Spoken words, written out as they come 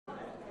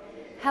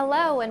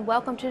Hello and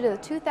welcome to the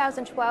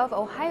 2012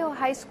 Ohio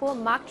High School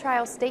Mock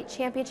Trial State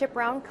Championship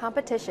Round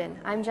competition.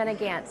 I'm Jenna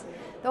Gantz.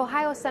 The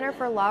Ohio Center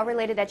for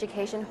Law-Related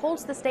Education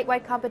holds the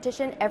statewide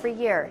competition every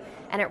year,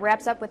 and it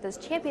wraps up with this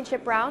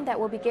championship round that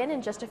will begin in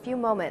just a few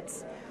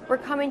moments. We're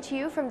coming to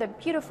you from the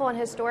beautiful and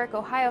historic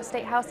Ohio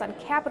State House on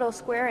Capitol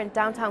Square in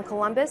downtown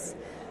Columbus.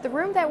 The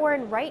room that we're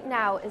in right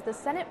now is the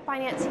Senate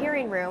Finance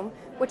Hearing Room,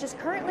 which is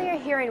currently a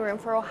hearing room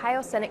for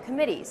Ohio Senate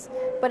committees,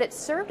 but it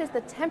served as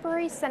the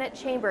temporary Senate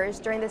chambers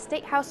during the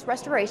State House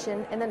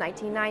restoration in the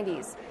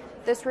 1990s.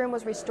 This room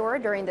was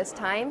restored during this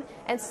time,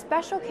 and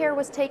special care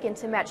was taken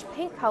to match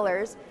paint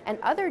colors and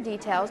other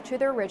details to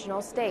their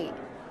original state.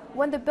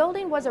 When the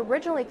building was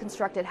originally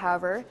constructed,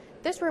 however,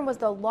 this room was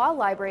the law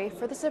library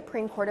for the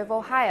Supreme Court of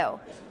Ohio,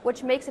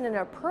 which makes it an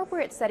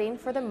appropriate setting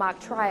for the mock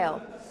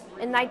trial.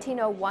 In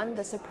 1901,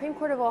 the Supreme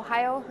Court of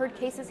Ohio heard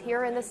cases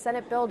here in the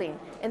Senate building,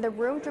 in the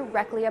room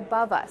directly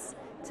above us.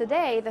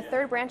 Today, the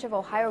third branch of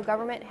Ohio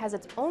government has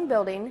its own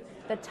building,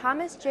 the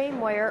Thomas J.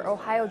 Moyer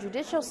Ohio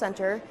Judicial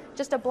Center,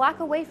 just a block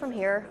away from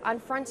here on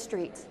Front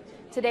Street.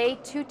 Today,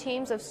 two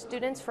teams of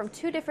students from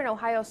two different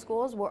Ohio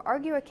schools will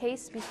argue a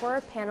case before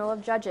a panel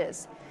of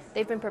judges.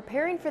 They've been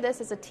preparing for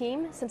this as a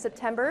team since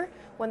September,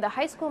 when the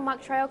high school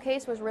mock trial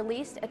case was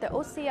released at the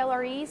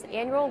OCLRE's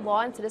annual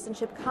Law and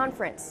Citizenship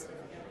Conference.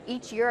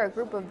 Each year, a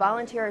group of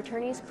volunteer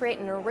attorneys create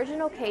an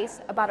original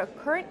case about a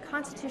current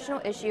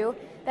constitutional issue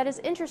that is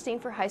interesting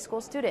for high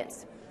school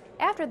students.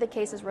 After the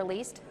case is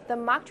released, the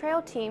mock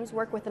trial teams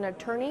work with an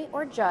attorney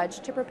or judge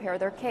to prepare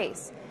their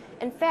case.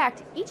 In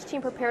fact, each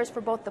team prepares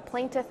for both the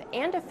plaintiff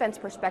and defense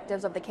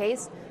perspectives of the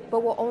case,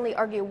 but will only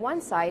argue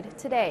one side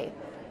today.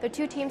 The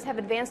two teams have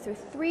advanced through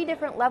 3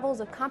 different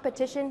levels of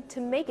competition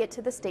to make it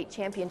to the state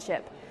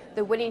championship.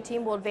 The winning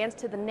team will advance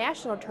to the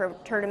national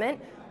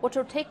tournament, which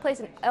will take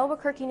place in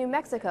Albuquerque, New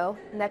Mexico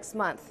next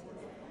month.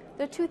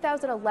 The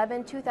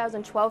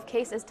 2011-2012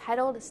 case is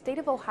titled State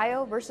of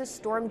Ohio versus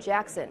Storm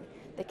Jackson.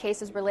 The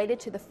case is related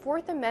to the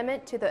Fourth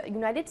Amendment to the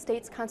United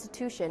States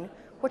Constitution,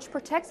 which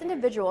protects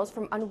individuals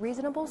from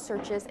unreasonable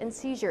searches and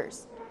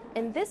seizures.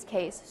 In this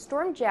case,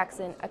 Storm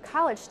Jackson, a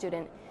college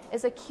student,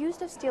 is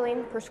accused of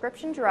stealing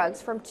prescription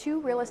drugs from 2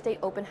 real estate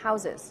open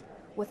houses.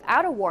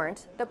 Without a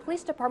warrant, the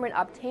police department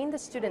obtained the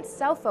student's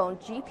cell phone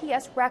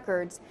GPS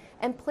records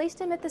and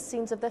placed him at the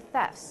scenes of the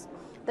thefts.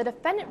 The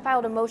defendant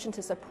filed a motion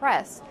to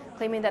suppress,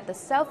 claiming that the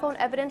cell phone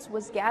evidence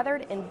was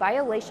gathered in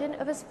violation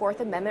of his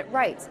Fourth Amendment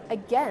rights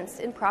against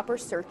improper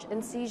search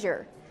and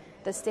seizure.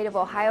 The state of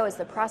Ohio is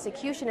the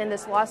prosecution in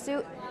this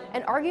lawsuit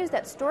and argues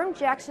that Storm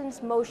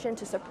Jackson's motion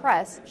to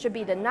suppress should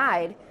be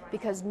denied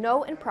because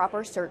no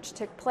improper search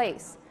took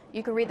place.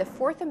 You can read the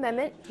Fourth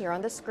Amendment here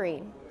on the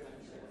screen.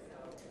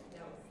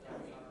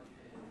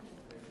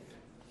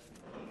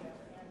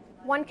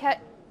 One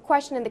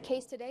question in the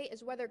case today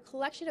is whether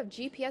collection of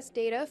GPS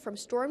data from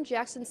Storm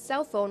Jackson's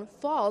cell phone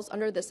falls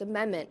under this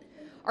amendment.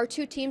 Our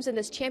two teams in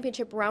this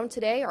championship round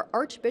today are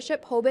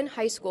Archbishop Hoban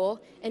High School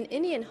and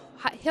Indian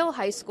Hill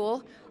High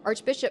School.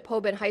 Archbishop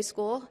Hoban High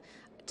School,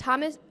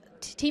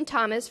 Team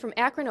Thomas from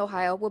Akron,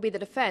 Ohio, will be the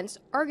defense,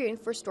 arguing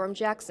for Storm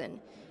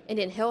Jackson.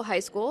 Indian Hill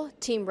High School,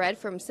 Team Red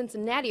from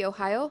Cincinnati,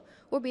 Ohio,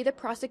 will be the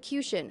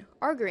prosecution,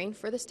 arguing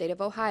for the state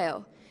of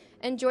Ohio.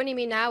 And joining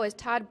me now is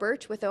Todd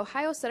Birch with the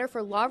Ohio Center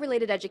for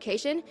Law-Related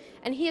Education,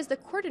 and he is the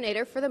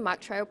coordinator for the mock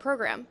trial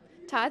program.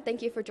 Todd,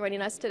 thank you for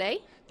joining us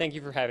today. Thank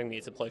you for having me.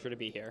 It's a pleasure to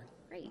be here.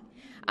 Great.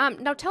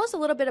 Now tell us a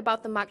little bit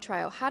about the mock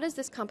trial. How does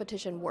this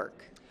competition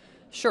work?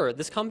 Sure.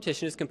 This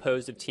competition is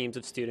composed of teams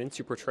of students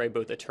who portray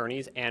both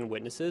attorneys and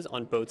witnesses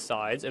on both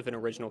sides of an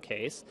original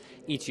case.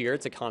 Each year,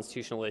 it's a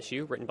constitutional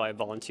issue written by a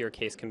volunteer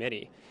case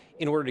committee.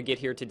 In order to get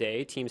here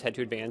today, teams had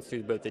to advance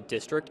through both a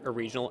district, a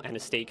regional, and a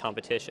state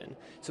competition.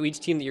 So each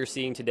team that you're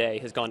seeing today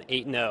has gone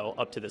 8-0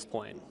 up to this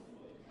point.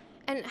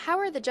 And how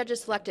are the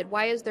judges selected?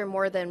 Why is there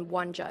more than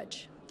one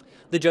judge?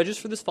 The judges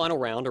for this final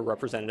round are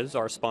representatives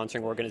of our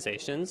sponsoring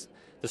organizations,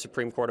 the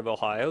Supreme Court of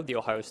Ohio, the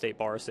Ohio State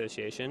Bar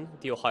Association,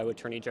 the Ohio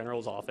Attorney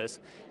General's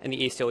Office, and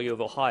the ACLU of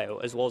Ohio,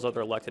 as well as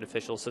other elected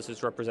officials such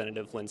as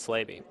Representative Lynn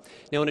Slaby.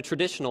 Now, in a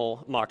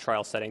traditional mock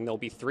trial setting, there will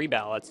be 3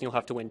 ballots, and you'll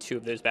have to win 2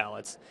 of those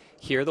ballots.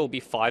 Here, there will be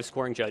 5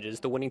 scoring judges.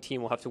 The winning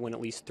team will have to win at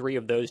least 3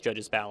 of those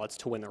judges' ballots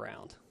to win the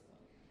round.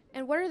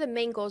 And what are the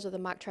main goals of the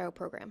mock trial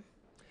program?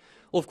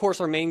 Well, of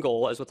course, our main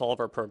goal, as with all of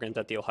our programs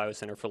at the Ohio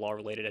Center for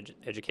Law-Related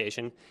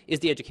Education, is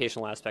the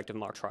educational aspect of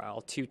mock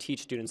trial, to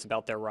teach students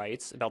about their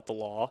rights, about the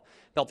law,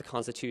 about the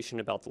Constitution,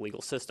 about the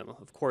legal system.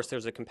 Of course,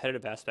 there's a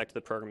competitive aspect to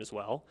the program as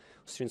well.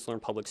 Students learn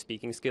public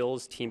speaking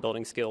skills,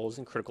 team-building skills,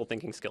 and critical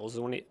thinking skills,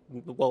 as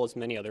well as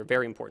many other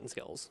very important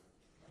skills.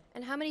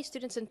 And how many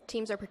students and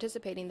teams are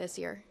participating this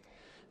year?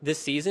 This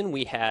season,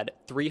 we had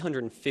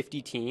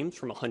 350 teams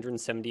from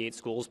 178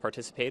 schools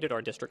participate at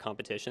our district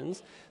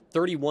competitions.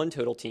 31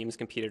 total teams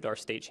competed at our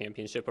state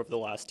championship over the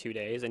last 2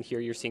 days, and here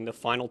you're seeing the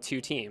final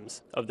 2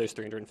 teams of those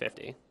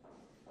 350.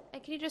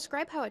 And can you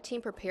describe how a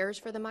team prepares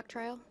for the mock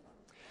trial?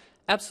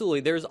 Absolutely.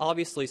 There's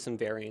obviously some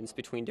variance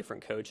between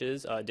different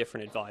coaches,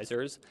 different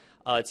advisors.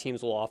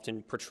 Teams will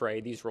often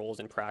portray these roles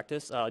in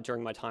practice.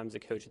 During my time as a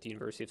coach at the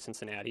University of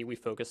Cincinnati, we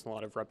focused on a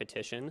lot of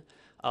repetition,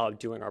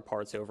 doing our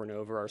parts over and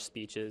over, our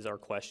speeches, our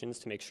questions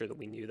to make sure that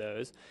we knew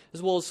those,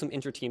 as well as some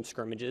inter-team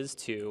scrimmages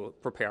to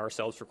prepare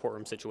ourselves for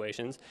courtroom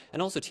situations. And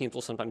also teams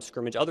will sometimes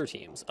scrimmage other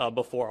teams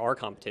before our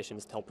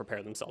competitions to help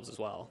prepare themselves as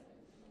well.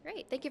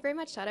 Great. Thank you very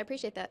much, Todd. I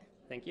appreciate that.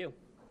 Thank you.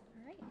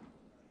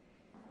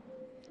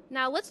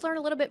 Now let's learn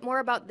a little bit more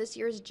about this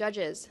year's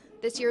judges.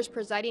 This year's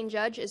presiding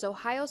judge is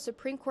Ohio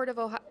Supreme Court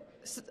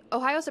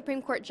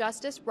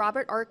Justice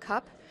Robert R.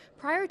 Cupp.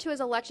 Prior to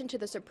his election to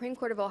the Supreme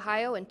Court of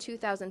Ohio in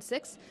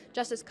 2006,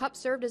 Justice Cupp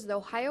served as the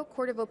Ohio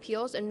Court of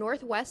Appeals in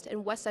Northwest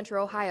and West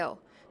Central Ohio.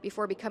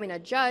 Before becoming a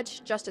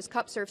judge, Justice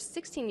Cupp served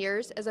 16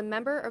 years as a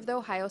member of the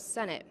Ohio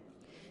Senate.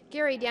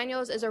 Gary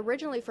Daniels is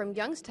originally from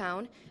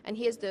Youngstown, and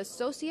he is the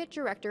Associate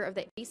Director of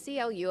the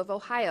ACLU of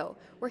Ohio,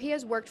 where he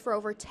has worked for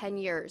over 10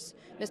 years.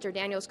 Mr.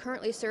 Daniels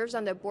currently serves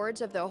on the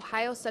boards of the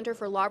Ohio Center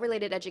for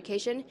Law-Related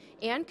Education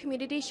and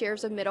Community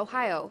Sheriffs of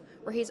Mid-Ohio,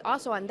 where he's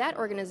also on that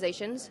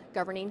organization's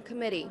governing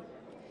committee.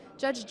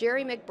 Judge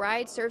Jerry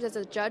McBride serves as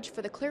a judge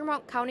for the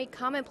Clermont County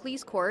Common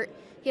Pleas Court.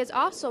 He has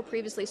also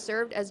previously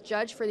served as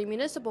judge for the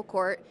Municipal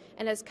Court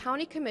and as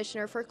County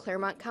Commissioner for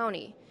Clermont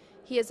County.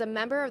 He is a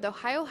member of the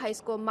Ohio High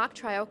School Mock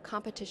Trial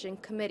Competition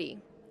Committee.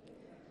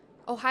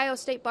 Ohio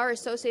State Bar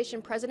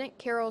Association President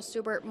Carol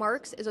Subert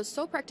Marks is a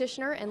sole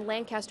practitioner in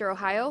Lancaster,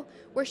 Ohio,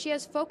 where she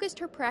has focused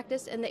her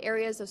practice in the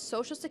areas of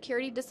Social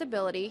Security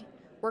disability,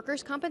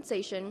 workers'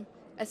 compensation,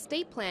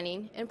 estate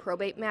planning, and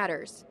probate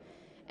matters.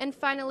 And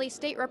finally,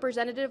 State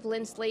Representative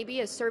Lynn Slaby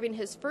is serving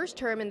his first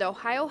term in the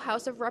Ohio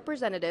House of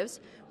Representatives,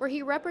 where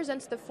he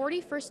represents the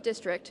 41st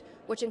District,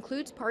 which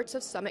includes parts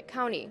of Summit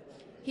County.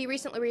 He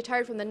recently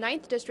retired from the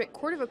 9th District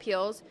Court of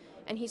Appeals,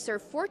 and he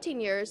served 14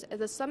 years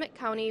as a Summit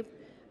County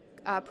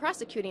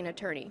prosecuting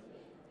attorney.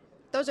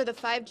 Those are the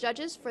 5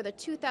 judges for the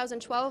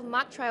 2012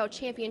 Mock Trial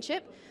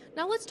Championship.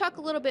 Now let's talk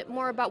a little bit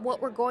more about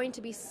what we're going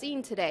to be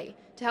seeing today.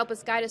 To help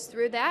us guide us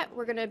through that,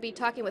 we're going to be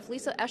talking with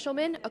Lisa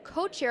Eshelman, a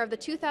co-chair of the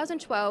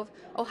 2012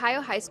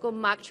 Ohio High School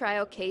Mock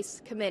Trial Case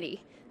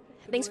Committee.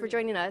 Thanks for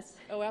joining us.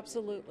 Oh,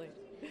 absolutely.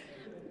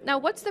 Now,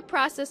 what's the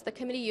process the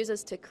committee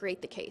uses to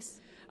create the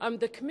case?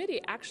 The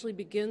committee actually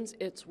begins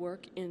its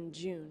work in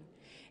June,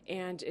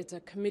 and it's a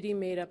committee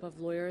made up of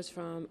lawyers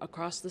from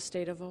across the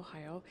state of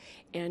Ohio,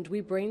 and we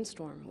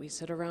brainstorm. We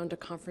sit around a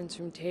conference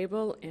room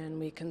table and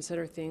we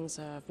consider things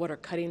of what are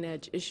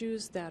cutting-edge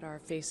issues that are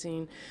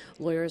facing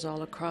lawyers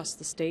all across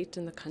the state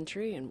and the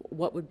country, and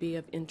what would be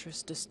of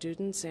interest to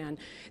students. And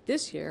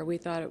this year we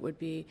thought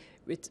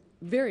it's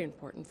very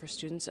important for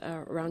students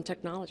around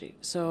technology.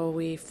 So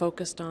we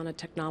focused on a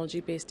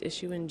technology-based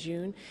issue in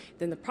June.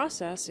 Then the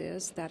process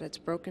is that it's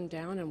broken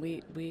down and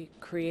we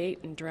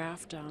create and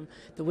draft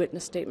the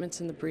witness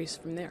statements and the briefs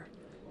from there.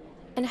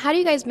 And how do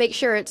you guys make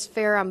sure it's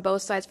fair on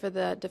both sides for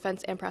the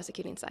defense and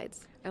prosecuting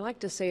sides? I like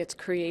to say it's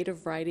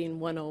creative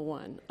writing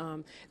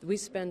 101. We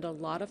spend a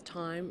lot of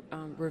time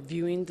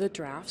reviewing the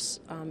drafts,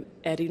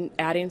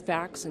 adding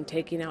facts and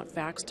taking out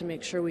facts to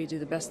make sure we do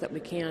the best that we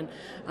can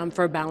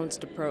for a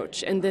balanced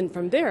approach. And then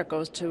from there it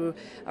goes to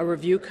a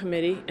review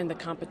committee and the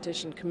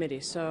competition committee.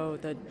 So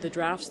the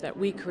drafts that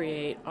we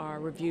create are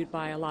reviewed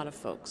by a lot of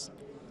folks.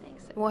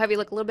 Thanks. And we'll have you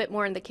look a little bit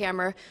more in the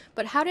camera,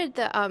 but how did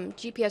the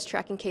GPS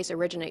tracking case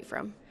originate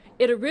from?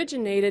 It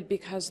originated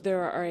because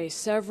there are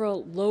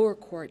several lower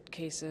court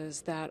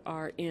cases that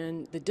are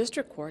in the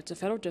district courts, the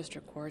federal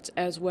district courts,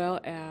 as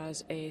well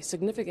as a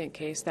significant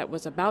case that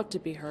was about to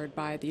be heard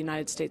by the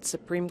United States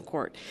Supreme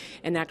Court.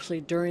 And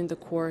actually during the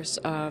course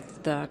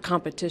of the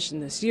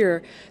competition this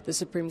year, the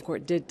Supreme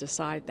Court did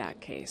decide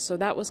that case. So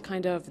that was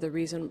kind of the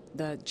reason,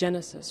 the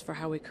genesis for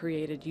how we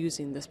created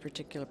using this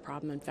particular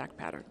problem and fact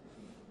pattern.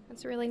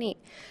 That's really neat.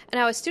 And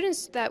now, as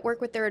students that work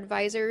with their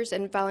advisors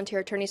and volunteer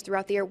attorneys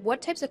throughout the year, what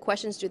types of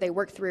questions do they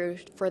work through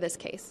for this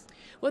case?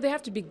 Well, they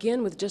have to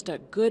begin with just a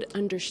good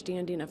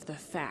understanding of the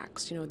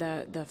facts. You know,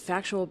 the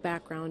factual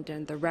background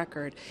and the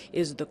record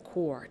is the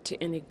core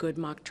to any good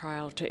mock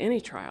trial, to any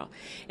trial.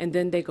 And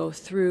then they go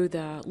through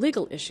the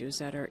legal issues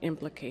that are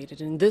implicated.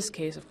 In this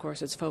case, of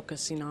course, it's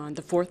focusing on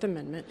the Fourth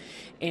Amendment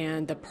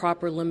and the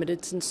proper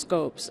limits and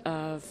scopes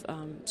of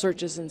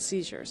searches and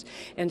seizures.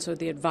 And so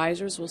the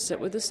advisors will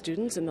sit with the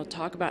students and they'll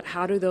talk about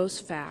how do those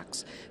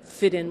facts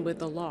fit in with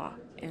the law.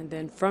 And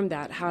then from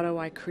that, how do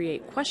I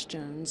create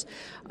questions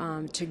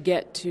to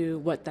get to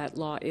what that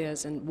law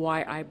is and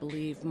why I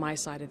believe my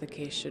side of the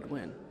case should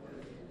win.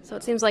 So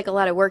it seems like a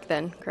lot of work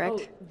then,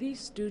 correct? Oh, these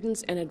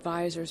students and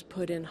advisors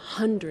put in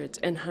hundreds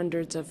and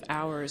hundreds of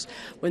hours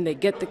when they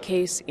get the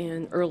case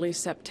in early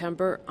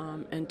September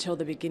until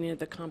the beginning of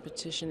the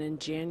competition in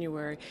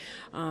January.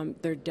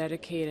 They're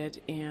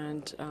dedicated,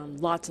 and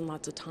lots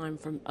of time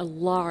from a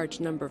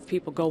large number of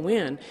people go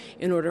in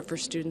order for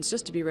students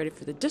just to be ready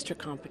for the district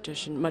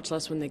competition, much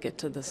less when they get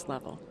to this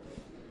level.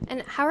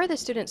 And how are the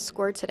students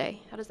scored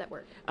today? How does that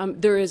work?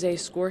 There is a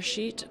score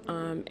sheet,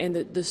 and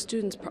the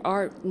students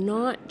are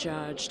not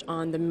judged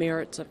on the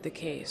merits of the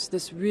case.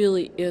 This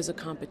really is a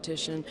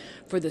competition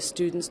for the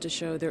students to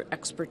show their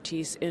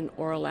expertise in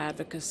oral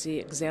advocacy,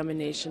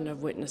 examination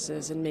of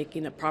witnesses, and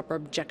making proper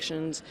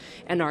objections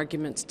and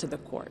arguments to the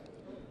court.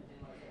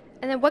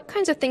 And then what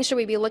kinds of things should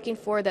we be looking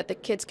for that the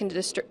kids can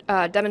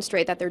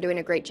demonstrate that they're doing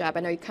a great job? I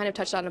know you kind of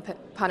touched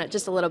upon it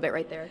just a little bit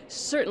right there.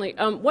 Certainly.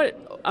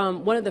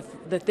 One of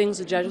the things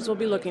the judges will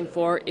be looking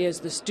for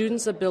is the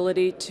student's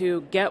ability to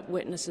get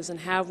witnesses and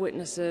have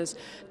witnesses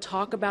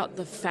talk about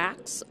the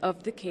facts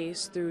of the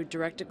case through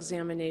direct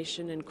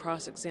examination and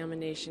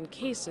cross-examination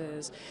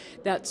cases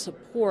that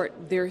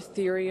support their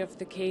theory of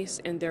the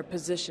case and their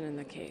position in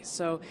the case.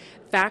 So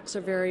facts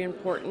are very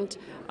important.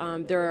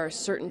 There are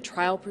certain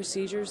trial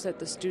procedures that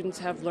the students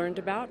have learned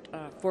about.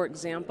 For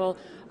example,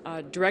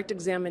 direct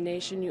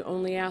examination, you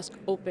only ask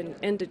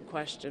open-ended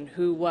question,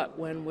 who, what,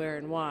 when, where,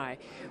 and why.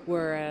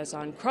 Whereas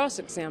on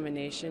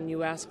cross-examination,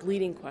 you ask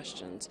leading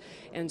questions.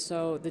 And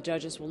so the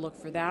judges will look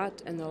for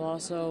that, and they'll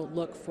also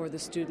look for the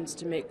students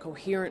to make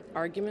coherent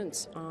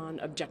arguments on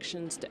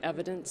objections to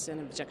evidence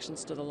and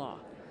objections to the law.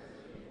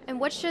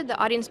 And what should the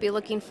audience be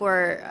looking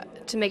for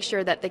to make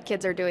sure that the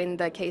kids are doing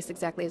the case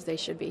exactly as they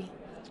should be?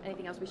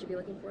 Anything else we should be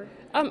looking for?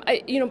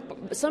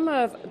 Some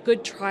of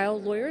good trial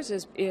lawyers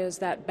is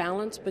that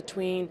balance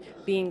between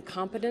being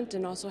competent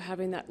and also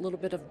having that little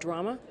bit of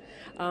drama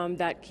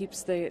that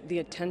keeps the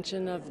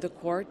attention of the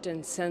court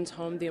and sends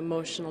home the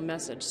emotional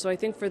message. So I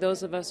think for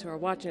those of us who are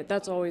watching it,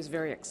 that's always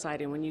very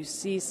exciting when you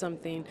see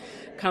something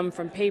come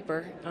from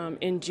paper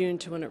in June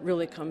to when it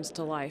really comes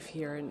to life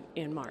here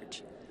in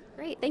March.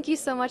 Great. Thank you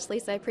so much,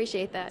 Lisa. I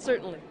appreciate that.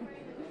 Certainly.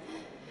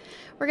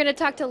 We're going to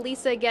talk to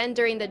Lisa again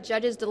during the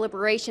judges'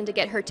 deliberation to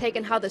get her take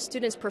on how the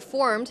students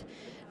performed.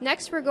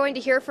 Next, we're going to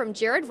hear from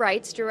Jared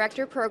Wrights,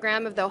 Director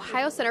Program of the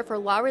Ohio Center for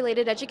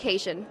Law-Related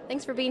Education.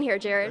 Thanks for being here,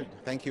 Jared.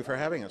 Good. Thank you for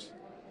having us.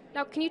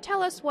 Now, can you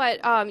tell us what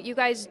you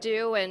guys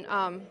do and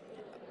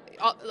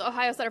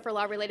Ohio Center for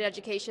Law-Related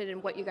Education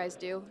and what you guys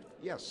do?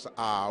 Yes,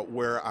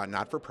 we're a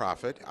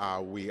not-for-profit.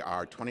 We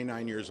are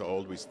 29 years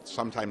old. We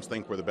sometimes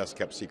think we're the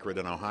best-kept secret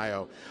in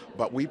Ohio,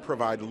 but we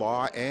provide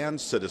law and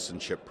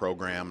citizenship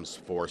programs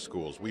for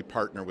schools. We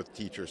partner with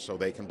teachers so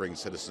they can bring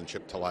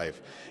citizenship to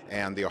life.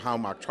 And the Ohio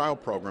Mock Trial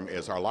Program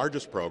is our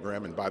largest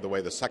program, and by the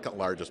way, the second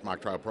largest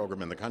mock trial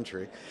program in the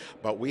country.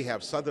 But we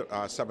have 7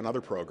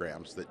 other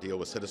programs that deal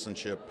with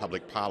citizenship,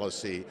 public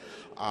policy,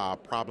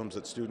 problems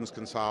that students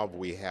can solve.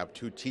 We have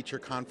 2 teacher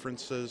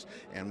conferences,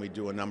 and we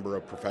do a number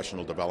of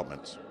professional developments.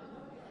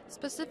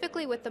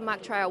 Specifically with the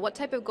mock trial, what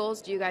type of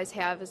goals do you guys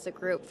have as a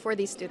group for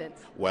these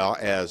students? Well,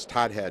 as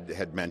Todd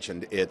had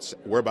mentioned,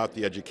 we're about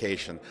the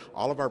education.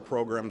 All of our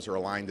programs are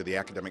aligned to the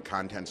academic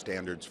content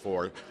standards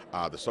for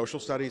the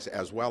social studies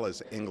as well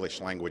as English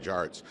language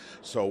arts.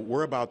 So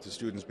we're about the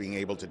students being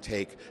able to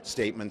take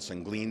statements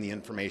and glean the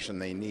information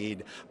they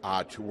need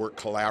to work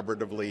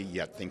collaboratively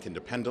yet think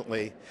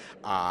independently,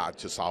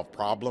 to solve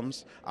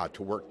problems,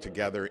 to work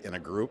together in a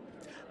group.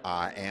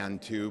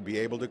 And to be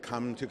able to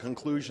come to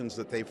conclusions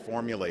that they've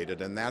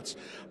formulated. And that's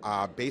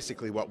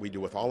basically what we do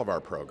with all of our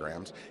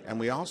programs. And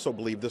we also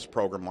believe this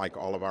program, like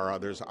all of our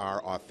others,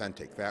 are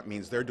authentic. That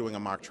means they're doing a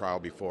mock trial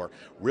before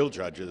real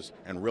judges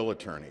and real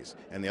attorneys.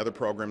 And the other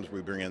programs,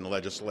 we bring in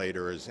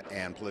legislators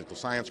and political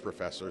science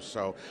professors.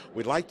 So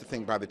we'd like to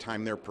think by the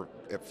time they're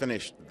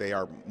finished, they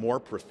are more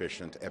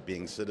proficient at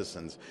being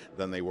citizens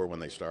than they were when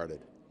they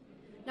started.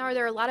 Now, are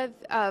there a lot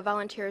of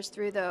volunteers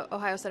through the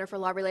Ohio Center for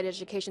Law-Related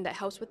Education that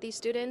helps with these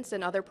students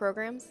and other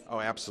programs? Oh,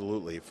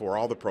 absolutely. For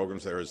all the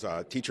programs, there's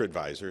teacher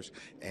advisors,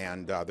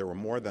 and there were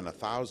more than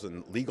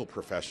 1,000 legal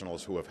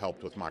professionals who have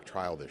helped with mock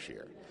trial this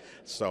year.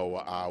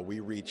 So we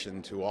reach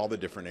into all the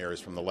different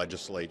areas, from the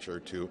legislature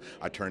to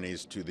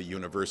attorneys to the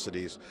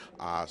universities,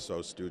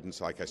 so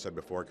students, like I said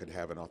before, could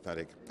have an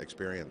authentic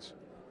experience.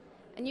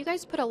 And you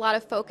guys put a lot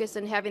of focus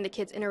in having the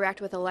kids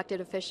interact with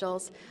elected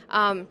officials.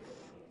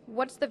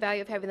 What's the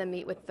value of having them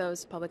meet with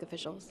those public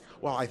officials?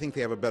 Well, I think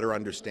they have a better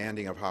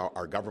understanding of how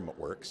our government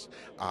works.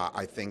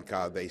 I think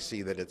they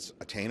see that it's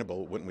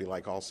attainable. Wouldn't we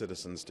like all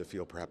citizens to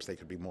feel perhaps they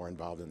could be more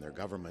involved in their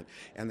government?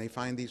 And they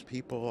find these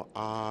people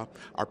are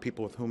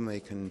people with whom they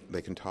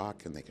can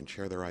talk and they can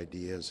share their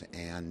ideas.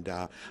 And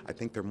I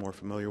think they're more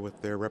familiar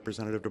with their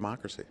representative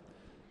democracy.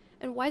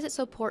 And why is it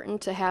so important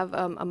to have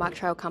a mock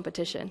trial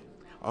competition?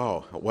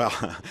 Oh, well,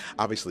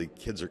 obviously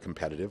kids are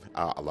competitive.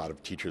 A lot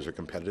of teachers are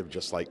competitive,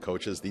 just like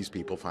coaches. These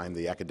people find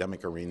the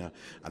academic arena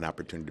an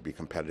opportunity to be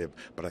competitive.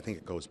 But I think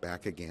it goes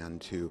back again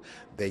to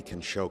they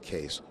can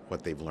showcase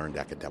what they've learned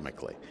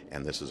academically.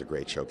 And this is a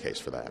great showcase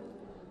for that.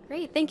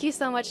 Great. Thank you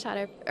so much,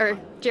 Todd. Or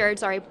Jared,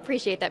 sorry.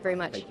 Appreciate that very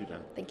much. Thank you, Jen.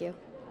 Thank you.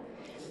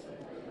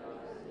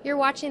 You're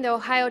watching the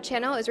Ohio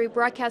Channel as we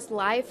broadcast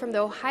live from the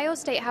Ohio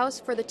State House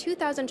for the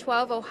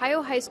 2012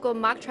 Ohio High School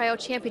Mock Trial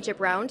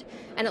Championship Round,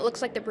 and it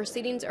looks like the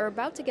proceedings are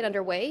about to get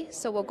underway,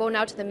 so we'll go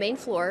now to the main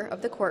floor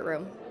of the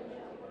courtroom.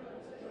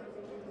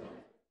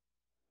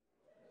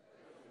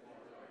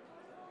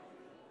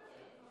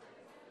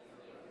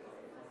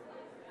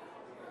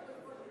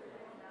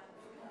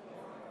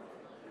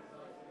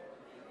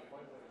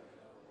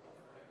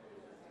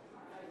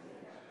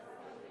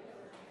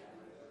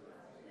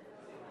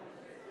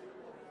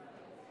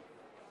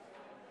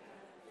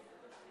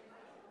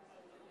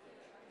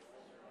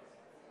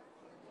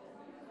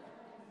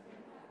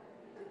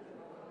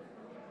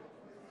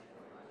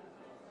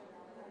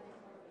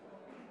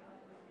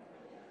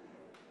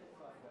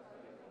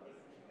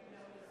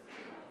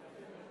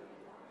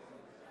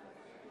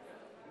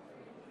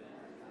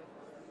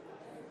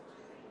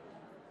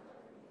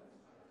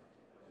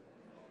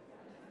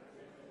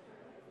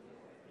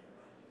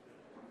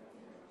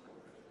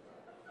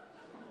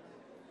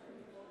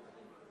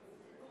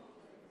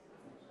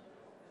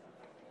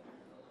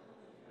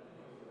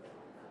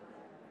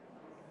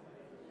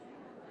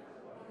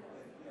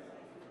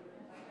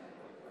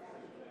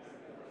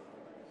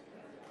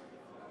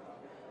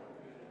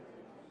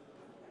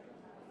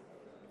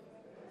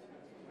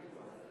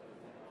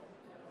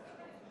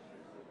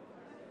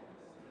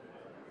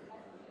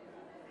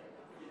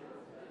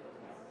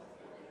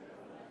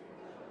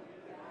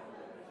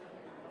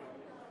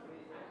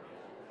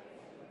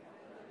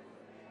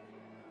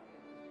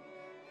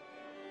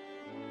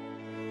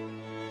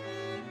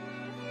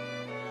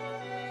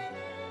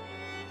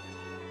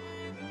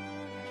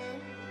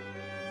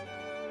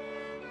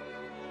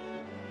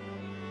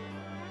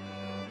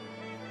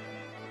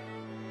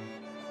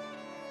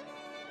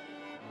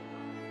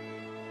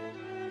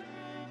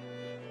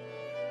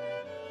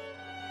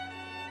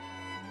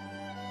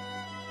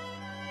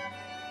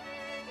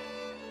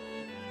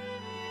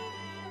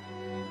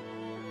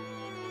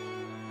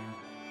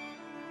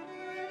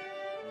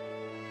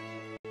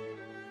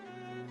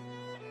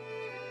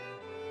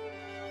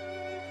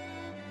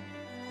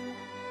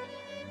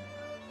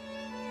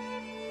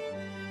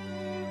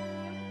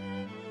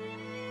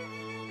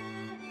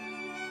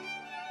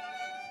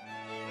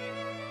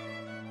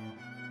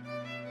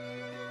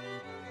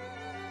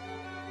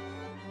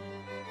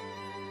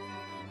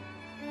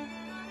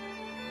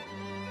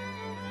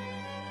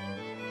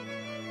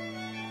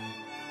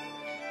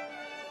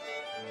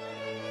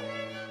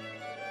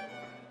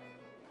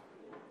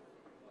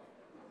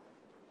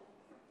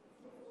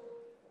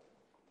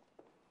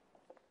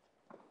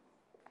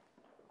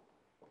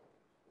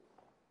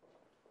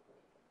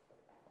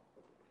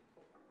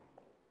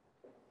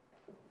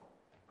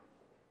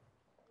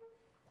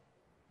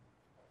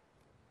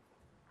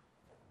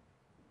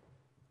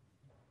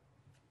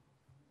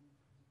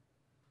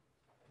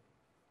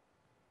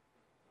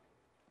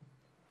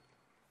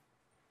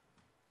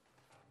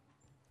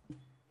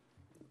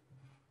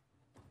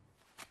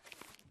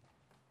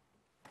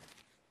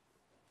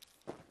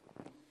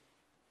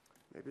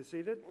 May be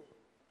seated.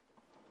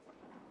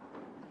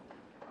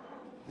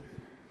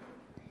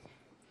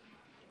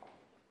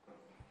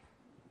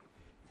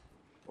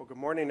 Well, good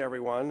morning,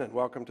 everyone, and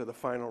welcome to the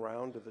final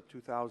round of the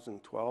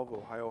 2012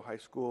 Ohio High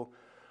School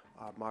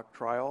mock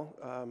trial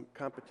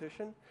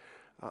competition.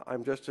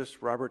 I'm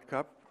Justice Robert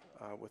Cupp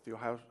with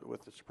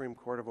the Supreme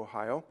Court of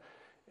Ohio,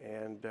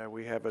 and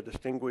we have a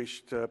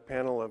distinguished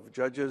panel of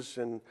judges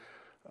and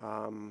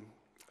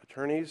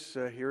attorneys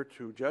here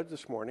to judge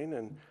this morning,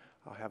 and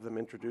I'll have them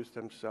introduce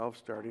themselves,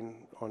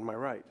 starting on my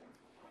right.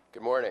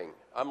 Good morning.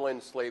 I'm Lynn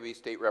Slavey,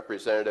 State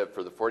Representative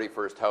for the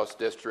 41st House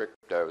District.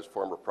 I was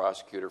former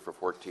prosecutor for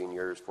 14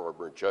 years,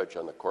 former judge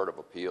on the Court of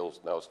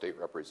Appeals, now State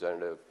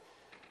Representative,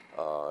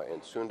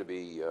 and soon to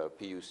be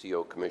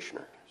PUCO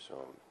Commissioner.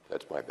 So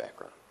that's my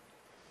background.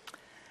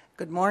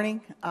 Good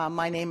morning.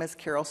 My name is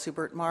Carol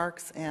Subert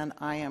Marks, and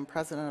I am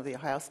President of the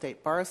Ohio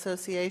State Bar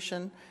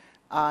Association.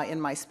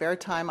 In my spare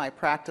time, I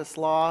practice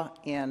law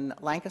in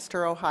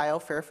Lancaster, Ohio,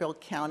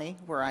 Fairfield County,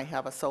 where I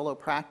have a solo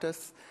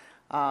practice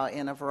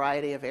in a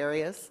variety of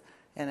areas,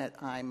 and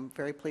I'm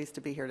very pleased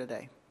to be here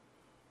today.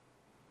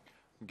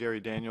 Gary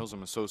Daniels.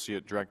 I'm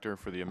Associate Director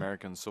for the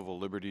American Civil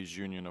Liberties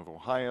Union of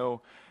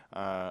Ohio.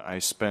 I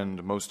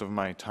spend most of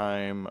my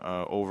time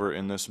over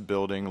in this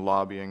building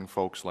lobbying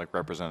folks like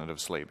Representative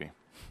Slavey.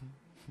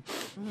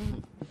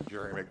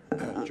 Jerry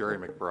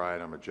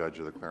McBride. I'm a judge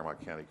of the Claremont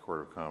County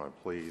Court of Common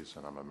Pleas,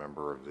 and I'm a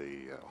member of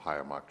the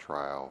Ohio Mock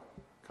Trial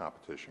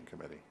Competition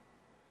Committee.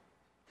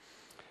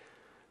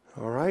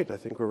 All right, I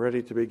think we're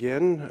ready to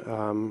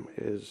begin.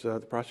 Is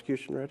the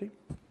prosecution ready?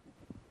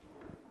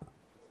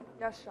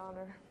 Yes, Your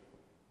Honor.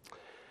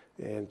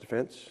 And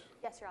defense?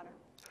 Yes, Your Honor.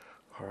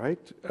 All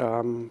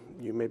right,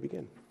 you may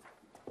begin.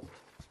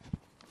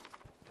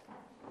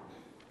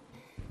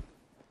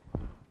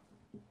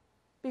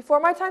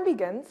 Before my time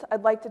begins,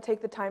 I'd like to take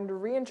the time to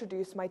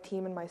reintroduce my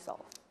team and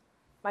myself.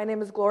 My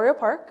name is Gloria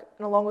Park,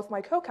 and along with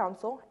my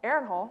co-counsel,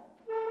 Aaron Hall,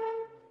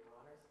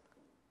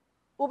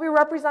 we'll be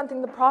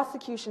representing the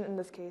prosecution in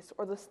this case,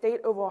 or the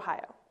state of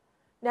Ohio.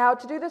 Now,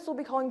 to do this, we'll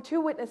be calling two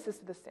witnesses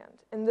to the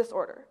stand, in this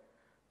order.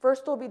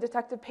 First will be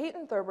Detective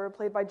Peyton Thurber,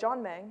 played by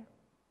John Mang.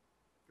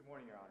 Good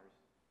morning, Your Honors.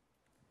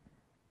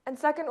 And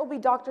second will be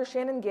Dr.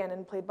 Shannon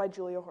Gannon, played by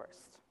Julia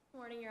Horst. Good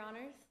morning, Your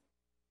Honors.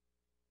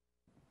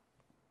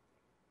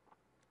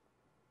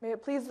 May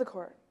it please the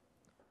Court.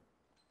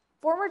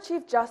 Former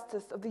Chief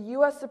Justice of the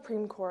U.S.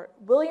 Supreme Court,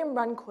 William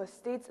Rehnquist,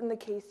 states in the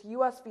case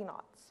U.S. v.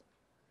 Knotts,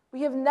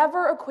 "We have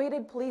never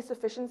equated police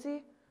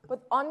efficiency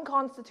with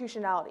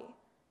unconstitutionality,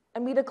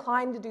 and we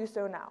decline to do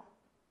so now."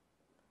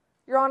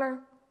 Your Honor,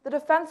 the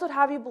defense would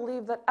have you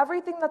believe that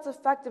everything that's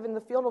effective in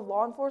the field of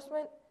law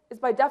enforcement is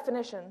by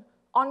definition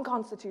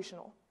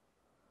unconstitutional.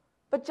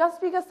 But just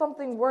because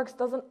something works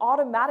doesn't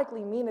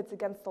automatically mean it's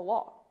against the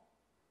law.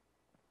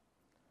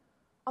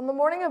 On the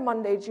morning of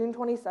Monday, June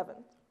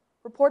 27th,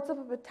 reports of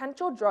a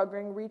potential drug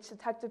ring reached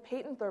Detective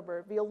Peyton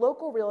Thurber via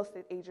local real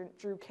estate agent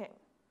Drew King.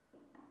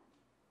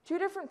 Two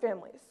different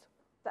families,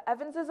 the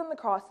Evanses and the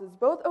Crosses,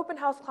 both open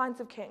house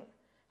clients of King,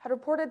 had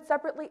reported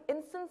separately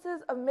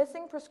instances of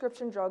missing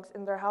prescription drugs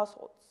in their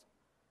households.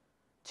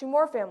 Two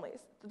more families,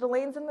 the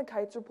Delanes and the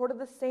Kites, reported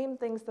the same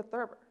things to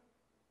Thurber.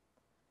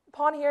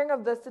 Upon hearing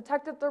of this,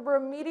 Detective Thurber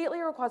immediately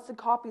requested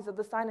copies of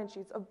the sign-in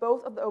sheets of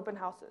both of the open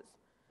houses,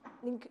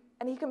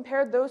 and he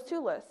compared those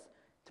two lists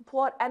to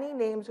pull out any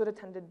names who had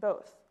attended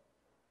both.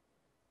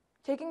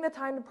 Taking the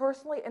time to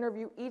personally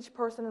interview each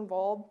person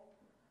involved,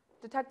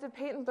 Detective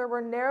Peyton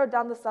Thurber narrowed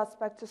down the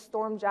suspect to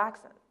Storm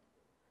Jackson.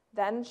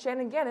 Then,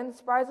 Shannon Gannon,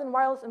 Verizon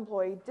Wireless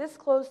employee,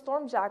 disclosed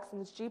Storm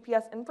Jackson's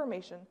GPS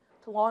information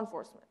to law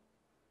enforcement.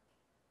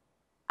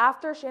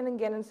 After Shannon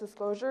Gannon's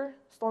disclosure,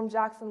 Storm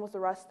Jackson was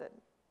arrested.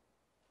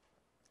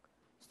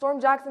 Storm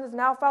Jackson has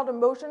now filed a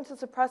motion to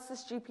suppress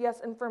this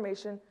GPS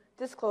information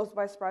disclosed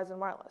by Verizon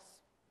Wireless.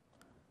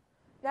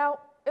 Now,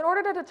 in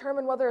order to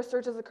determine whether a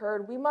search has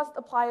occurred, we must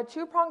apply a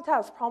two-pronged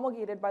test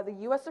promulgated by the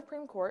U.S.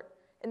 Supreme Court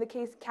in the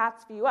case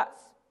Katz v.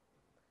 U.S.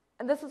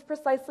 And this is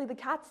precisely the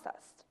Katz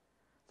test.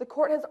 The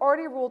court has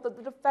already ruled that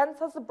the defense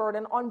has the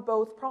burden on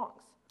both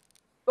prongs,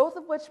 both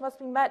of which must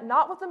be met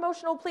not with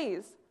emotional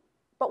pleas,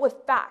 but with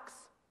facts.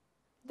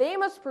 They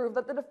must prove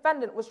that the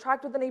defendant was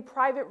tracked within a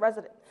private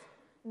residence,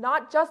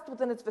 not just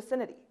within its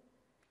vicinity.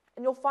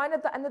 And you'll find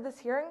at the end of this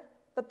hearing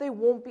that they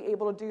won't be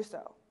able to do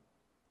so.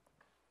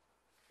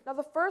 Now,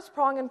 the first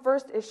prong and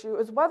first issue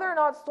is whether or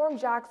not Storm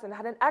Jackson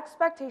had an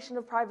expectation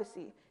of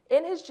privacy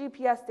in his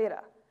GPS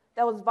data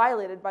that was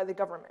violated by the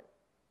government.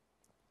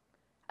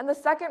 And the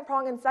second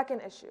prong and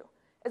second issue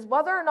is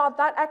whether or not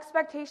that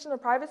expectation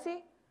of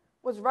privacy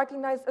was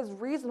recognized as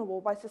reasonable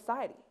by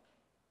society.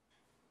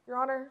 Your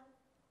Honor,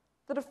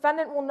 the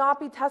defendant will not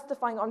be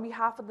testifying on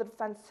behalf of the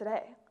defense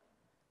today.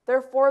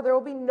 Therefore, there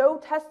will be no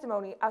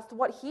testimony as to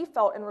what he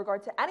felt in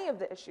regard to any of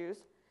the issues,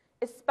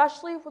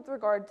 especially with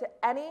regard to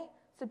any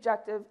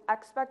subjective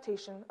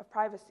expectation of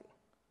privacy.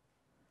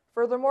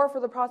 Furthermore,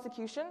 for the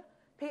prosecution,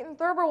 Peyton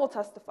Thurber will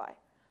testify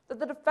that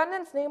the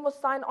defendant's name was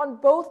signed on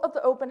both of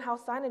the open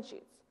house sign-in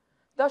sheets,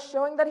 thus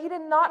showing that he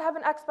did not have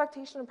an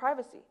expectation of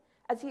privacy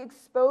as he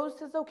exposed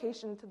his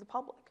location to the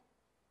public.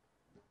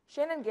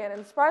 Shannon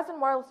Gannon, Spryzen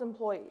Wireless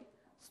employee,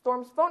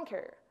 Storm's phone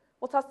carrier,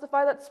 will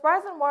testify that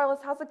Spryzen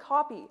Wireless has a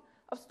copy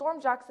of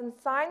Storm Jackson's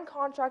signed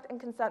contract and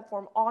consent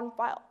form on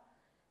file,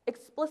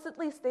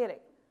 explicitly stating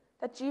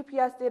that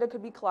GPS data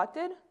could be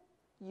collected,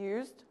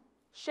 used,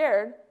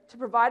 shared to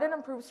provide and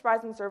improve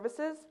Spryzen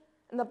services,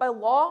 and that by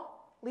law,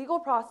 legal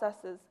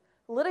processes,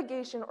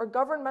 litigation, or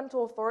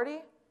governmental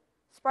authority,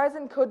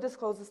 Spryzen could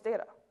disclose this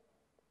data.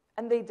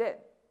 And they did.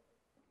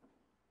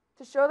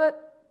 To show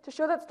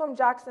that Storm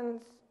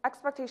Jackson's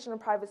expectation of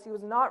privacy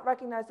was not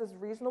recognized as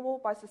reasonable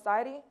by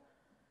society,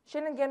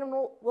 Shannon Gannon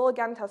will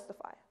again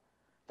testify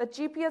that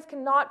GPS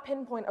cannot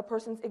pinpoint a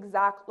person's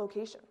exact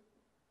location.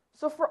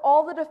 So for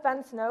all the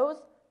defense knows,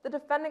 the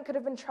defendant could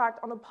have been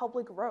tracked on a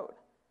public road.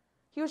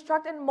 He was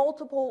tracked in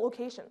multiple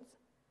locations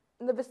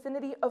in the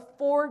vicinity of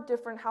 4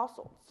 different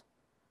households.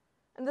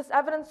 And this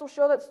evidence will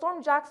show that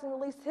Storm Jackson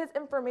released his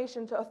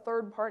information to a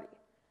third party.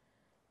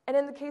 And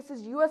in the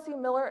cases USC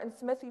Miller and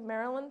Smith v.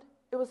 Maryland,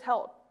 it was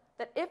held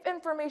that if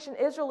information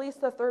is released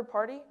to a third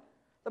party,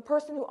 the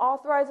person who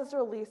authorizes the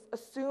release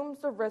assumes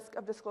the risk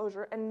of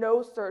disclosure and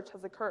no search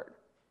has occurred.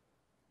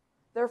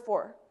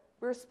 Therefore,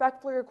 we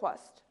respectfully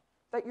request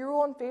that you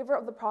rule in favor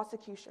of the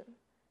prosecution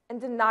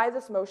and deny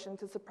this motion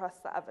to suppress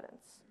the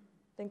evidence.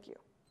 Thank you.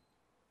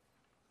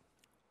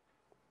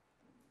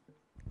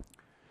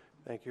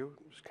 Thank you.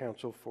 Is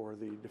counsel for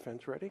the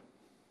defense ready?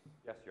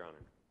 Yes, Your Honor.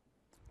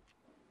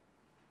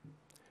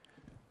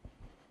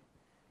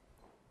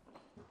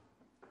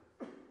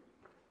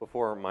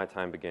 Before my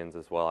time begins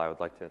as well, I would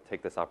like to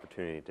take this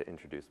opportunity to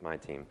introduce my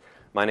team.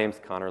 My name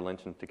is Connor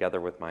Lynch, and together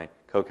with my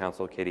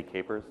co-counsel, Katie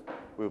Capers,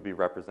 we will be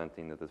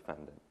representing the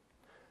defendant.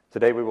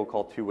 Today, we will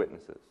call 2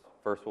 witnesses.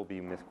 First will be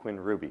Ms. Quinn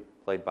Ruby,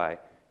 played by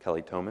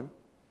Kelly Toman,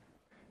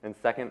 and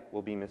second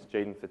will be Ms.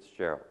 Jaden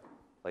Fitzgerald,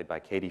 played by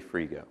Katie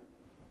Frigo.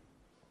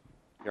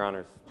 Your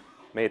Honors,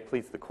 may it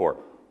please the Court.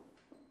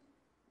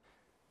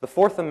 The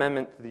Fourth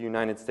Amendment to the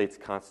United States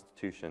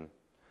Constitution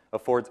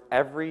affords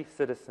every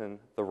citizen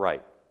the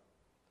right,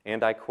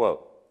 and I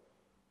quote,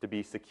 to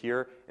be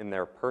secure in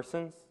their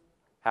persons,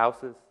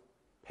 houses,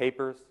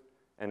 papers,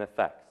 and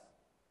effects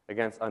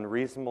against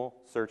unreasonable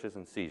searches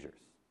and seizures.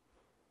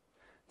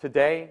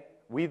 Today,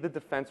 we, the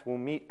defense, will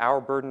meet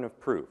our burden of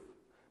proof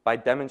by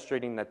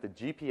demonstrating that the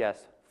GPS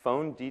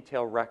phone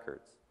detail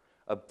records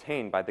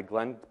obtained by the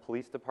Glen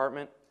Police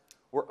Department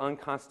were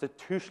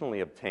unconstitutionally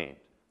obtained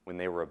when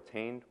they were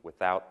obtained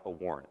without a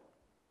warrant.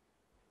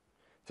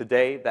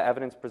 Today, the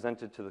evidence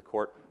presented to the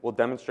court will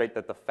demonstrate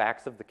that the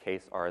facts of the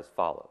case are as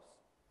follows.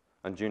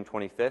 On June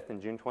 25th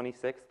and June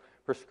 26th,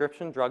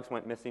 prescription drugs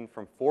went missing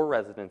from 4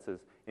 residences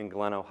in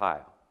Glen,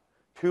 Ohio,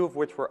 2 of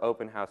which were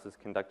open houses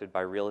conducted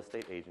by real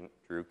estate agent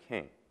Drew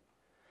King.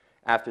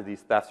 After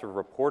these thefts were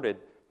reported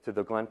to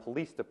the Glen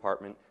Police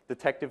Department,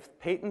 Detective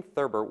Peyton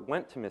Thurber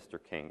went to Mr.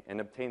 King and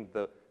obtained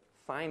the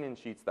sign-in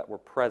sheets that were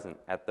present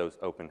at those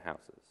open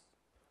houses.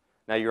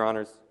 Now, Your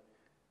Honors,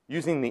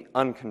 using the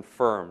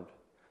unconfirmed,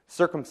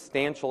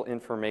 circumstantial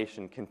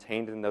information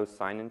contained in those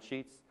sign-in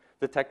sheets,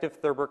 Detective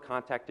Thurber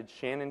contacted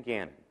Shannon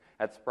Gannon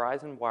at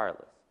Spryzen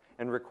Wireless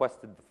and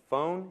requested the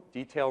phone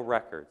detail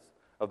records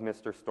of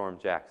Mr. Storm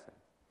Jackson.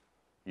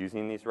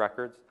 Using these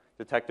records,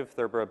 Detective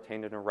Thurber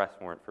obtained an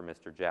arrest warrant for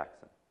Mr.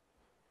 Jackson.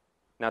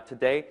 Now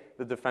today,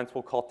 the defense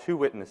will call 2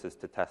 witnesses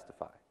to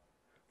testify.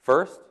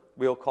 First,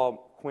 we will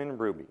call Quinn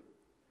Ruby.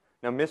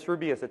 Now, Ms.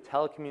 Ruby is a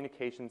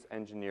telecommunications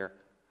engineer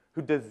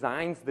who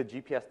designs the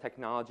GPS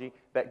technology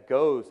that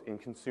goes in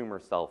consumer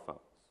cell phones.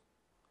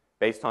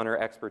 Based on her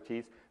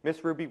expertise,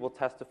 Ms. Ruby will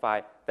testify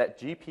that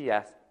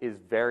GPS is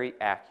very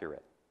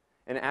accurate,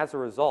 and as a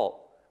result,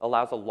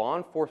 allows a law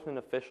enforcement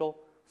official,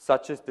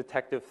 such as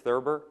Detective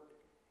Thurber,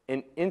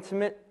 an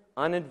intimate,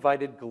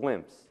 uninvited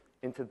glimpse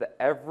into the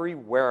every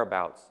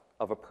whereabouts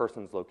of a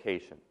person's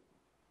location.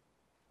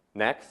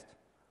 Next,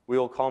 we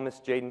will call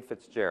Ms. Jaden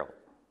Fitzgerald.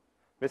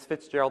 Ms.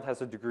 Fitzgerald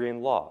has a degree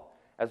in law,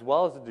 as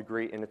well as a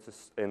degree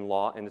in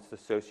law and its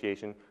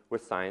association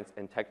with science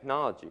and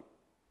technology.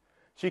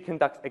 She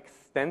conducts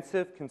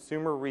extensive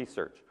consumer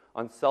research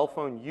on cell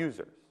phone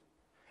users,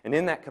 and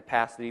in that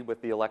capacity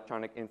with the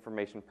Electronic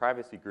Information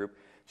Privacy Group,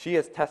 she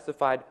has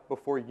testified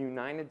before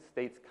United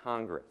States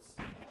Congress.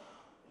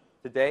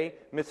 Today,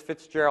 Ms.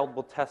 Fitzgerald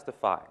will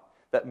testify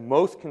that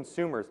most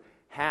consumers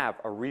have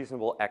a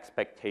reasonable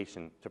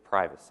expectation to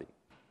privacy.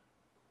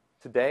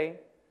 Today,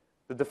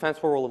 the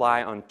defense will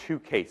rely on 2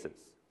 cases.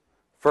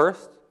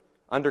 First,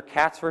 under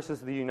Katz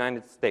versus the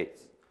United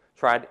States,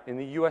 tried in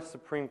the U.S.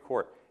 Supreme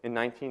Court in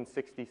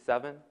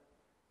 1967,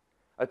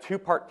 a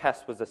 2-part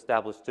test was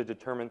established to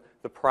determine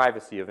the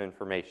privacy of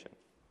information.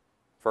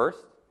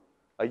 First,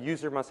 a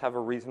user must have a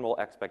reasonable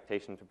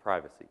expectation to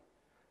privacy.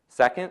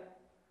 Second,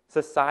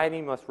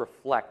 society must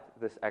reflect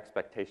this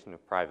expectation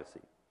of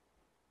privacy.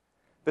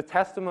 The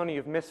testimony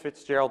of Ms.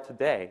 Fitzgerald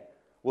today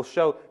will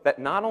show that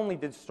not only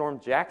did Storm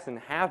Jackson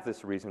have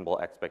this reasonable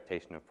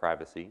expectation of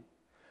privacy,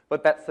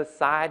 but that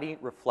society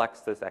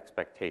reflects this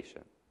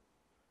expectation.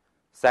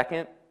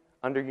 Second,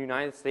 under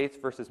United States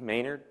versus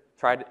Maynard,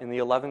 tried in the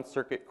 11th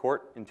Circuit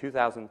Court in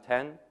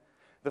 2010,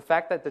 the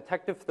fact that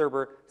Detective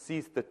Thurber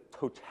sees the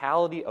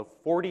totality of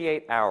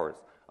 48 hours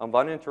of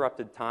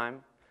uninterrupted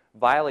time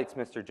violates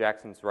Mr.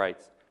 Jackson's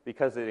rights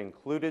because it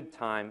included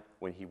time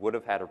when he would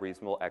have had a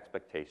reasonable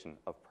expectation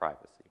of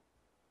privacy.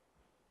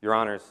 Your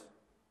Honors,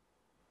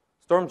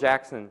 Storm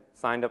Jackson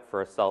signed up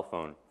for a cell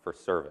phone for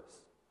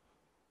service,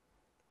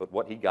 but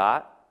what he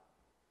got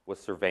was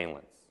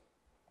surveillance.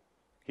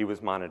 He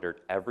was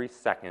monitored every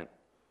second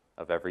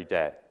of every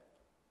day.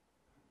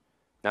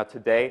 Now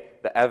today,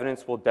 the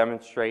evidence will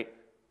demonstrate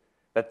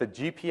that the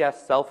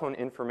GPS cell phone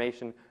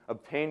information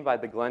obtained by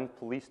the Glen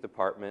Police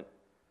Department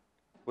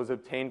was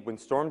obtained when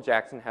Storm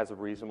Jackson has a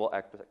reasonable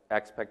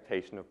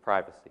expectation of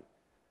privacy.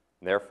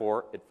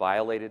 Therefore, it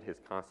violated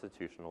his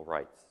constitutional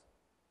rights.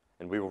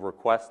 And we will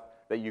request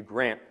that you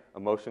grant a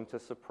motion to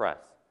suppress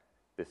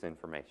this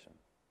information.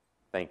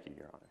 Thank you,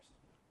 Your Honors.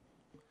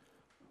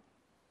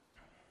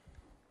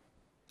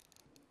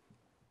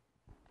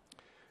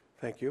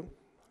 Thank you.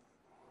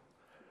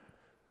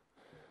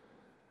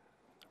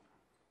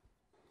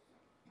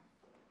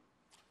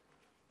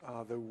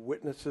 The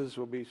witnesses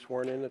will be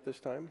sworn in at this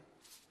time.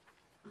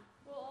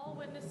 Will all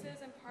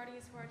witnesses and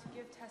parties who are to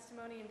give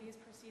testimony in these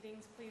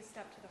proceedings please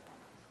step to the front?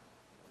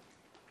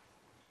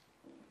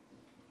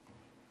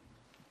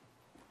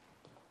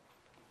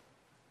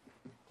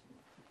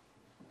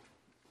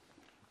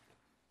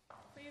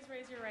 Please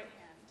raise your right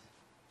hand.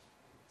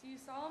 Do you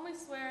solemnly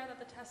swear that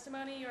the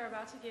testimony you are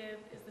about to give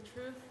is the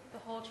truth, the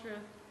whole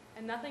truth,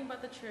 and nothing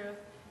but the truth,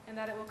 and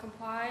that it will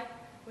comply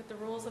with the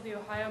rules of the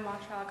Ohio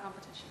mock trial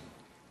competition?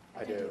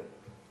 I do.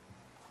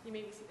 You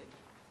may be seated.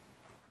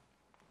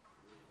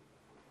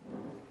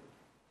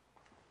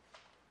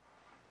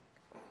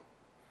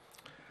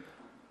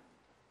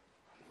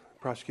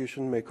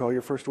 Prosecution may call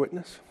your first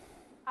witness.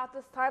 At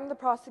this time, the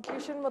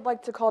prosecution would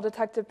like to call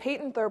Detective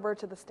Peyton Thurber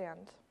to the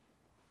stand.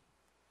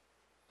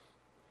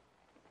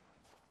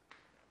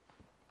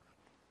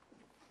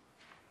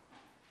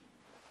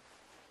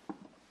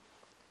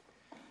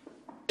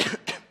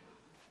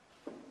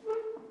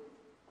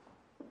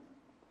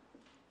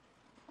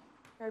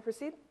 May I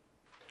proceed?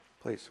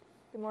 Please.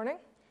 Good morning.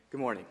 Good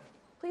morning.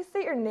 Please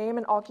state your name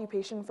and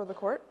occupation for the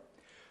court.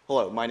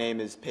 Hello, my name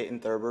is Peyton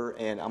Thurber,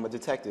 and I'm a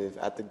detective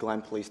at the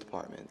Glen Police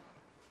Department.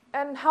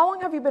 And how long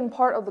have you been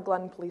part of the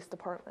Glen Police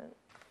Department?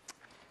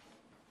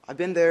 I've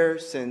been there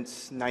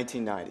since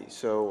 1990,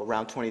 so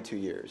around 22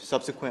 years.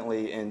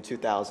 Subsequently, in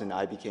 2000,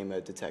 I became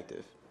a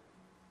detective.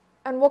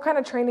 And what kind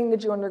of training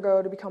did you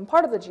undergo to become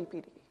part of the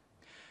GPD?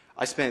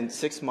 I spent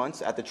 6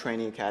 months at the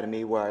training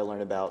academy where I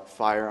learned about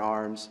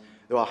firearms,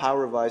 the Ohio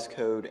Revised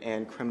Code,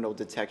 and criminal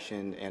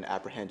detection and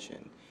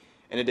apprehension.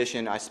 In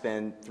addition, I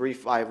spent 3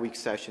 5-week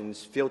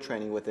sessions field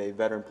training with a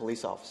veteran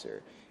police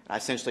officer, and I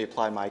essentially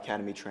applied my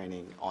academy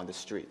training on the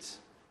streets.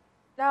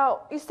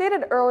 Now, you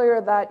stated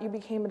earlier that you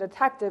became a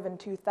detective in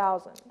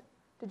 2000.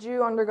 Did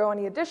you undergo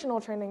any additional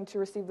training to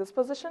receive this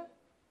position?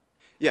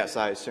 Yes,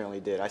 I certainly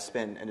did. I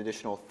spent an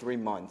additional 3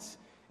 months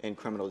in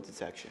criminal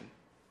detection.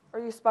 Are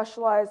you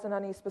specialized in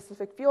any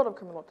specific field of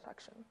criminal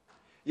detection?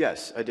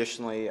 Yes,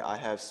 additionally, I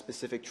have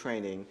specific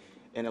training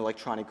in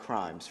electronic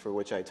crimes for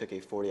which I took a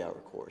 40-hour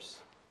course.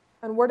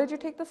 And where did you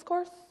take this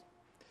course?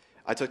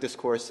 I took this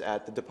course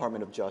at the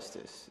Department of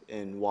Justice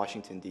in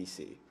Washington,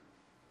 D.C.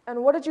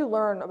 And what did you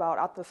learn about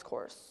at this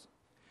course?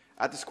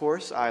 At this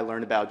course, I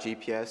learned about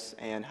GPS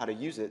and how to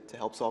use it to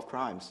help solve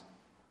crimes.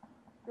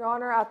 Your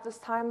Honor, at this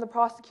time, the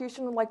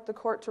prosecution would like the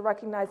court to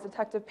recognize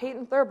Detective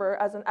Peyton Thurber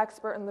as an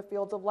expert in the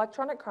fields of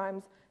electronic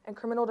crimes and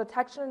criminal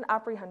detection and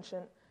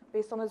apprehension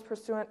based on his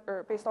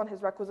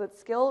requisite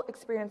skill,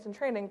 experience, and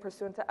training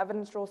pursuant to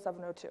Evidence Rule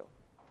 702.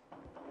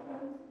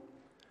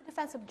 The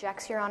defense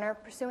objects, Your Honor.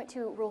 Pursuant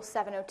to Rule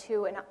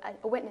 702,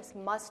 a witness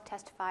must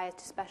testify as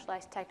to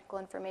specialized technical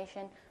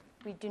information.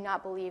 We do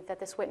not believe that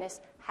this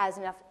witness has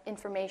enough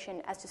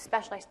information as to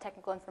specialized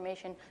technical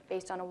information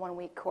based on a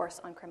 1-week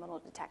course on criminal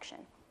detection.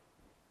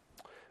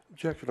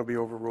 Objection will be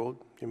overruled.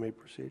 You may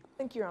proceed.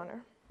 Thank you, Your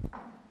Honor.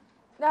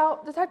 Now,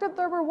 Detective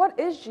Thurber, what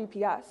is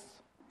GPS?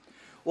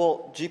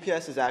 Well,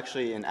 GPS is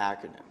actually an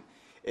acronym.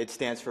 It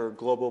stands for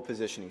Global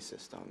Positioning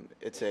System.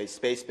 It's a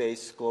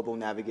space-based global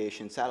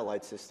navigation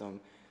satellite system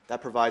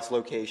that provides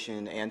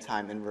location and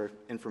time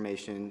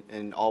information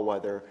in all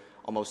weather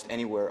almost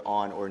anywhere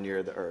on or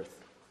near the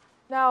Earth.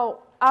 Now,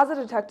 as a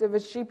detective,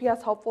 is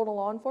GPS helpful to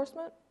law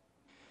enforcement?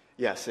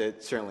 Yes,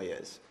 it certainly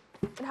is.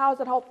 And how is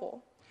it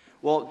helpful?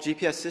 Well,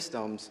 GPS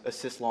systems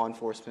assist law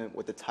enforcement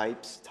with the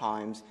types,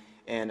 times,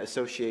 and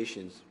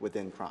associations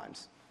within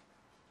crimes.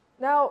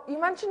 Now, you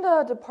mentioned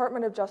a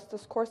Department of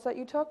Justice course that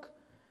you took.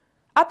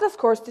 At this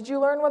course, did you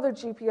learn whether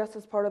GPS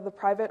is part of the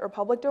private or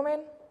public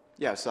domain?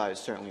 Yes, I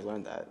certainly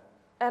learned that.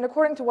 And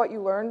according to what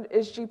you learned,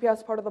 is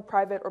GPS part of the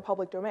private or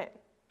public domain?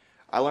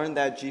 I learned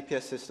that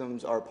GPS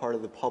systems are part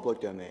of the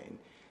public domain.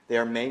 They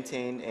are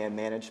maintained and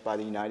managed by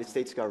the United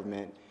States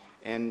government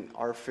and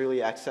are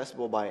freely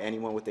accessible by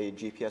anyone with a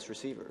GPS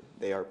receiver.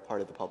 They are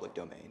part of the public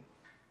domain.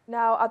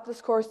 Now, at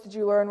this course, did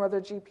you learn whether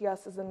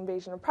GPS is an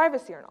invasion of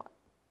privacy or not?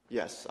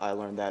 Yes, I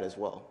learned that as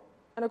well.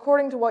 And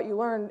according to what you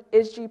learned,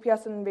 is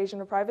GPS an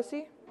invasion of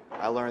privacy?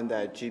 I learned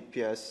that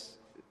GPS...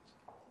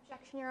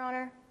 Objection, Your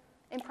Honor.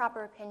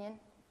 Improper opinion.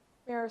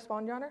 May I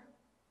respond, Your Honor?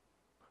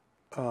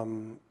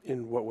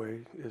 In what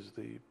way is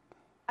the...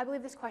 I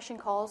believe this question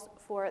calls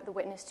for the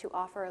witness to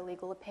offer a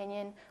legal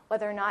opinion,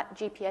 whether or not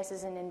GPS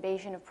is an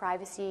invasion of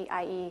privacy,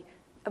 i.e.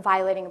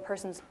 violating a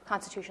person's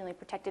constitutionally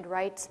protected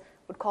rights,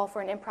 would call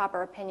for an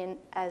improper opinion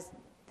as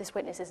this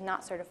witness is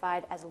not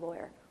certified as a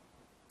lawyer.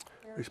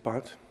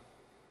 Response?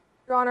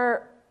 Your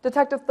Honor,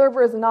 Detective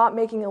Thurber is not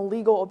making a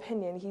legal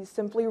opinion. He's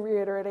simply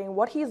reiterating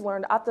what he's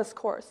learned at this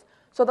course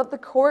so that the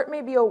court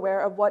may be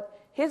aware of what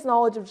his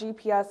knowledge of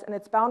GPS and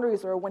its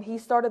boundaries were when he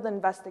started the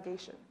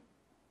investigation.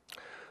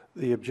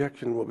 The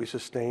objection will be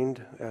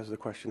sustained as the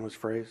question was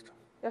phrased.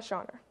 Yes,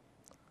 Your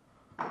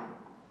Honor.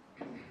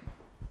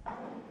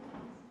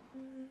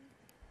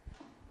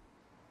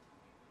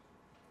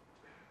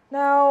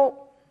 Now,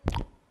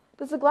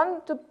 does the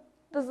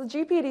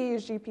GPD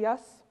use GPS?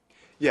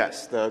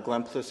 Yes, the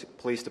Glen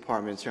Police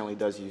Department certainly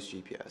does use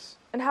GPS.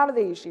 And how do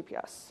they use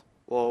GPS?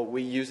 Well,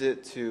 we use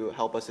it to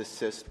help us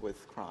assist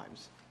with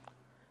crimes.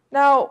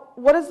 Now,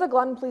 what is the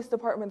Glen Police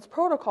Department's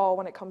protocol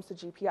when it comes to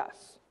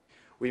GPS?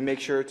 We make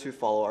sure to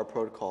follow our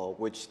protocol,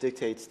 which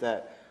dictates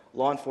that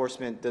law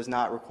enforcement does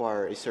not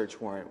require a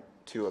search warrant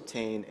to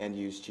obtain and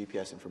use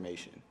GPS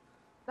information.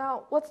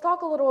 Now, let's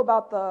talk a little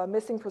about the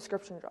missing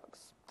prescription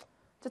drugs.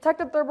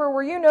 Detective Thurber,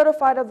 were you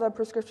notified of the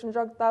prescription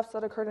drug thefts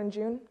that occurred in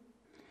June?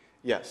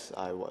 Yes,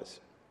 I was.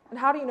 And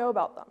how do you know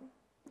about them?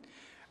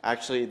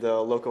 Actually, the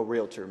local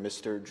realtor,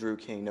 Mr. Drew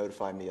King,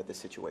 notified me of the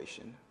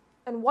situation.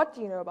 And what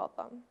do you know about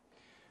them?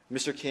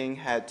 Mr. King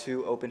had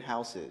 2 open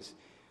houses.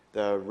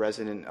 The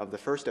resident of the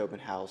first open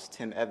house,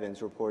 Tim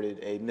Evans, reported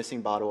a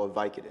missing bottle of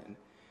Vicodin.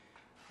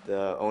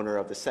 The owner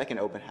of the second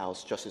open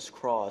house, Justice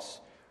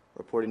Cross,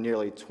 reported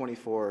nearly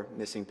 24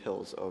 missing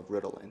pills of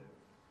Ritalin.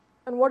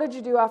 And what did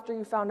you do after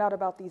you found out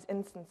about these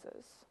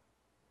instances?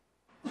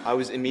 I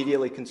was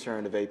immediately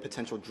concerned of a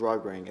potential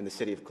drug ring in the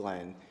city of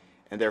Glen,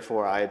 and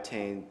therefore I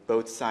obtained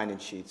both sign-in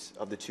sheets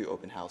of the 2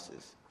 open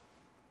houses.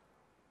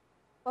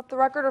 Let the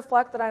record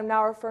reflect that I am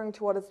now referring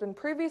to what has been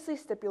previously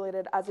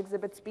stipulated as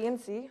Exhibits B and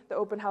C, the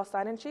open house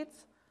sign-in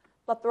sheets.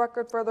 Let the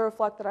record further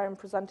reflect that I am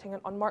presenting an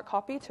unmarked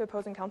copy to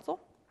opposing counsel.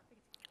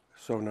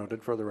 So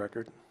noted for the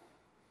record.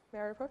 May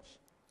I approach?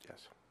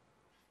 Yes.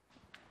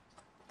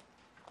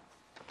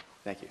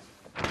 Thank you.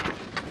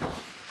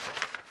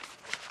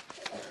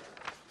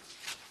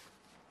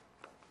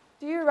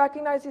 Do you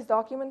recognize these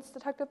documents,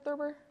 Detective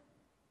Thurber?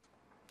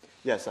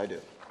 Yes, I do.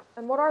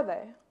 And what are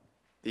they?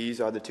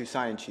 These are the 2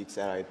 sign-in sheets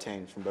that I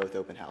obtained from both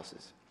open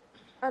houses.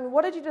 And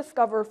what did you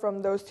discover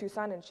from those 2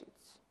 sign-in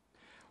sheets?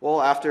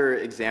 Well, after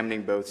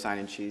examining both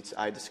sign-in sheets,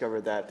 I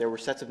discovered that there were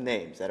sets of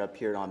names that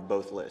appeared on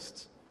both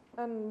lists.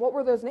 And what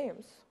were those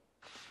names?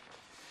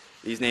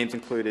 These names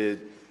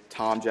included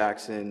Tom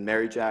Jackson,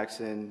 Mary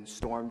Jackson,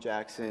 Storm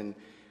Jackson,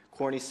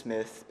 Corny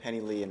Smith, Penny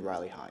Lee, and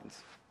Riley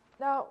Hines.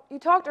 Now, you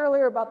talked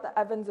earlier about the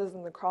Evanses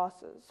and the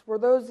Crosses. Were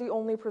those the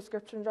only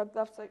prescription drug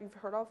thefts that you've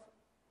heard of?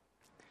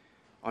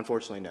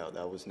 Unfortunately, no,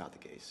 that was not the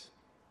case.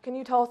 Can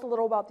you tell us a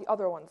little about the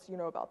other ones you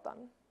know about them?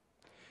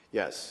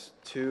 Yes,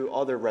 2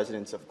 other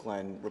residents of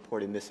Glen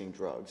reported missing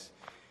drugs.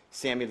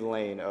 Sammy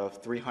Delane of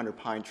 300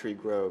 Pine Tree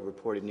Grove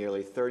reported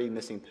nearly 30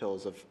 missing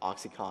pills of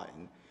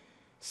Oxycontin.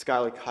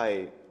 Skylar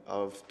Kite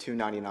of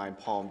 299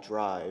 Palm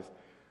Drive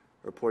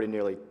reported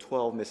nearly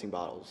 12 missing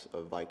bottles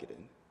of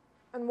Vicodin.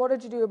 And what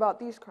did you do about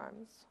these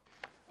crimes?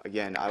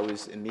 Again, I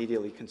was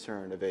immediately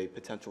concerned of a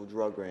potential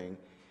drug ring,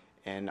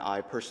 and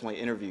I personally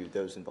interviewed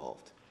those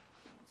involved.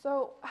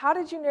 So, how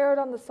did you narrow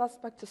down the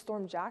suspect to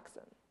Storm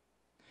Jackson?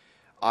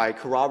 I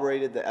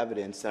corroborated the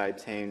evidence that I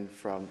obtained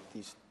from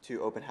these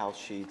 2 open house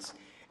sheets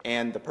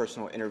and the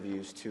personal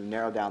interviews to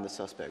narrow down the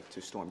suspect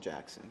to Storm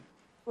Jackson.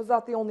 Was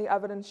that the only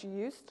evidence you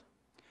used?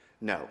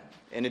 No.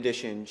 In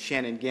addition,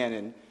 Shannon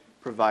Gannon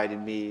provided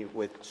me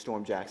with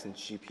Storm Jackson's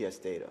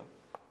GPS data.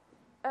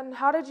 And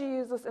how did you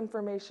use this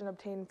information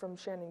obtained from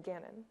Shannon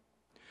Gannon?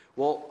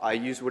 Well, I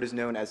used what is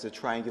known as the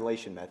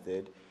triangulation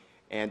method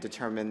and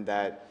determined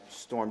that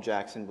Storm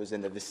Jackson was in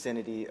the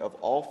vicinity of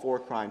all 4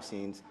 crime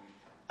scenes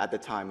at the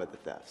time of the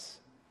thefts.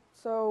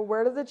 So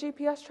where did the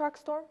GPS track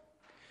Storm?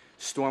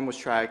 Storm was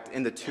tracked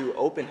in the 2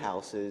 open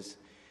houses,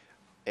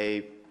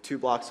 2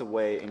 blocks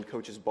away in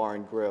Coach's Bar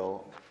and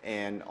Grill,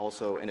 and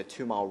also in a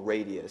 2-mile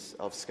radius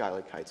of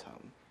Skylar Kite's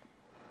home.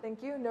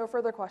 Thank you. No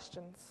further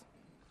questions.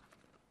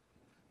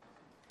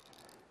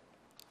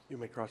 You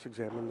may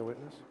cross-examine the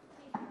witness.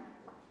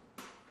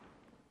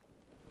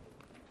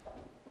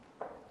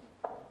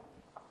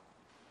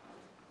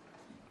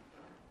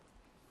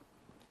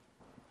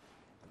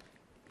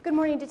 Good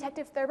morning,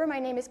 Detective Thurber. My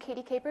name is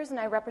Katie Capers, and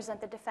I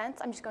represent the defense.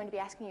 I'm just going to be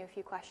asking you a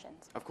few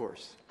questions. Of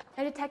course.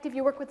 Now, Detective,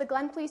 you work with the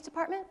Glen Police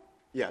Department?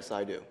 Yes,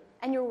 I do.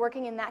 And you were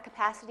working in that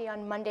capacity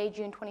on Monday,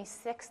 June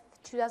 27th,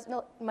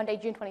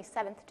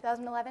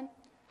 2011?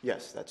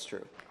 Yes, that's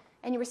true.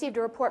 And you received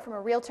a report from a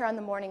realtor on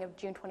the morning of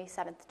June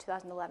 27th,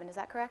 2011. Is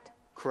that correct?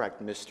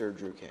 Correct, Mr.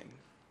 Drew King.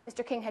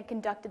 Mr. King had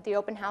conducted the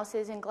open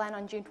houses in Glen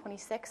on June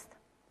 26th?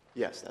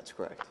 Yes, that's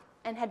correct.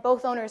 And had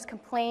both owners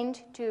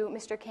complained to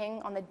Mr.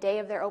 King on the day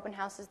of their open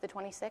houses, the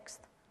 26th?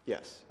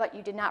 Yes. But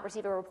you did not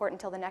receive a report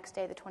until the next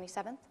day, the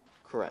 27th?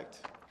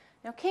 Correct.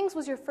 Now, King's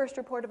was your first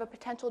report of a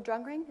potential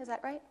drug ring, is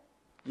that right?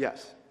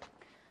 Yes.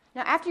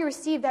 Now, after you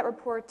received that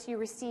report, you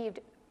received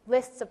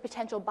lists of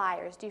potential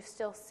buyers. Do you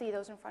still see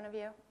those in front of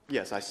you?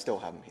 Yes, I still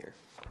have them here.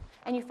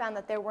 And you found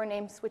that there were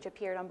names which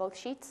appeared on both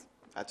sheets?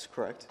 That's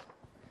correct.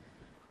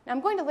 Now, I'm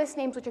going to list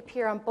names which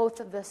appear on both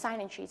of the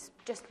sign-in sheets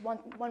just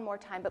one more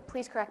time, but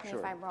please correct me Sure.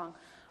 if I'm wrong.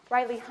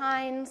 Riley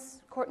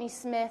Hines, Courtney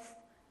Smith,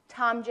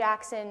 Tom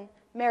Jackson,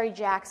 Mary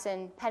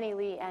Jackson, Penny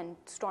Lee, and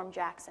Storm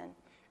Jackson.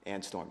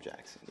 And Storm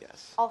Jackson,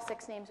 yes. All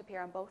 6 names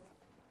appear on both?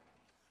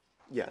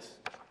 Yes.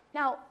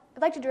 Now,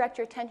 I'd like to direct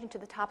your attention to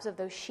the tops of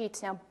those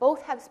sheets. Now,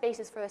 both have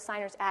spaces for the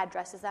signer's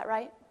address, is that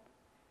right?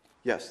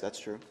 Yes, that's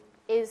true.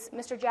 Is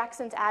Mr.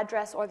 Jackson's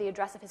address or the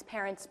address of his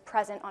parents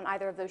present on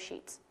either of those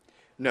sheets?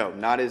 No,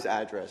 not his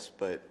address,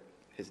 but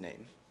his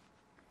name.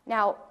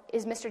 Now,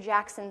 is Mr.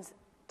 Jackson's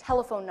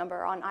telephone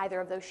number on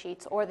either of those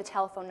sheets or the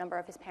telephone number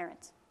of his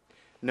parents?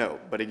 No,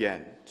 but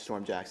again,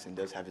 Storm Jackson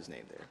does have his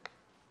name there.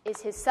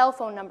 Is his cell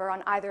phone number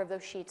on either of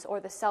those sheets or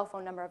the cell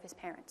phone number of his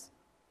parents?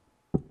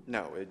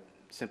 No, it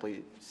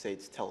simply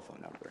states telephone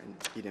number, and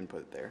he didn't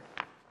put it there.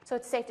 So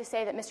it's safe to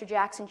say that Mr.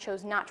 Jackson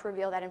chose not to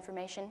reveal that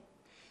information?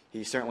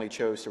 He certainly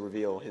chose to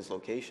reveal his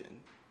location.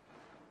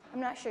 I'm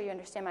not sure you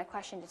understand my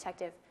question,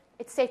 Detective.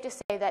 It's safe to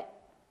say that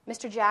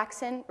Mr.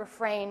 Jackson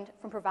refrained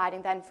from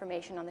providing that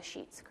information on the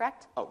sheets,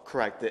 correct? Oh,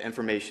 correct, the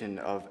information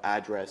of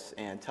address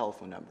and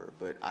telephone number,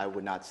 but I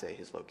would not say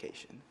his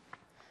location.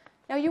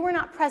 Now, you were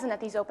not present at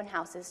these open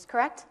houses,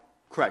 correct?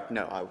 Correct,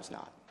 no, I was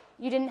not.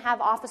 You didn't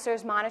have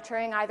officers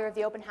monitoring either of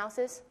the open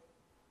houses?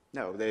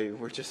 No, they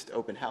were just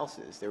open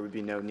houses. There would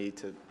be no need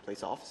to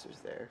place officers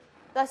there.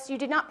 Thus, you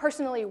did not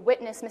personally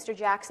witness Mr.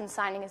 Jackson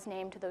signing his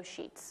name to those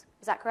sheets.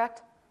 Is that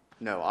correct?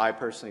 No, I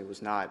personally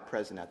was not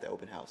present at the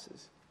open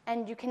houses.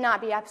 And you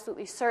cannot be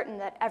absolutely certain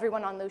that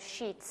everyone on those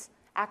sheets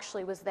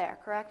actually was there,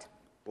 correct?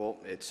 Well,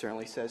 it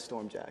certainly says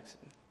Storm Jackson.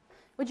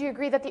 Would you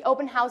agree that the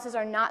open houses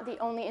are not the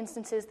only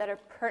instances that are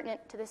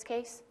pertinent to this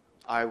case?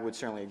 I would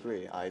certainly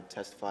agree. I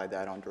testified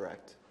that on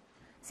direct.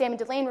 Sam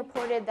Delane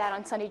reported that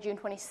on Sunday, June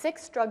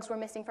 26th, drugs were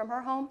missing from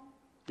her home.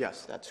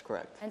 Yes, that's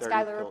correct. And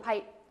Skylar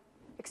Pite,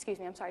 excuse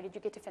me, I'm sorry, did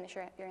you get to finish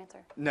your answer?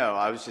 No,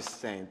 I was just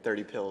saying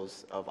 30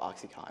 pills of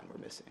OxyContin were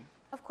missing.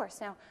 Of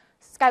course. Now,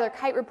 Skylar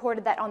Kite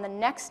reported that on the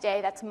next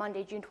day, that's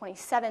Monday, June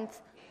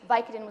 27th,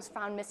 Vicodin was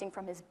found missing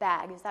from his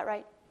bag. Is that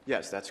right?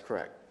 Yes, that's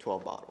correct.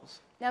 12 bottles.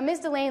 Now, Ms.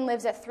 Delane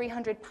lives at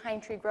 300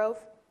 Pine Tree Grove.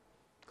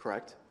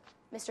 Correct.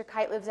 Mr.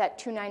 Kite lives at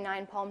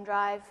 299 Palm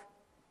Drive.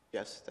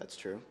 Yes, that's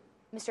true.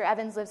 Mr.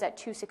 Evans lives at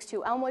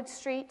 262 Elmwood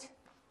Street.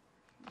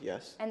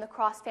 Yes. And the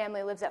Cross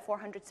family lives at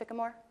 400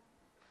 Sycamore.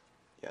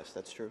 Yes,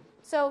 that's true.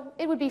 So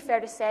it would be fair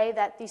to say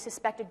that the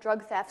suspected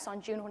drug thefts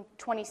on June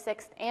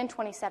 26th and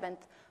 27th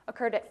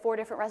occurred at 4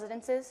 different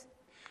residences?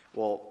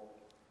 Well,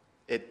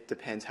 it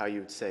depends how you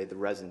would say the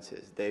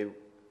residences. They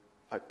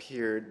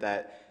appeared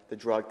that the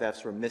drug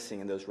thefts were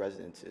missing in those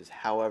residences.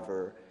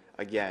 However,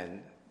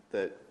 again,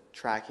 the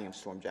tracking of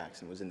Storm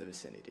Jackson was in the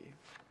vicinity.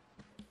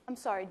 I'm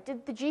sorry,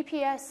 did the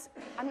GPS,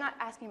 I'm not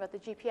asking about the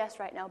GPS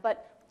right now,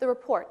 but the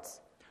reports.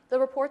 The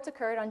reports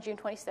occurred on June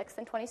 26th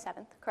and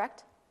 27th,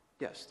 correct?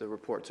 Yes, the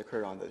reports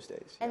occurred on those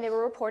days. And they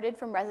were reported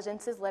from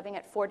residences living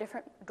at 4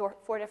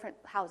 different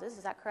houses,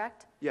 is that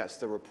correct? Yes,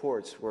 the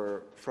reports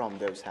were from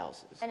those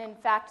houses. And in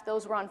fact,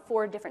 those were on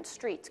 4 different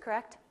streets,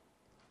 correct?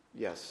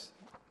 Yes,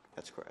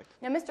 that's correct.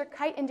 Now, Mr.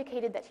 Kite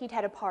indicated that he'd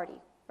had a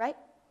party, right?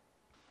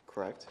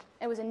 Correct.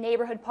 It was a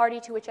neighborhood party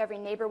to which every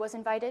neighbor was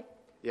invited?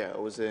 Yeah,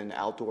 it was an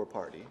outdoor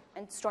party.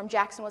 And Storm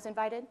Jackson was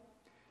invited?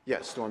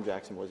 Yes, Storm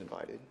Jackson was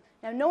invited.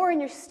 Now, nowhere in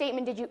your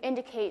statement did you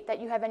indicate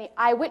that you have any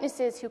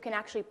eyewitnesses who can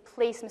actually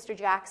place Mr.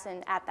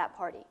 Jackson at that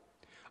party.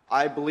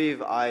 I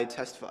believe I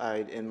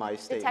testified in my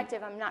statement.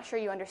 Detective, I'm not sure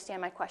you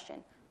understand my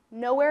question.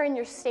 Nowhere in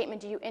your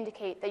statement do you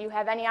indicate that you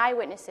have any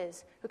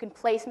eyewitnesses who can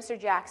place Mr.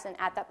 Jackson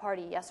at that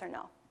party, yes or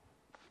no?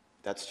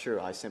 That's true.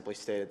 I simply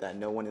stated that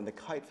no one in the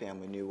Kite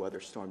family knew whether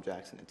Storm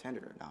Jackson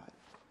attended or not.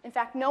 In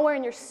fact, nowhere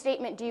in your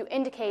statement do you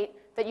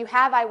indicate that you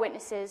have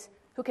eyewitnesses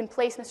who can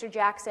place Mr.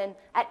 Jackson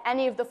at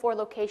any of the 4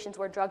 locations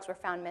where drugs were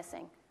found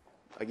missing.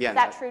 Again, is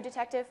that true,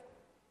 Detective?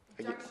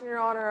 Objection, Your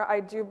Honor. I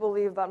do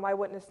believe that my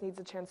witness needs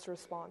a chance to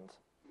respond.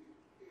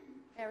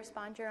 May I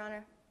respond, Your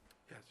Honor?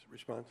 Yes,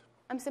 respond.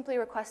 I'm simply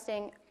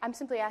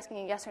asking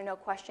a yes or no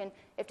question.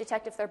 If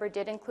Detective Thurber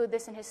did include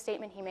this in his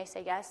statement, he may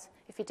say yes.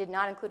 If he did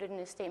not include it in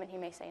his statement, he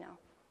may say no.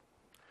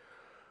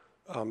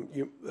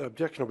 The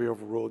objection will be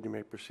overruled. You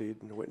may proceed,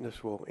 and the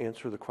witness will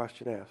answer the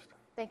question asked.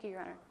 Thank you,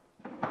 Your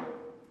Honor.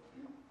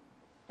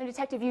 Now,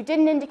 Detective, you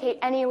didn't indicate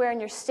anywhere in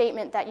your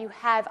statement that you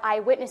have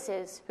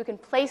eyewitnesses who can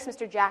place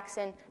Mr.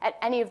 Jackson at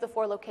any of the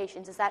 4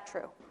 locations. Is that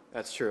true?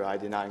 That's true. I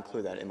did not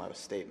include that in my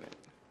statement.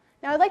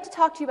 Now, I'd like to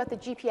talk to you about the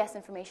GPS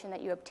information that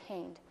you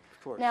obtained.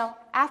 Of course. Now,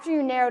 after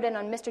you narrowed in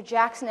on Mr.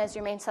 Jackson as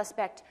your main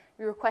suspect,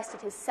 you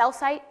requested his cell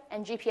site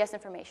and GPS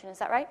information. Is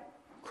that right?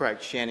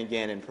 Correct. Shannon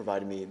Gannon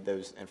provided me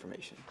those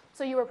information.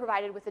 So you were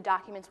provided with the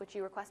documents which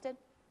you requested?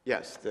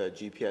 Yes, the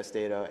GPS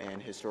data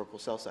and historical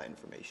cell site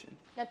information.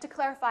 Now, to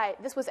clarify,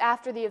 this was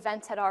after the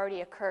events had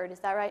already occurred, is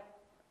that right?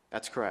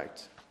 That's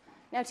correct.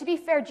 Now, to be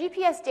fair,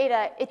 GPS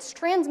data, it's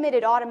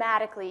transmitted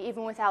automatically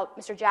even without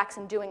Mr.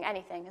 Jackson doing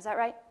anything, is that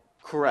right?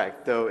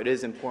 Correct, though it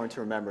is important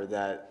to remember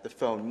that the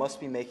phone must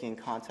be making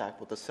contact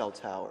with the cell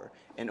tower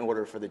in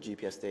order for the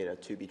GPS data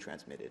to be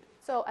transmitted.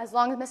 So as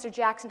long as Mr.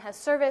 Jackson has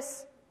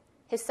service,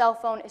 his cell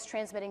phone is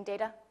transmitting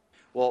data?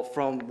 Well,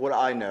 from what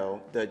I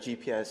know, the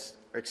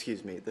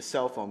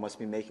cell phone must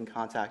be making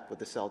contact with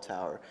the cell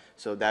tower.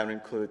 So that would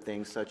include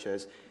things such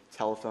as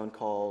telephone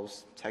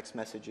calls, text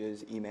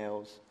messages,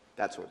 emails,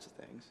 that sorts of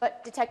things.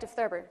 But Detective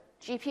Thurber,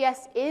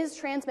 GPS is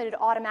transmitted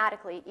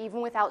automatically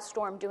even without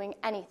Storm doing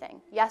anything,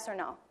 yes or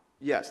no?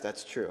 Yes,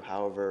 that's true.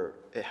 However,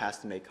 it has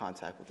to make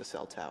contact with the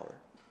cell tower.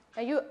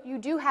 Now, you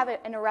do have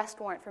an arrest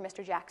warrant for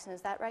Mr. Jackson,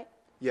 is that right?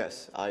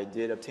 Yes, I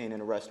did obtain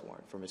an arrest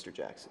warrant for Mr.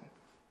 Jackson.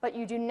 But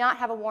you do not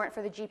have a warrant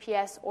for the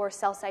GPS or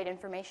cell site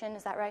information,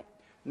 is that right?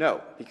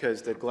 No,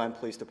 because the Glen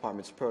Police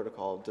Department's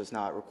protocol does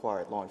not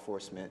require law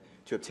enforcement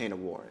to obtain a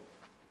warrant.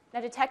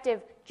 Now,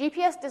 Detective,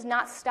 GPS does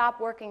not stop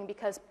working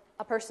because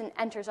a person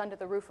enters under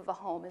the roof of a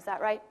home, is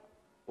that right?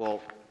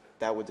 Well,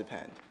 that would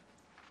depend.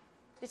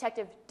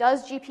 Detective,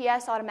 does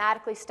GPS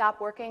automatically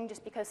stop working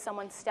just because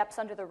someone steps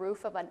under the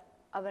roof of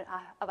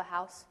a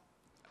house?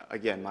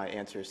 Again, my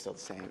answer is still the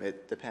same.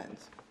 It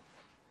depends.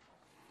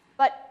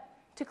 But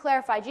to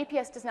clarify,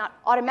 GPS does not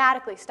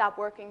automatically stop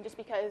working just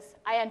because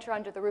I enter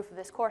under the roof of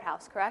this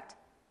courthouse, correct?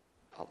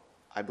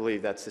 I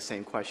believe that's the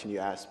same question you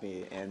asked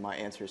me, and my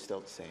answer is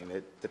still the same.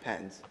 It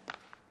depends.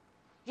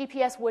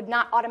 GPS would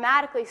not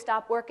automatically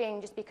stop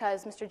working just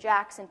because Mr.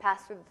 Jackson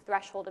passed through the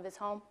threshold of his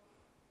home?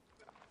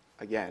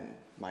 Again,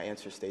 my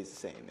answer stays the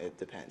same. It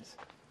depends.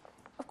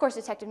 Of course,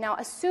 Detective. Now,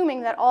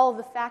 assuming that all of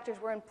the factors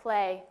were in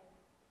play,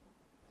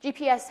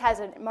 GPS has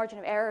a margin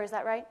of error, is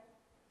that right?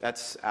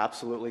 That's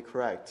absolutely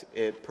correct.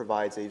 It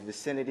provides a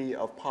vicinity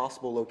of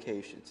possible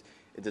locations.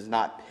 It does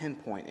not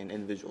pinpoint an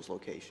individual's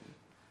location.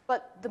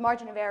 But the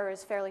margin of error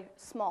is fairly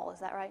small, is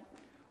that right?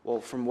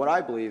 Well, from what I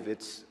believe,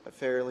 it's a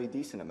fairly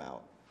decent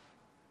amount.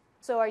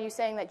 So are you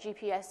saying that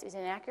GPS is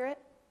inaccurate?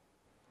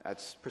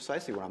 That's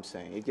precisely what I'm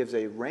saying. It gives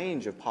a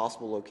range of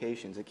possible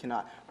locations. It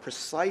cannot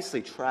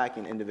precisely track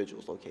an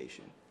individual's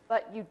location.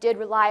 But you did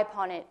rely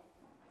upon it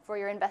for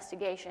your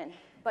investigation,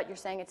 but you're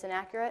saying it's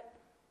inaccurate?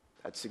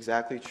 That's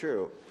exactly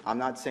true. I'm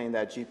not saying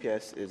that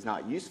GPS is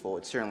not useful.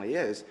 It certainly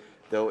is,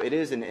 though it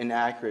is an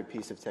inaccurate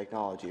piece of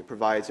technology. It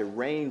provides a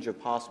range of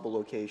possible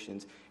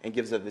locations and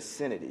gives a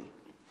vicinity.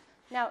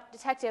 Now,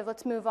 Detective,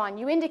 let's move on.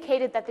 You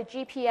indicated that the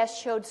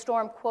GPS showed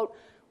Storm, quote,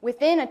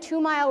 within a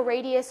 2-mile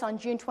radius on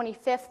June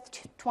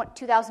 25th,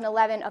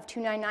 2011 of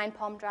 299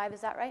 Palm Drive.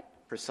 Is that right?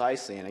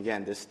 Precisely. And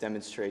again, this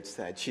demonstrates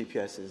that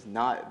GPS is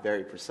not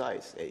very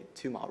precise, a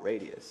 2-mile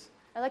radius.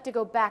 I'd like to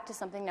go back to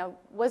something now.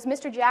 Was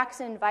Mr.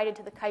 Jackson invited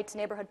to the Kites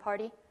neighborhood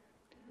party?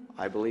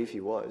 I believe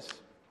he was.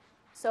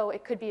 So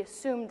it could be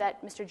assumed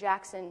that Mr.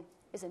 Jackson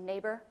is a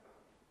neighbor?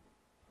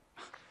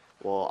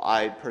 Well,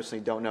 I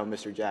personally don't know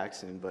Mr.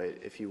 Jackson, but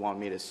if you want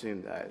me to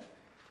assume that,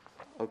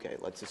 okay,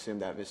 let's assume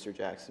that Mr.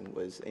 Jackson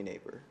was a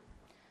neighbor.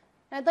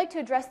 And I'd like to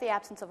address the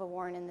absence of a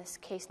warrant in this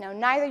case. Now,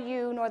 neither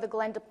you nor the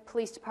Glen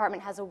Police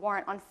Department has a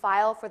warrant on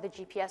file for the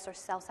GPS or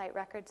cell site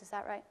records. Is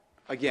that right?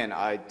 Again,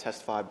 I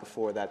testified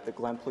before that the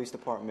Glen Police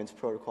Department's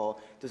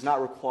protocol does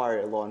not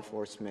require law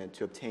enforcement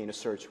to obtain a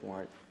search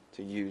warrant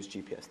to use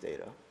GPS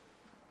data.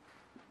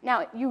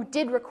 Now, you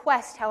did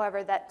request,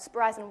 however, that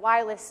Verizon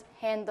Wireless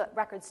hand the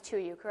records to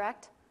you,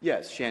 correct?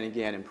 Yes, Shannon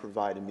Gannon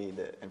provided me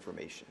the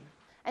information.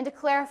 And to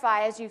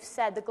clarify, as you've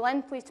said, the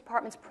Glen Police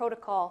Department's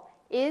protocol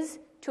is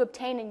to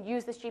obtain and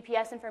use this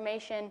GPS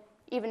information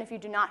even if you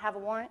do not have a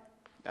warrant?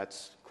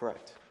 That's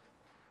correct.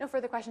 No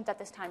further questions at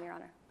this time, Your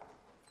Honor.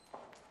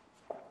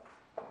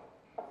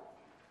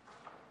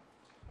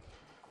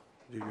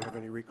 Do you have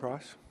any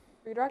recross?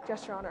 Redirect,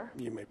 yes, Your Honor.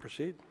 You may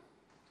proceed.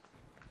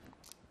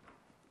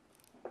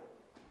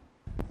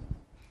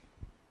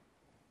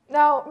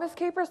 Now, Ms.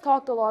 Capers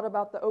talked a lot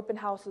about the open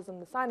houses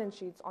and the sign-in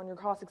sheets on your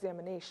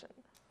cross-examination.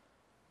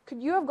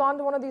 Could you have gone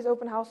to one of these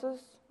open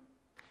houses?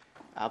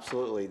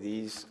 Absolutely.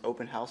 These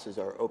open houses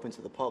are open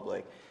to the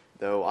public.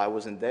 Though I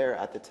wasn't there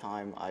at the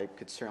time, I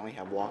could certainly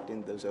have walked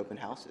into those open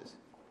houses.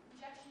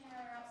 Objection, Your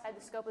Honor, outside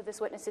the scope of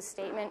this witness's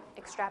statement,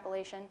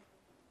 extrapolation.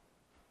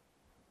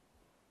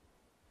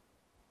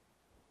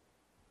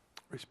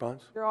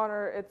 Response? Your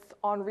Honor, it's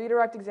on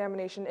redirect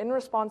examination in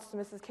response to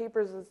Mrs.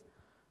 Capers'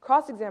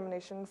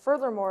 cross-examination.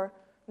 Furthermore,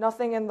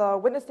 nothing in the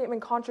witness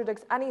statement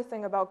contradicts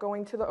anything about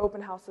going to the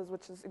open houses,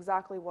 which is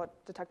exactly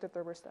what Detective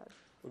Thurber said.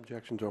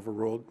 Objection's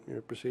overruled. You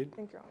may proceed.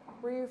 Thank you, Your Honor.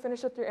 Were you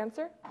finished with your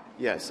answer?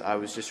 Yes, I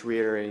was just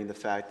reiterating the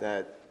fact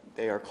that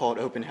they are called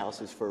open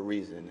houses for a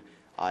reason.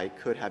 I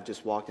could have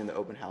just walked into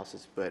open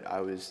houses, but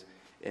I was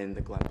in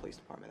the Glen Police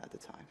Department at the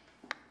time.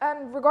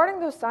 And regarding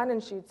those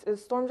sign-in sheets,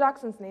 is Storm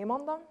Jackson's name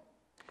on them?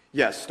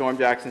 Yes, Storm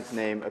Jackson's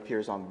name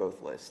appears on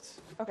both lists.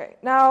 Okay.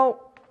 Now,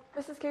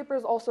 Mrs.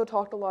 Capers also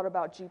talked a lot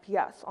about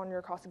GPS on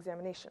your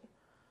cross-examination.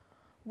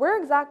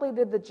 Where exactly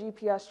did the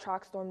GPS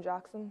track Storm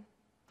Jackson?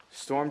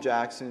 Storm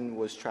Jackson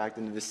was tracked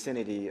in the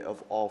vicinity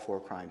of all 4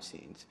 crime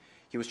scenes.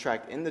 He was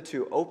tracked in the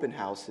 2 open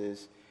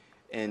houses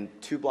and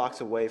 2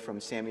 blocks away from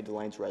Sammy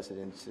Delane's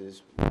residence,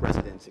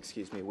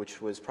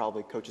 which was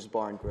probably Coach's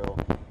Bar and Grill,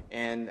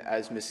 and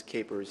as Ms.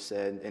 Capers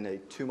said, in a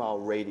 2-mile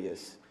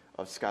radius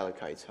of Skylar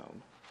Kite's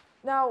home.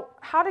 Now,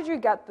 how did you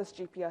get this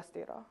GPS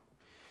data?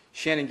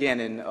 Shannon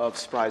Gannon of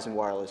Surprise and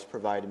Wireless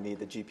provided me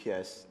the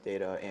GPS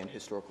data and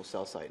historical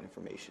cell site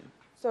information.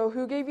 So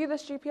who gave you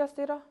this GPS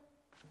data?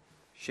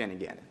 Shannon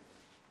Gannon.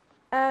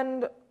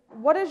 And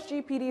what is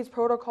GPD's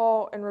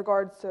protocol in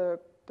regards to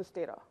this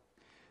data?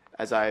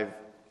 As I've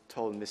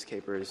told Ms.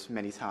 Capers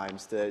many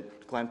times, the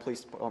Glen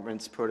Police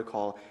Department's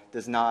protocol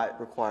does not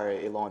require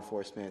a law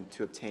enforcement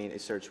to obtain a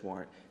search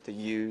warrant to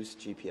use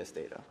GPS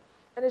data.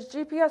 And is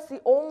GPS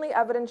the only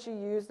evidence you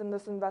used in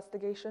this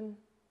investigation?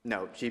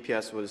 No,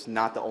 GPS was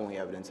not the only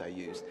evidence I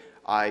used.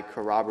 I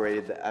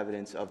corroborated the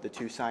evidence of the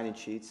 2 sign-in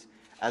sheets,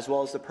 as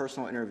well as the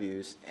personal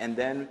interviews, and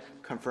then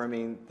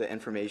confirming the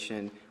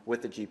information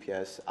with the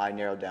GPS, I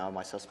narrowed down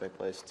my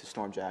suspect list to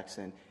Storm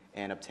Jackson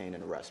and obtained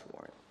an arrest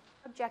warrant.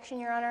 Objection,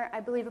 Your Honor. I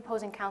believe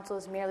opposing counsel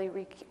is merely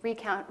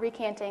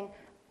recanting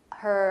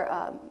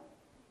her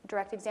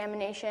direct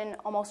examination.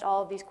 Almost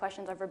all of these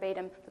questions are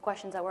verbatim the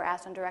questions that were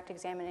asked on direct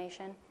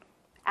examination.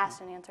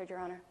 Asked and answered, Your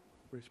Honor.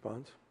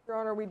 Response? Your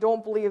Honor, we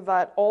don't believe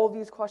that all of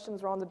these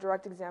questions were on the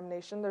direct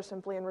examination. They're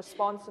simply in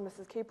response to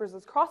Mrs. Capers'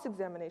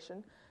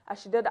 cross-examination,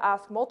 as she did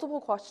ask multiple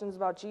questions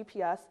about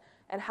GPS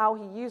and how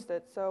he used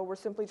it. So we're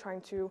simply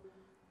trying to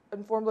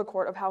inform the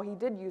court of how he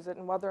did use it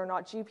and whether or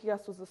not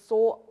GPS was the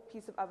sole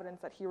piece of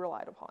evidence that he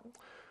relied upon.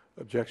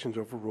 Objections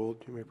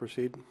overruled. You may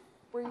proceed.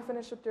 Were you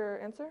finished with your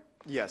answer?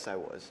 Yes, I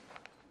was.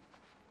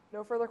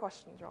 No further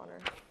questions, Your Honor.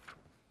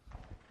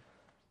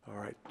 All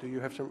right. Do you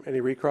have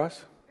any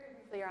recross?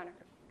 Your Honor.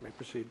 You may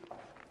proceed.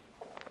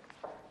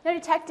 Now,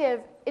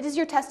 Detective, it is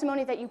your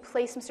testimony that you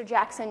placed Mr.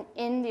 Jackson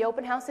in the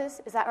open houses.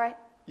 Is that right?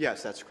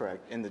 Yes, that's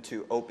correct, in the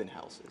 2 open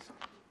houses.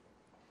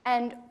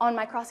 And on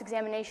my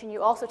cross-examination,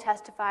 you also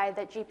testified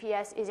that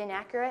GPS is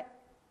inaccurate?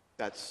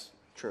 That's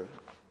true.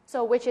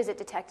 So which is it,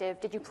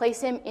 Detective? Did you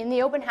place him in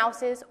the open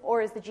houses,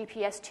 or is the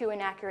GPS too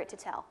inaccurate to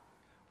tell?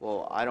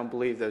 Well, I don't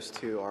believe those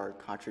 2 are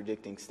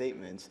contradicting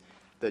statements.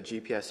 The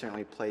GPS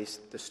certainly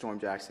placed the Storm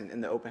Jackson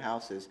in the open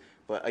houses,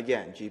 but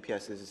again,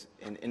 GPS is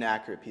an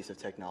inaccurate piece of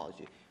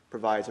technology.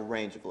 Provides a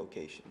range of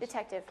locations.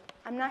 Detective,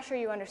 I'm not sure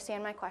you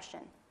understand my question.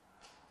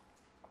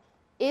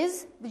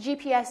 Is the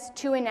GPS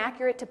too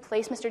inaccurate to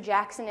place Mr.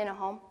 Jackson in a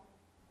home?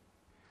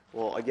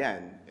 Well,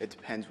 again, it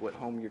depends what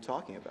home you're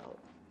talking about.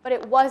 But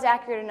it was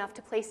accurate enough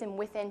to place him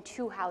within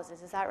 2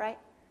 houses, is that right?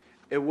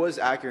 It was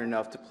accurate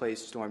enough to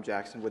place Storm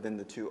Jackson within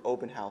the 2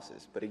 open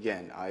houses, but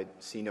again, I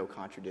see no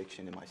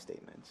contradiction in my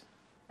statements.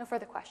 No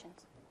further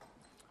questions.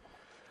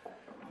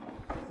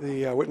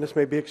 The witness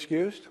may be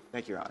excused.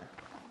 Thank you, Your Honor.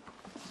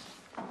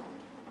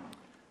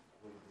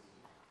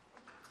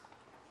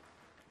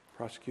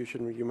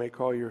 Prosecution, you may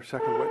call your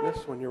second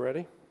witness when you're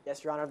ready.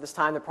 Yes, Your Honor. This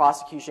time the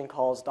prosecution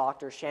calls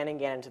Dr. Shannon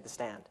Gannon to the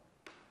stand.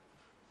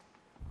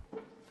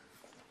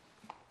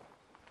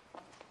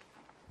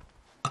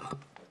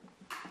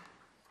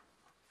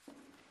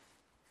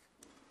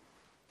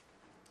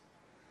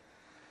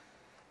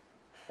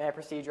 May I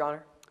proceed, Your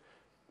Honor?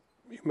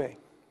 You may.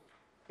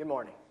 Good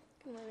morning.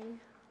 Good morning.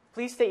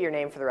 Please state your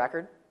name for the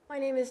record. My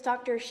name is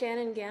Dr.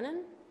 Shannon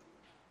Gannon.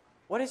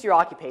 What is your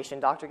occupation,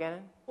 Dr.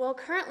 Gannon? Well,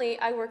 currently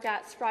I work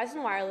at Surprise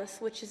and Wireless,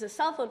 which is a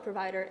cell phone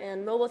provider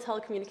and mobile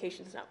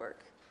telecommunications network.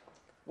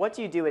 What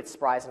do you do at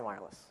Surprise and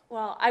Wireless?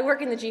 Well, I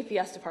work in the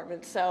GPS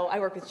department, so I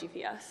work with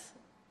GPS.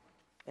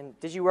 And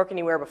did you work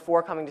anywhere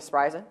before coming to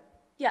Surprise?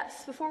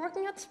 Yes, before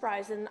working at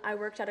Surprise, I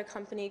worked at a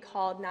company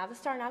called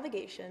Navistar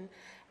Navigation,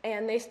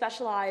 and they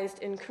specialized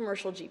in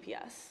commercial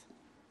GPS.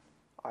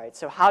 All right,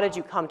 so how did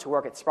you come to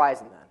work at Surprise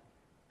then?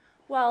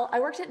 Well, I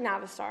worked at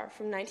Navistar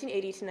from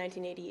 1980 to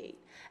 1988,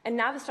 and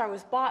Navistar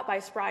was bought by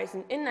Surprise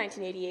in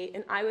 1988,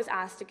 and I was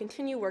asked to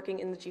continue working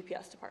in the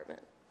GPS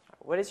department.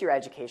 What is your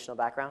educational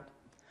background?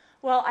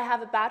 Well, I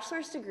have a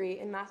bachelor's degree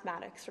in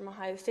mathematics from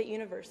Ohio State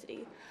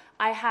University.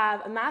 I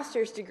have a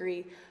master's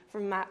degree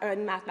in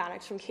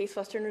mathematics from Case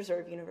Western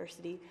Reserve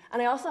University,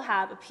 and I also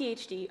have a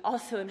PhD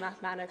also in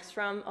mathematics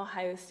from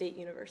Ohio State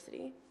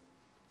University.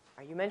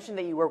 You mentioned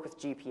that you work with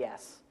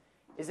GPS.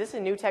 Is this a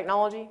new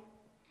technology?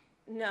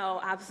 No,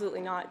 absolutely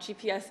not.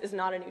 GPS is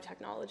not a new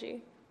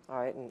technology. All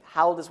right, and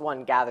how does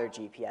one gather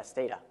GPS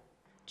data?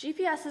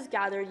 GPS is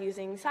gathered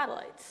using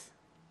satellites.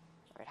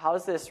 All right, how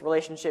does this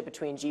relationship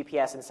between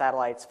GPS and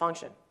satellites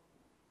function?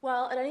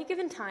 Well, at any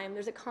given time,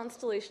 there's a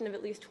constellation of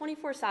at least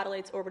 24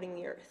 satellites orbiting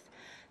the Earth.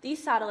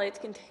 These satellites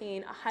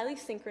contain a highly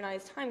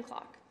synchronized time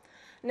clock.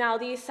 Now,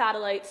 these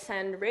satellites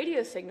send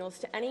radio signals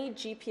to any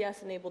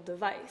GPS-enabled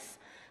device.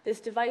 This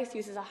device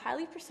uses a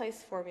highly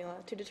precise formula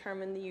to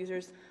determine the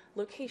user's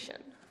location.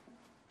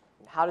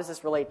 How does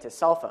this relate to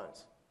cell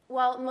phones?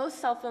 Well, most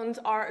cell phones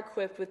are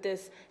equipped with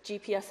this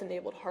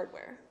GPS-enabled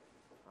hardware.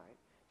 All right.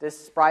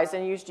 Does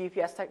Spryzen use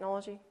GPS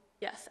technology?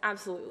 Yes,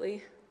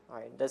 absolutely. All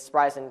right. Does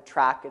Spryzen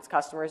track its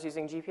customers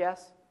using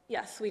GPS?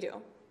 Yes, we do.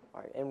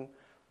 All right. And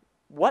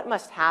what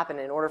must happen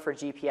in order for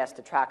GPS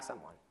to track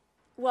someone?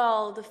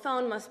 Well, the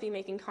phone must be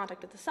making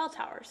contact with the cell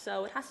tower,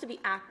 so it has to be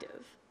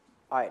active.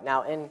 All right.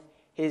 Now, in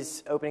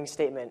his opening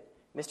statement,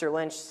 Mr.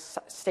 Lynch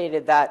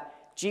stated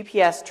that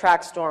GPS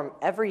tracks Storm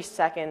every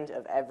second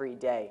of every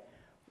day.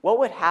 What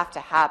would have to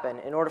happen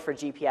in order for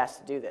GPS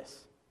to do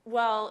this?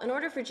 Well, in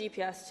order for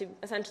GPS to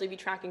essentially be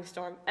tracking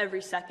Storm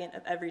every second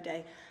of every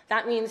day,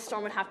 that means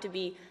Storm would have to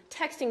be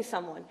texting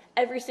someone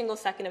every single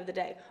second of the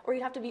day, or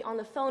you'd have to be on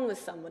the phone with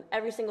someone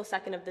every single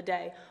second of the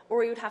day,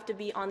 or you'd have to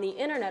be on the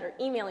internet or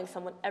emailing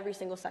someone every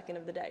single second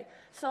of the day.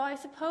 So I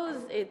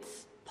suppose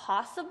it's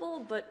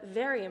possible, but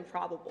very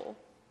improbable.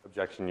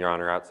 Objection, Your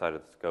Honor. Outside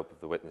of the scope of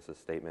the witness's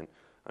statement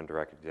on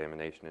direct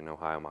examination in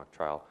Ohio mock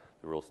trial,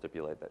 the rules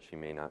stipulate that she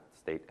may not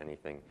state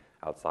anything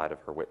outside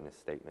of her witness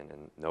statement,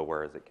 and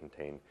nowhere is it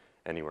contained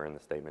anywhere in the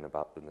statement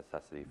about the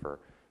necessity for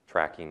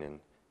tracking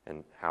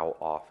and how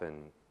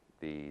often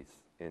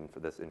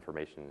this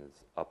information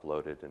is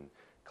uploaded and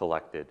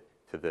collected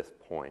to this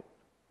point.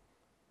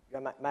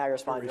 May I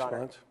respond, Your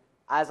Honor?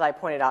 As I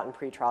pointed out in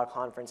pretrial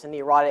conference, in the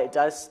errata it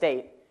does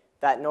state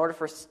that in order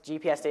for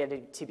GPS data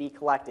to be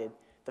collected,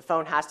 the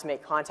phone has to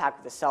make contact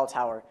with the cell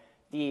tower.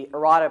 The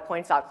errata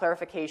points out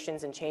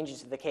clarifications and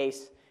changes to the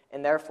case,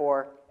 and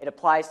therefore it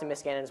applies to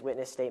Ms. Gannon's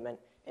witness statement,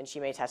 and she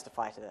may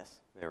testify to this.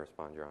 May I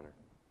respond, Your Honor?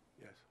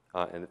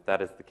 Yes. And if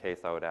that is the case,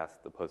 I would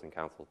ask the opposing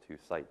counsel to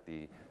cite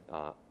the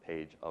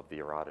page of the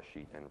errata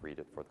sheet and read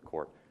it for the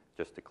court,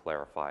 just to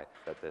clarify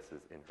that this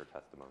is in her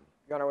testimony.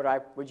 Your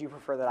Honor, would you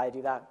prefer that I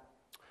do that?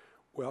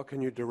 Well,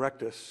 can you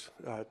direct us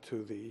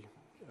to the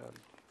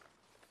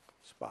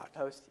spot?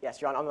 Post?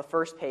 Yes, Your Honor. On the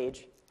first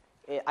page,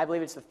 I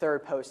believe it's the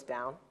third post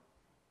down.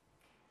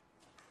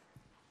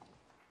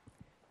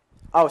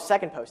 Oh,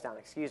 second post down,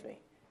 excuse me.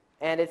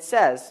 And it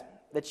says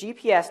that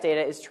GPS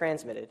data is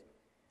transmitted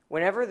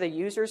whenever the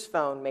user's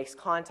phone makes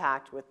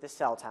contact with the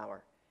cell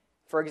tower.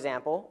 For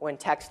example, when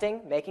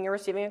texting, making or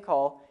receiving a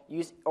call,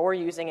 or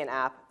using an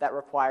app that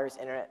requires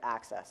internet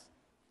access.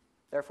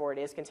 Therefore, it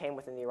is contained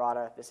within the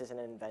errata. This isn't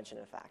an invention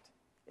of fact.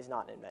 Is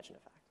not an invention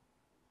of fact.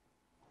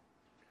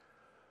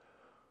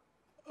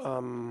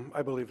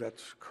 I believe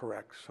that's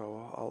correct,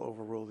 so I'll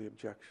overrule the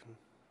objection,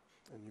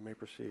 and you may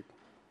proceed.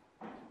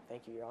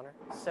 Thank you, Your Honor.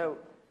 So,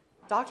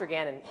 Dr.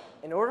 Gannon,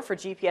 in order for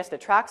GPS to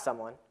track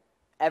someone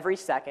every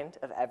second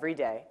of every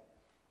day,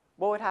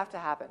 what would have to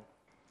happen?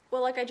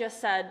 Well, like I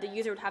just said, the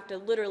user would have to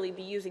literally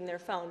be using their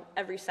phone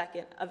every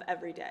second of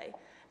every day.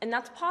 And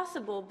that's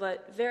possible,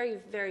 but very,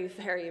 very,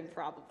 very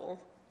improbable.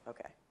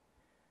 Okay.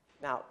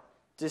 Now,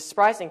 does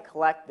Spryzen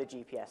collect the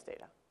GPS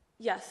data?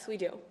 Yes, we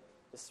do.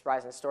 Does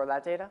Spryzen store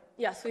that data?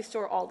 Yes, we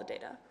store all the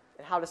data.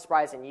 And how does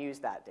Spryzen use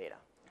that data?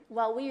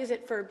 Well, we use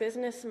it for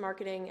business,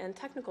 marketing, and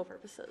technical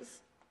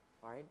purposes.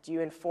 All right. Do you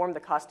inform the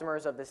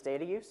customers of this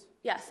data use?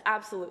 Yes,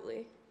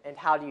 absolutely. And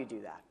how do you do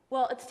that?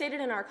 Well, it's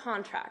stated in our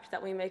contract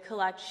that we may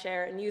collect,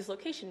 share, and use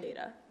location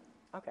data.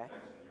 Okay.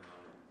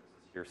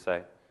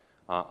 Hearsay.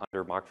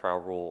 Under mock trial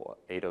rule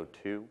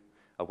 802,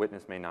 a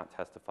witness may not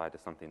testify to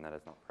something that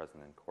is not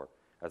present in court.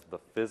 As the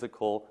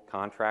physical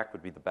contract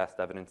would be the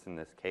best evidence in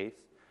this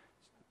case,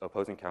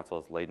 opposing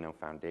counsel has laid no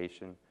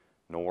foundation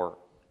nor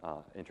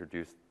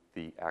introduced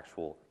the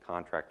actual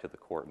contract to the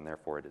court, and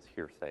therefore it is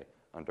hearsay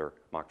under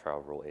mock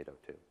trial rule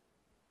 802.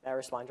 May I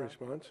respond, Your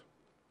Honor? Response?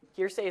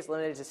 Hearsay is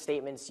limited to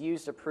statements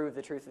used to prove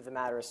the truth of the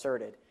matter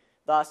asserted.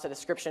 Thus, a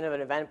description of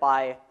an event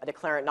by a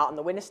declarant not on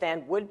the witness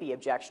stand would be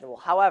objectionable.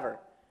 However,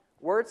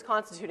 words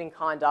constituting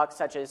conduct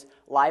such as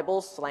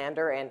libels,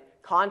 slander, and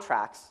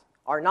contracts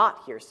are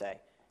not hearsay.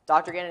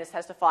 Dr. Gannon is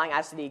testifying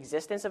as to the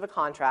existence of a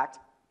contract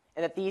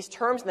and that these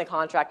terms in the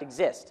contract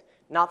exist,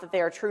 not that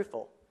they are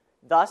truthful.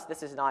 Thus,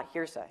 this is not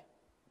hearsay.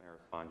 May I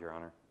respond, Your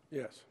Honor?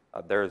 Yes.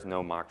 There is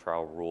no mock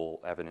trial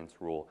rule, evidence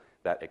rule,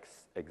 that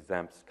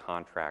exempts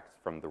contracts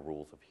from the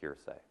rules of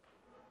hearsay.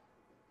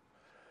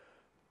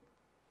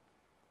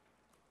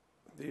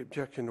 The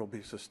objection will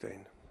be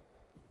sustained.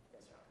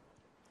 Yes,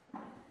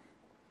 Your Honor.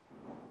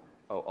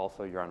 Oh,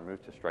 also, Your Honor,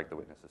 move to strike the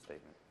witness's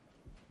statement.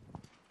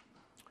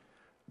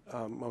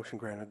 Motion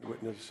granted. The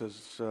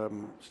witness's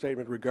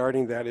statement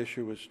regarding that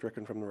issue was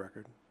stricken from the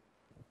record.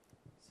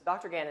 So,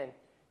 Dr. Gannon,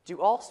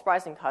 do all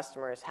Spryzen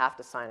customers have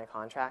to sign a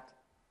contract?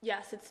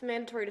 Yes, it's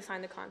mandatory to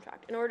sign the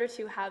contract. In order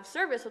to have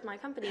service with my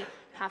company, you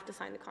have to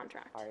sign the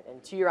contract. All right.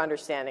 And to your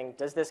understanding,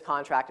 does this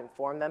contract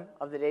inform them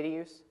of the data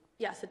use?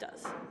 Yes, it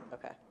does.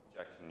 Okay.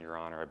 Objection, Your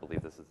Honor. I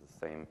believe this is the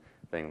same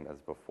thing as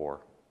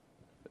before.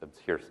 It's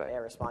hearsay. May I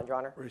respond, Your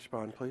Honor?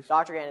 Respond, please.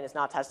 Dr. Gannon is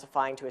not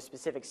testifying to a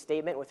specific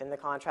statement within the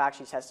contract.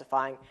 She's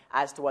testifying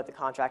as to what the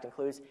contract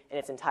includes in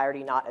its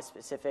entirety, not a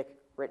specific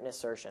written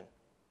assertion.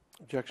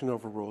 Objection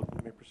overruled.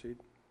 You may proceed.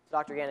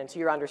 Dr. Gannon, to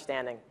your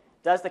understanding,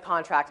 does the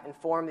contract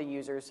inform the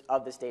users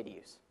of this data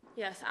use?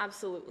 Yes,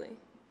 absolutely.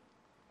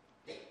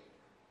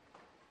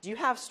 Do you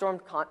have Storm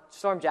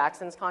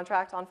Jackson's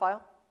contract on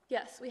file?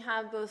 Yes, we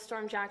have both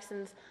Storm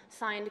Jackson's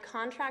signed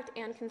contract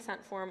and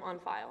consent form on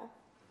file.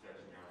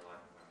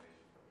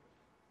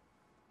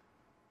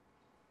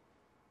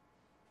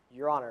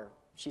 Your Honor,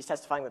 she's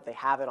testifying that they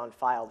have it on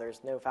file.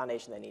 There's no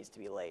foundation that needs to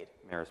be laid.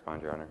 May I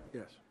respond, Your Honor?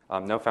 Yes.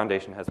 No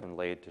foundation has been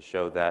laid to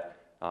show that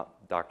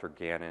Dr.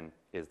 Gannon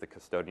is the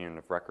custodian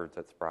of records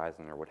at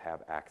Spryzen or would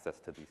have access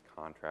to these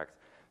contracts.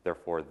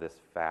 Therefore, this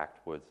fact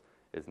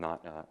is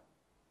not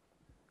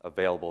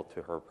available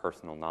to her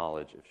personal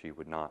knowledge if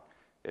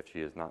she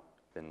has not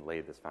been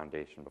laid this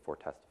foundation before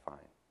testifying.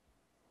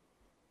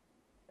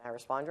 May I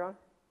respond, Your Honor?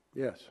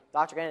 Yes.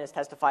 Dr. Gannon has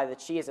testified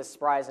that she is a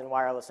Spryzen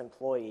Wireless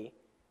employee,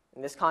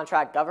 and this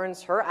contract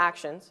governs her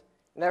actions,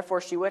 and therefore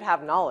she would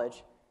have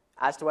knowledge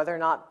as to whether or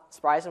not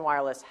Spryzen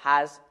Wireless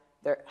has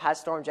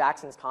Storm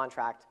Jackson's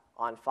contract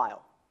on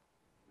file.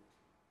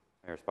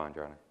 May I respond,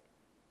 Your Honor?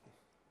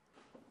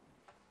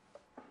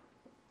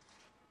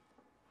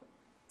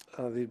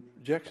 The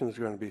objection is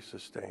going to be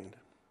sustained.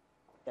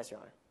 Yes,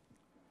 Your Honor.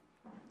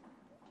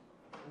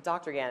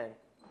 Dr. Gannon,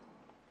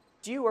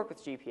 do you work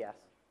with GPS?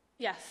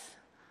 Yes.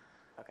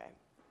 Okay.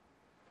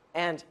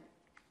 And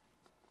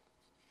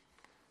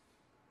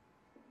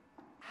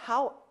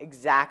how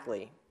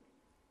exactly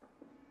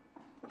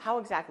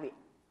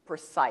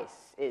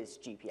precise is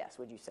GPS,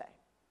 would you say?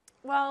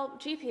 Well,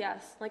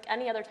 GPS, like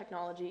any other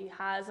technology,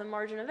 has a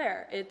margin of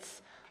error.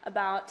 It's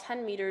about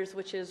 10 meters,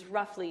 which is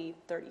roughly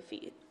 30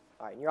 feet.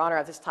 All right, Your Honor,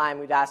 at this time,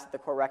 we'd ask that the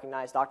court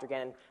recognize Dr.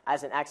 Gannon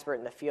as an expert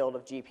in the field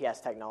of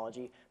GPS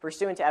technology,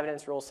 pursuant to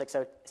Evidence Rule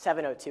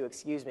 702,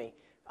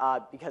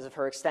 because of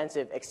her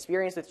extensive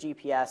experience with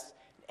GPS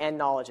and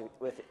knowledge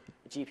with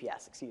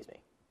GPS,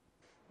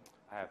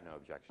 I have no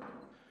objection.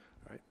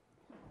 All right.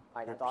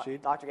 All right, now,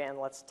 Dr. Gannon,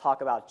 let's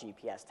talk about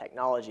GPS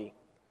technology.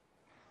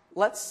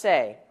 Let's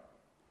say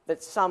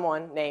that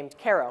someone named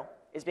Caro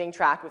is being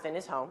tracked within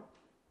his home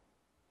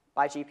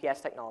by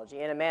GPS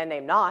technology, and a man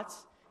named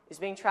Knotts is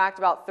being tracked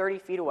about 30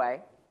 feet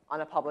away on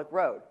a public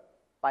road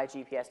by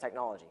GPS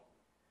technology.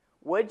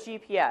 Would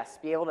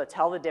GPS be able to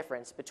tell the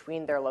difference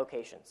between their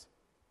locations?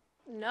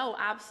 No,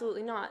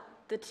 absolutely not.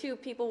 The two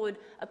people would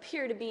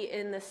appear to be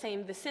in the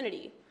same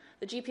vicinity.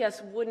 The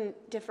GPS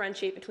wouldn't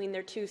differentiate between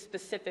their two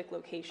specific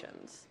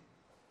locations.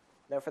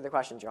 No further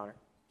questions, Your Honor.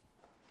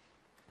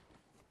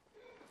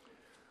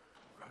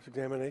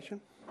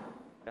 Cross-examination?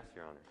 Yes,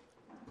 Your Honor.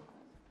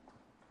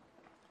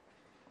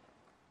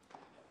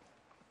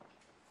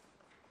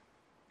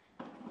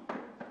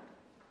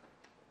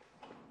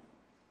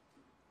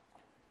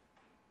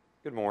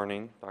 Good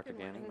morning, Dr.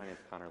 Gannon. My name is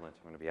Connor Lynch.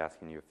 I'm going to be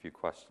asking you a few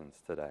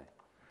questions today.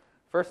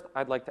 First,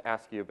 I'd like to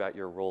ask you about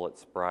your role at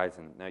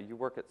Spryzen. Now, you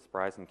work at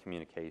Spryzen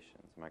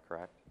Communications, am I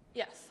correct?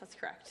 Yes, that's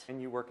correct. And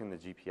you work in the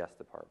GPS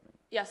department.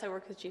 Yes, I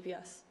work with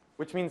GPS.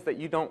 Which means that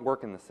you don't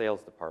work in the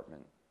sales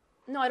department.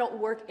 No, I don't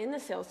work in the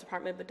sales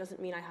department, but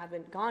doesn't mean I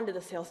haven't gone to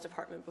the sales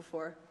department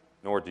before.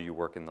 Nor do you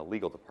work in the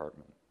legal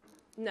department.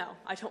 No,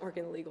 I don't work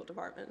in the legal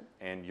department.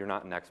 And you're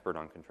not an expert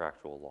on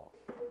contractual law.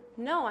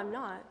 No, I'm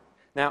not.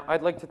 Now,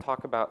 I'd like to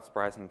talk about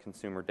Spryzen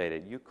consumer data.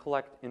 You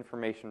collect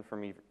information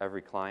from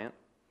every client?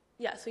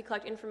 Yes, we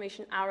collect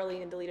information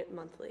hourly and delete it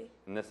monthly.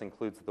 And this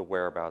includes the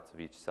whereabouts of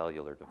each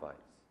cellular device.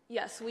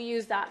 Yes, we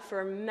use that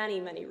for many,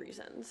 many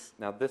reasons.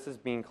 Now, this is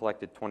being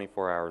collected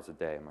 24 hours a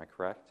day, am I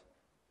correct?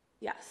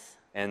 Yes.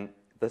 And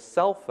the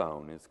cell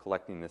phone is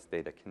collecting this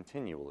data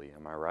continually,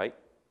 am I right?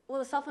 Well,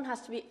 the cell phone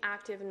has to be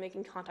active in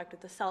making contact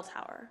with the cell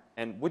tower.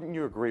 And wouldn't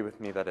you agree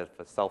with me that if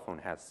a cell phone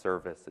has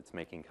service, it's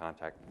making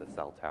contact with the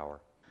cell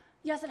tower?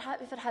 Yes,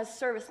 if it has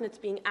service and it's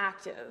being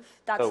active,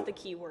 that's the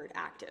key word,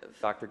 active.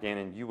 Dr.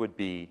 Gannon, you would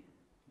be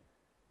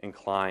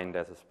inclined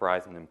as a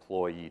Spryzen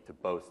employee to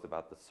boast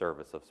about the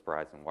service of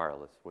Spryzen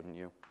Wireless, wouldn't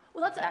you?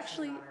 Well, that's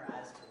actually...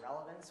 As to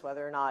relevance,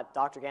 whether or not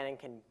Dr. Gannon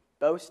can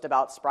boast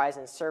about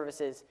Spryzen's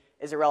services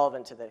is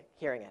irrelevant to the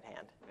hearing at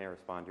hand. May I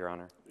respond, Your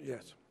Honor?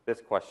 Yes. This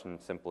question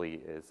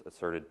simply is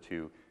asserted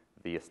to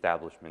the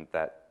establishment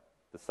that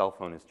the cell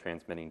phone is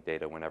transmitting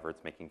data whenever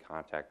it's making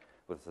contact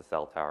with the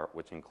cell tower,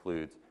 which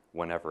includes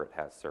whenever it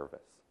has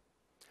service.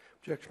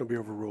 Objection will be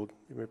overruled.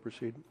 You may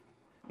proceed.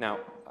 Now,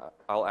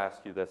 I'll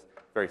ask you this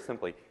very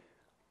simply.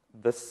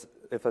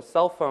 If a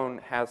cell phone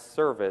has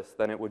service,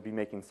 then it would be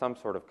making some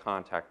sort of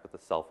contact with the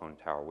cell phone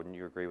tower. Wouldn't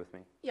you agree with me?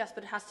 Yes,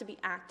 but it has to be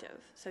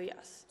active, so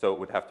yes. So it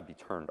would have to be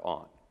turned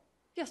on.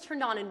 Yes,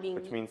 turned on and being...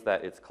 Which means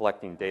that it's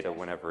collecting data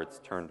whenever it's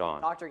turned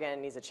on. Dr.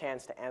 Gannon needs a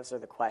chance to answer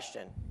the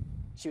question.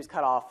 She was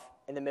cut off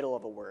in the middle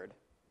of a word.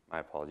 My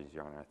apologies,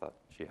 Your Honor. I thought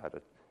she had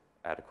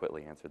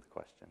adequately answered the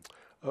question.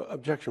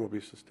 Objection will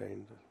be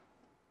sustained.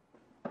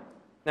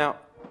 Now,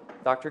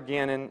 Dr.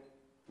 Gannon,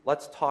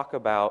 let's talk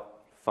about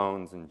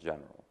phones in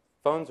general.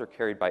 Phones are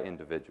carried by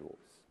individuals.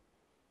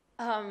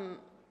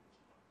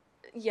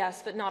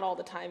 Yes, but not all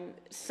the time.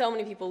 So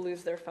many people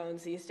lose their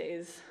phones these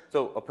days.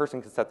 So a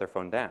person can set their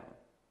phone down.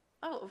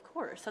 Oh, of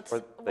course. That's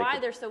why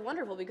they're so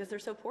wonderful, because they're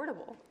so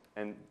portable.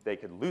 And they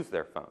could lose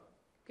their phone.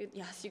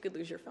 Yes, you could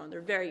lose your phone.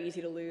 They're very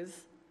easy to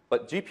lose.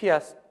 But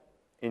GPS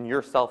in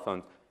your cell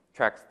phone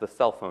tracks the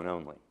cell phone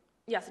only.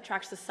 Yes, it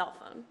tracks the cell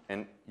phone.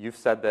 And you've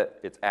said that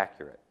it's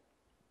accurate.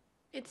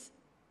 It's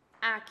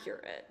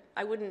accurate.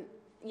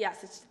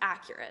 Yes, it's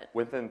accurate.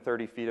 Within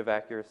 30 feet of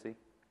accuracy?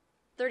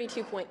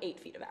 32.8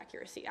 feet of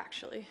accuracy,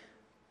 actually.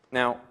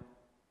 Now,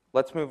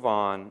 let's move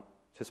on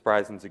to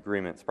Spryzen's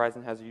agreement.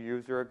 Spryzen has a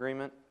user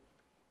agreement?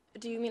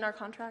 Do you mean our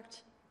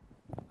contract?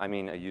 I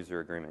mean a user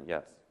agreement,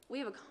 yes. We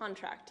have a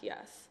contract,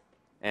 yes.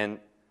 And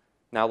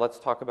now let's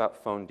talk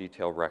about phone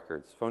detail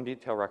records. Phone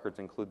detail records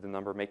include the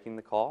number making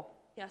the call?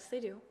 Yes, they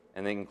do.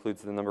 And they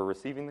includes the number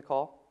receiving the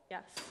call?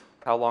 Yes.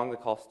 How long the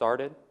call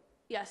started?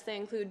 Yes, they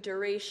include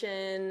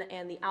duration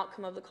and the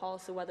outcome of the call,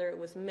 so whether it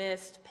was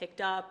missed,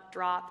 picked up,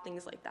 dropped,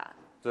 things like that.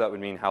 So that would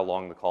mean how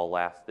long the call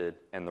lasted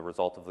and the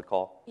result of the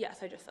call? Yes,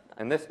 I just said that.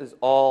 And this is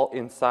all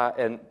inside,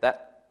 and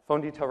that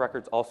phone detail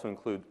records also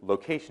include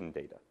location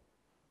data.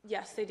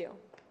 Yes, they do.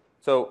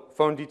 So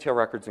phone detail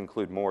records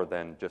include more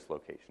than just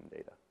location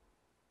data,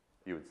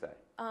 you would say.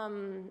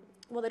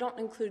 Well, they don't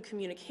include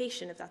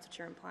communication, if that's what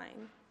you're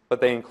implying. But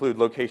they include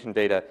location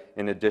data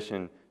in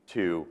addition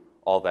to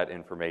all that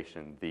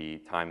information, the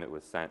time it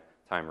was sent,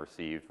 time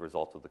received,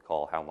 result of the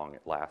call, how long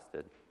it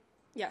lasted.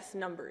 Yes,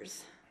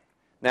 numbers.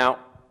 Now,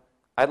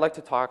 I'd like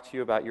to talk to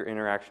you about your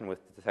interaction with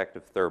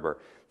Detective Thurber.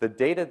 The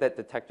data that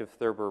Detective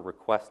Thurber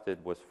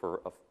requested was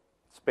for a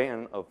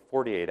span of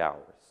 48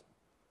 hours.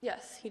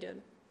 Yes, he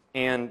did.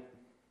 And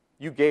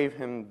you gave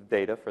him the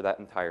data for that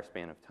entire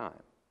span of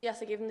time. Yes,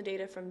 I gave him the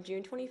data from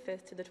June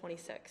 25th to the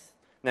 26th.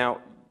 Now,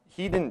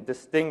 he didn't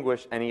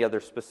distinguish any other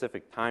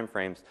specific time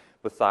frames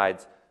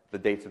besides the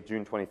dates of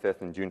June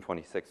 25th and June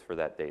 26th for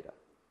that data.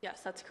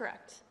 Yes, that's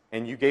correct.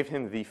 And you gave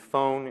him the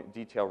phone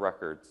detail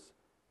records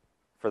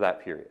for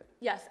that period.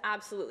 Yes,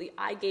 absolutely.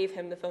 I gave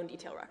him the phone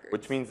detail records.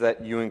 Which means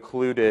that you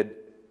included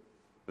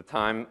the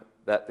time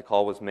that the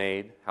call was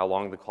made, how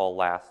long the call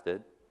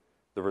lasted,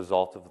 the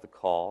result of the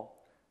call,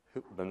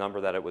 the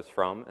number that it was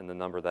from, and the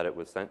number that it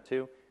was sent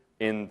to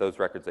in those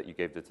records that you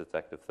gave to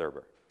Detective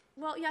Thurber.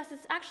 Well, yes,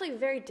 it's actually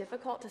very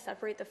difficult to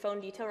separate the phone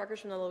detail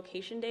records from the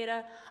location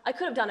data. I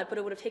could have done it, but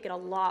it would have taken a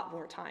lot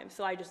more time,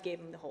 so I just gave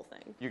him the whole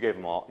thing. You gave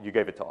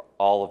it to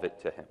all of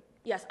it to him.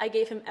 Yes, I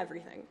gave him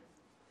everything.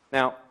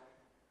 Now,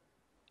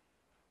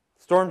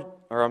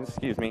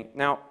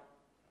 now,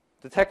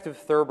 Detective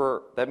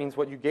Thurber, that means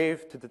what you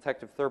gave to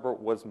Detective Thurber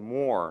was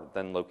more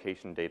than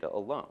location data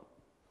alone,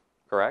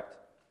 correct?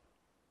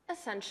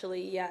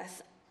 Essentially,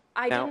 yes.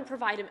 I didn't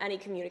provide him any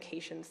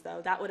communications,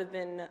 though. That would have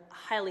been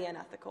highly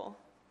unethical.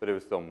 But it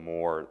was still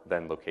more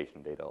than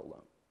location data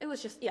alone. It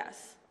was just,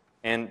 yes.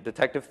 And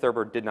Detective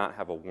Thurber did not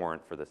have a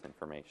warrant for this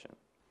information.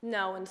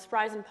 No, and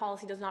Spryzen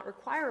policy does not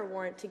require a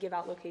warrant to give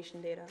out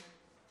location data.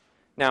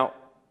 Now,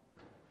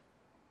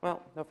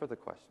 well, no further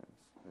questions.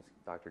 Ms.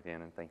 Dr.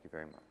 Gannon, thank you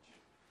very much.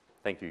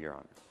 Thank you,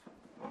 Your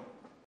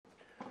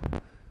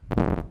Honor.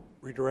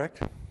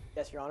 Redirect?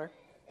 Yes, Your Honor.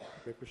 You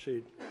may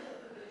proceed.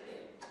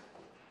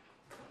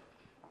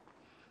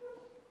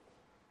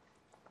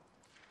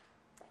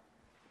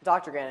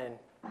 Dr. Gannon,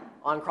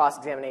 on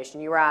cross-examination,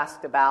 you were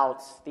asked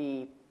about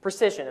the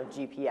precision of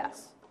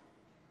GPS.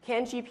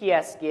 Can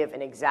GPS give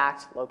an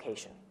exact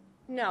location?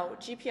 No,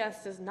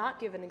 GPS does not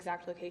give an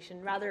exact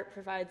location. Rather, it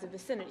provides a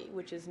vicinity,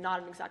 which is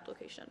not an exact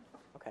location.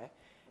 Okay.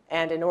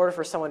 And in order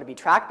for someone to be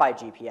tracked by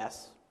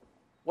GPS,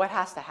 what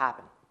has to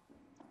happen?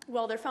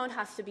 Well, their phone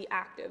has to be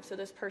active, so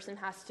this person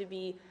has to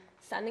be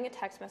sending a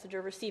text message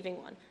or receiving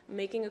one,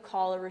 making a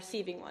call or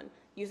receiving one,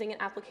 using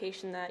an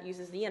application that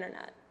uses the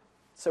internet.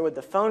 So would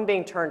the phone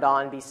being turned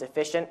on be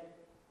sufficient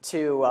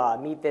to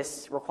meet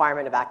this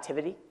requirement of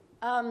activity?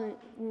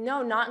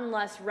 No, not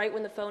unless right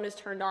when the phone is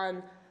turned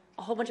on,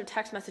 a whole bunch of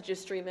text messages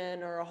stream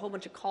in, or a whole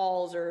bunch of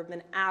calls, or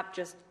an app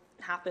just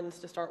happens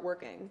to start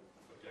working.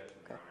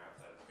 Okay.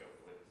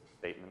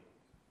 Statement.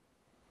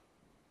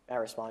 May I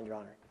respond, Your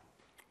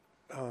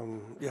Honor?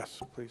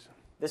 Yes, please.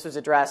 This was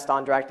addressed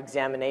on direct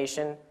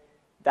examination,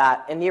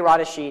 that in the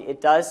errata sheet, it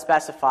does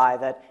specify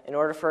that in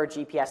order for a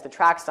GPS to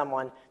track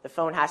someone, the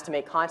phone has to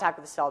make contact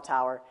with the cell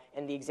tower,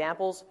 and the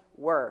examples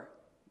were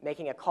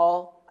making a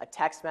call, a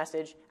text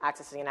message,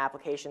 accessing an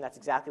application. That's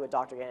exactly what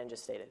Dr. Gannon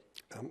just stated.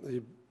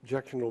 The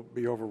objection will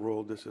be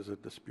overruled. This is a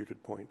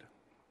disputed point.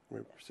 We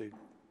proceed.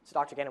 So,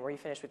 Dr. Gannon, were you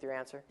finished with your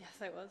answer? Yes,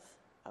 I was.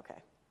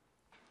 Okay.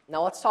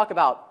 Now let's talk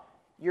about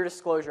your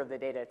disclosure of the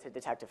data to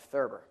Detective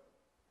Thurber.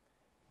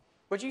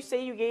 Would you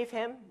say you gave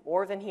him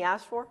more than he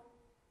asked for?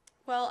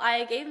 Well,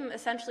 I gave him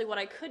essentially what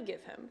I could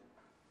give him.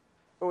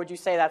 Or would you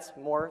say that's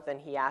more than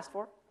he asked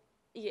for?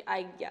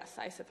 Yeah, yes,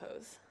 I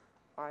suppose.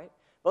 All right.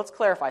 Let's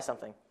clarify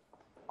something.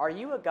 Are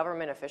you a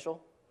government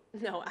official?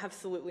 No,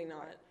 absolutely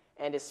not.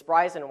 And is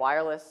Spryzen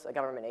Wireless a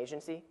government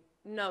agency?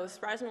 No,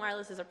 Spryzen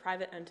Wireless is a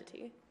private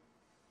entity.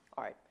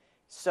 All right.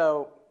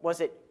 So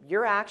was it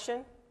your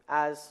action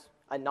as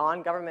a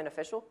non-government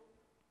official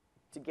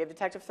to give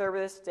Detective Thurber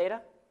this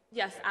data?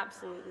 Yes,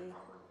 absolutely.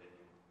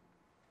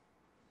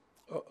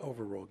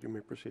 Overruled. You may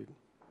proceed.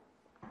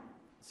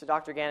 So,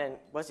 Dr. Gannon,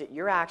 was it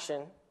your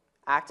action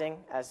acting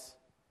as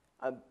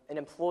an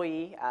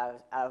employee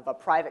of a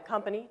private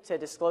company to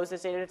disclose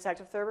this data to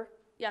Detective Thurber?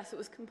 Yes, it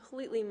was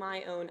completely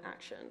my own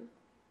action.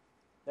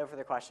 No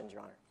further questions,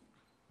 Your Honor.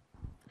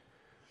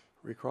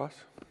 Recross?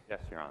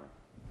 Yes, Your Honor.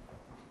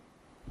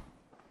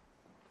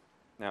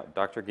 Now,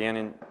 Dr.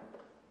 Gannon,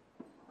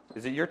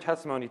 is it your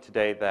testimony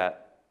today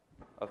that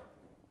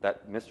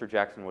that Mr.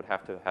 Jackson would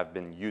have to have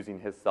been using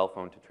his cell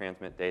phone to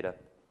transmit data?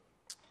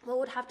 Well, it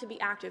would have to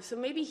be active. So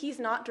maybe he's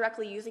not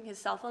directly using his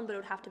cell phone, but it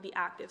would have to be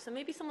active. So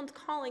maybe someone's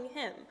calling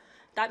him.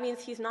 That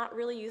means he's not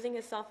really using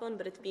his cell phone,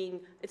 but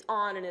it's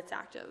on and it's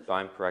active. So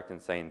I'm correct in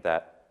saying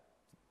that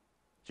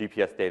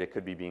GPS data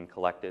could be being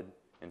collected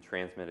and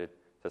transmitted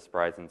to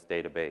Spryzen's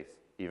database,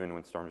 even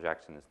when Storm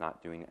Jackson is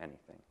not doing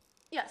anything?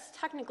 Yes,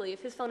 technically.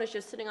 If his phone is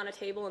just sitting on a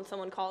table and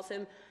someone calls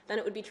him, then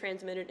it would be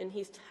transmitted, and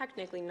he's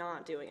technically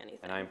not doing anything.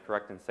 And I'm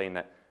correct in saying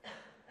that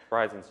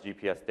Spryzen's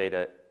GPS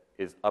data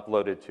is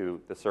uploaded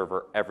to the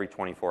server every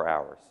 24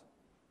 hours?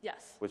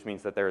 Yes. Which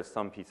means that there is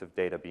some piece of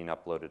data being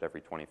uploaded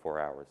every 24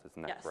 hours,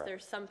 isn't that yes, correct? Yes,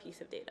 there's some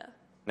piece of data.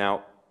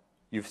 Now,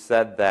 you've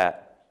said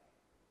that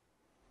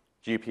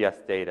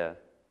GPS data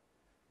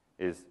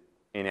is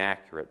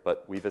inaccurate,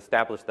 but we've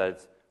established that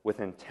it's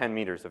within 10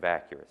 meters of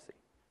accuracy.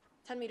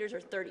 10 meters or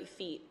 30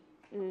 feet.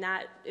 And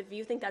that, if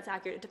you think that's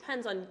accurate, it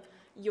depends on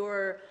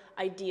your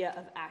idea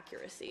of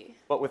accuracy.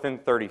 But within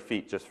 30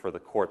 feet, just for the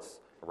court's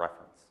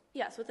reference?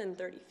 Yes, within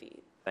 30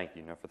 feet. Thank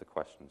you. No further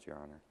questions, Your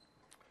Honor.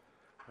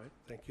 All right,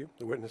 thank you.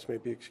 The witness may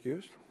be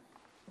excused.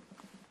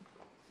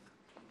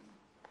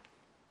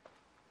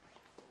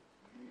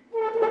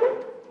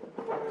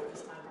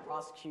 This time the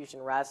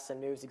prosecution rests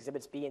and moves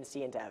Exhibits B and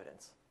C into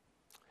evidence.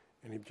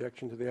 Any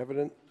objection to the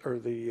evidence or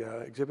the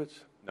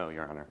exhibits? No,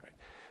 Your Honor. Right.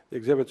 The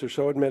exhibits are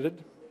so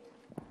admitted.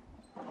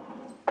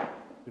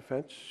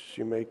 Defense,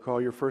 you may call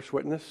your first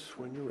witness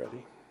when you're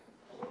ready.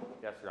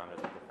 Yes, Your Honor.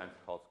 The defense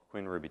calls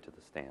Quinn Ruby to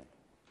the stand.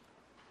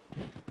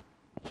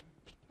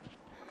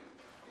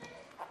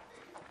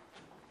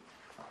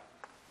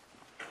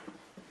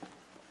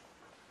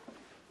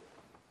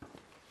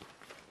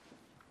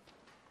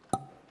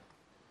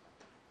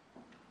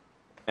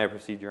 May I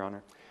proceed, Your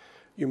Honor?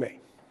 You may.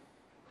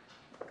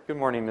 Good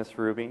morning, Ms.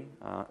 Ruby.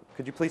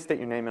 Could you please state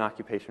your name and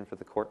occupation for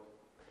the court?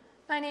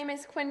 My name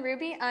is Quinn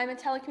Ruby. I'm a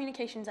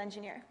telecommunications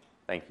engineer.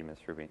 Thank you, Ms.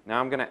 Ruby. Now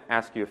I'm going to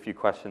ask you a few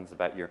questions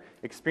about your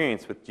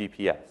experience with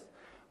GPS.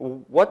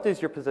 What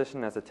does your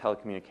position as a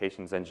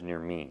telecommunications engineer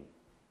mean?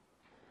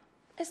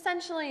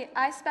 Essentially,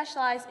 I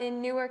specialize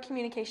in newer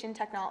communication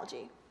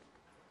technology.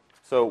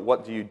 So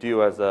what do you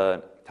do as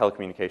a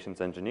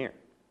telecommunications engineer?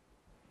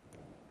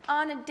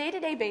 On a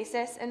day-to-day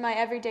basis in my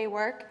everyday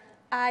work,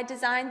 I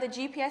design the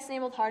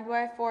GPS-enabled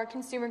hardware for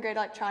consumer-grade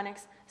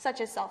electronics,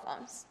 such as cell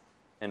phones.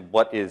 And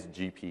what is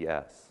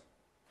GPS?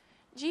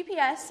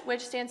 GPS,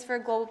 which stands for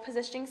Global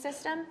Positioning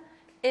System,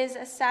 is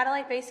a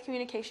satellite-based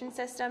communication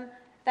system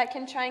that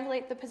can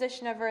triangulate the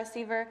position of a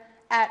receiver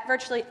at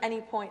virtually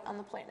any point on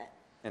the planet.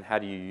 And how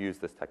do you use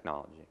this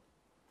technology?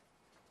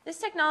 This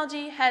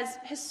technology has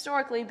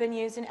historically been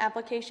used in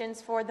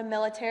applications for the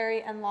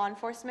military and law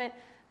enforcement,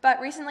 but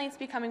recently it's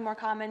becoming more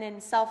common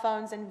in cell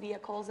phones and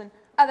vehicles and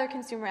other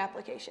consumer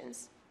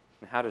applications.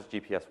 And how does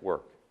GPS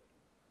work?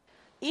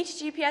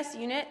 Each GPS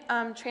unit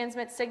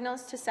transmits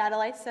signals to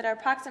satellites that are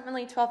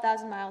approximately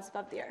 12,000 miles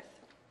above the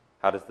Earth.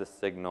 How does this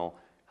signal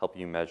help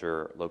you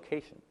measure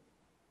location?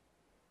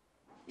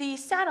 The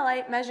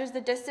satellite measures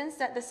the distance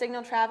that the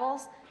signal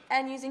travels,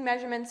 and using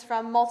measurements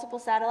from multiple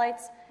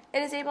satellites,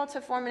 it is able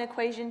to form an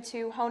equation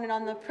to hone in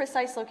on the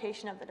precise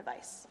location of the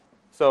device.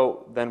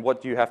 So then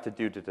what do you have to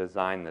do to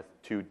design this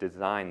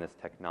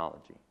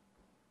technology?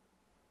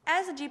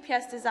 As a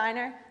GPS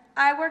designer,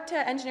 I work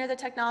to engineer the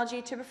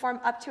technology to perform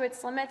up to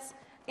its limits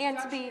and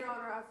to be... Your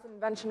Honor, as an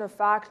invention of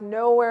fact,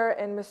 nowhere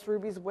in Ms.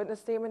 Ruby's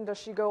witness statement does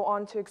she go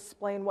on to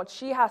explain what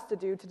she has to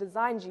do to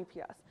design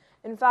GPS.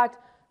 In fact,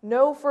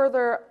 no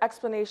further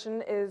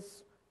explanation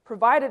is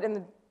provided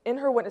in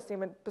her witness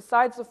statement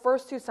besides the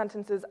first two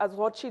sentences as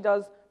what she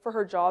does for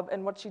her job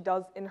and what she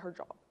does in her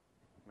job.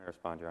 May I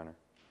respond, Your Honor?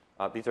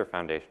 These are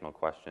foundational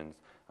questions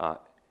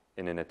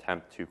in an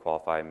attempt to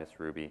qualify Ms.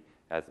 Ruby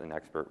as an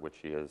expert, which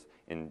she is,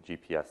 in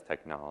GPS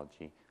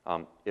technology.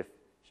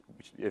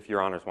 If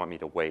Your Honors want me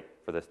to wait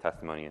for this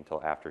testimony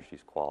until after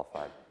she's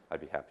qualified, I'd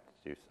be happy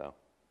to do so.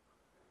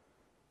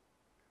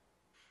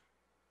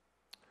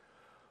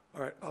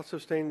 All right, I'll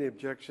sustain the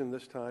objection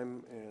this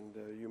time, and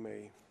you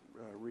may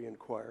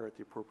re-inquire at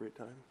the appropriate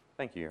time.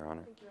 Thank you, Your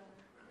Honor. Thank you, Your Honor.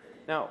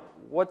 Now,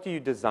 what do you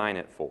design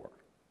it for?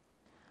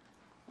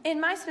 In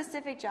my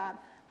specific job,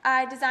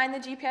 I design the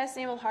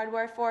GPS-enabled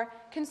hardware for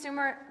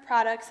consumer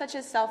products such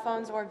as cell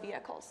phones or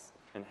vehicles.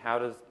 And how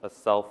does a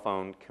cell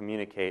phone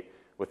communicate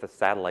with a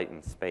satellite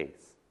in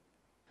space?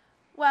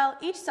 Well,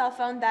 each cell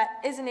phone that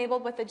is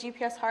enabled with the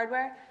GPS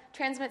hardware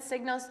transmits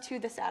signals to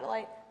the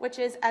satellite, which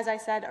is, as I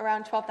said,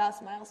 around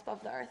 12,000 miles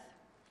above the Earth.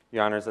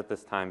 Your Honors, at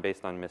this time,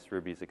 based on Ms.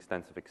 Ruby's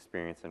extensive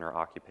experience in her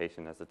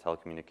occupation as a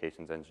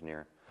telecommunications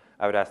engineer,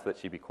 I would ask that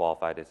she be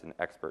qualified as an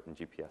expert in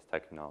GPS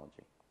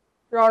technology.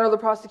 Your Honor, the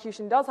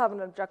prosecution does have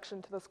an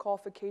objection to this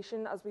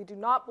qualification, as we do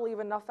not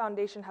believe enough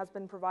foundation has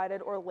been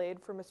provided or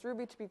laid for Ms.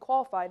 Ruby to be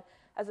qualified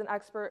as an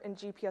expert in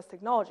GPS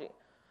technology,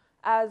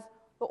 as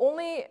the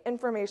only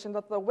information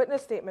that the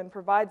witness statement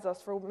provides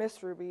us for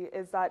Ms. Ruby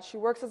is that she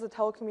works as a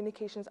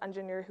telecommunications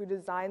engineer who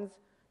designs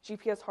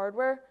GPS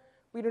hardware.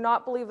 We do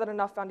not believe that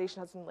enough foundation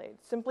has been laid.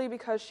 Simply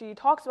because she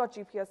talks about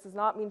GPS does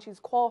not mean she's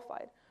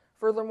qualified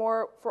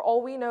Furthermore, for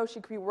all we know,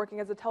 she could be working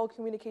as a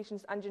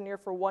telecommunications engineer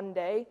for one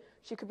day.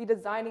 She could be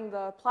designing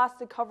the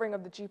plastic covering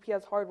of the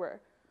GPS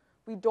hardware.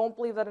 We don't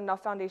believe that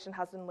enough foundation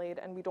has been laid,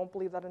 and we don't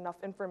believe that enough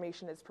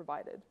information is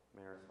provided.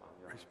 Mayor,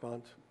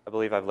 Response. I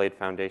believe I've laid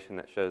foundation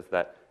that shows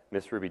that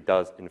Ms. Ruby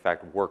does, in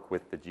fact, work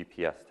with the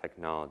GPS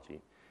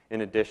technology.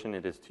 In addition,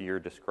 it is to your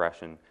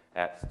discretion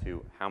as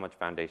to how much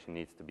foundation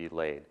needs to be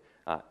laid.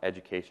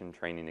 Education,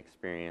 training,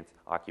 experience,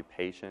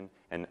 occupation,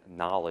 and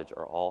knowledge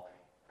are all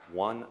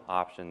one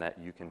option that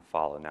you can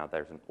follow. Now,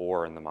 there's an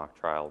or in the mock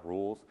trial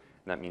rules,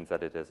 and that means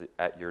that it is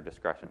at your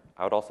discretion.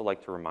 I would also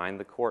like to remind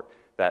the court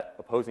that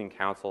opposing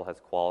counsel has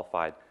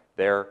qualified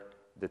their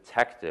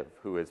detective,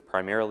 who is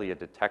primarily a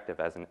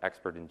detective, as an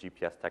expert in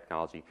GPS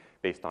technology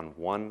based on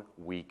 1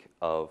 week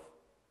of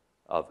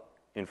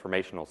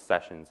informational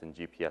sessions in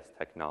GPS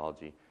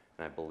technology.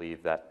 And I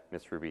believe that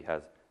Ms. Ruby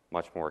has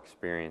much more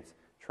experience,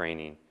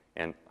 training,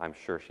 and I'm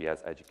sure she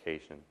has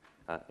education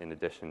in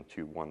addition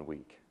to 1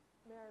 week.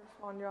 May I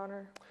respond, Your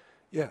Honor?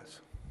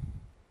 Yes.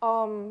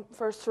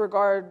 First, to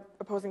regard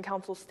opposing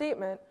counsel's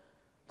statement,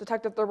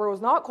 Detective Thurber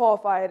was not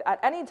qualified at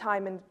any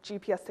time in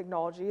GPS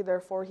technology,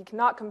 therefore he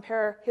cannot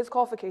compare his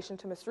qualification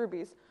to Ms.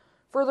 Ruby's.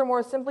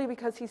 Furthermore, simply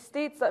because he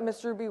states that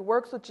Ms. Ruby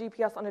works with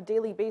GPS on a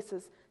daily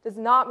basis does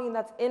not mean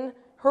that's in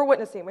her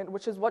witness statement,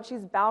 which is what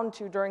she's bound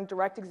to during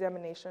direct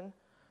examination.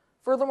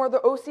 Furthermore, the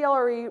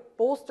OCLRE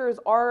bolsters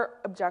our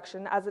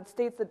objection as it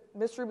states that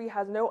Ms. Ruby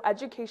has no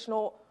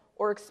educational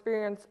or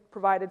experience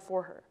provided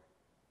for her.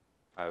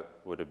 I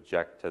would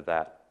object to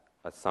that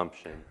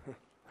assumption.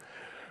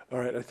 All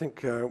right, I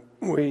think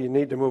we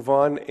need to move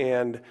on,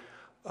 and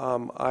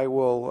I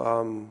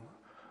will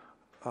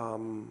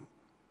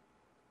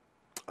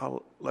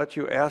I'll let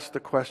you ask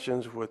the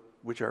questions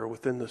which are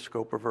within the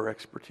scope of her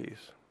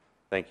expertise.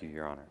 Thank you,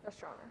 Your Honor. Yes,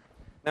 Your Honor.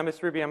 Now,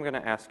 Ms. Ruby, I'm going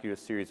to ask you a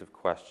series of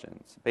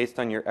questions. Based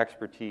on your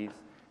expertise,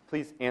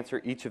 please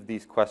answer each of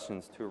these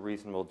questions to a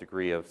reasonable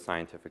degree of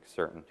scientific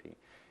certainty.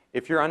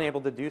 If you're unable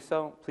to do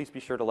so, please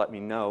be sure to let me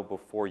know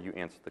before you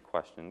answer the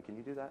question. Can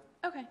you do that?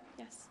 Okay,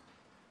 yes.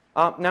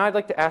 Now I'd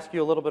like to ask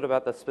you a little bit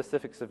about the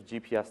specifics of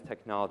GPS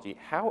technology.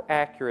 How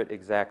accurate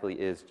exactly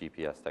is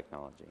GPS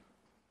technology?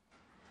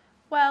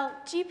 Well,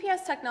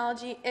 GPS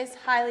technology is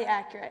highly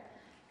accurate.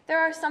 There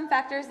are some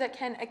factors that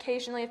can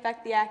occasionally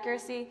affect the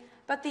accuracy,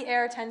 but the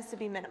error tends to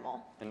be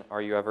minimal. And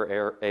are you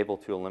ever able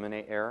to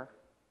eliminate error?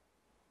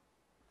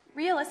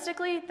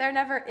 Realistically, there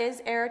never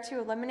is error to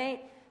eliminate.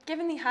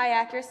 Given the high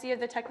accuracy of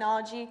the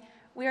technology,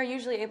 we are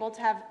usually able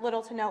to have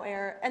little to no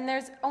error, and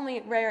there's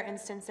only rare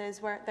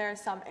instances where there is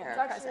some error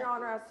present. Your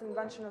Honor, as to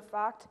invention of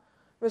fact,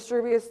 Ms.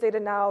 Ruby has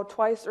stated now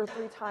twice or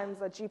 3 times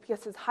that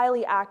GPS is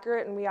highly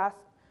accurate, and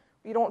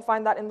we don't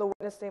find that in the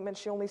witness statement.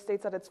 She only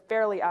states that it's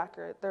fairly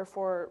accurate.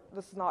 Therefore,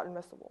 this is not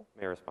admissible.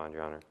 May I respond,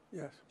 Your Honor?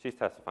 Yes. She's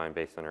testifying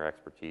based on her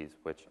expertise,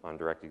 which on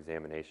direct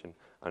examination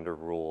under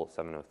Rule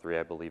 703,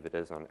 I believe it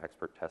is, on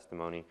expert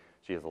testimony,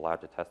 she is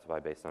allowed to testify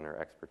based on her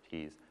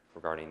expertise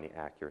regarding the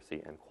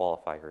accuracy and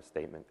qualify her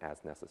statement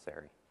as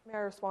necessary. May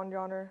I respond, Your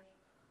Honor?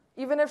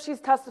 Even if she's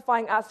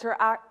testifying as to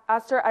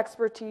her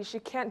expertise, she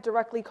can't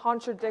directly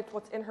contradict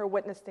what's in her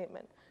witness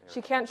statement. Yeah.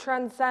 She can't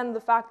transcend the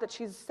fact that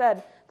she's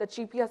said that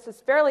GPS is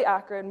fairly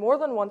accurate more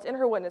than once in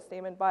her witness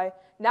statement by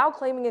now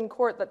claiming in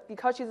court that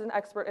because she's an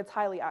expert, it's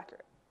highly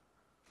accurate.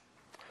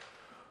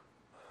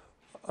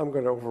 I'm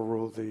going to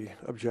overrule the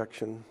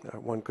objection.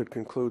 One could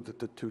conclude that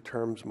the 2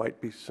 terms might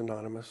be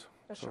synonymous.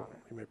 Yes, so Your Honor.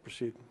 you may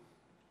proceed.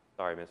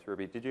 Sorry, Ms.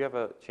 Ruby. Did you have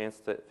a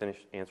chance to finish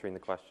answering the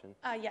question?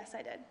 Yes,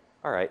 I did.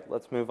 All right,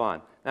 let's move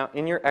on. Now,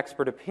 in your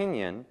expert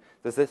opinion,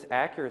 does this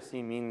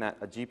accuracy mean that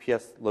a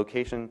GPS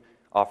location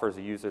offers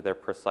a user their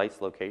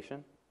precise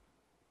location?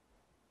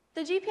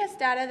 The GPS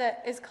data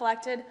that is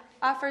collected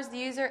offers the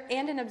user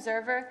and an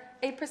observer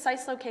a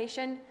precise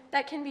location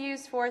that can be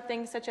used for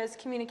things such as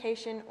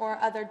communication or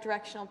other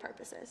directional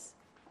purposes.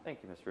 Thank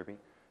you, Ms. Ruby.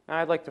 Now,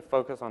 I'd like to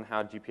focus on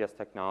how GPS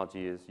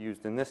technology is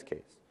used in this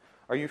case.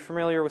 Are you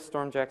familiar with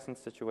Storm Jackson's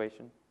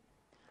situation?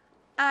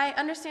 I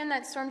understand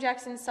that Storm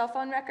Jackson's cell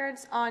phone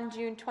records on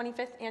June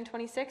 25th and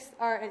 26th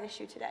are at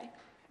issue today.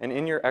 And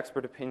in your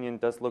expert opinion,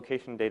 does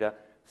location data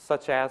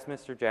such as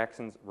Mr.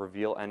 Jackson's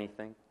reveal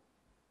anything?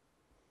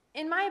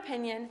 In my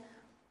opinion,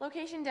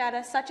 location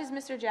data such as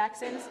Mr.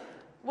 Jackson's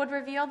would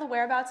reveal the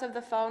whereabouts of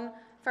the phone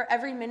for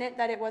every minute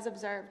that it was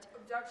observed.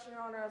 Objection,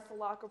 Your Honor, as to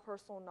lack of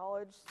personal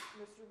knowledge.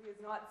 Ms. Ruby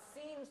has not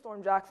seen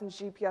Storm Jackson's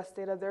GPS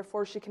data,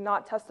 therefore she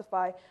cannot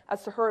testify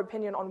as to her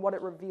opinion on what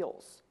it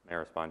reveals. May I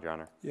respond, Your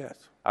Honor?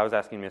 Yes. I was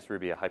asking Ms.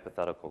 Ruby a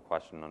hypothetical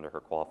question under her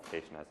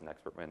qualification as an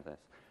expert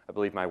witness. I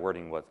believe my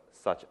wording was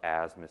such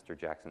as Mr.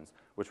 Jackson's,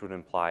 which would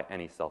imply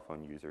any cell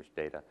phone user's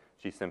data.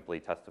 She's simply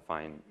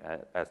testifying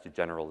as to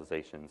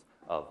generalizations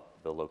of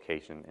the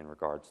location in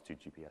regards to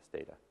GPS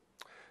data.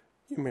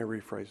 You may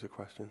rephrase the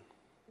question.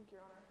 Thank you,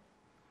 Your Honor.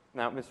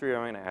 Now, Ms. Ruby,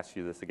 I'm going to ask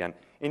you this again.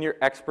 In your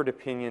expert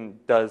opinion,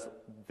 does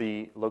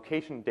the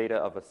location data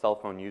of a cell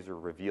phone user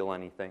reveal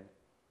anything?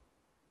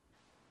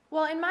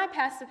 Well, in my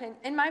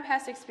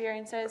past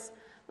experiences,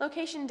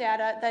 location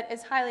data that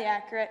is highly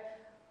accurate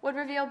would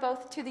reveal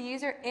both to the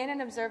user and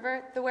an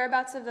observer the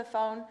whereabouts of the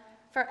phone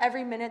for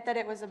every minute that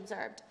it was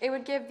observed. It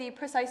would give the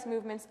precise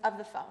movements of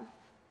the phone.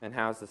 And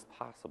how is this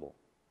possible?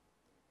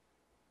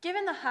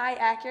 Given the high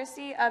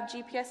accuracy of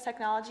GPS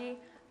technology,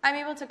 I'm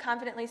able to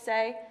confidently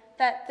say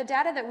that the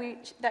data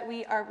that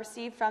we are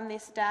received from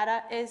this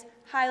data is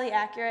highly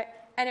accurate,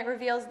 and it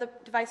reveals the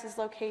device's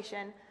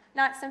location,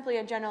 not simply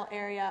a general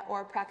area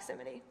or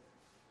proximity.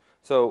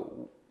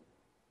 So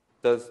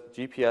does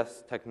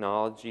GPS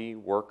technology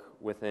work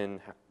within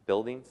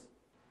buildings?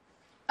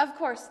 Of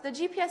course, the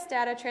GPS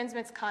data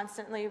transmits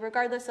constantly,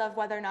 regardless of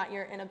whether or not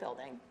you're in a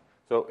building.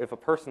 So if a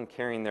person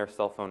carrying their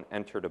cell phone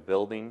entered a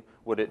building,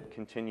 would it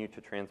continue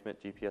to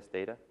transmit GPS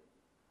data?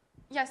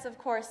 Yes, of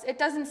course. It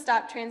doesn't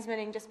stop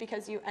transmitting just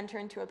because you enter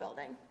into a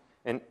building.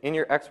 And in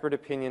your expert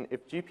opinion,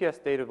 if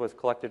GPS data was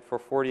collected for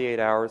 48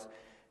 hours,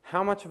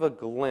 how much of a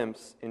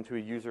glimpse into a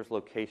user's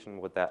location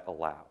would that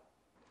allow?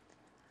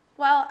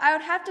 Well, I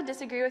would have to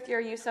disagree with your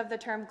use of the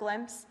term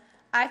glimpse.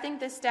 I think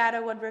this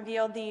data would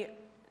reveal the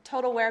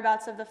total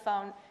whereabouts of the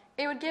phone.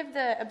 It would give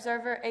the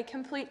observer a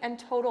complete and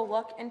total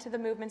look into the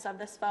movements of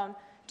this phone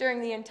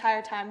during the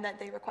entire time that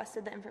they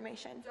requested the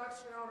information.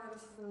 Objection, Your Honor,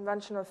 this is an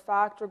invention of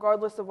fact.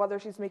 Regardless of whether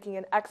she's making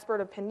an expert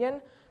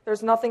opinion,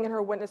 there's nothing in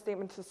her witness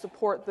statement to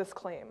support this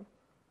claim.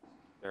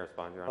 May I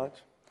respond, Your Honor?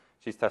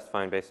 She's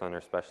testifying based on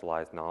her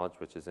specialized knowledge,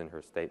 which is in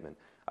her statement.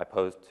 I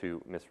posed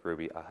to Ms.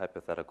 Ruby a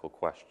hypothetical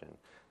question.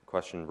 The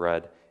question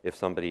read, if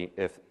somebody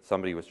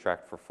was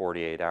tracked for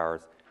 48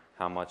 hours,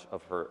 how much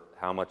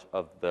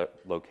of the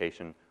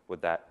location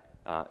would that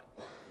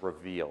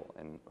reveal?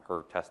 And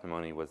her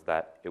testimony was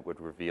that it would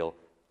reveal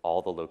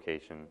all the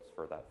locations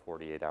for that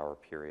 48-hour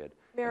period.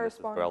 May I and this is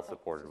respond? well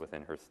supported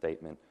within her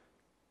statement.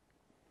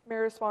 May I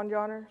respond, Your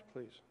Honor?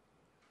 Please.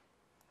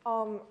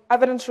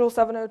 Evidence Rule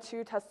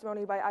 702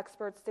 testimony by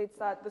experts states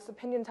that this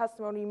opinion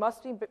testimony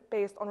must be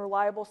based on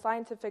reliable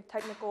scientific,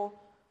 technical,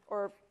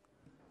 or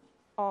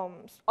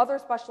other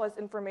specialized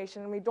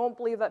information, and we don't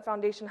believe that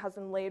foundation has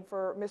been laid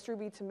for Ms.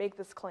 Ruby to make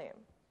this claim.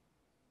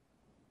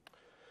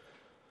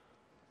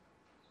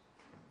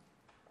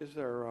 Is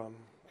there,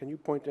 can you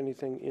point to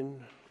anything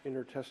in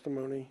her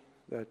testimony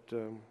that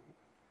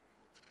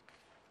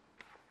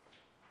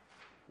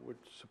would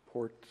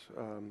support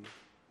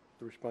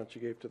the response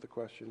you gave to the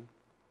question?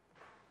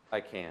 I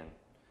can.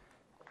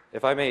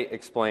 If I may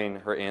explain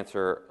her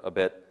answer a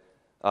bit,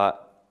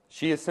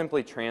 she is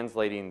simply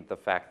translating the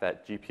fact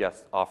that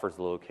GPS offers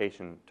the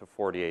location to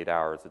 48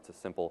 hours. It's a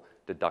simple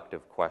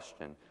deductive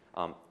question.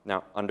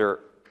 Now,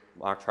 under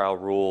mock trial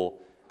rule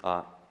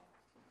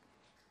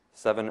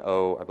 70,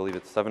 I believe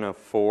it's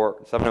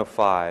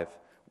 705,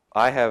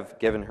 I have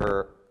given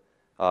her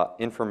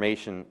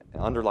information,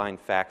 underlying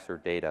facts or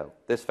data.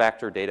 This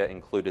fact or data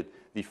included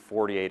the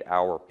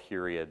 48-hour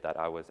period that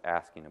I was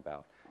asking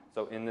about.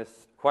 So in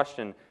this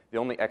question, the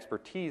only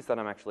expertise that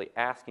I'm actually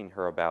asking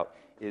her about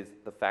is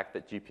the fact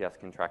that GPS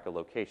can track a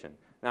location.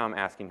 Now I'm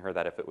asking her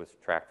that if it was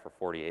tracked for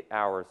 48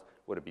 hours,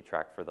 would it be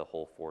tracked for the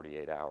whole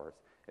 48 hours?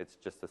 It's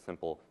just a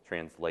simple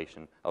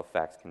translation of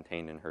facts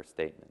contained in her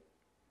statement.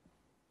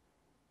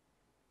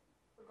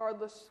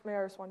 Regardless, may I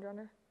respond, Your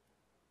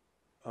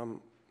Honor?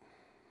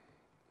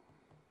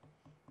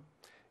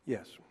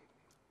 Yes.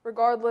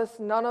 Regardless,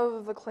 none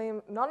of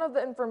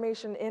the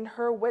information in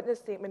her witness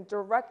statement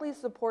directly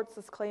supports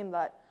this claim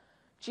that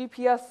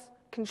GPS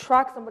can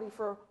track somebody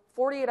for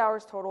 48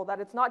 hours total, that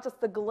it's not just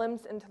a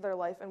glimpse into their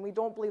life, and we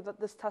don't believe that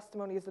this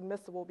testimony is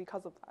admissible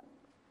because of that.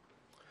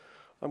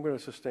 I'm going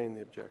to sustain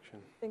the objection.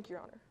 Thank you,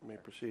 Your Honor. You may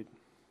proceed.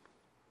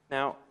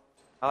 Now,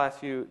 I'll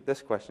ask you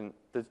this question.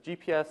 Does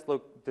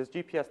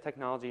GPS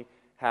technology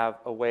have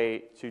a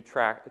way to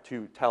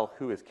tell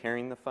who is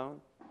carrying the phone?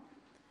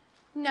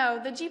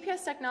 No, the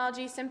GPS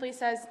technology simply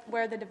says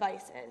where the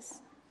device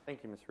is.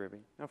 Thank you, Ms. Ruby.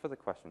 No further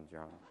questions,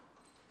 Your Honor.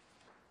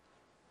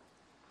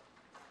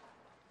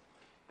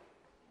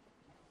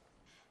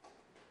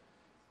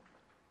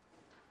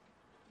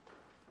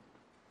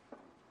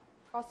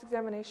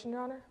 Cross-examination,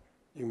 Your Honor.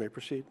 You may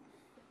proceed.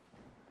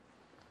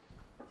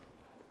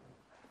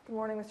 Good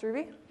morning, Ms.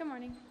 Ruby. Good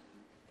morning.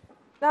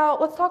 Now,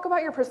 let's talk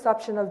about your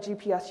perception of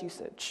GPS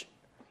usage.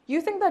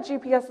 You think that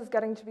GPS is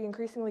getting to be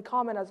increasingly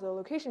common as a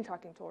location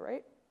tracking tool,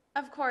 right?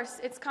 Of course,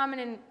 it's common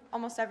in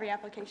almost every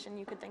application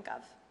you could think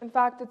of. In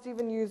fact, it's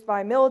even used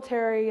by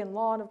military and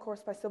law and, of course,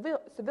 by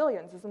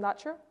civilians. Isn't that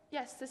true?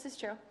 Yes, this is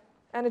true.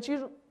 And it's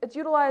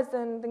utilized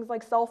in things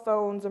like cell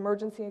phones,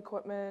 emergency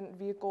equipment,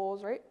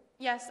 vehicles, right?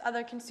 Yes,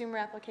 other consumer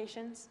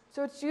applications.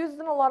 So it's used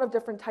in a lot of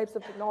different types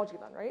of technology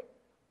then, right?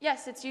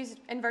 Yes, it's used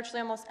in virtually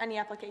almost any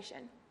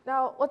application.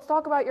 Now, let's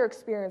talk about your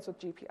experience with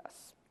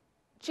GPS.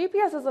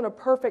 GPS isn't a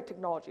perfect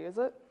technology, is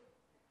it?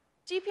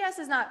 GPS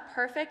is not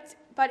perfect,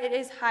 but it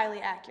is highly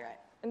accurate.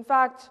 In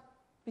fact,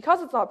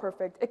 because it's not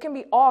perfect, it can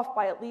be off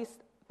by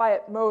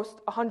at most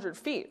 100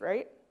 feet,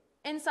 right?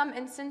 In some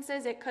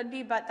instances, it could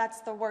be, but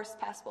that's the worst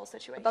possible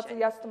situation. But that's a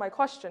yes to my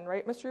question,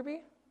 right, Ms.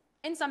 Ruby?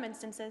 In some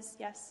instances,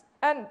 yes.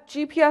 And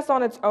GPS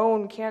on its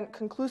own can't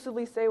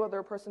conclusively say whether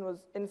a person was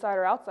inside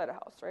or outside a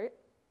house, right?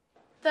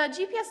 The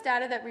GPS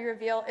data that we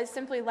reveal is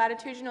simply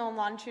latitudinal and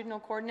longitudinal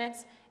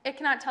coordinates. It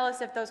cannot tell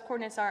us if those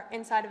coordinates are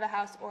inside of a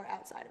house or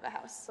outside of a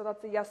house. So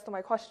that's a yes to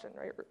my question,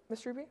 right,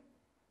 Ms. Ruby?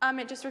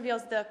 It just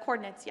reveals the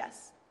coordinates,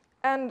 yes.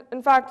 And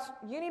in fact,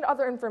 you need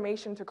other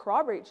information to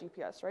corroborate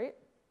GPS, right?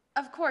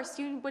 Of course,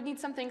 you would need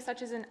something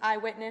such as an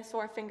eyewitness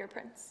or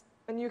fingerprints.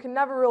 And you can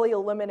never really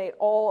eliminate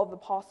all of the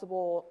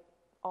possible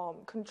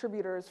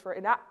contributors for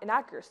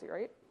inaccuracy,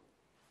 right?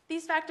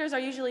 These factors are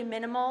usually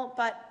minimal,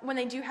 but when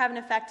they do have an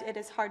effect, it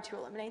is hard to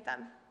eliminate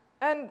them.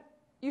 And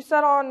you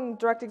said on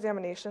direct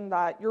examination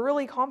that you're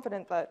really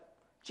confident that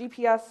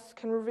GPS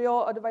can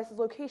reveal a device's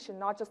location,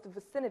 not just the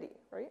vicinity,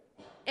 right?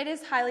 It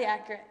is highly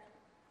accurate.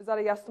 Is that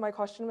a yes to my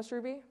question, Ms.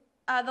 Ruby?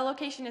 The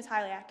location is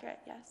highly accurate,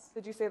 yes.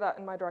 Did you say that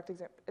in my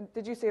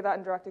Did you say that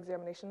in direct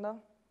examination, though?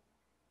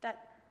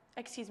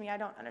 Excuse me, I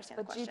don't understand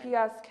the question.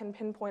 GPS can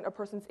pinpoint a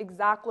person's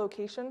exact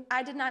location?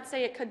 I did not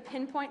say it could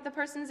pinpoint the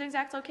person's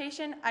exact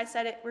location. I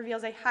said it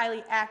reveals a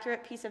highly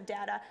accurate piece of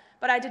data,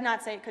 but I did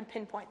not say it could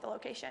pinpoint the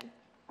location.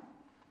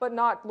 But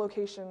not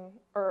location,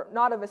 or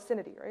not a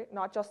vicinity, right?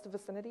 Not just a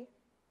vicinity?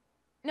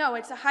 No,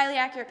 it's a highly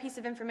accurate piece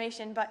of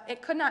information, but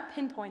it could not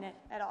pinpoint it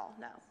at all,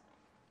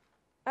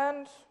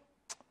 no.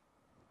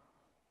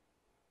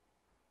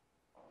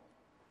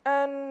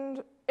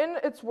 And in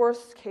its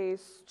worst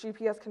case,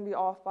 GPS can be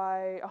off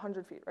by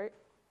 100 feet, right?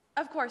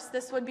 Of course,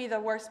 this would be the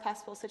worst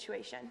possible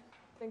situation.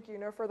 Thank you.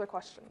 No further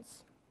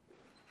questions.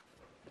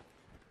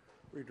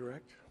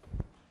 Redirect.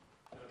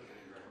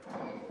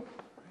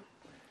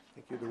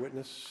 Thank you. The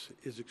witness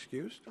is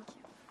excused. Thank you.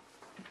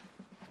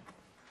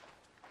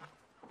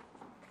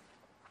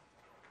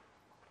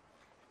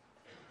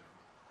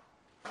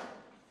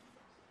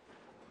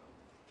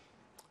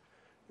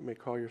 You may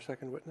call your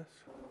second witness.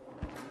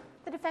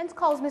 The defense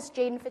calls Ms.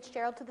 Jaden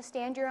Fitzgerald to the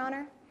stand, Your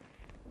Honor.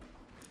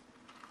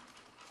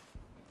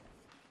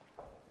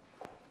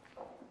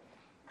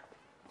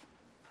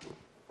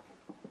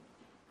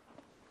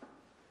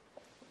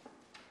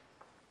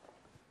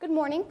 Good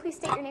morning. Please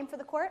state your name for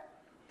the court.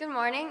 Good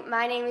morning.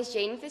 My name is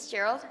Jaden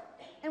Fitzgerald.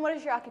 And what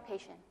is your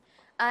occupation?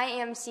 I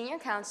am senior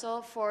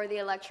counsel for the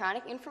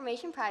Electronic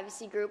Information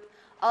Privacy Group,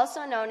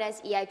 also known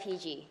as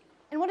EIPG.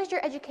 And what is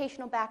your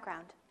educational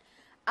background?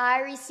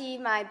 I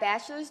received my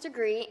bachelor's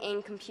degree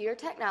in computer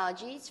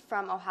technologies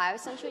from Ohio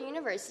Central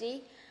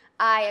University.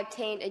 I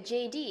obtained a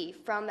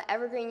JD from the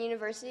Evergreen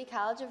University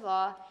College of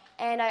Law,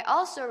 and I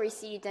also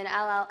received an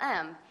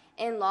LLM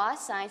in Law,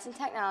 Science, and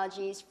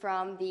Technologies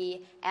from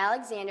the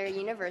Alexander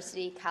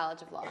University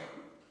College of Law.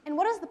 And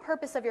what is the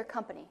purpose of your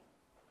company?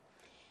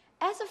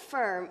 As a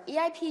firm,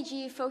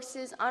 EIPG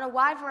focuses on a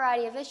wide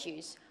variety of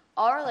issues,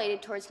 all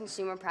related towards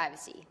consumer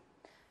privacy.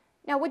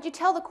 Now, would you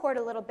tell the court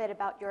a little bit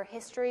about your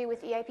history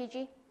with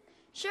EIPG?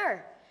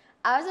 Sure.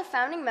 I was a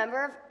founding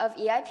member of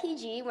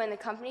EIPG when the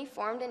company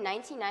formed in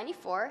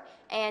 1994,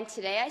 and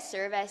today I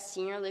serve as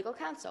senior legal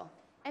counsel.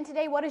 And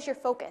today, what is your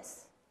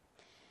focus?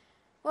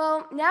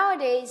 Well,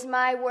 nowadays,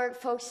 my work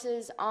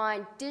focuses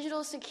on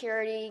digital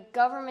security,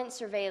 government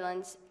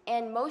surveillance,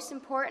 and most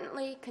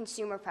importantly,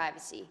 consumer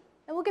privacy.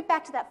 And we'll get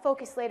back to that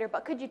focus later,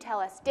 but could you tell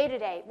us, day to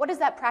day, what does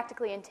that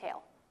practically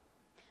entail?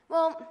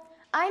 Well,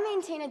 I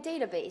maintain a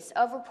database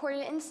of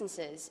reported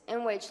instances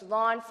in which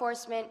law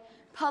enforcement,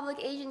 public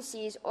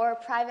agencies, or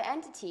private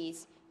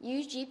entities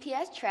use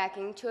GPS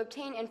tracking to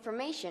obtain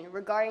information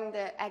regarding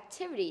the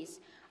activities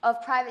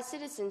of private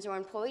citizens or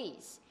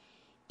employees.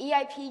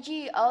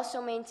 EIPG also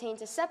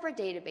maintains a separate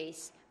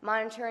database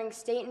monitoring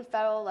state and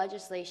federal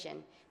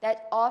legislation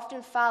that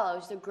often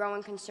follows the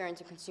growing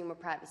concerns of consumer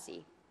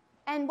privacy.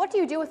 And what do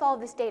you do with all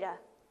of this data?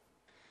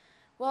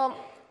 Well,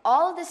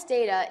 all of this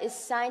data is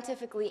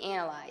scientifically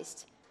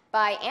analyzed.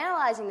 By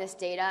analyzing this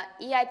data,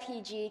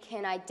 EIPG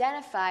can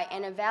identify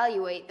and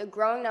evaluate the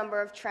growing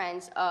number of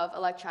trends of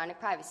electronic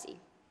privacy.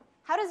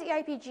 How does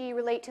EIPG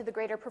relate to the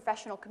greater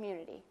professional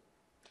community?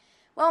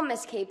 Well,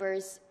 Ms.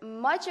 Capers,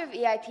 much of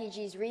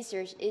EIPG's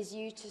research is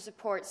used to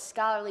support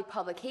scholarly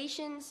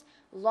publications,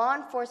 law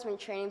enforcement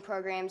training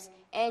programs,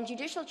 and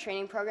judicial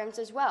training programs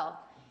as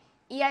well.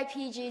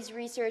 EIPG's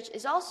research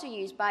is also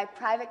used by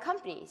private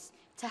companies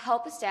to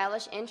help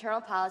establish internal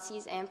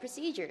policies and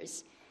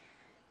procedures.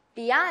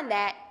 Beyond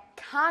that,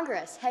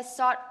 Congress has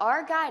sought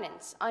our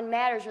guidance on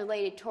matters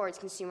related towards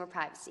consumer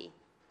privacy.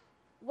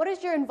 What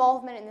is your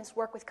involvement in this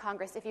work with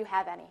Congress, if you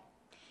have any?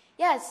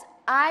 Yes,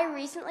 I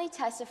recently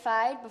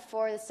testified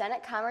before the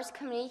Senate Commerce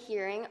Committee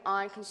hearing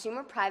on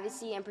consumer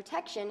privacy and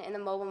protection in the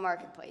mobile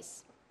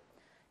marketplace.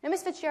 Now,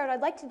 Ms. Fitzgerald,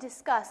 I'd like to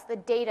discuss the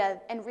data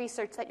and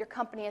research that your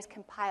company has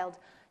compiled.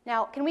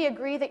 Now, can we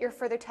agree that your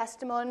further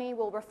testimony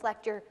will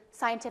reflect your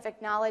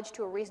scientific knowledge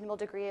to a reasonable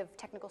degree of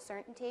technical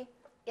certainty?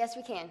 Yes,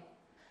 we can.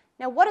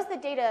 Now, what is the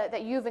data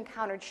that you've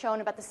encountered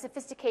shown about the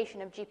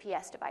sophistication of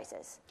GPS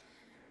devices?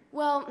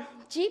 Well,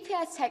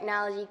 GPS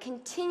technology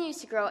continues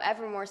to grow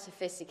ever more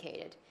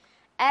sophisticated.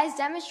 As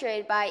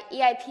demonstrated by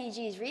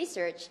EIPG's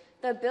research,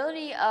 the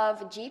ability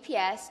of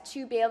GPS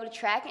to be able to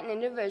track an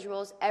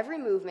individual's every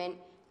movement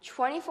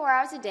 24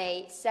 hours a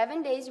day,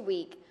 7 days a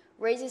week,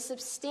 raises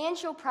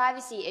substantial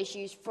privacy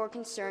issues for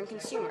concerned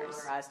consumers.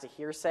 As to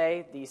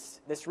hearsay,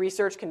 this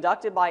research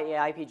conducted by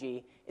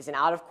AIPG is an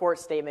out-of-court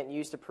statement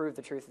used to prove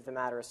the truth of the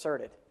matter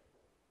asserted.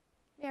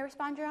 May I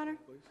respond, Your Honor?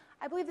 Please.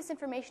 I believe this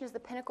information is the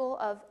pinnacle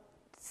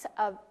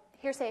of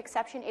hearsay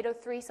exception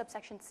 803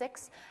 subsection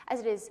 6, as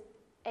it is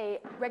a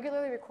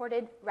regularly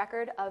recorded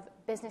record of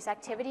business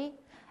activity.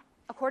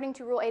 According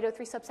to Rule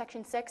 803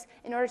 subsection 6,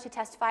 in order to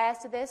testify as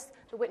to this,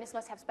 the witness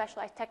must have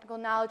specialized technical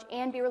knowledge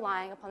and be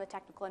relying upon the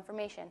technical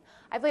information.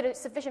 I've laid a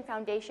sufficient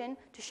foundation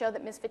to show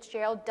that Ms.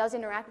 Fitzgerald does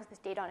interact with this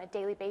data on a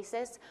daily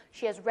basis.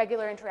 She has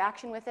regular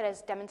interaction with it,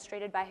 as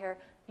demonstrated by her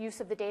use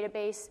of the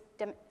database,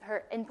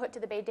 her input to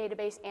the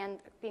database, and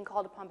being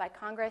called upon by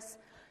Congress.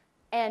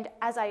 And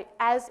as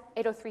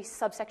 803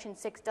 subsection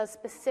 6 does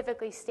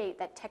specifically state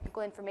that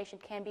technical information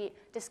can be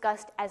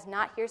discussed as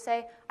not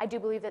hearsay, I do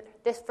believe that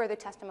this further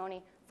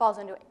testimony falls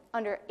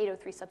under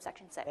 803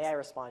 subsection 6. May I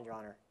respond, Your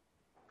Honor?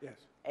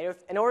 Yes.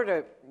 In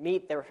order to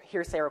meet the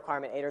hearsay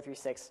requirement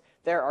 803.6,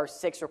 there are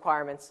 6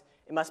 requirements.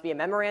 It must be a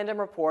memorandum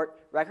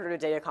report, record or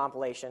data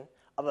compilation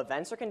of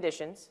events or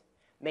conditions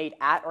made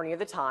at or near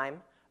the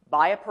time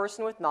by a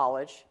person with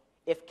knowledge,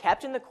 if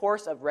kept in the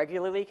course of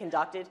regularly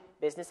conducted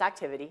business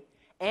activity,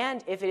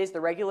 and if it is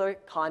the regular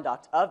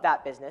conduct of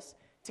that business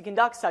to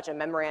conduct such a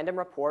memorandum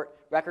report,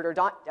 record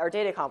or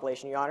data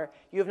compilation, Your Honor.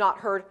 You have not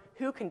heard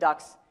who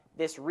conducts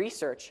this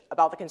research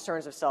about the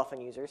concerns of cell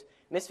phone users.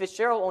 Ms.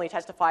 Fitzgerald only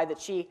testified that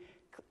she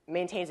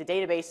maintains a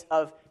database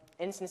of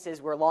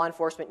instances where law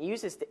enforcement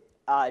uses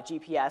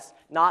GPS,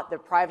 not the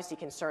privacy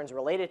concerns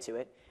related to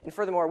it. And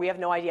furthermore, we have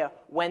no idea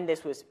when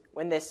this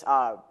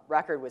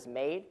record was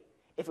made,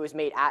 if it was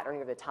made at or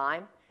near the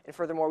time. And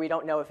furthermore, we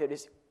don't know if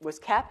it was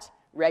kept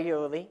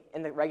regularly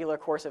in the regular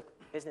course of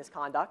business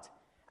conduct,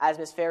 as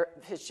Ms.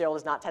 Fitzgerald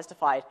has not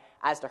testified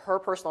as to her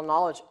personal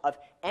knowledge of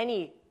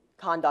any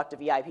conduct of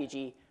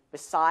EIPG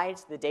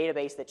besides the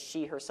database that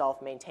she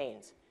herself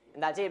maintains.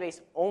 And that database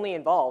only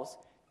involves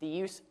the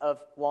use of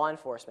law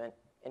enforcement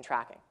in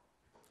tracking.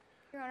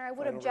 Your Honor, I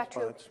would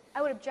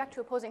object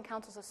to opposing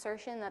counsel's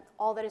assertion that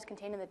all that is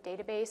contained in the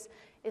database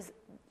is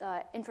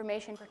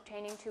information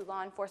pertaining to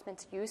law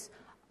enforcement's use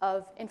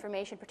of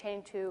information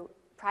pertaining to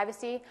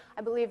privacy.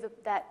 I believe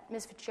that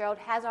Ms. Fitzgerald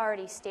has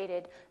already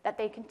stated that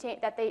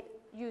they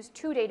use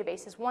 2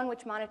 databases, one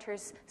which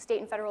monitors state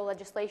and federal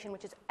legislation,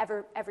 which is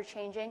ever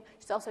changing.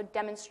 She's also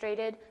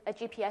demonstrated that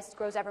GPS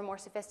grows ever more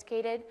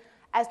sophisticated.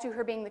 As to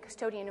her being the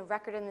custodian of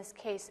record in this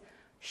case,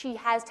 she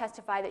has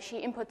testified that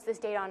she inputs this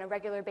data on a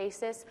regular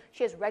basis.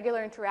 She has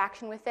regular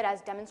interaction with it,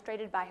 as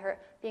demonstrated by her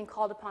being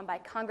called upon by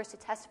Congress to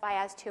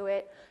testify as to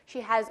it.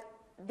 She has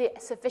the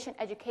sufficient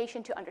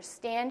education to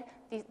understand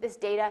this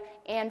data,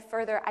 and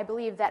further, I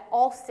believe that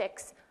all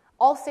six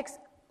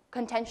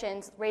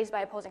contentions raised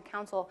by opposing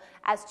counsel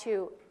as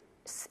to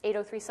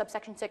 803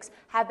 subsection 6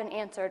 have been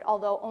answered,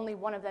 although only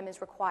one of them is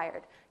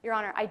required. Your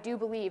Honor, I do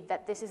believe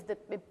that this is the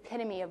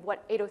epitome of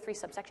what 803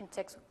 subsection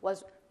 6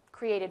 was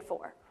created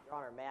for. Your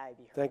Honor, may I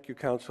be heard? Thank you,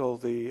 counsel.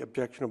 The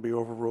objection will be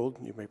overruled.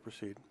 You may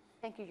proceed.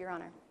 Thank you, Your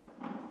Honor.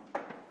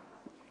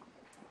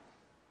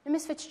 Now,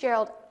 Ms.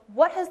 Fitzgerald,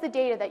 what has the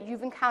data that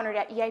you've encountered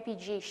at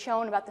EIPG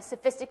shown about the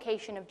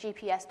sophistication of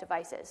GPS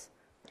devices?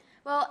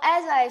 Well,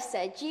 as I've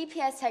said,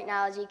 GPS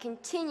technology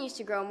continues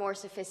to grow more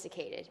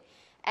sophisticated.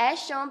 As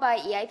shown by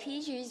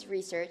EIPG's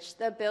research,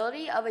 the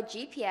ability of a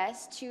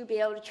GPS to be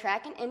able to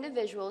track an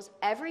individual's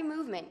every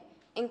movement,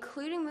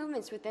 including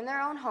movements within their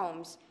own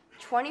homes,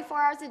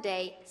 24 hours a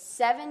day,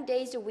 7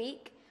 days a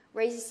week,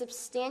 raises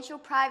substantial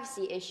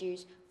privacy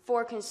issues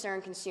for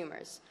concerned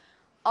consumers.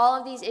 All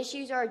of these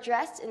issues are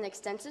addressed in the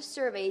extensive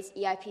surveys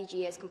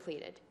EIPG has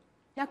completed.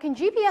 Now, can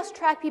GPS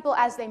track people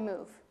as they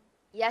move?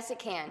 Yes, it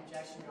can.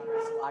 Objection, Your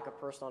Honor, is a lack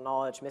of personal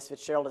knowledge. Ms.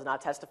 Fitzgerald has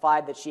not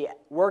testified that she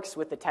works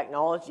with the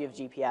technology of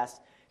GPS,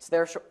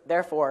 so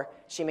therefore,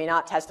 she may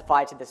not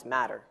testify to this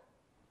matter.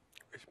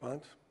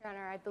 Response? Your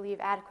Honor, I believe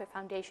adequate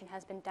foundation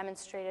has been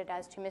demonstrated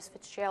as to Ms.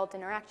 Fitzgerald's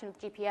interaction with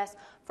GPS.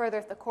 Further,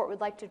 if the court would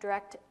like to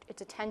direct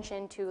its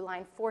attention to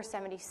line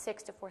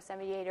 476 to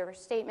 478 of her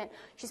statement,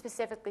 she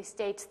specifically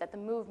states that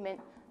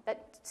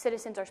that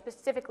citizens are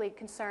specifically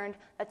concerned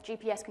that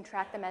GPS can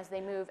track them as they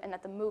move, and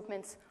that the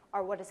movements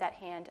are what is at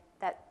hand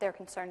that they're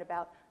concerned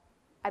about.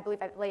 I believe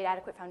I've laid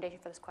adequate foundation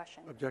for this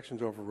question.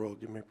 Objections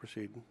overruled. You may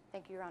proceed.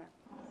 Thank you, Your Honor.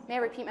 May I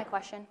repeat my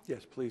question?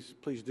 Yes, please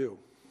do.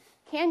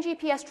 Can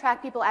GPS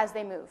track people as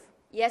they move?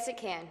 Yes, it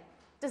can.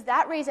 Does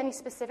that raise any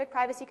specific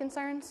privacy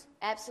concerns?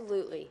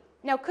 Absolutely.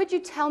 Now, could you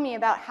tell me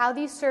about how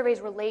these surveys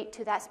relate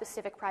to that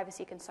specific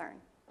privacy concern?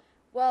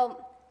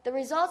 Well, the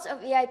results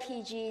of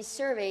EIPG's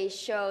surveys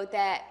show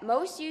that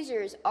most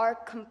users are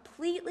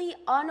completely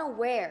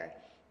unaware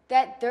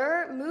that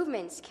their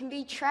movements can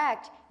be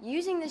tracked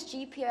using this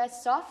GPS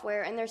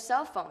software in their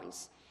cell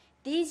phones.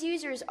 These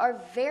users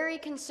are very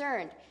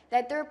concerned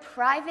that their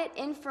private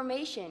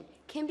information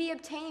can be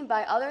obtained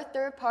by other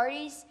third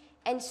parties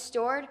and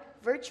stored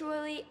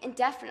virtually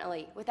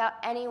indefinitely without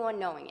anyone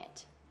knowing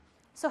it.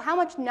 So how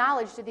much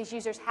knowledge do these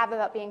users have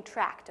about being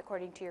tracked,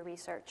 according to your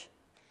research?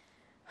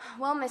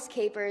 Well, Ms.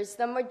 Capers,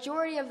 the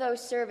majority of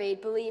those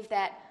surveyed believe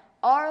that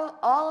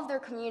all of their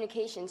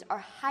communications are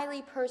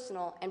highly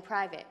personal and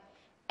private.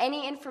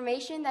 Any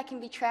information that can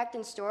be tracked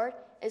and stored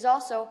is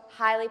also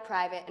highly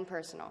private and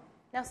personal.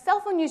 Now, cell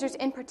phone users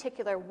in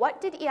particular,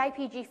 what did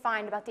EIPG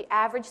find about the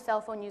average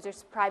cell phone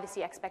user's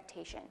privacy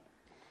expectation?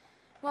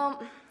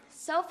 Well,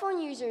 cell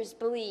phone users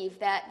believe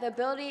that the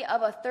ability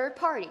of a third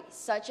party,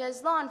 such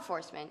as law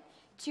enforcement,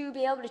 to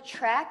be able to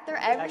track their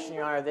every... Objection,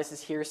 Your Honor, this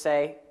is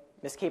hearsay.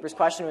 Ms. Capers'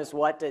 question was,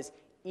 what does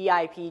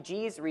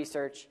EIPG's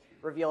research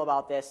reveal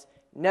about this?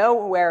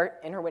 Nowhere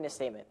in her witness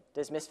statement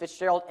does Ms.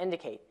 Fitzgerald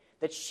indicate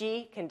that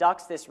she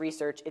conducts this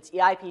research. It's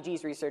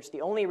EIPG's research.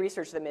 The only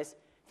research that Ms.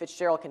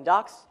 Fitzgerald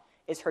conducts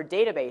is her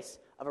database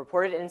of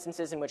reported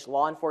instances in which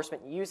law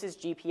enforcement uses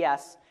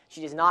GPS.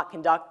 She does not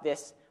conduct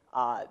this,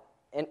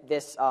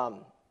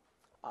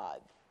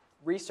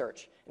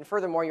 research. And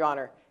furthermore, Your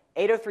Honor,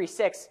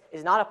 8036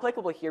 is not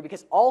applicable here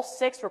because all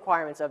 6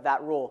 requirements of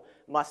that rule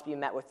must be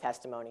met with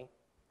testimony.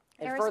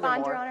 Can And I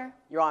respond, furthermore, Your Honor?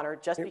 Your Honor,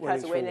 just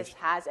because a witness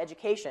has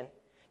education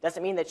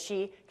doesn't mean that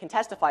she can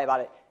testify about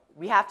it.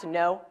 We have to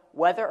know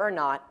whether or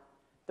not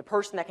the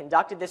person that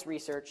conducted this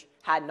research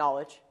had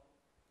knowledge.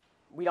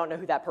 We don't know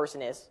who that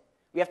person is.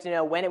 We have to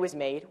know when it was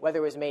made, whether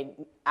it was made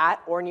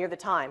at or near the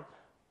time.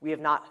 We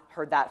have not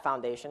heard that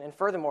foundation. And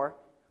furthermore,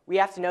 we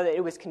have to know that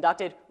it was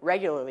conducted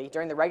regularly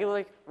during the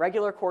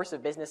regular course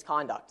of business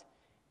conduct.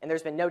 And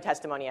there's been no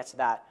testimony as to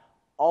that.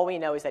 All we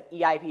know is that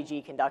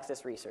EIPG conducts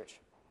this research.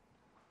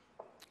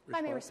 If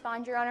I may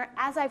respond, Your Honor,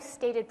 as I've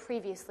stated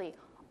previously,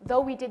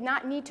 though we did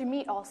not need to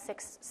meet all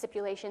 6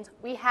 stipulations,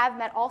 we have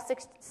met all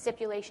 6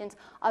 stipulations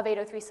of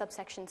 803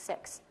 subsection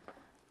 6.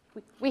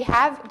 We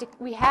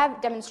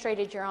have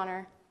demonstrated, Your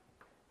Honor.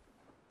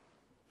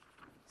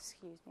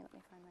 Excuse me, let me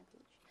find my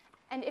page.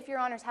 And if Your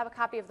Honors have a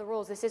copy of the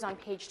rules, this is on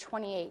page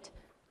 28.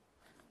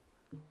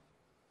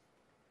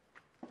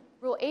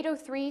 Rule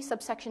 803,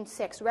 subsection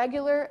 6,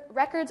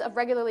 records of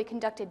regularly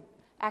conducted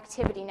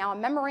activity. Now, a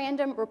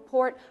memorandum,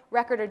 report,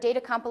 record, or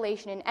data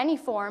compilation in any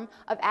form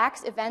of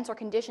acts, events, or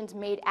conditions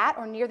made at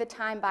or near the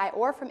time by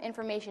or from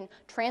information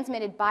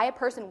transmitted by a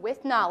person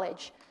with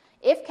knowledge,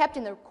 if kept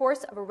in the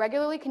course of a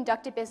regularly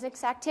conducted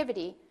business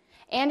activity,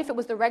 and if it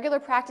was the regular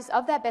practice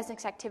of that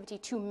business activity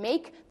to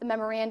make the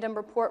memorandum,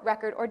 report,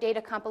 record, or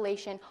data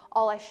compilation,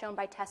 all as shown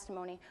by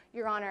testimony.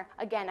 Your Honor,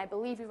 again, I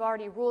believe you've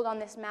already ruled on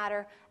this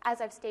matter.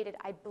 As I've stated,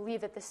 I believe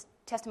that this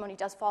testimony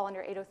does fall under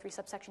 803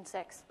 subsection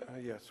 6.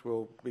 Yes,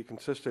 we'll be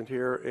consistent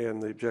here,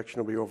 and the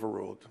objection will be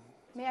overruled.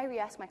 May I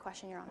re-ask my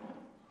question, Your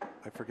Honor?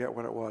 I forget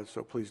what it was,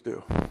 so please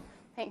do.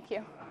 Thank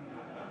you.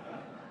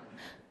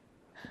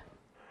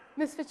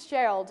 Ms.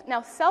 Fitzgerald,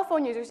 now cell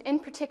phone users in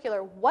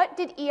particular, what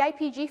did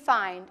EIPG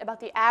find about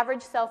the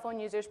average cell phone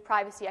user's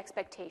privacy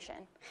expectation?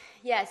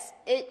 Yes,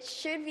 it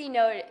should be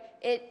noted,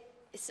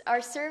 our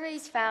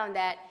surveys found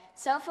that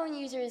cell phone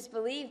users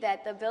believe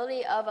that the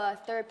ability of a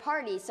third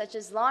party, such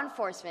as law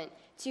enforcement,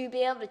 to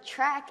be able to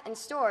track and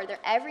store their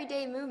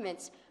everyday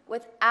movements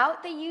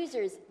without the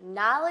user's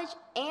knowledge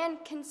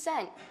and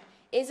consent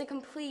is a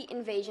complete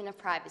invasion of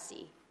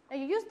privacy. Now,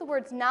 you used the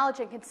words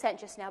knowledge and consent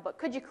just now, but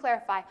could you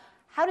clarify,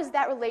 how does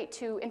that relate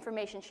to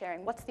information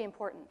sharing? What's the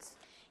importance?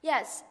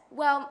 Yes,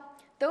 well,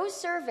 those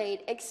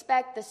surveyed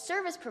expect the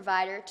service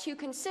provider to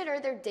consider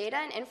their data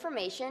and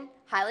information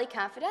highly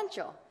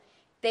confidential.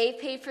 They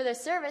paid for the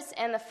service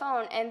and the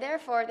phone, and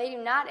therefore they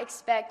do not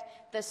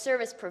expect the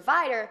service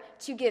provider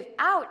to give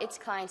out its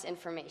client's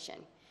information.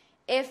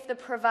 If the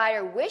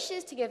provider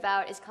wishes to give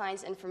out its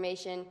client's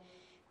information,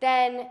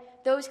 then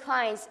those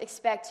clients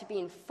expect to be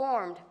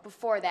informed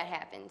before that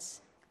happens.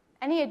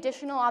 Any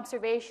additional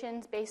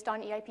observations based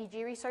on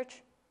EIPG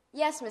research?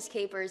 Yes, Ms.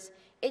 Capers.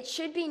 It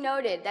should be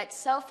noted that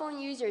cell phone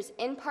users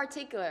in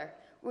particular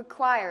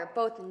require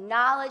both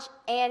knowledge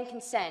and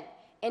consent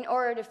in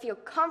order to feel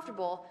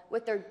comfortable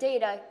with their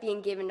data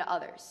being given to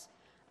others.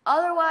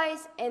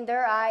 Otherwise, in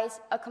their eyes,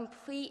 a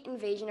complete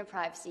invasion of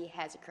privacy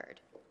has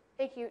occurred.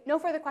 Thank you. No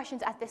further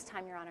questions at this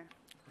time, Your Honor.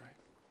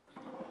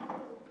 Right.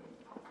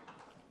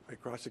 May I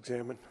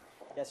cross-examine?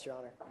 Yes, Your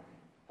Honor.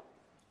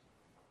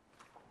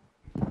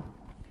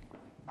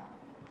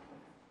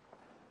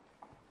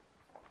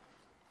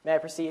 May I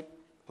proceed?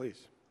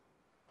 Please.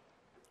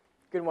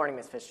 Good morning,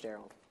 Ms.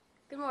 Fitzgerald.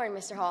 Good morning,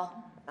 Mr. Hall.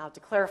 Now, to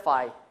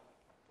clarify,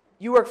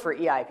 you work for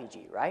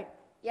EIPG, right?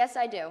 Yes,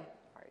 I do. All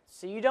right.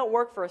 So you don't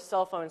work for a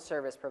cell phone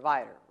service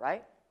provider,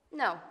 right?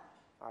 No.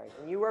 All right.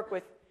 And you work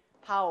with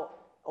how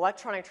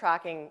electronic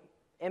tracking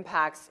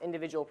impacts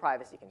individual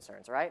privacy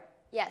concerns, right?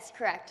 Yes,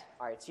 correct.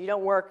 All right. So you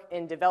don't work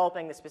in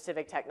developing the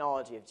specific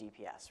technology of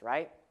GPS,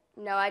 right?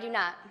 No, I do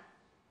not.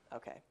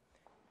 Okay.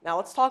 Now,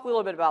 let's talk a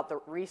little bit about the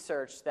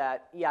research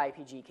that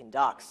EIPG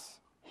conducts.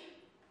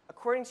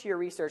 According to your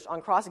research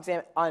on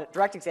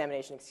direct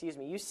examination,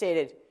 you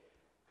stated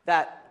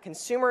that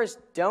consumers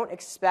don't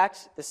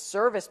expect the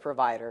service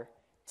provider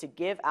to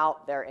give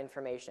out their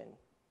information.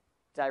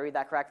 Did I read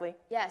that correctly?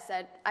 Yes,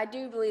 I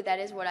do believe that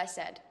is what I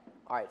said.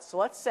 All right. So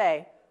let's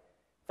say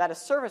that a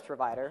service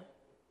provider,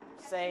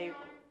 say...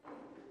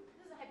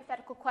 This is a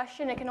hypothetical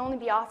question. It can only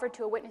be offered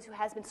to a witness who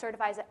has been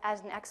certified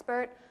as an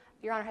expert.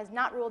 Your Honor has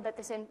not ruled that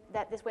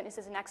this witness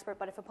is an expert,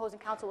 but if opposing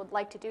counsel would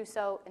like to do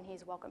so, then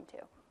he's welcome to.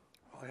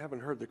 Well, I haven't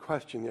heard the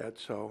question yet,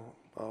 so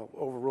I'll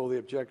overrule the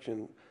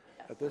objection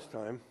at this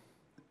time.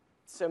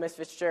 So, Ms.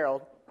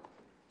 Fitzgerald,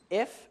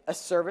 if a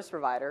service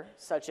provider,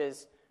 such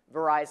as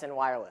Verizon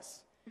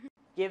Wireless,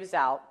 gives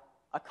out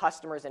a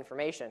customer's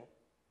information,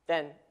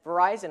 then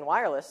Verizon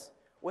Wireless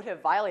would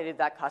have violated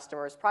that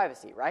customer's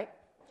privacy, right?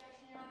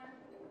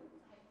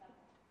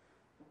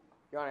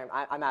 Your Honor,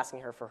 I'm asking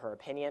her for her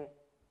opinion,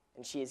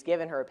 and she has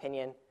given her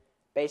opinion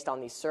based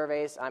on these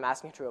surveys. I'm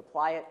asking her to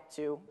apply it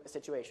to a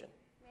situation.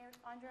 May I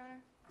respond, Your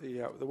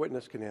Honor? The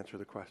witness can answer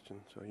the question,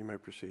 so you may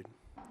proceed.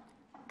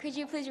 Could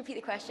you please repeat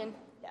the question?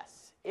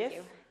 Yes.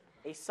 If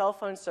a cell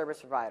phone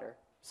service provider,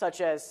 such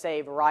as,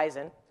 say,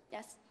 Verizon,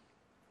 Yes.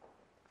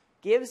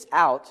 gives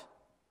out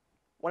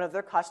one of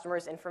their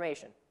customers'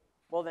 information,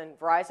 well, then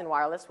Verizon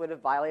Wireless would have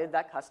violated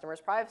that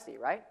customer's privacy,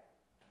 right?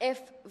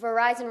 If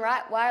Verizon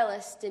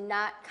Wireless did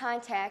not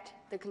contact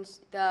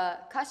the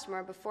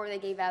customer before they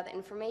gave out the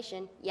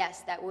information,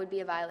 yes, that would be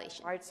a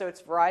violation. All right, so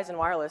it's Verizon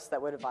Wireless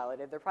that would have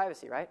violated their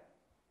privacy, right?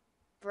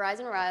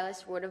 Verizon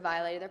Wireless would have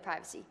violated their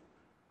privacy.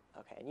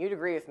 Okay, and you'd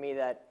agree with me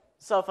that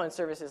cell phone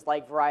services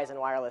like Verizon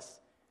Wireless,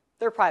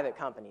 they're private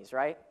companies,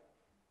 right?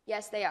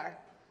 Yes, they are.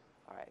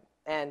 All right,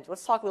 and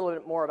let's talk a little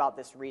bit more about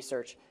this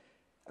research.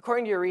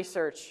 According to your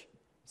research,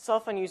 cell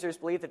phone users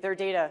believe that their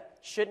data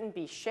shouldn't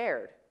be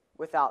shared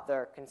without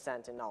their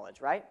consent and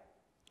knowledge, right?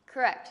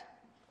 Correct.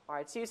 All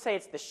right, so you say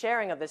it's the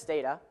sharing of this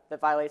data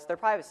that violates their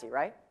privacy,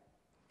 right?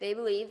 They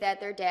believe that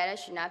their data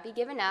should not be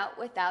given out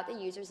without the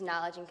user's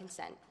knowledge and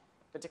consent.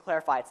 But to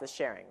clarify, it's the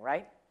sharing,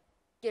 right?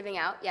 Giving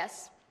out,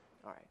 yes.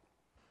 All right.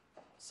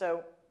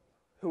 So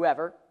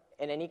whoever,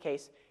 in any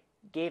case,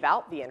 gave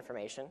out the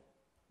information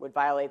would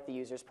violate the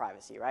user's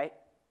privacy, right?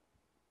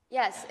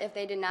 Yes, if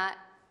they did not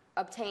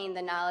obtain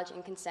the knowledge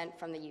and consent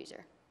from the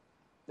user.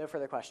 No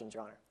further questions,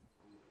 Your Honor.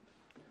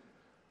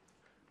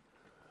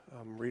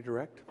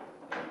 Redirect.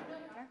 No, Your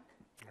Honor.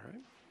 All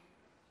right.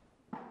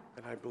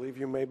 And I believe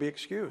you may be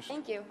excused.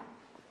 Thank you.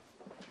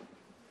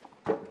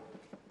 Your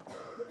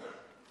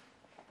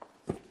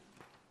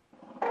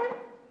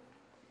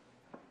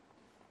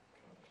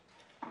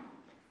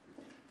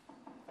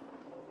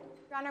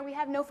Honor, we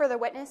have no further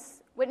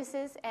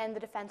witnesses, and the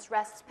defense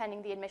rests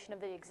pending the admission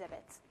of the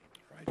exhibits.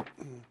 Right.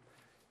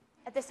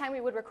 At this time,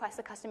 we would request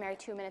the customary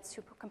 2 minutes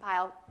to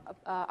compile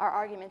our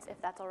arguments,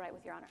 if that's all right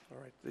with Your Honor.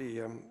 All right.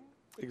 The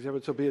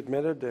exhibits will be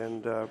admitted,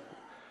 and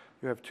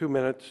you have 2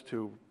 minutes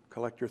to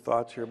collect your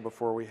thoughts here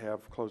before we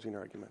have closing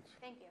arguments.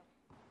 Thank you.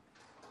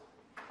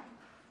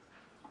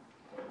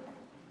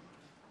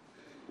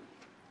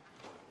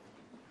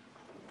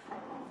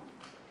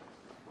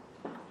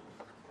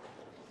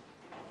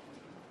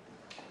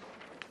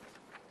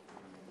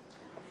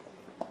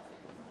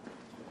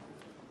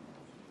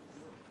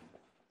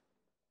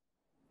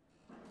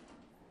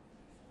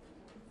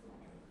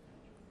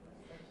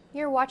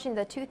 You're watching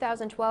the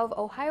 2012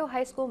 Ohio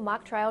High School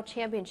Mock Trial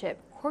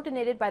Championship,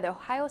 coordinated by the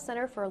Ohio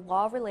Center for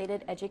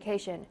Law-Related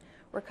Education.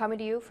 We're coming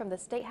to you from the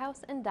State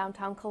House in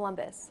downtown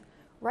Columbus.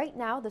 Right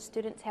now, the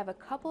students have a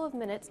couple of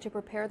minutes to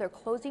prepare their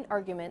closing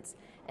arguments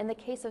in the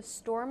case of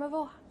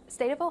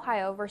State of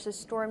Ohio versus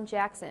Storm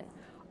Jackson.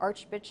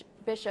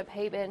 Archbishop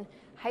Hoban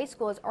High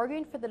School is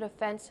arguing for the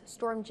defense,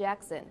 Storm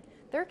Jackson.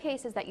 Their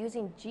case is that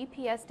using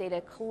GPS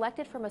data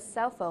collected from a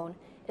cell phone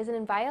is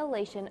in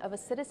violation of a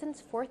citizen's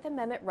Fourth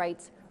Amendment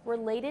rights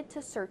related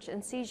to search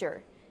and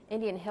seizure.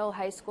 Indian Hill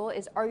High School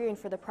is arguing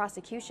for the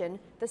prosecution,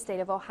 the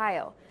state of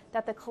Ohio,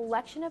 that the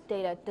collection of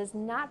data does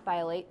not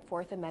violate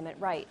Fourth Amendment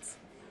rights.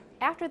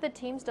 After the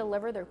teams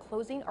deliver their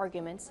closing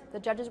arguments, the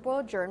judges will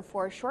adjourn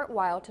for a short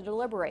while to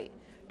deliberate,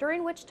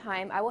 during which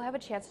time I will have a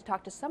chance to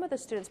talk to some of the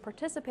students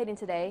participating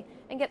today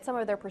and get some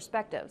of their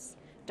perspectives.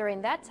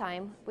 During that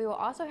time, we will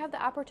also have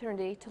the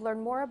opportunity to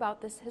learn more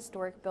about this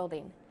historic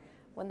building.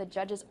 When the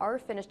judges are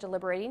finished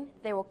deliberating,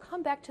 they will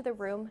come back to the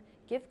room,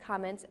 give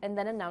comments, and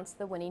then announce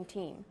the winning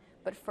team.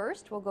 But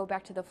first, we'll go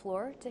back to the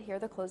floor to hear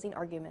the closing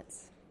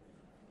arguments.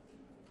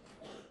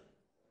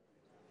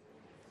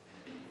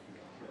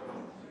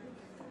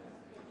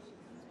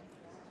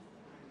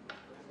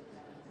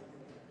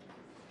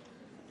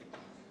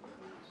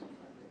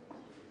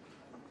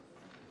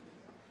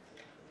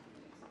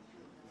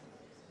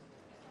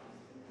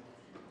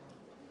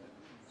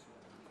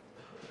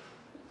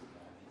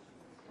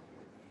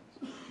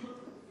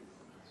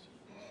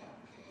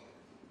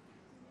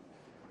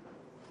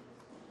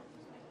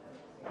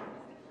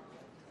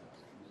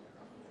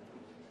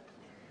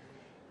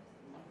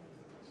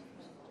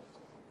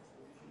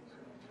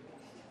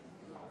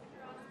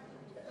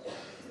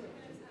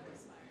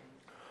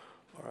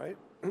 All right.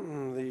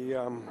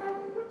 The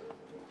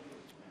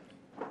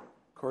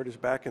court is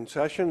back in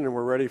session, and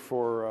we're ready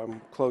for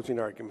closing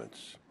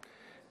arguments.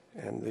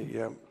 And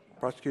the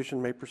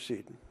prosecution may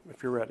proceed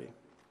if you're ready.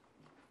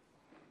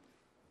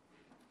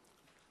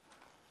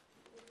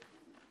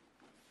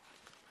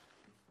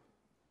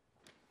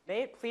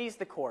 May it please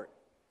the court.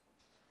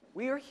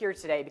 We are here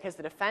today because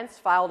the defense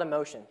filed a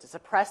motion to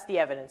suppress the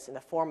evidence in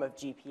the form of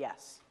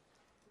GPS.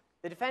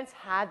 the defense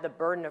had the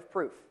burden of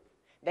proof.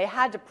 They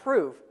had to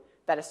prove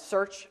that a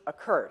search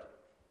occurred.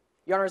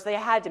 Your Honors, they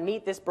had to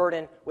meet this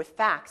burden with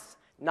facts,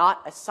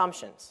 not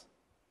assumptions.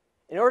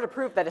 In order to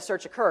prove that a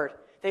search occurred,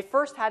 they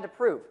first had to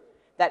prove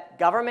that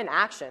government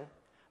action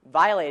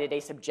violated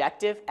a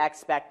subjective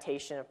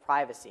expectation of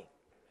privacy.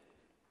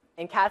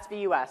 In Katz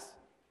v. U.S.,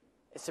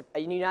 a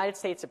United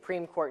States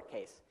Supreme Court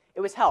case,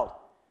 it was held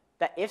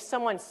that if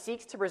someone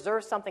seeks to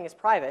preserve something as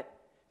private,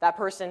 that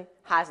person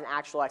has an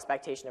actual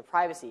expectation of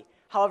privacy.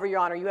 However, Your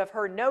Honor, you have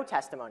heard no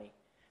testimony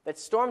that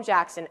Storm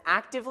Jackson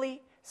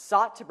actively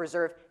sought to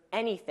preserve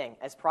anything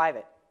as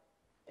private.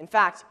 In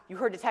fact, you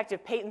heard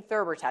Detective Peyton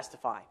Thurber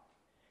testify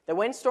that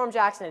when Storm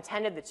Jackson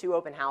attended the 2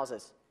 open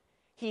houses,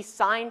 he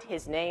signed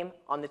his name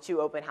on the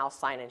 2 open house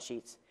sign-in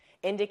sheets,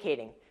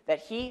 indicating that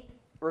he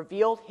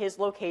revealed his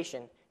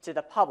location to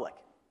the public.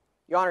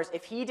 Your Honors,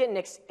 if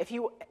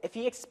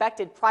he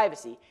expected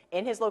privacy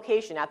in his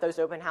location at those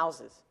open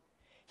houses,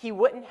 he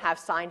wouldn't have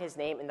signed his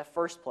name in the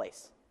first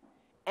place.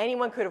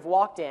 Anyone could have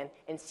walked in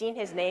and seen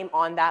his name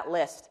on that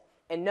list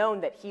and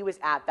known that he was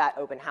at that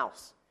open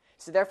house.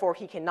 So therefore,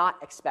 he cannot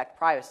expect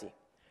privacy.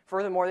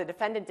 Furthermore, the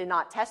defendant did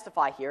not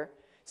testify here,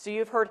 so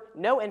you've heard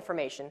no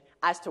information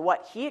as to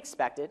what he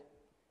expected.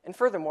 And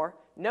furthermore,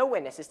 no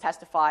witness has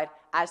testified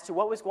as to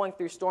what was going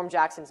through Storm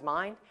Jackson's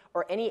mind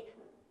or any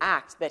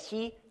act that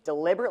he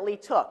deliberately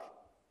took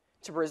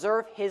to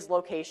preserve his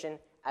location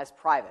as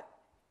private.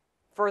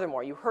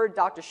 Furthermore, you heard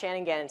Dr.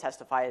 Shannon Gannon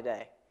testify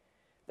today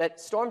that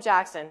Storm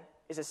Jackson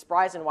is a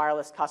Surprise and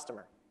Wireless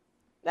customer,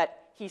 that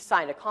he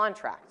signed a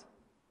contract.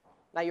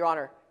 Now, Your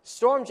Honor,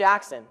 Storm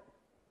Jackson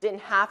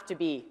didn't have to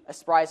be a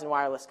Surprise and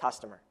Wireless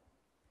customer.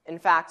 In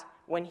fact,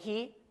 when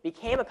he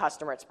became a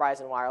customer at Surprise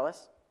and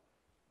Wireless,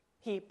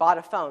 he bought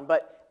a phone,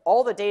 but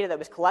all the data that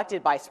was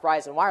collected by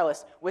Surprise and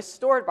Wireless was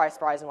stored by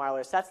Surprise and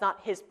Wireless. That's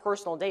not his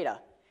personal data,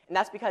 and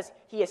that's because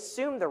he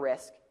assumed the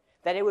risk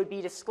that it would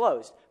be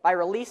disclosed by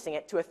releasing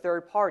it to a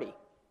third party.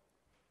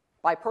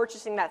 By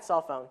purchasing that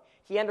cell phone,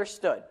 he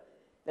understood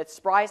that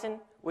Surprise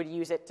would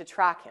use it to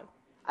track him.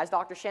 As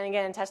Dr. Shannon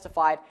Gannon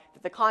testified,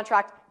 that the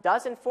contract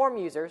does inform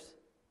users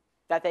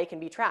that they can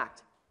be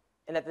tracked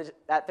and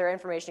that their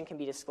information can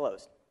be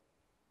disclosed.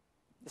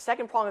 The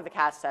second prong of the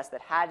Katz test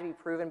that had to be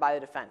proven by the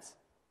defense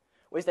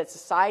was that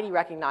society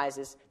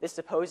recognizes this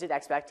supposed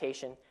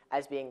expectation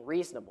as being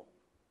reasonable.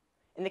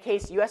 In the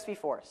case U.S. v.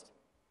 Forrest,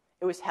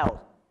 it was held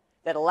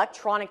that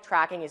electronic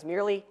tracking is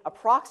merely a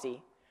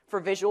proxy for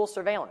visual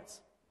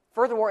surveillance.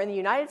 Furthermore, in the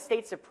United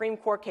States Supreme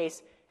Court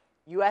case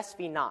U.S.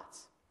 v.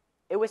 Knotts,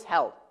 it was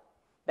held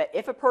that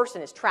if a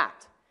person is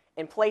tracked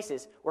in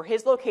places where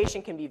his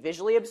location can be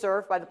visually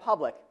observed by the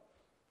public,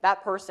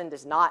 that person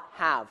does not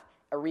have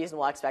a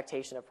reasonable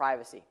expectation of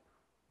privacy.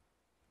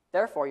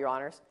 Therefore, Your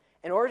Honors,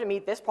 in order to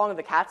meet this prong of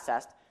the Katz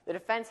test, the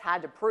defense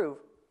had to prove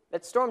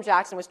that Storm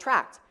Jackson was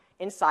tracked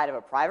inside of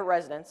a private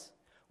residence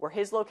where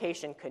his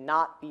location could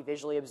not be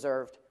visually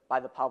observed by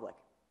the public.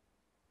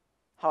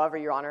 However,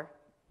 Your Honor,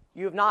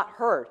 you have not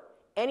heard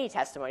any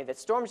testimony that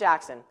Storm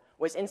Jackson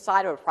was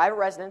inside of a private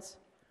residence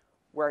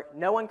where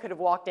no one could have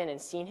walked in and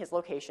seen his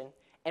location,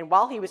 and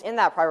while he was in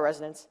that private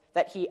residence,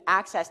 that he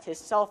accessed his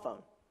cell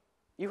phone.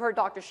 You heard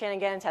Dr. Shannon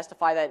Gannon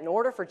testify that in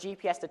order for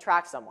GPS to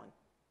track someone,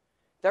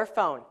 their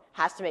phone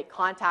has to make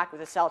contact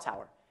with a cell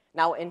tower.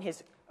 Now, in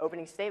his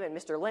opening statement,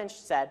 Mr. Lynch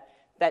said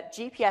that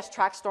GPS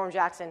tracks Storm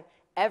Jackson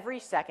every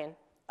second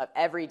of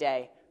every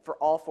day for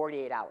all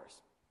 48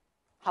 hours.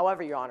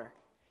 However, Your Honor,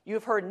 you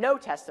have heard no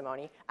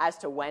testimony as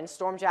to when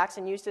Storm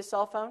Jackson used his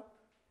cell phone,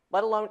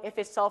 let alone if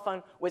his cell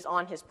phone was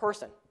on his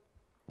person.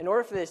 In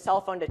order for his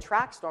cell phone to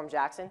track Storm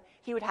Jackson,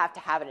 he would have to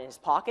have it in his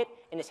pocket,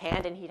 in his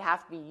hand, and he'd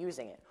have to be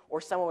using it, or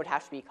someone would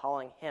have to be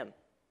calling him.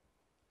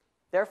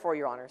 Therefore,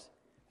 Your Honors,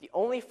 the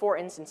only 4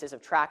 instances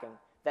of tracking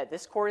that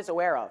this court is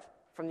aware of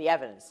from the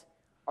evidence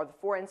are the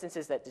 4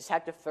 instances that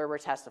Detective Thurber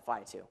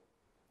testified to.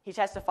 He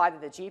testified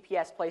that the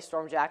GPS placed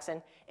Storm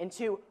Jackson in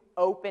 2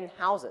 open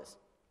houses.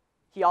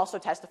 He also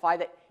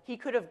testified that he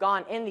could have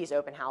gone in these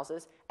open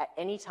houses at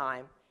any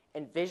time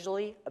and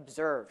visually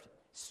observed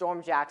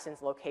Storm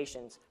Jackson's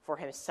locations for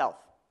himself.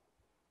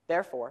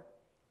 Therefore,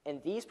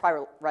 in these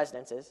private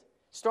residences,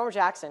 Storm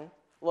Jackson's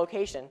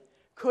location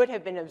could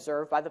have been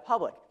observed by the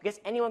public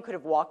because anyone could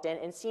have walked in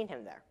and seen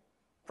him there.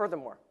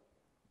 Furthermore,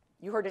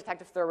 you heard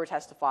Detective Thurber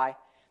testify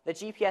that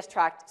GPS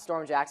tracked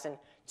Storm Jackson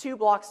 2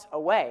 blocks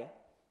away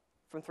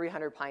from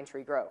 300 Pine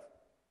Tree Grove.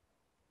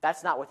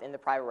 That's not within the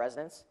private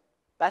residence.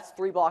 That's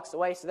 3 blocks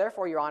away, so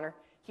therefore, Your Honor,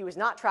 he was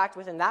not tracked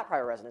within that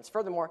private residence.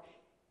 Furthermore,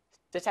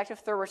 Detective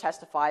Thurber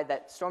testified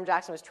that Storm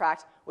Jackson was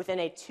tracked within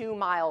a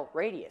 2-mile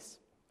radius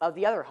of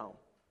the other home.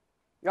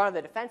 Your Honor,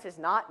 the defense has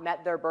not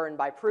met their burden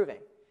by proving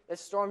that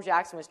Storm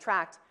Jackson was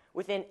tracked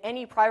within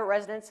any private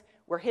residence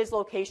where his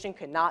location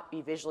could not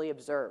be visually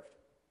observed.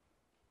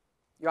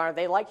 Your Honor,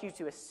 they'd like you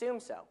to assume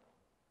so.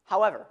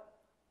 However,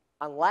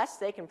 unless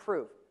they can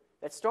prove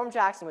that Storm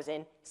Jackson was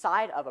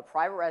inside of a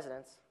private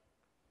residence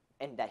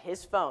and that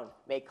his phone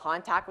made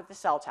contact with the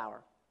cell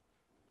tower,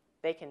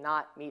 they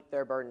cannot meet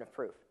their burden of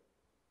proof.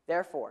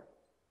 Therefore,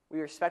 we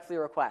respectfully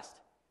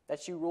request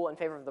that you rule in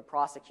favor of the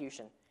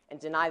prosecution and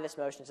deny this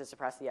motion to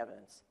suppress the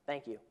evidence.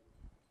 Thank you.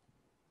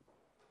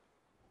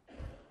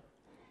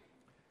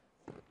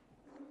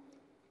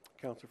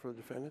 Counsel for the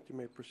defendant, you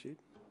may proceed.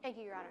 Thank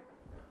you, Your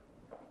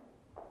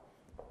Honor.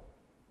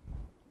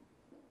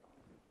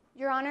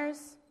 Your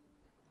Honors,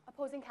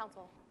 opposing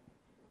counsel,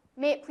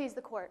 may it please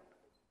the court.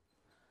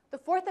 The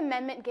Fourth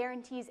Amendment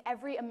guarantees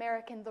every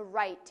American the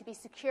right to be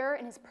secure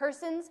in his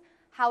persons,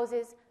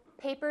 houses,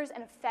 papers,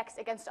 and effects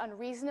against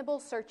unreasonable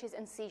searches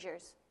and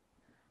seizures.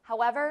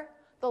 However,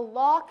 the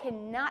law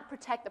cannot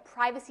protect the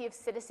privacy of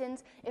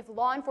citizens if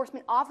law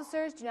enforcement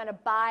officers do not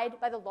abide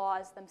by the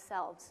laws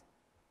themselves.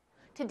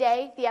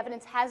 Today, the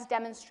evidence has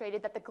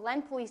demonstrated that the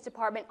Glen Police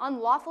Department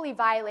unlawfully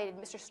violated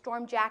Mr.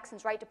 Storm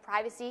Jackson's right to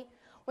privacy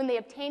when they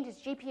obtained his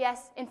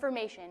GPS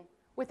information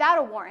without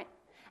a warrant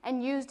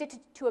and used it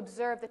to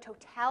observe the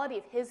totality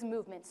of his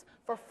movements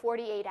for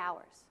 48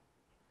 hours.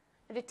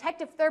 The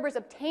Detective Thurber's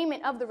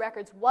obtainment of the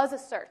records was a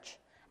search,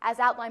 as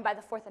outlined by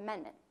the Fourth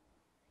Amendment.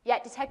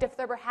 Yet Detective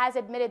Thurber has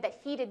admitted that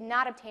he did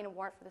not obtain a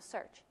warrant for the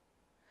search.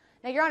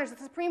 Now, Your Honors, the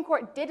Supreme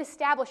Court did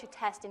establish a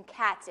test in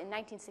Katz in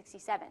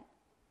 1967.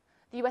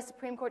 The U.S.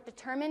 Supreme Court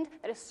determined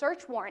that a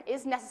search warrant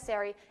is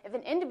necessary if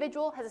an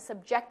individual has a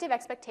subjective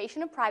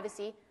expectation of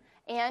privacy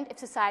and if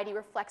society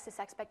reflects this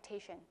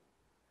expectation.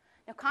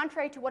 Now,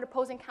 contrary to what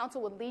opposing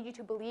counsel would lead you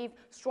to believe,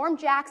 Storm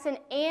Jackson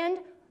and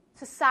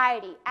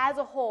society as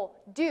a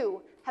whole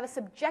do have a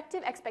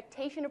subjective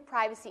expectation of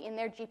privacy in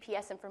their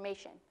GPS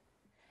information.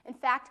 In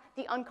fact,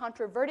 the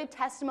uncontroverted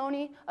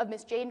testimony of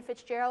Ms. Jaden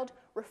Fitzgerald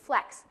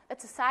reflects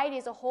that society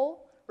as a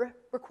whole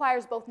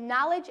requires both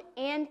knowledge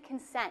and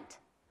consent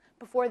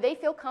before they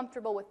feel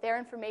comfortable with their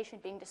information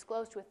being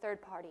disclosed to a third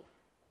party.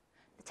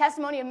 The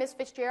testimony of Ms.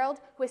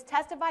 Fitzgerald, who has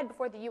testified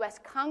before the U.S.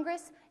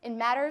 Congress in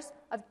matters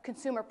of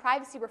consumer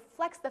privacy,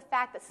 reflects the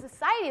fact that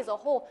society as a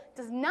whole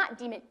does not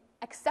deem it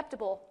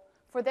acceptable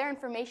for their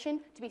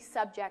information to be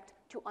subject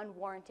to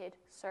unwarranted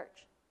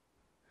search.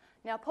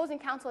 Now, opposing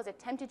counsel has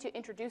attempted to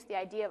introduce the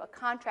idea of a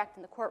contract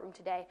in the courtroom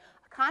today,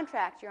 a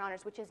contract, Your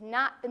Honors, which has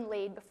not been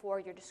laid before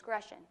your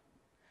discretion.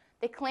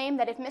 They claim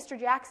that if Mr.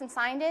 Jackson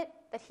signed it,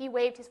 that he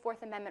waived his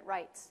Fourth Amendment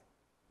rights.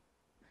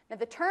 Now,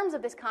 the terms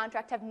of this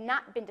contract have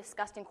not been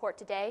discussed in court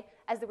today,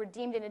 as they were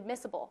deemed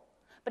inadmissible.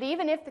 But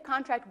even if the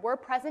contract were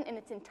present in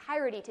its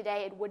entirety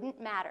today, it wouldn't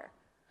matter.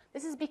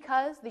 This is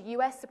because the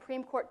U.S.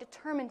 Supreme Court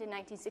determined in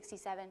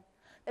 1967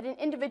 that an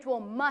individual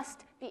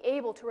must be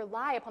able to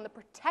rely upon the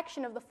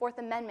protection of the Fourth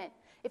Amendment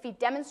if he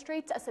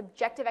demonstrates a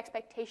subjective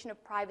expectation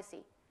of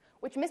privacy,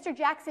 which Mr.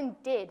 Jackson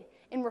did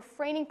in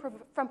refraining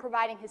from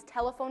providing his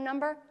telephone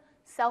number,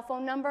 cell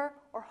phone number,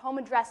 or home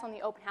address on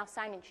the open house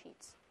sign-in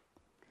sheets.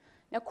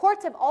 Now,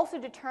 courts have also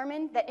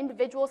determined that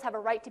individuals have a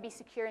right to be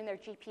secure in their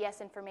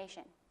GPS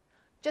information.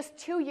 Just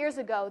 2 years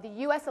ago, the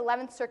U.S.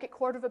 11th Circuit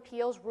Court of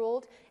Appeals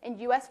ruled in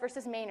U.S. v.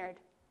 Maynard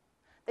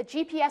that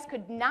GPS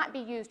could not be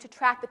used to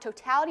track the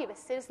totality of a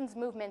citizen's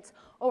movements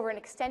over an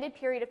extended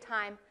period of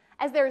time,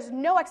 as there is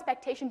no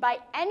expectation by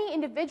any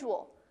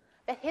individual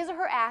that his or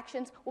her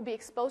actions will be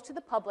exposed to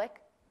the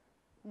public,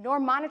 nor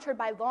monitored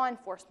by law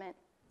enforcement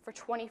for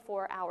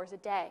 24 hours a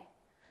day.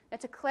 Now,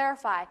 to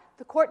clarify,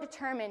 the court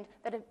determined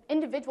that an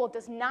individual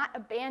does not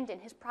abandon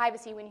his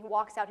privacy when he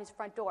walks out his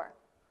front door.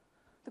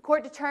 The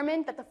court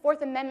determined that the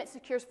Fourth Amendment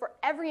secures for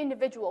every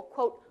individual,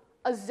 quote,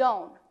 a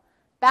zone,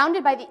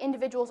 bounded by the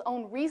individual's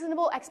own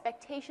reasonable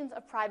expectations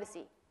of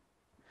privacy.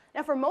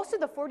 Now, for most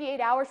of the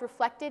 48 hours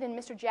reflected in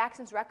Mr.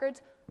 Jackson's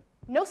records,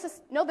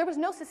 there was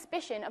no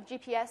suspicion of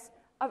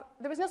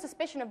there was no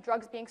suspicion of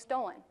drugs being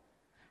stolen.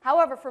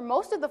 However, for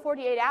most of the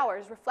 48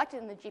 hours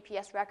reflected in the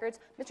GPS records,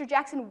 Mr.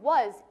 Jackson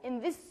was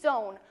in this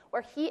zone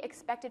where he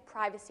expected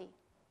privacy.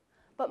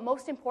 But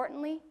most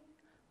importantly,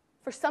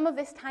 for some of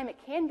this time, it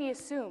can be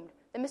assumed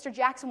that Mr.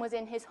 Jackson was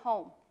in his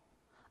home,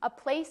 a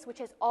place which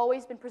has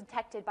always been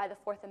protected by the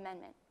Fourth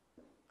Amendment.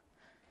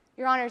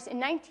 Your Honors, in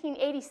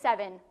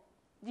 1987,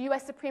 the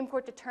U.S. Supreme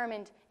Court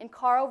determined in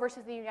Carl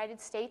versus the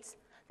United States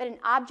that an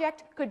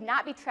object could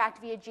not be tracked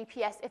via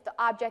GPS if the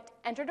object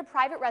entered a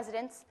private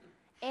residence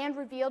and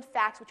revealed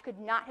facts which could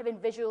not have been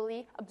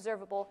visually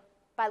observable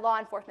by law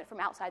enforcement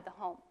from outside the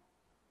home.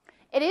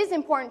 It is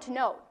important to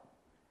note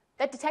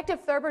that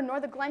Detective Thurber nor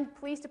the Glen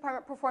Police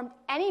Department performed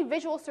any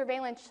visual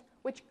surveillance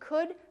which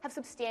could have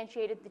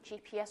substantiated the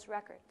GPS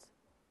records.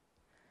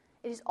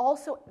 It is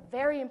also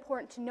very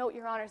important to note,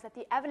 Your Honors, that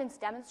the evidence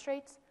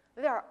demonstrates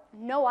that there are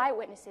no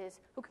eyewitnesses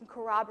who can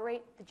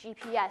corroborate the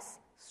GPS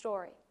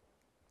story.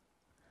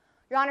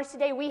 Your Honors,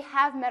 today we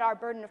have met our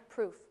burden of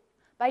proof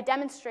by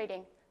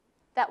demonstrating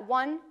that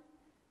 1,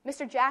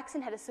 Mr.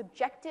 Jackson had a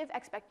subjective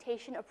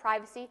expectation of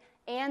privacy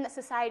and that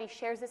society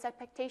shares this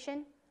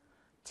expectation.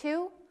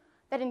 2,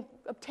 that in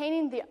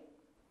obtaining the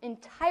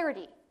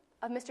entirety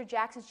of Mr.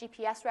 Jackson's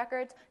GPS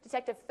records,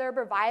 Detective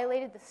Thurber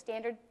violated the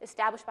standard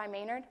established by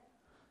Maynard.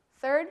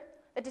 3rd,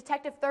 that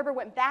Detective Thurber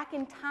went back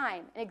in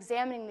time in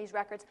examining these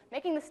records,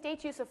 making the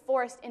state's use of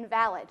force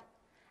invalid.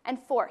 And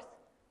 4th,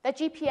 that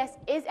GPS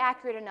is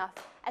accurate enough,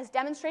 as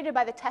demonstrated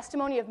by the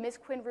testimony of Ms.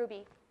 Quinn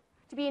Ruby,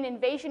 to be an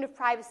invasion of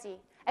privacy,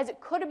 as it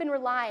could have been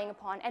relying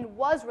upon and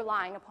was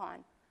relying upon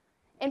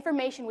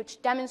information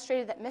which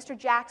demonstrated that Mr.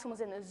 Jackson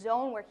was in the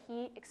zone where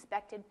he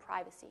expected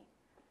privacy.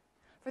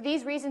 For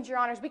these reasons, Your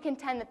Honors, we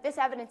contend that this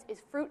evidence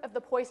is fruit of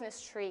the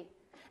poisonous tree,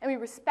 and we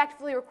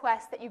respectfully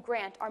request that you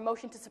grant our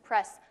motion to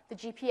suppress the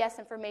GPS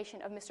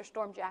information of Mr.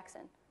 Storm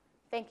Jackson.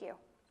 Thank you.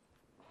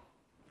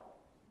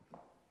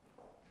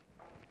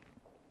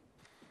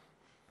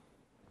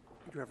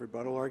 Do you have a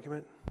rebuttal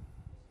argument?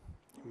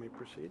 You may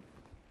proceed.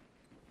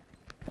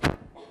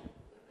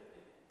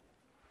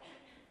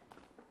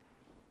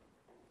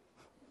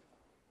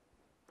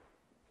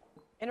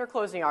 In her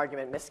closing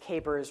argument, Ms.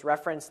 Capers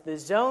referenced the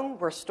zone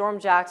where Storm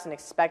Jackson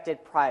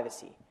expected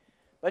privacy.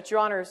 But, Your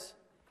Honors,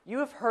 you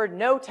have heard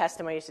no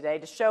testimony today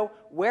to show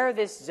where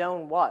this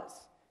zone was.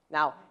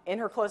 Now, in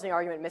her closing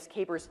argument, Ms.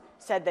 Capers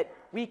said that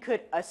we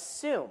could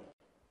assume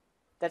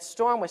that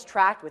Storm was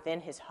tracked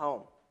within his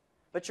home.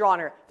 But, Your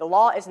Honor, the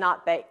law is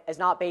not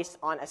based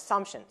on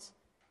assumptions.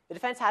 The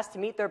defense has to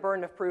meet their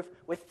burden of proof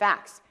with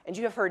facts, and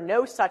you have heard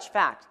no such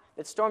fact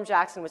that Storm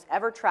Jackson was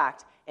ever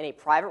tracked in a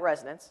private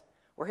residence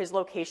where his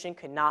location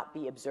could not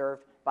be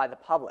observed by the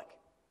public.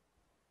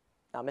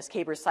 Now, Ms.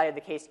 Capers cited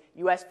the case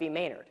U.S. v.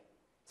 Maynard,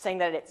 saying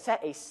that it set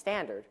a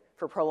standard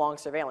for prolonged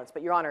surveillance.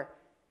 But, Your Honor,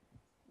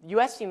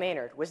 U.S. v.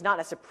 Maynard was not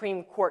a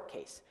Supreme Court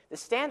case. The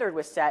standard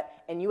was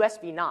set in U.S.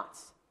 v.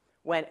 Knotts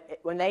when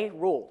they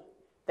ruled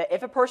that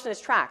if a person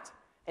is tracked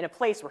in a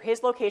place where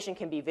his location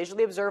can be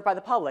visually observed by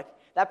the public,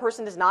 that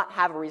person does not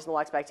have a reasonable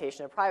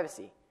expectation of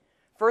privacy.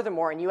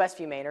 Furthermore, in U.S.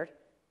 v. Maynard,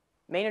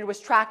 Maynard was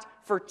tracked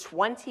for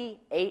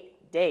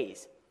 28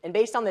 days. And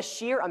based on the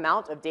sheer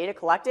amount of data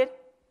collected,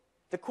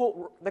 the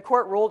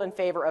court ruled in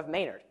favor of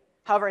Maynard.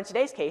 However, in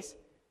today's case,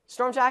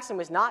 Storm Jackson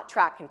was not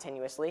tracked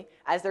continuously,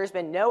 as there has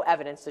been no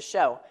evidence to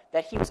show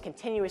that he was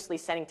continuously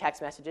sending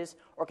text messages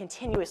or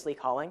continuously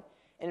calling.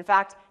 In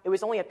fact, it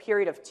was only a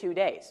period of 2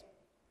 days.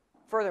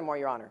 Furthermore,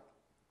 Your Honor,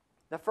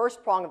 the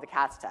first prong of the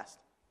Katz test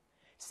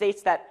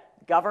states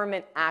that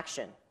government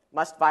action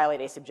must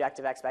violate a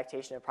subjective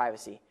expectation of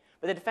privacy.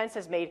 But the defense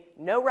has made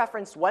no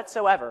reference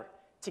whatsoever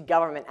to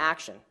government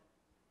action.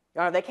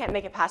 Your Honor, they can't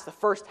make it past the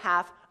first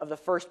half of the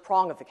first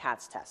prong of the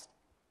Katz test.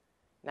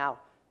 Now,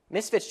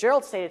 Ms.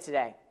 Fitzgerald stated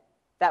today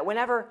that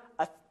whenever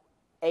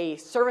a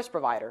service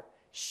provider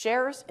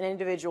shares an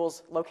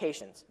individual's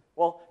locations,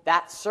 well,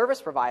 that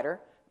service provider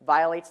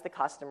violates the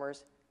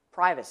customer's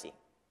privacy.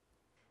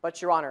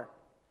 But, Your Honor,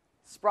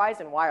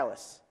 Verizon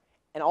Wireless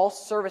and all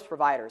service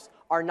providers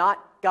are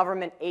not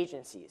government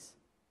agencies.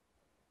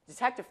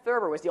 Detective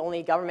Thurber was the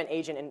only government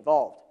agent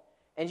involved.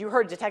 And you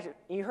heard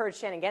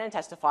Shannon Gannon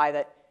testify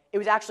that it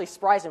was actually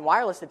Verizon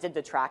Wireless that did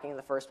the tracking in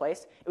the first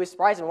place. It was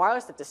Verizon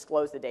Wireless that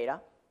disclosed the data.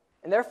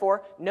 And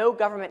therefore, no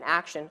government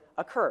action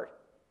occurred.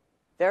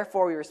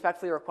 Therefore, we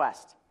respectfully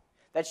request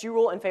that you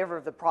rule in favor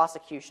of the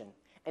prosecution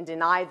and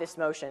deny this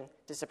motion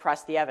to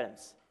suppress the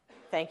evidence.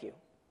 Thank you.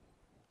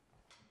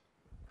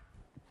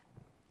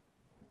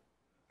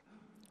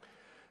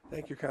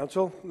 Thank you,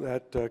 counsel.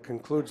 That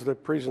concludes the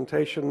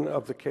presentation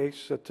of the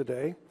case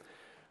today.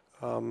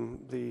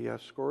 The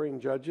scoring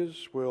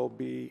judges will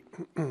be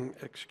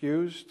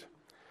excused,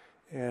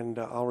 and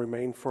I'll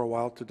remain for a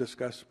while to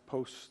discuss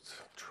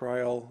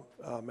post-trial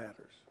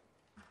matters.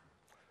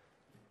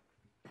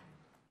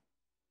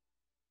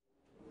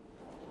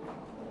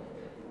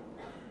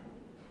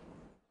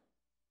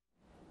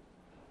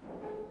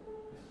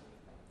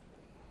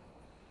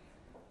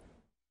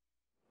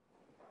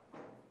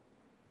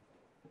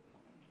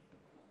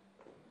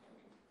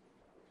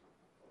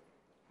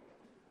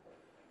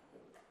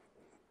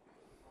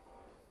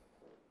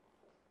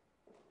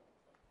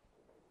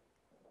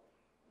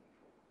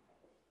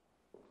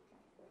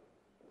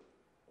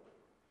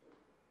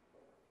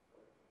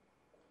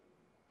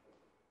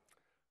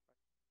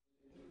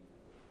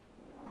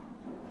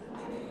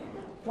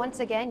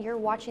 Once again, you're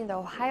watching the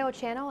Ohio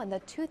Channel and the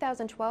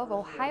 2012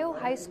 Ohio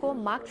High School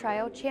Mock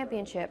Trial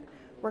Championship.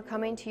 We're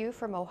coming to you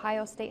from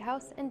Ohio State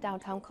House in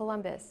downtown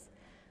Columbus.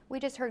 We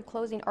just heard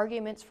closing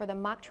arguments for the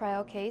mock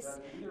trial case,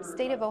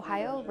 State of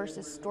Ohio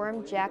versus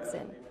Storm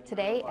Jackson.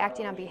 Today,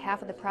 acting on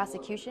behalf of the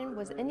prosecution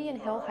was Indian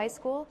Hill High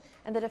School,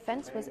 and the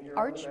defense was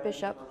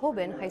Archbishop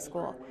Hoban High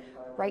School.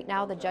 Right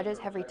now, the judges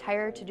have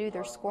retired to do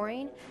their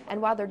scoring,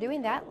 and while they're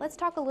doing that, let's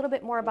talk a little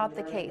bit more about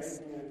the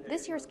case.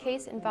 This year's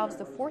case involves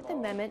the Fourth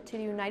Amendment to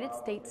the United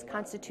States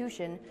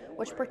Constitution,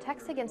 which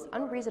protects against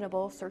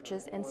unreasonable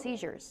searches and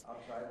seizures.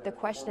 The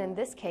question in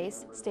this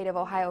case, State of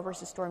Ohio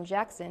versus Storm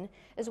Jackson,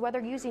 is whether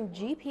using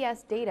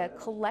GPS data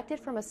collected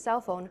from a cell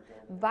phone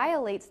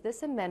violates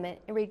this amendment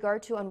in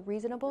regard to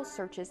unreasonable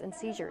searches and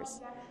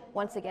seizures.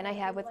 Once again, I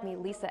have with me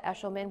Lisa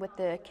Eshelman with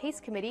the case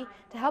committee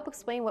to help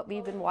explain what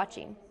we've been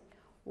watching.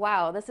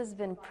 Wow, this has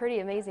been pretty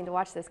amazing to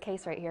watch this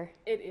case right here.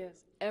 It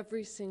is.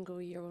 Every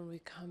single year when we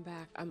come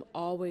back, I'm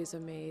always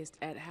amazed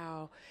at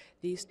how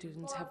these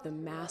students have the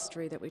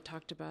mastery that we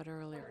talked about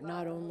earlier,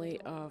 not only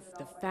of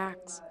the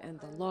facts and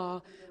the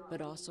law, but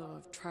also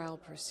of trial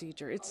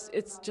procedure.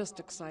 It's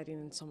just exciting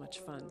and so much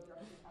fun.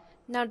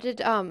 Now,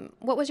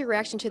 what was your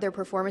reaction to their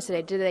performance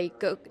today? Did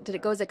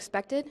it go as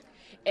expected?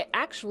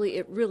 Actually,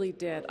 it really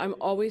did. I'm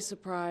always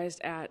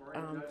surprised at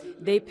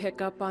they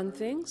pick up on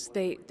things.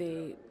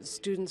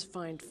 Students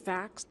find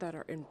facts that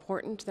are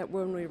important. That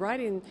when we're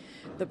writing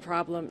the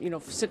problem,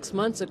 6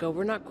 months ago,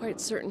 we're not quite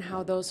certain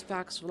how those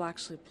facts will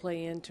actually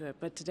play into it.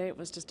 But today, it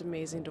was just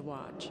amazing to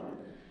watch.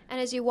 And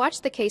as you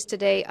watched the case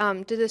today,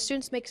 did the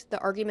students make the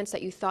arguments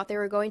that you thought they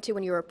were going to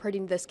when you were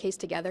putting this case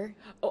together?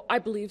 Oh, I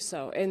believe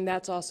so, and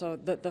that's also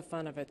the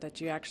fun of it, that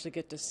you actually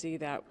get to see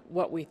that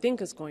what we think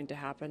is going to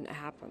happen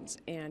happens,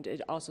 and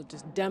it also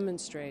just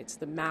demonstrates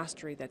the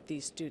mastery that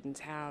these students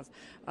have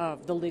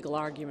of the legal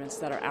arguments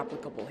that are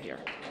applicable here.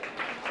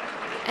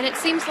 And it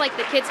seems like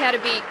the kids had to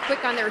be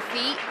quick on their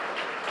feet,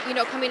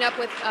 coming up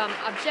with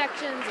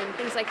objections and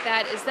things like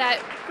that. Is that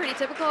pretty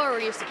typical, or were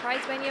you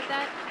surprised by any of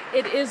that?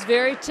 It is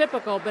very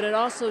typical, but it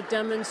also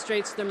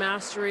demonstrates the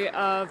mastery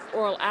of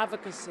oral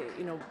advocacy.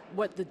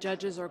 What the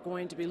judges are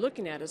going to be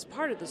looking at as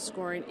part of the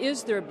scoring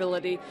is their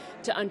ability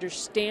to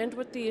understand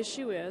what the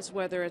issue is,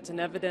 whether it's an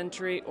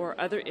evidentiary or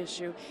other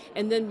issue,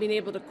 and then being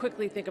able to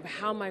quickly think of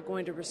how am I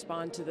going to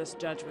respond to this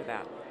judge with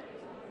that.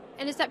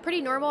 And is that pretty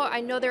normal? I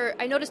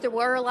noticed there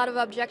were a lot of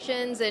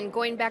objections, and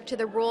going back to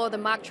the rule of the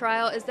mock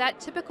trial, is that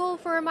typical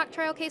for a mock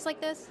trial case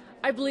like this?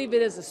 I believe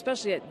it is,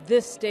 especially at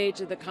this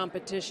stage of the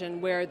competition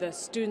where the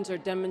students are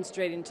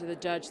demonstrating to the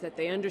judge that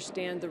they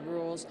understand the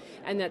rules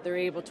and that they're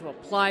able to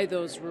apply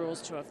those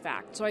rules to a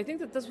fact. So I think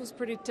that this was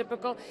pretty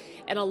typical,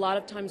 and a lot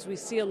of times we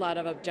see a lot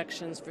of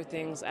objections for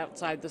things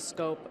outside the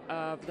scope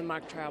of the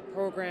mock trial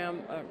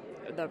program,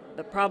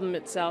 the problem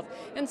itself,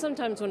 and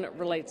sometimes when it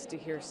relates to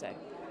hearsay.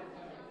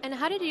 And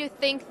how did you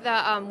think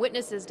the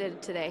witnesses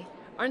did today?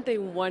 Aren't they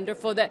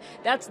wonderful?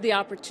 That's the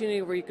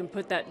opportunity where you can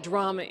put that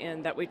drama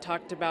in that we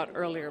talked about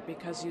earlier,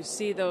 because you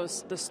see the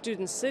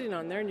students sitting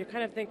on there and you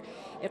kind of think,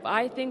 if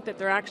I think that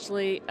they're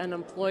actually an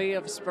employee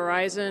of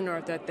Verizon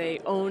or that they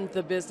own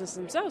the business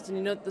themselves,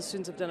 and that the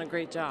students have done a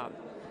great job.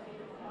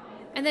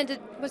 And then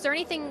was there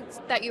anything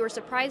that you were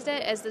surprised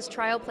at as this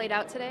trial played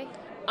out today?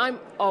 I'm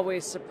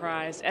always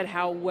surprised at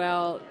how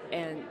well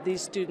and these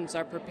students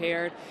are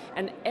prepared,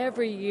 and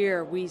every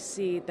year we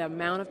see the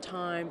amount of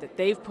time that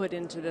they've put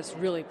into this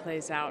really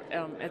plays out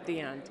at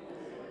the end.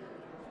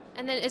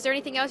 And then is there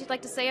anything else you'd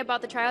like to say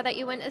about the trial that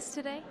you witnessed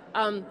today?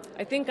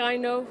 I think I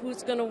know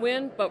who's going to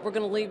win, but we're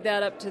going to leave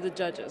that up to the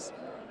judges.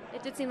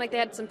 It did seem like they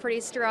had some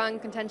pretty strong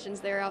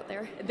contentions out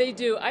there. They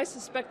do. I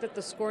suspect that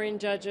the scoring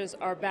judges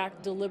are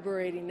back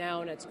deliberating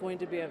now, and it's going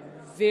to be a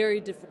very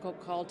difficult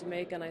call to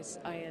make, and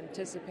I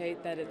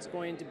anticipate that it's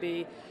going to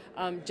be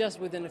just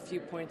within a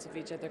few points of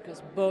each other,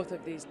 because both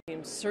of these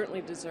teams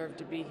certainly deserve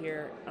to be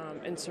here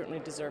and certainly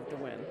deserve to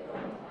win.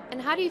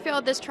 And how do you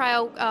feel this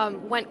trial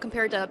went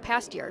compared to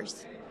past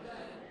years?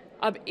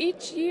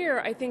 Each year,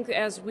 I think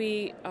as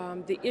the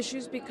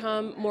issues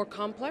become more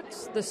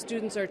complex, the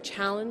students are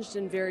challenged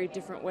in very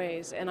different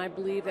ways. And I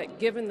believe that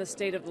given the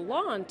state of the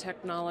law on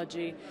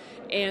technology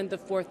and the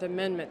Fourth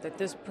Amendment, that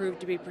this proved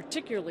to be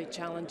particularly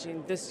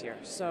challenging this year.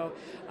 So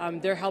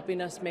they're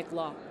helping us make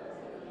law.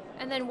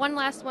 And then one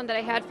last one that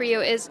I had for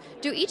you is,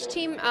 do each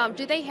team,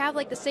 do they have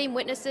the same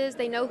witnesses?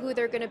 They know who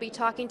they're going to be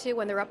talking to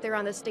when they're up there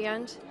on the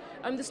stand?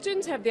 The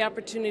students have the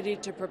opportunity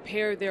to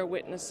prepare their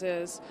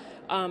witnesses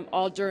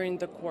all during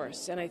the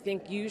course. And I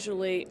think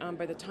usually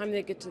by the time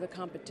they get to the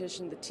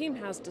competition, the team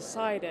has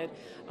decided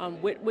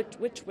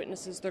which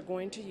witnesses they're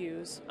going to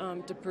use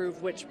to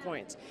prove which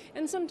points.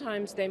 And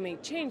sometimes they may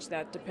change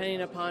that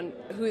depending upon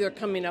who they're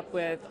coming up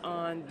with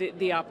on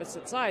the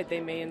opposite side.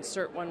 They may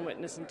insert one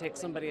witness and take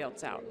somebody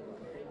else out.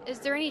 Is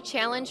there any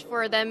challenge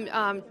for them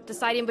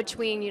deciding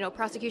between,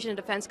 prosecution and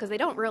defense, because they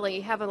don't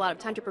really have a lot of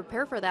time to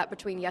prepare for that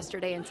between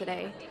yesterday and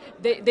today?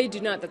 They do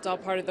not. That's all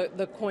part of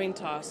the coin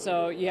toss.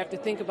 So you have to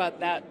think about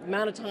that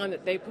amount of time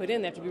that they put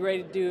in. They have to be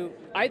ready to do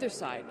either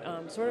side,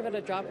 sort of at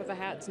a drop of a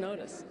hat's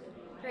notice.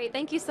 Great.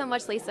 Thank you so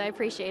much, Lisa. I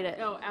appreciate it.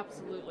 Oh,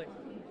 absolutely.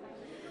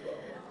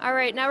 All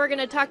right, now we're going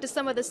to talk to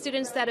some of the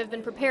students that have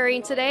been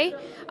preparing today.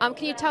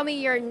 Can you tell me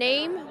your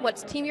name, what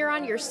team you're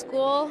on, your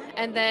school,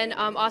 and then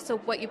also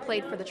what you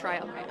played for the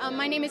trial?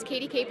 My name is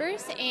Katie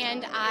Capers,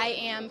 and I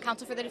am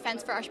counsel for the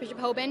defense for Archbishop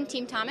Hoban,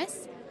 Team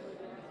Thomas.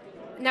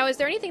 Now, is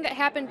there anything that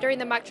happened during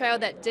the mock trial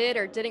that did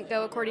or didn't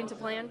go according to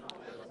plan?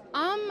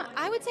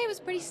 I would say it was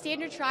a pretty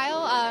standard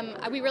trial.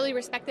 We really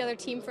respect the other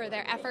team for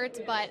their efforts,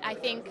 but I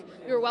think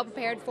we were well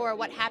prepared for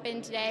what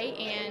happened today,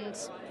 and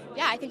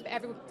yeah, I think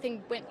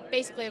everything went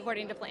basically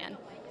according to plan.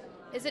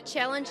 Is it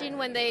challenging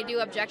when they do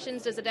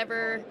objections? Does it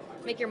ever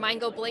make your mind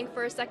go blank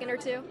for a second or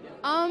two?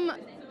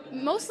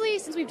 Mostly,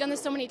 since we've done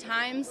this so many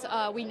times,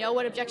 we know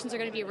what objections are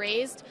going to be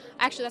raised.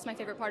 Actually, that's my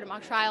favorite part of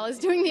mock trial, is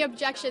doing the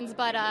objections,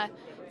 but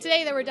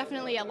today there were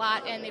definitely a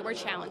lot, and they were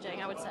challenging,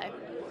 I would say.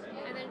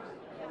 And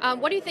then,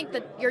 what do you think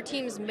that your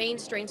team's main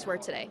strengths were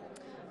today?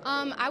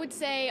 I would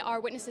say our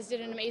witnesses did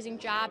an amazing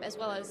job, as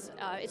well as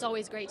it's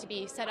always great to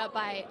be set up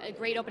by a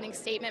great opening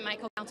statement. My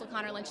co-counsel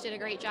Connor Lynch did a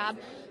great job.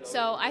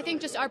 So I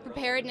think just our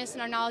preparedness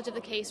and our knowledge of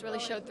the case really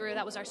showed through.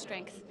 That was our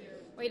strength.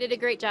 Well, you did a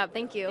great job.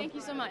 Thank you. Thank you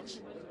so much.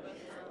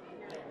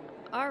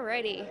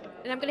 Alrighty.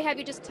 And I'm going to have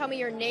you just tell me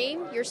your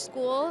name, your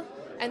school,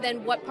 and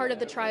then what part of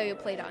the trial you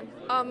played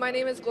on. My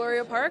name is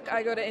Gloria Park.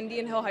 I go to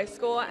Indian Hill High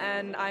School,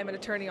 and I'm an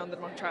attorney on the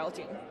mock trial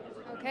team.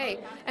 Okay.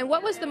 And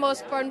what was the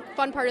most fun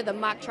part of the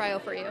mock trial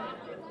for you?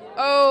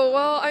 Oh,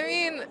 well, I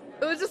mean,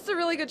 it was just a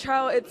really good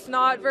trial.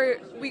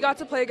 We got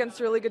to play against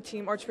a really good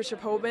team,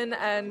 Archbishop Hoban,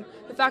 and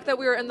the fact that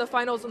we were in the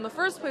finals in the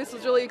first place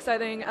was really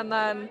exciting. And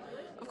then,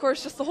 of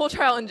course, just the whole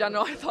trial in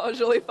general I thought was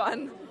really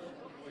fun.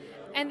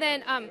 And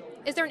then,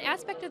 is there an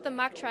aspect of the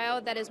mock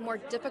trial that is more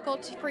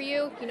difficult for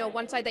you? You know,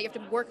 one side that you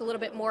have to work a little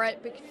bit more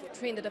at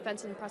between the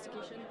defense and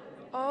prosecution?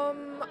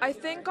 I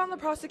think on the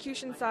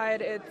prosecution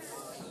side,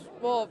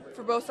 for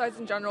both sides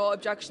in general,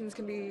 objections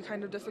can be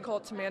kind of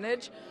difficult to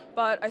manage,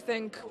 but I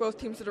think both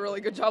teams did a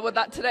really good job with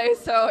that today,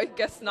 so I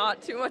guess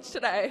not too much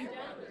today.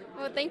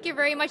 Well, thank you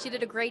very much. You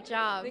did a great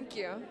job. Thank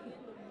you.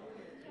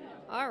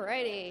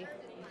 Alrighty.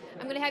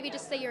 I'm going to have you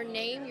just say your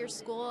name, your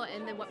school,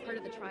 and then what part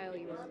of the trial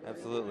you were.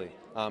 Absolutely.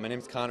 My name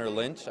is Connor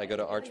Lynch. I go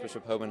to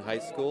Archbishop Hoban High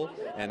School,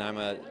 and I'm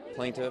an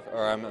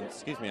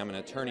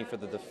attorney for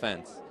the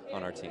defense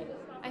on our team.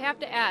 I have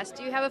to ask,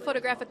 do you have a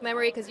photographic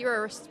memory? Because you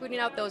were spooning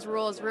out those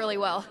rules really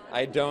well.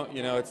 I don't.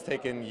 It's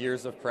taken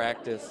years of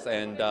practice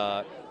and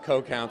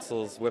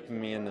co-counsels whipping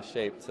me into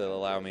shape to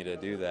allow me to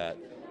do that,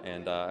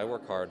 and I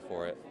work hard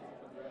for it.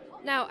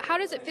 Now, how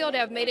does it feel to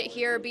have made it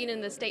here, being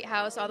in the State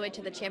House, all the way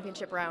to the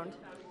championship round?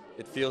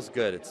 It feels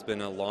good. It's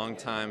been a long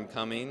time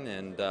coming,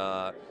 and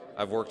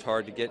I've worked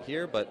hard to get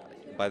here,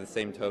 but by the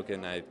same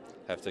token, I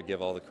have to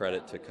give all the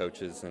credit to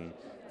coaches and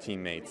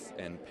teammates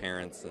and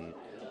parents and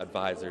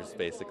advisors,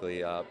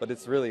 basically. But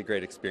it's really a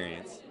great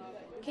experience.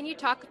 Can you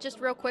talk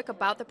just real quick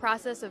about the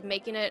process of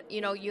making it,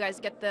 you guys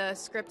get the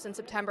scripts in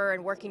September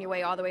and working your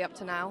way all the way up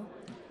to now?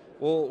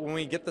 Well, when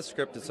we get the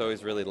script, it's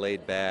always really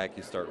laid back.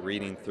 You start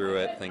reading through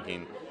it,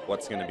 thinking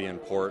what's going to be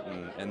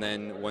important. And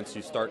then once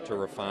you start to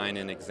refine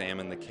and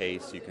examine the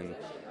case, you can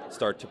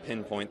start to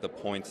pinpoint the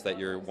points that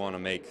you want to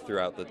make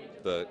throughout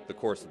the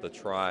course of the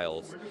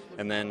trials.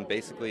 And then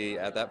basically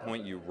at that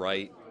point you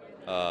write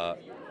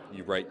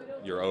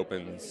your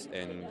opens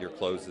and your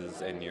closes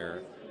and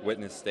your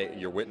witness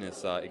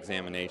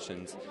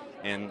examinations,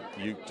 and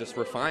you just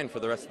refine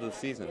for the rest of the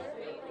season.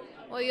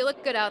 Well, you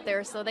look good out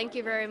there, so thank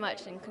you very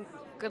much, and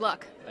good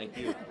luck. Thank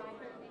you.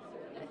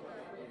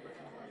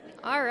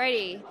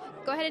 Alrighty.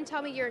 Go ahead and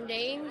tell me your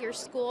name, your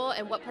school,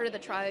 and what part of the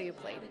trial you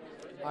played.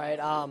 All right,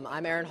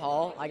 I'm Aaron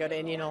Hall. I go to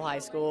Indian Hill High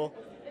School,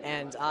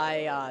 and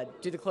I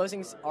do the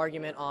closing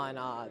argument on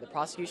the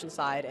prosecution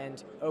side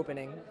and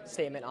opening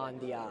statement on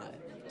the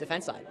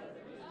defense side.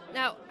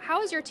 Now,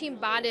 how is your team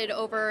bonded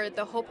over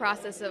the whole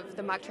process of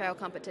the mock trial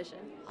competition?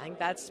 I think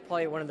that's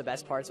probably one of the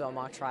best parts about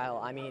mock trial.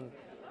 I mean,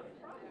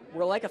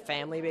 we're like a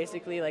family,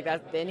 basically. Like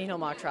that, the Indian Hill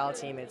mock trial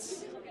team.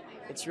 It's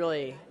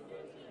really,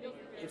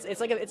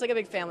 it's like a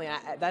big family.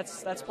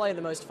 That's probably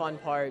the most fun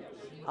part.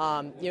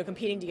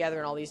 Competing together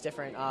in all these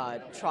different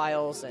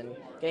trials and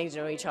getting to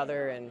know each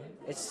other, and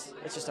it's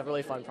just a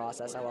really fun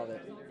process. I love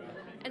it.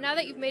 And now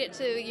that you've made it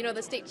to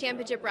the state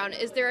championship round,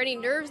 is there any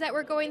nerves that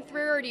we're going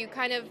through, or do you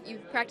you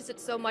practice it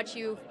so much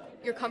you're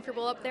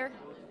comfortable up there?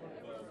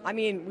 I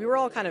mean, we were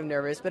all kind of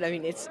nervous, but I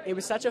mean, it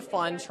was such a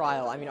fun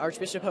trial. I mean,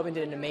 Archbishop Hoban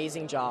did an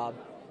amazing job.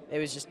 It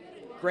was just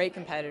great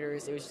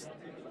competitors. It was,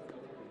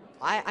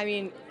 I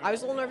mean, I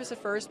was a little nervous at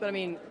first, but I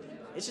mean,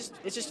 it's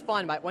just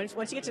fun. But once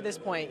you get to this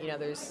point,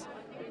 there's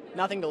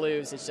nothing to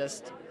lose. It's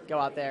just go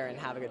out there and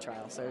have a good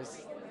trial. So.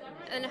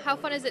 And how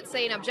fun is it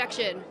saying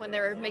objection when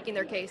they're making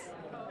their case?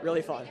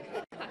 Really fun.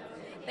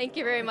 Thank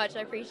you very much.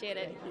 I appreciate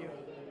it. Thank you.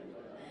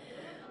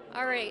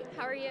 All right.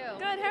 How are you?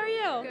 Good. How are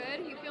you?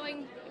 Good. You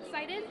feeling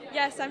excited?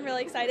 Yes, I'm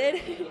really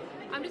excited.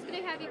 I'm just going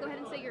to have you go ahead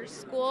and say your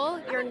school,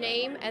 your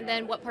name, and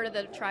then what part of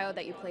the trial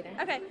that you played in.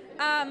 Okay.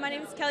 My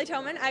name is Kelly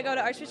Toman. I go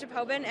to Archbishop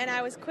Hoban, and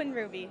I was Quinn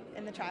Ruby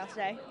in the trial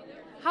today.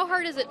 How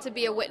hard is it to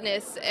be a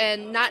witness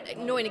and not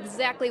knowing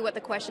exactly what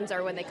the questions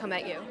are when they come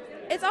at you?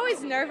 It's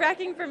always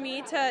nerve-wracking for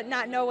me to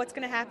not know what's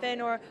going to happen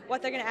or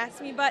what they're going to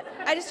ask me, but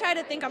I just try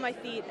to think on my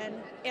feet and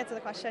answer the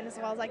question as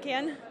well as I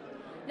can.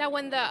 Now,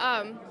 when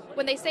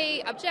they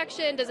say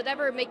objection, does it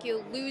ever make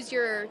you lose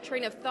your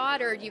train of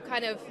thought, or do you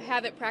kind of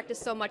have it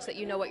practiced so much that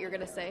you know what you're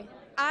going to say?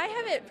 I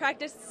have it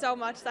practiced so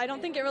much that I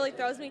don't think it really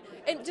throws me.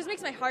 It just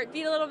makes my heart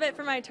beat a little bit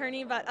for my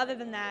attorney, but other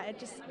than that,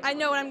 I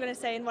know what I'm going to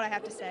say and what I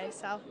have to say.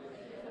 So.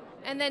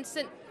 And then,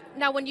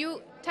 now when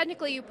you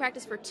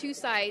practice for two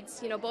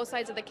sides, both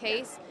sides of the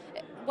case,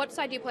 what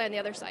side do you play on the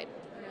other side?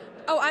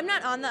 Oh, I'm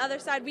not on the other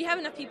side. We have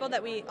enough people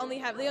that they only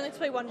have to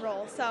play one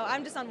role, so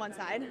I'm just on one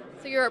side.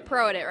 So you're a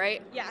pro at it,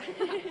 right? Yeah.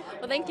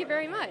 Well, thank you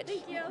very much.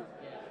 Thank you.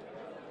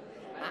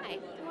 Hi,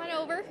 come on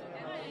over.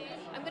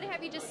 I'm going to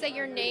have you just say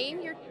your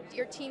name,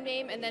 your team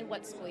name, and then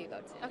what school you go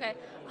to. Okay.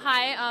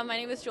 Hi, my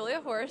name is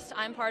Julia Horst.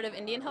 I'm part of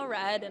Indian Hill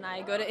Red, and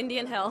I go to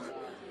Indian Hill.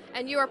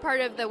 And you are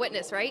part of the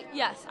witness, right?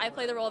 Yes, I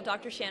play the role of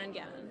Dr. Shannon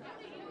Gammon.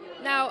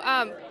 Now,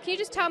 can you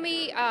just tell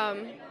me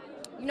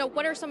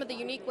what are some of the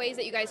unique ways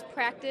that you guys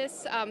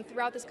practice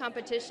throughout this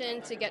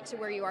competition to get to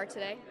where you are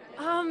today?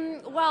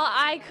 Well,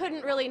 I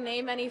couldn't really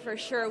name any for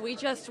sure. We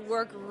just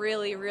work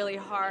really, really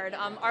hard.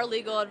 Our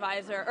legal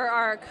advisor, or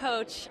our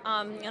coach,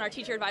 and our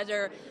teacher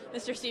advisor,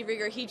 Mr. Steve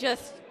Rieger, he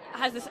just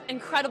has this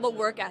incredible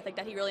work ethic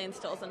that he really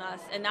instills in us.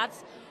 And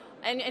that's,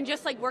 and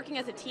just like working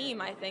as a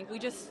team, I think, we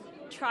just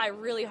try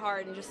really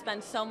hard and just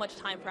spend so much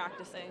time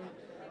practicing.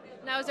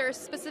 Now, is there a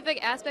specific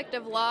aspect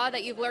of law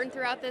that you've learned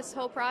throughout this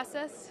whole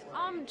process?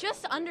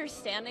 Just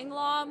understanding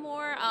law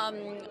more,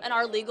 and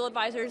our legal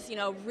advisors,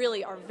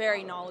 really are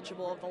very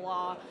knowledgeable of the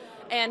law.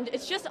 And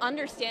it's just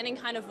understanding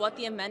kind of what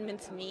the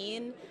amendments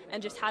mean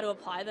and just how to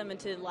apply them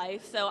into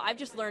life. So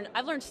I've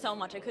learned so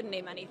much. I couldn't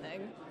name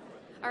anything.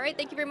 All right,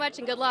 thank you very much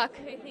and good luck.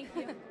 Okay, thank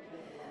you.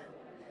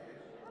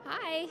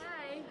 Hi.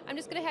 I'm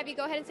just going to have you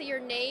go ahead and say your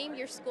name,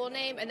 your school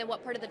name, and then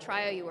what part of the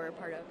trial you were a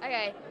part of.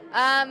 Okay.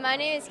 My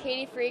name is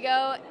Katie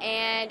Frigo,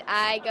 and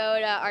I go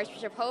to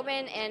Archbishop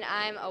Hoban, and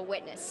I'm a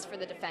witness for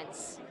the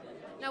defense.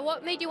 Now,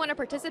 what made you want to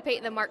participate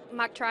in the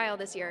mock trial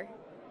this year?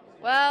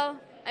 Well,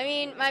 I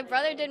mean, my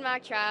brother did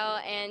mock trial,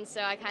 and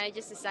so I kind of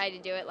just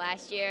decided to do it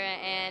last year,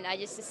 and I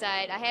just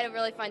decided I had a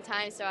really fun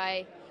time, so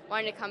I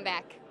wanted to come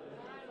back.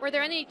 Were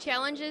there any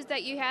challenges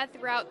that you had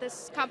throughout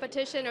this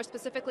competition, or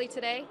specifically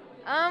today?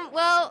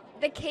 Well,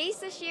 the case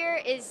this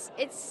year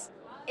it's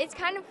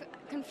kind of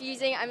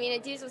confusing. I mean,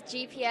 it deals with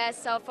GPS,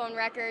 cell phone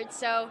records,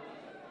 so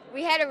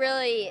we had to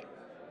really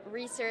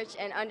research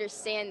and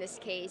understand this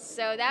case.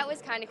 So that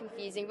was kind of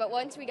confusing, but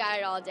once we got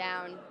it all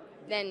down,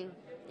 then,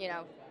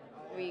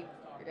 we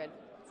were good.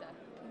 So.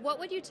 What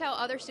would you tell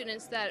other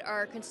students that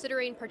are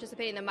considering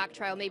participating in the mock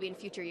trial maybe in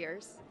future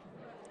years?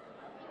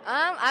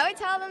 I would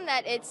tell them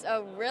that it's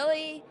a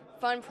really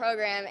fun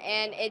program,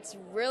 and it's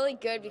really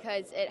good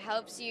because it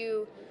helps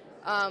you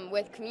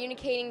with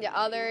communicating to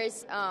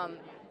others.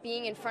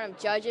 Being in front of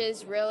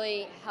judges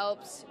really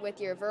helps with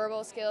your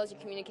verbal skills, your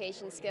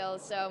communication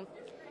skills, so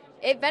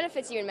it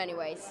benefits you in many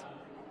ways.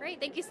 Great,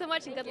 thank you so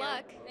much and good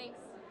luck. Thanks.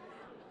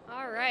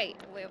 All right,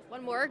 we have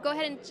one more. Go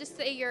ahead and just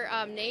say your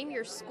name,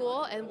 your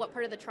school, and what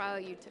part of the trial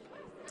you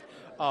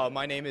took.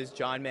 My name is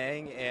John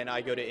Mang, and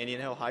I go to Indian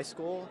Hill High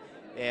School,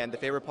 and the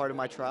favorite part of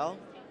my trial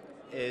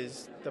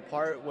is the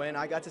part when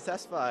I got to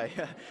testify.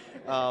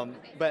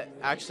 But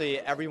actually,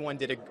 everyone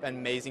did an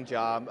amazing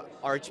job.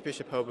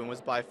 Archbishop Hoban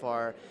was by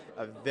far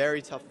a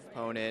very tough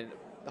opponent,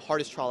 the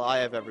hardest trial I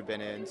have ever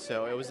been in.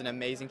 So it was an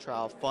amazing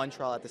trial, fun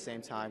trial at the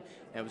same time,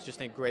 and it was just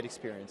a great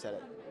experience at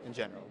it in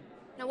general.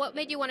 Now, what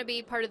made you want to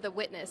be part of the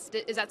witness?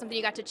 Is that something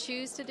you got to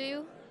choose to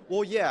do?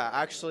 Well, yeah,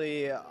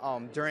 actually,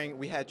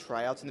 we had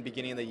tryouts in the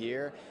beginning of the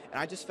year, and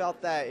I just felt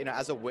that,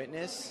 as a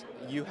witness,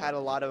 you had a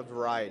lot of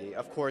variety.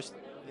 Of course,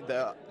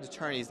 the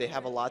attorneys, they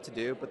have a lot to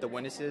do, but the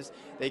witnesses,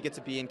 they get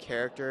to be in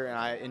character, and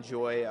I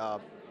enjoy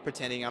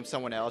pretending I'm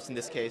someone else. In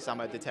this case, I'm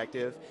a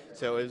detective,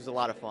 so it was a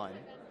lot of fun.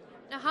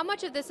 Now, how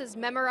much of this is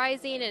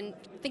memorizing and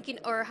thinking,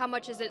 or how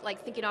much is it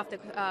like thinking off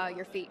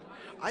your feet?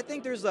 I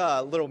think there's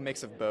a little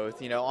mix of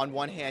both. On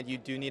one hand, you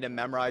do need to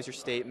memorize your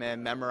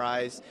statement,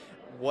 memorize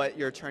what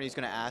your attorney is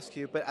going to ask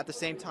you, but at the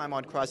same time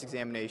on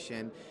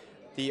cross-examination,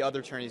 the other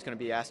attorney is going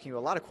to be asking you a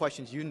lot of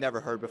questions you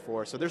never heard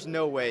before, so there's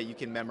no way you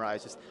can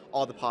memorize just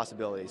all the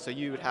possibilities, so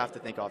you would have to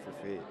think off your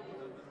feet.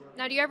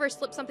 Now, do you ever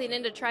slip something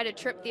in to try to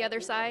trip the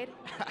other side?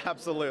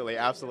 Absolutely,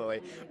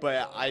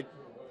 but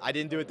I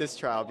didn't do it this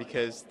trial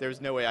because there's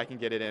no way I can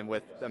get it in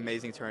with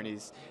amazing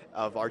attorneys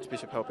of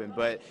Archbishop Hoban.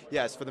 But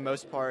yes, for the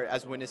most part,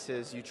 as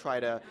witnesses, you try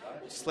to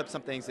slip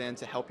some things in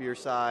to help your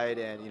side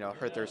and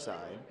hurt their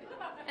side.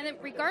 And then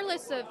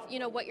regardless of,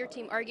 what your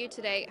team argued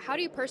today, how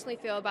do you personally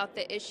feel about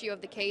the issue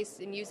of the case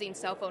in using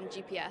cell phone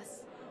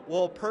GPS?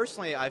 Well,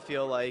 personally, I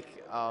feel like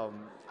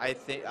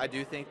I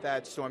do think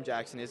that Storm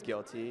Jackson is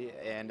guilty,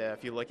 and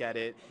if you look at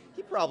it,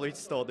 he probably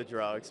stole the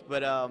drugs.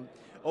 But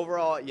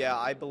overall, yeah,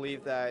 I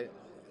believe that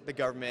the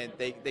government,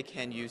 they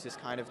can use this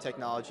kind of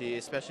technology,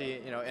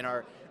 especially in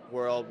our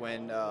world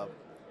when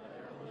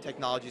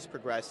technology is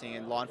progressing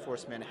and law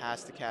enforcement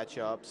has to catch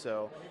up.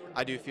 So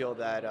I do feel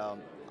that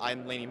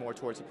I'm leaning more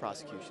towards the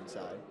prosecution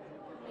side.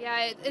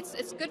 Yeah,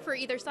 it's good for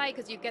either side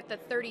because you get the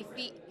 30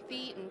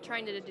 feet and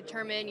trying to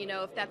determine,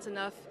 if that's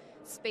enough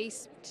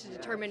space to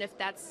determine if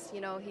that's,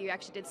 he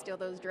actually did steal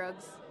those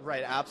drugs.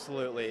 Right,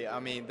 absolutely. I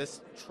mean,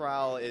 this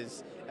trial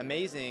is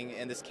amazing,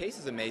 and this case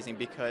is amazing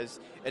because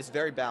it's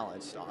very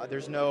balanced.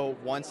 There's no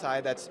one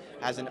side that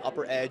has an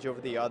upper edge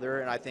over the other,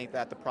 and I think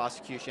that the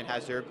prosecution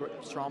has their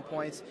strong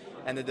points,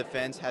 and the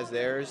defense has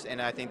theirs, and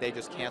I think they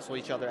just cancel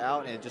each other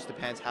out, and it just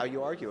depends how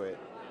you argue it.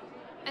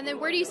 And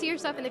then where do you see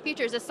yourself in the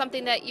future? Is this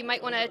something that you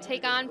might want to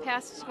take on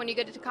past when you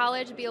get to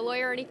college, be a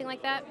lawyer or anything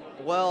like that?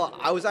 Well,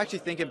 I was actually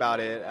thinking about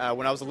it.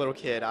 When I was a little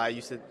kid, I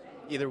used to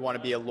either want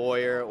to be a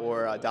lawyer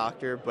or a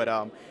doctor, but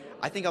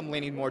I think I'm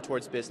leaning more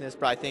towards business.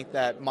 But I think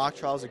that mock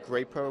trial is a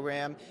great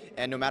program,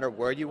 and no matter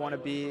where you want to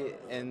be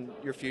in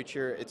your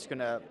future,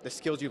 the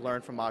skills you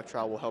learn from mock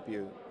trial will help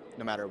you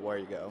no matter where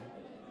you go.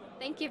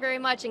 Thank you very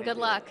much, and good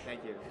luck.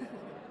 Thank you.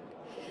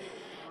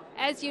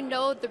 As you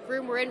know, the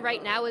room we're in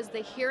right now is the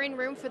hearing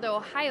room for the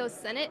Ohio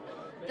Senate.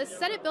 The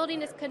Senate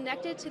building is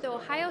connected to the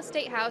Ohio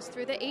State House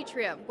through the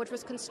atrium, which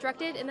was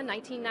constructed in the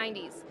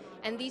 1990s.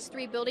 And these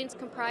three buildings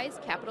comprise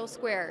Capitol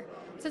Square.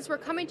 Since we're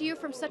coming to you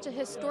from such a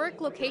historic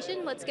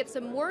location, let's get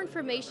some more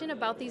information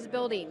about these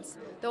buildings.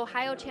 The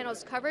Ohio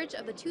Channel's coverage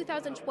of the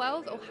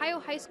 2012 Ohio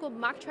High School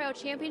Mock Trial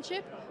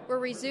Championship will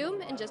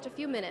resume in just a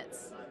few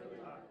minutes.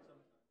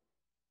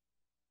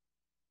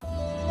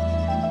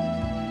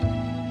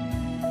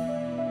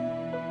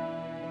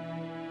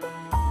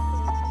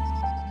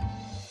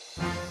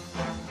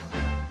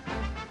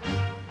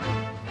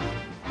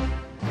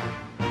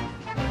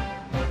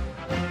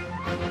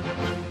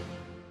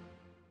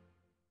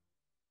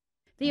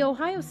 The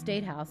Ohio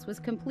State House was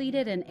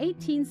completed in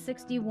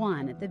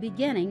 1861 at the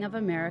beginning of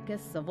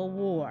America's Civil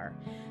War.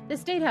 The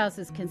State House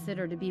is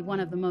considered to be one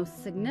of the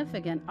most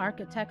significant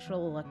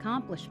architectural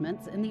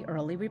accomplishments in the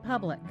early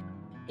Republic.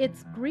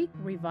 Its Greek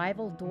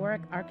Revival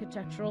Doric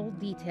architectural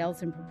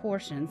details and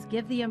proportions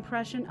give the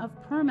impression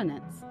of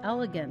permanence,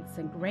 elegance,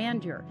 and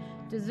grandeur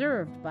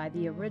deserved by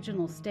the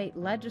original state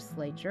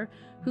legislature,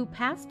 who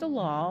passed a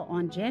law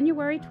on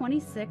January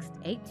 26,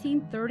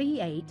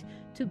 1838,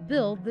 to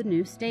build the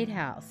new State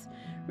House.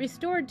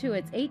 Restored to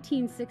its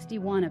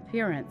 1861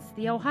 appearance,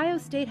 the Ohio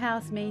State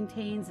House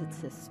maintains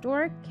its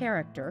historic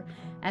character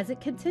as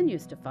it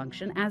continues to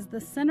function as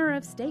the center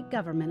of state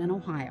government in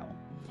Ohio.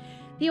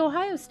 The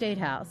Ohio State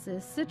House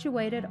is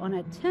situated on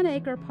a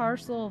 10-acre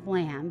parcel of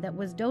land that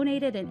was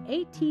donated in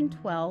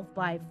 1812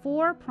 by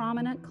 4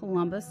 prominent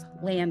Columbus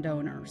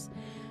landowners.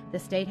 The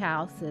State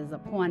House is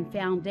upon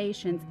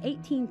foundations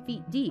 18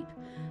 feet deep,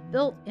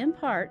 built in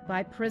part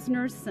by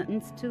prisoners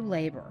sentenced to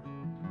labor.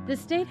 The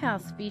State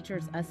House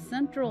features a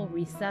central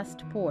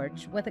recessed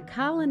porch with a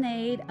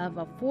colonnade of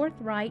a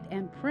forthright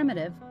and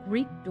primitive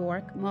Greek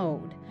Doric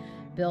mode,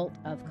 built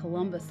of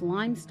Columbus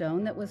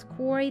limestone that was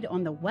quarried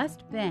on the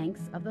west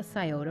banks of the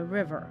Scioto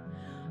River.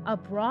 A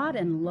broad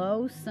and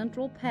low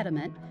central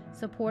pediment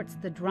supports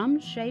the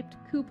drum-shaped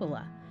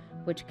cupola,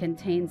 which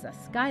contains a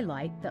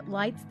skylight that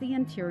lights the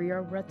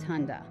interior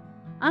rotunda.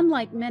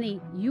 Unlike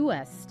many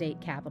U.S. state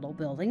capitol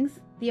buildings,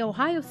 the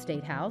Ohio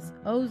State House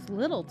owes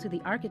little to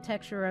the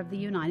architecture of the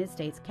United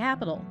States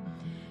Capitol.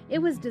 It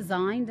was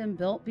designed and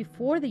built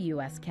before the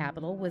U.S.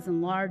 Capitol was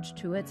enlarged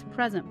to its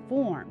present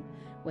form,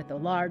 with a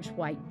large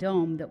white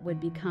dome that would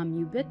become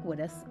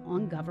ubiquitous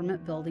on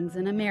government buildings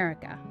in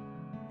America.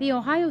 The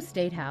Ohio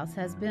State House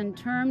has been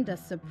termed a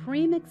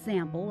supreme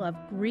example of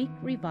Greek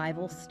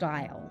Revival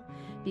style.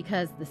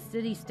 Because the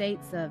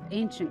city-states of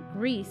ancient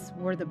Greece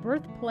were the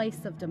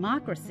birthplace of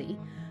democracy,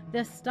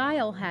 this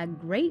style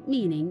had great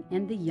meaning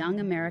in the young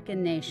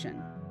American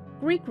nation.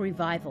 Greek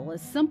Revival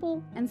is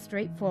simple and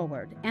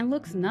straightforward and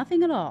looks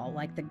nothing at all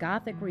like the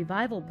Gothic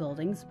Revival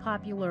buildings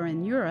popular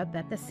in Europe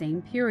at the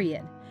same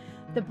period.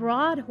 The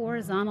broad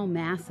horizontal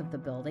mass of the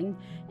building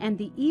and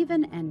the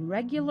even and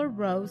regular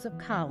rows of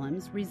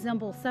columns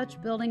resemble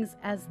such buildings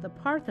as the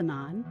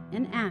Parthenon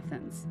in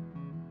Athens.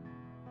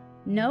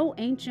 No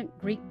ancient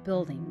Greek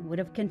building would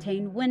have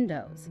contained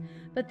windows,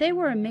 but they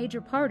were a major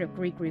part of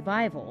Greek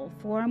Revival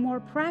for a more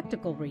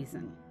practical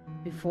reason.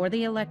 Before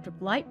the electric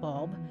light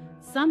bulb,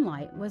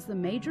 sunlight was the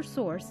major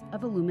source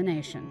of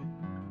illumination.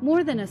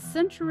 More than a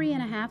century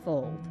and a half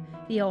old,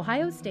 the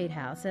Ohio State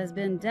House has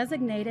been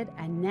designated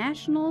a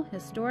National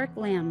Historic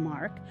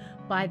Landmark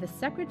by the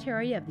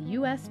Secretary of the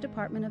U.S.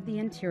 Department of the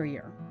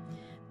Interior.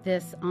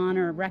 This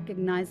honor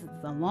recognizes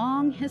the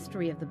long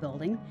history of the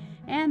building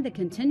and the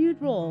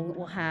continued role it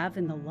will have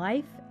in the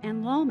life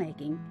and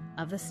lawmaking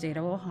of the state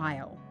of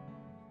Ohio.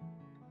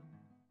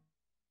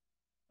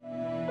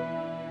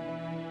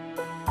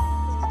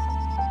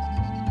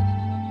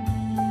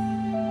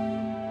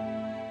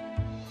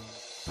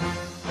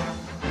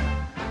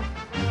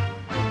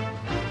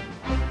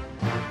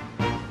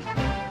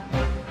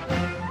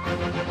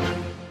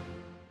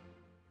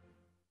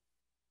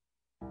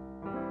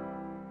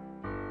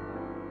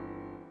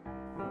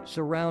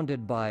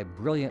 Surrounded by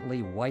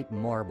brilliantly white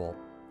marble,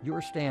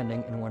 you're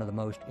standing in one of the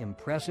most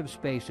impressive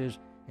spaces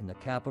in the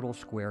Capitol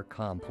Square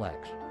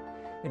complex.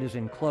 It is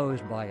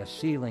enclosed by a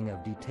ceiling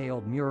of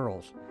detailed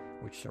murals,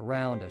 which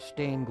surround a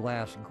stained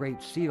glass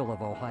Great Seal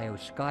of Ohio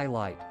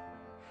skylight.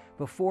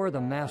 Before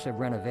the massive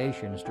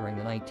renovations during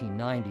the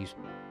 1990s,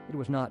 it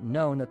was not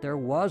known that there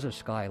was a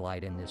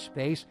skylight in this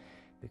space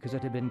because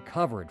it had been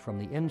covered from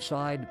the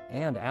inside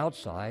and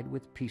outside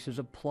with pieces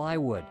of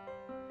plywood.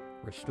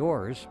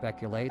 Restorers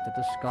speculate that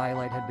the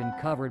skylight had been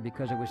covered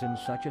because it was in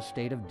such a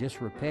state of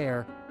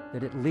disrepair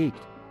that it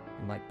leaked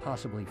and might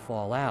possibly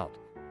fall out.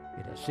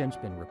 It has since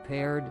been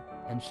repaired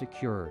and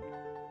secured.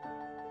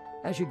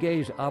 As you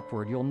gaze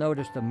upward, you'll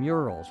notice the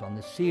murals on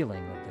the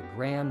ceiling of the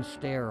Grand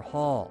Stair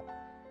Hall.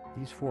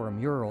 These 4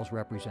 murals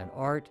represent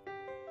art,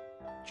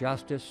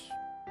 justice,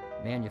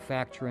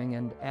 manufacturing,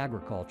 and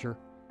agriculture.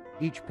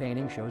 Each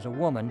painting shows a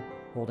woman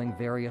holding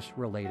various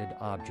related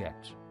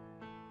objects.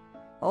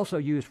 Also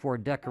used for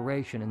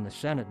decoration in the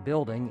Senate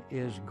building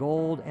is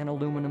gold and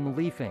aluminum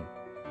leafing.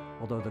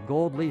 Although the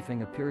gold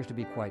leafing appears to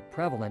be quite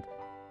prevalent,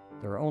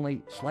 there are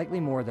only slightly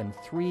more than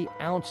 3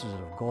 ounces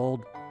of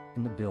gold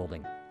in the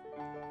building.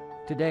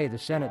 Today, the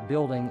Senate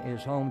building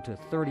is home to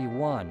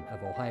 31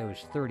 of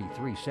Ohio's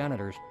 33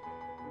 senators.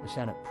 The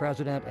Senate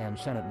President and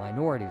Senate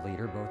Minority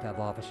Leader both have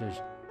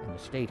offices in the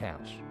State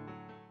House.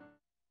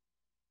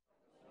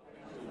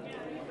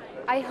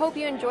 I hope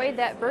you enjoyed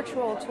that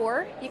virtual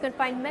tour. You can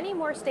find many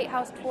more State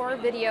House tour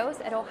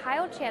videos at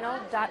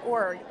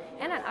ohiochannel.org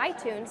and on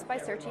iTunes by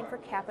searching for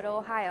Capital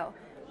Ohio.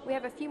 We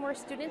have a few more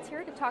students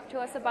here to talk to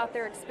us about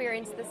their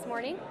experience this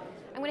morning.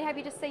 I'm going to have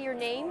you just say your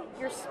name,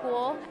 your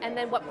school, and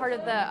then what part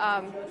of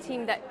the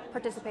team that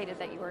participated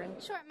that you were in.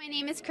 Sure. My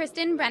name is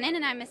Kristen Brennan,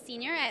 and I'm a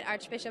senior at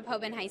Archbishop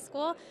Hoban High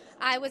School.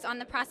 I was on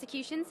the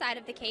prosecution side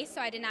of the case, so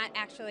I did not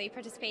actually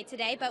participate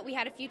today, but we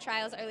had a few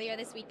trials earlier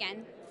this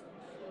weekend.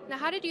 Now,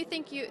 how did you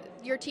think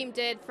your team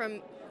did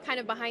from kind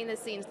of behind the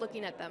scenes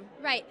looking at them?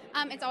 Right.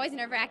 It's always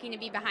nerve-wracking to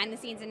be behind the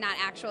scenes and not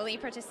actually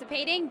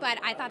participating, but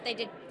I thought they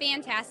did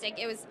fantastic.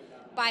 It was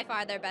by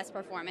far their best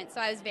performance,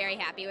 so I was very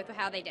happy with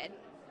how they did.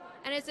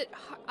 And is it,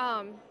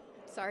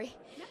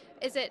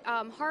 is it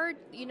hard,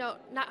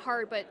 not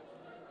hard, but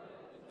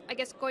I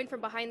guess going from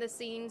behind the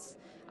scenes,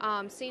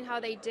 seeing how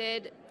they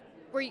did,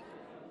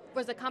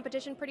 was the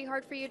competition pretty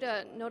hard for you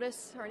to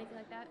notice or anything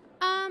like that?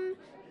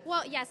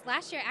 Well, yes,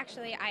 last year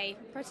actually I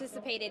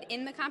participated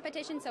in the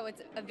competition, so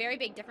it's a very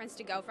big difference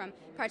to go from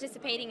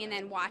participating and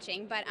then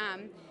watching. But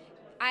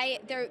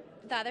the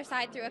other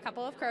side threw a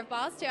couple of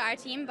curveballs to our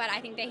team, but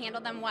I think they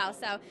handled them well.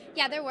 So,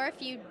 yeah, there were a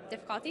few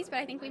difficulties, but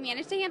I think we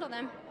managed to handle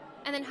them.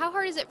 And then how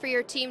hard is it for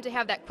your team to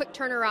have that quick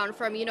turnaround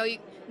from,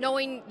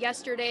 knowing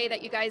yesterday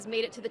that you guys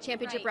made it to the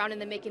championship round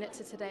and then making it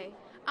to today?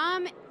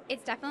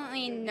 It's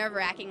definitely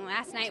nerve-wracking.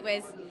 Last night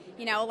was,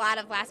 a lot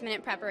of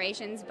last-minute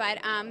preparations, but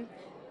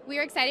we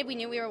were excited. We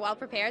knew we were well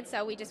prepared,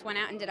 so we just went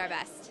out and did our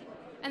best.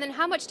 And then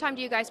how much time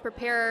do you guys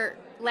prepare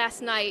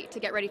last night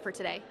to get ready for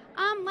today?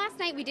 Last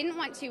night we didn't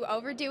want to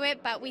overdo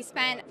it, but we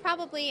spent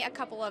probably a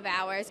couple of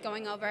hours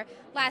going over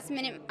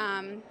last-minute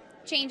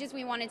changes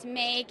we wanted to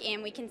make,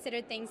 and we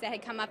considered things that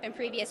had come up in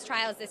previous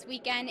trials this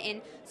weekend,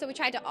 and so we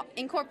tried to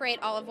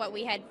incorporate all of what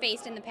we had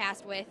faced in the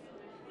past with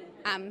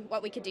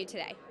what we could do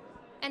today.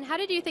 And how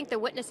did you think the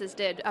witnesses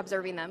did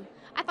observing them?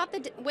 I thought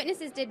the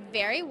witnesses did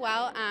very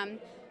well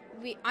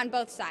on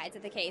both sides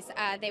of the case.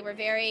 They were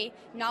very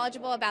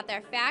knowledgeable about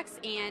their facts,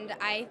 and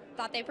I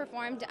thought they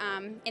performed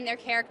in their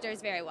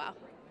characters very well.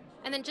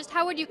 And then just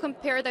how would you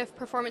compare the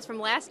performance from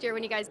last year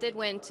when you guys did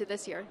win to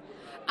this year?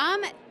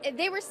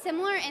 They were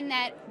similar in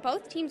that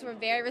both teams were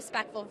very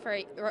respectful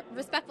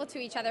to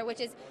each other,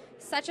 which is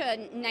such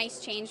a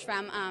nice change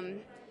from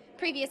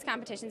previous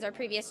competitions or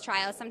previous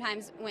trials.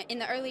 Sometimes in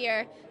the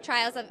earlier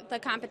trials of the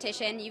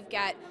competition, you've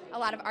got a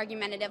lot of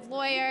argumentative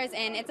lawyers,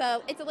 and it's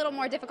a little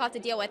more difficult to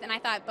deal with. And I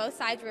thought both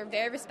sides were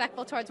very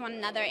respectful towards one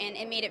another, and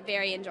it made it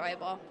very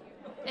enjoyable.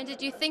 And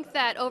did you think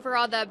that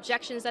overall the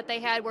objections that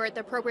they had were at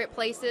the appropriate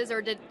places,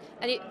 or did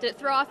it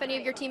throw off any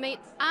of your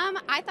teammates?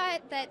 I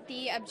thought that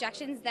the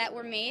objections that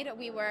were made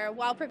we were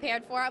well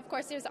prepared for. Of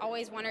course, there's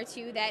always one or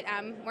two that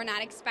we're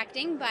not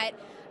expecting, but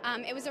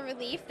it was a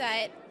relief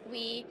that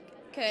we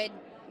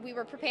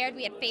were prepared.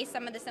 We had faced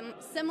some of the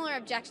similar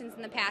objections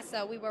in the past,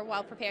 so we were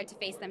well prepared to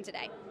face them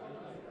today.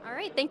 All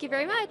right, thank you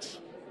very much.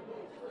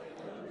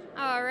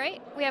 All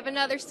right, we have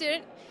another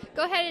student.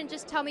 Go ahead and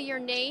just tell me your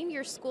name,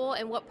 your school,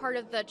 and what part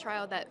of the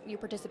trial that you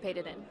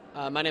participated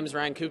in. My name is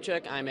Ryan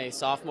Kupchak. I'm a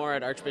sophomore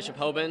at Archbishop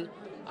Hoban.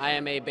 I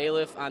am a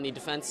bailiff on the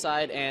defense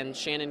side, and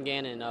Shannon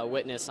Gannon, a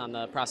witness on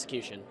the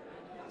prosecution.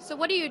 So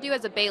what do you do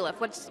as a bailiff?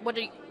 What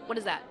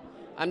is that?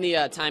 I'm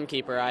the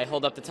timekeeper. I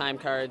hold up the time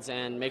cards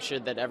and make sure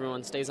that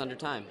everyone stays under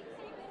time.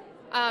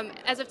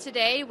 As of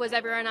today, was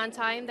everyone on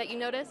time that you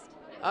noticed?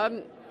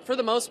 For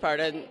the most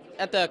part.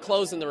 At the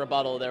close and the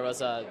rebuttal, there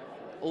was a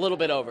little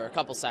bit over, a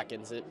couple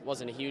seconds. It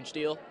wasn't a huge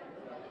deal.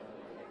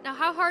 Now,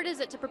 how hard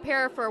is it to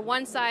prepare for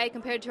one side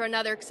compared to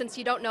another, since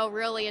you don't know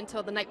really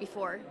until the night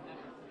before?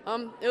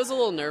 It was a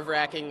little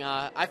nerve-wracking.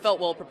 I felt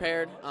well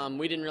prepared.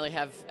 We didn't really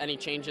have any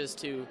changes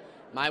to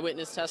my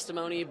witness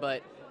testimony,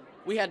 but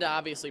we had to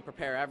obviously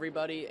prepare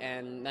everybody,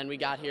 and then we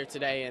got here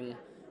today and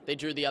they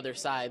drew the other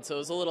side. So it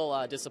was a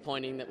little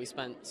disappointing that we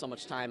spent so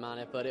much time on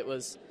it, but it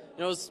was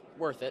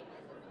worth it.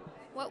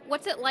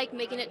 What's it like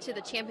making it to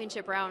the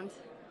championship round?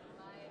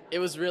 It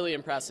was really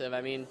impressive.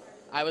 I mean,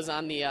 I was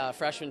on the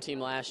freshman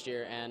team last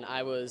year, and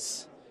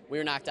we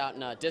were knocked out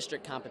in a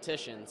district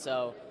competition.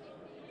 So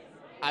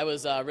I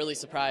was really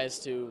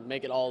surprised to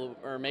make it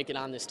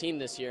on this team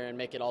this year and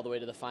make it all the way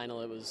to the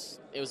final. It was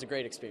a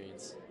great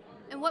experience.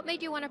 And what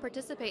made you want to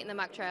participate in the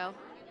mock trial?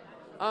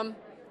 Well,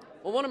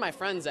 one of my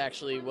friends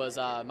actually was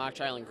mock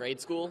trial in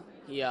grade school.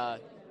 He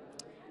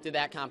did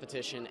that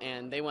competition,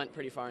 and they went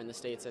pretty far in the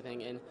States, I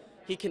think. And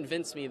he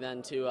convinced me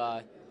then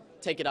to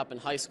take it up in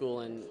high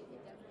school and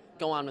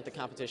go on with the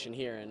competition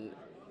here, and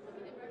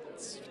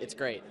it's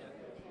great.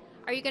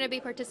 Are you going to be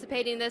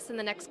participating in this in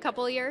the next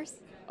couple of years?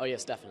 Oh,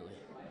 yes, definitely.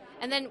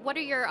 And then what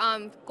are your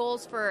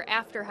goals for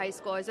after high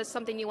school? Is this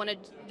something do you want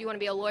to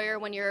be a lawyer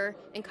when you're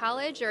in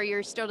college, or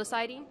you're still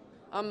deciding?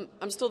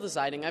 I'm still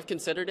deciding. I've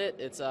considered it.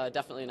 It's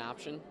definitely an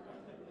option.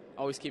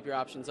 Always keep your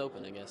options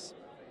open, I guess.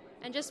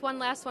 And just one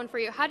last one for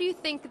you. How do you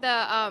think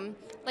the,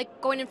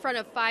 like going in front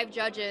of 5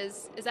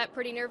 judges, is that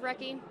pretty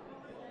nerve-wracking?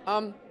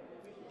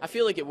 I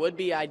feel like it would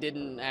be. I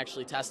didn't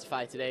actually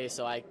testify today,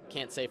 so I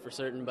can't say for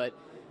certain, but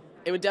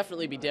it would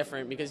definitely be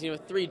different because,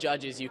 with 3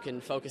 judges, you can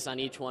focus on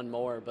each one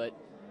more, but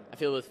I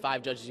feel with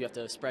 5 judges, you have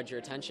to spread your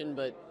attention,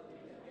 but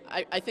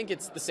I think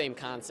it's the same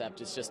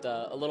concept. It's just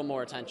a little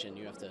more attention.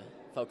 You have to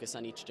focus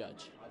on each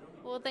judge.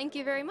 Well, thank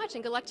you very much,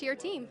 and good luck to your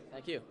team.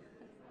 Thank you.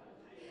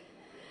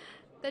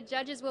 The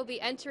judges will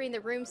be entering the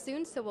room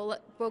soon, so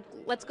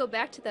let's go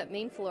back to the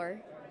main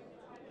floor.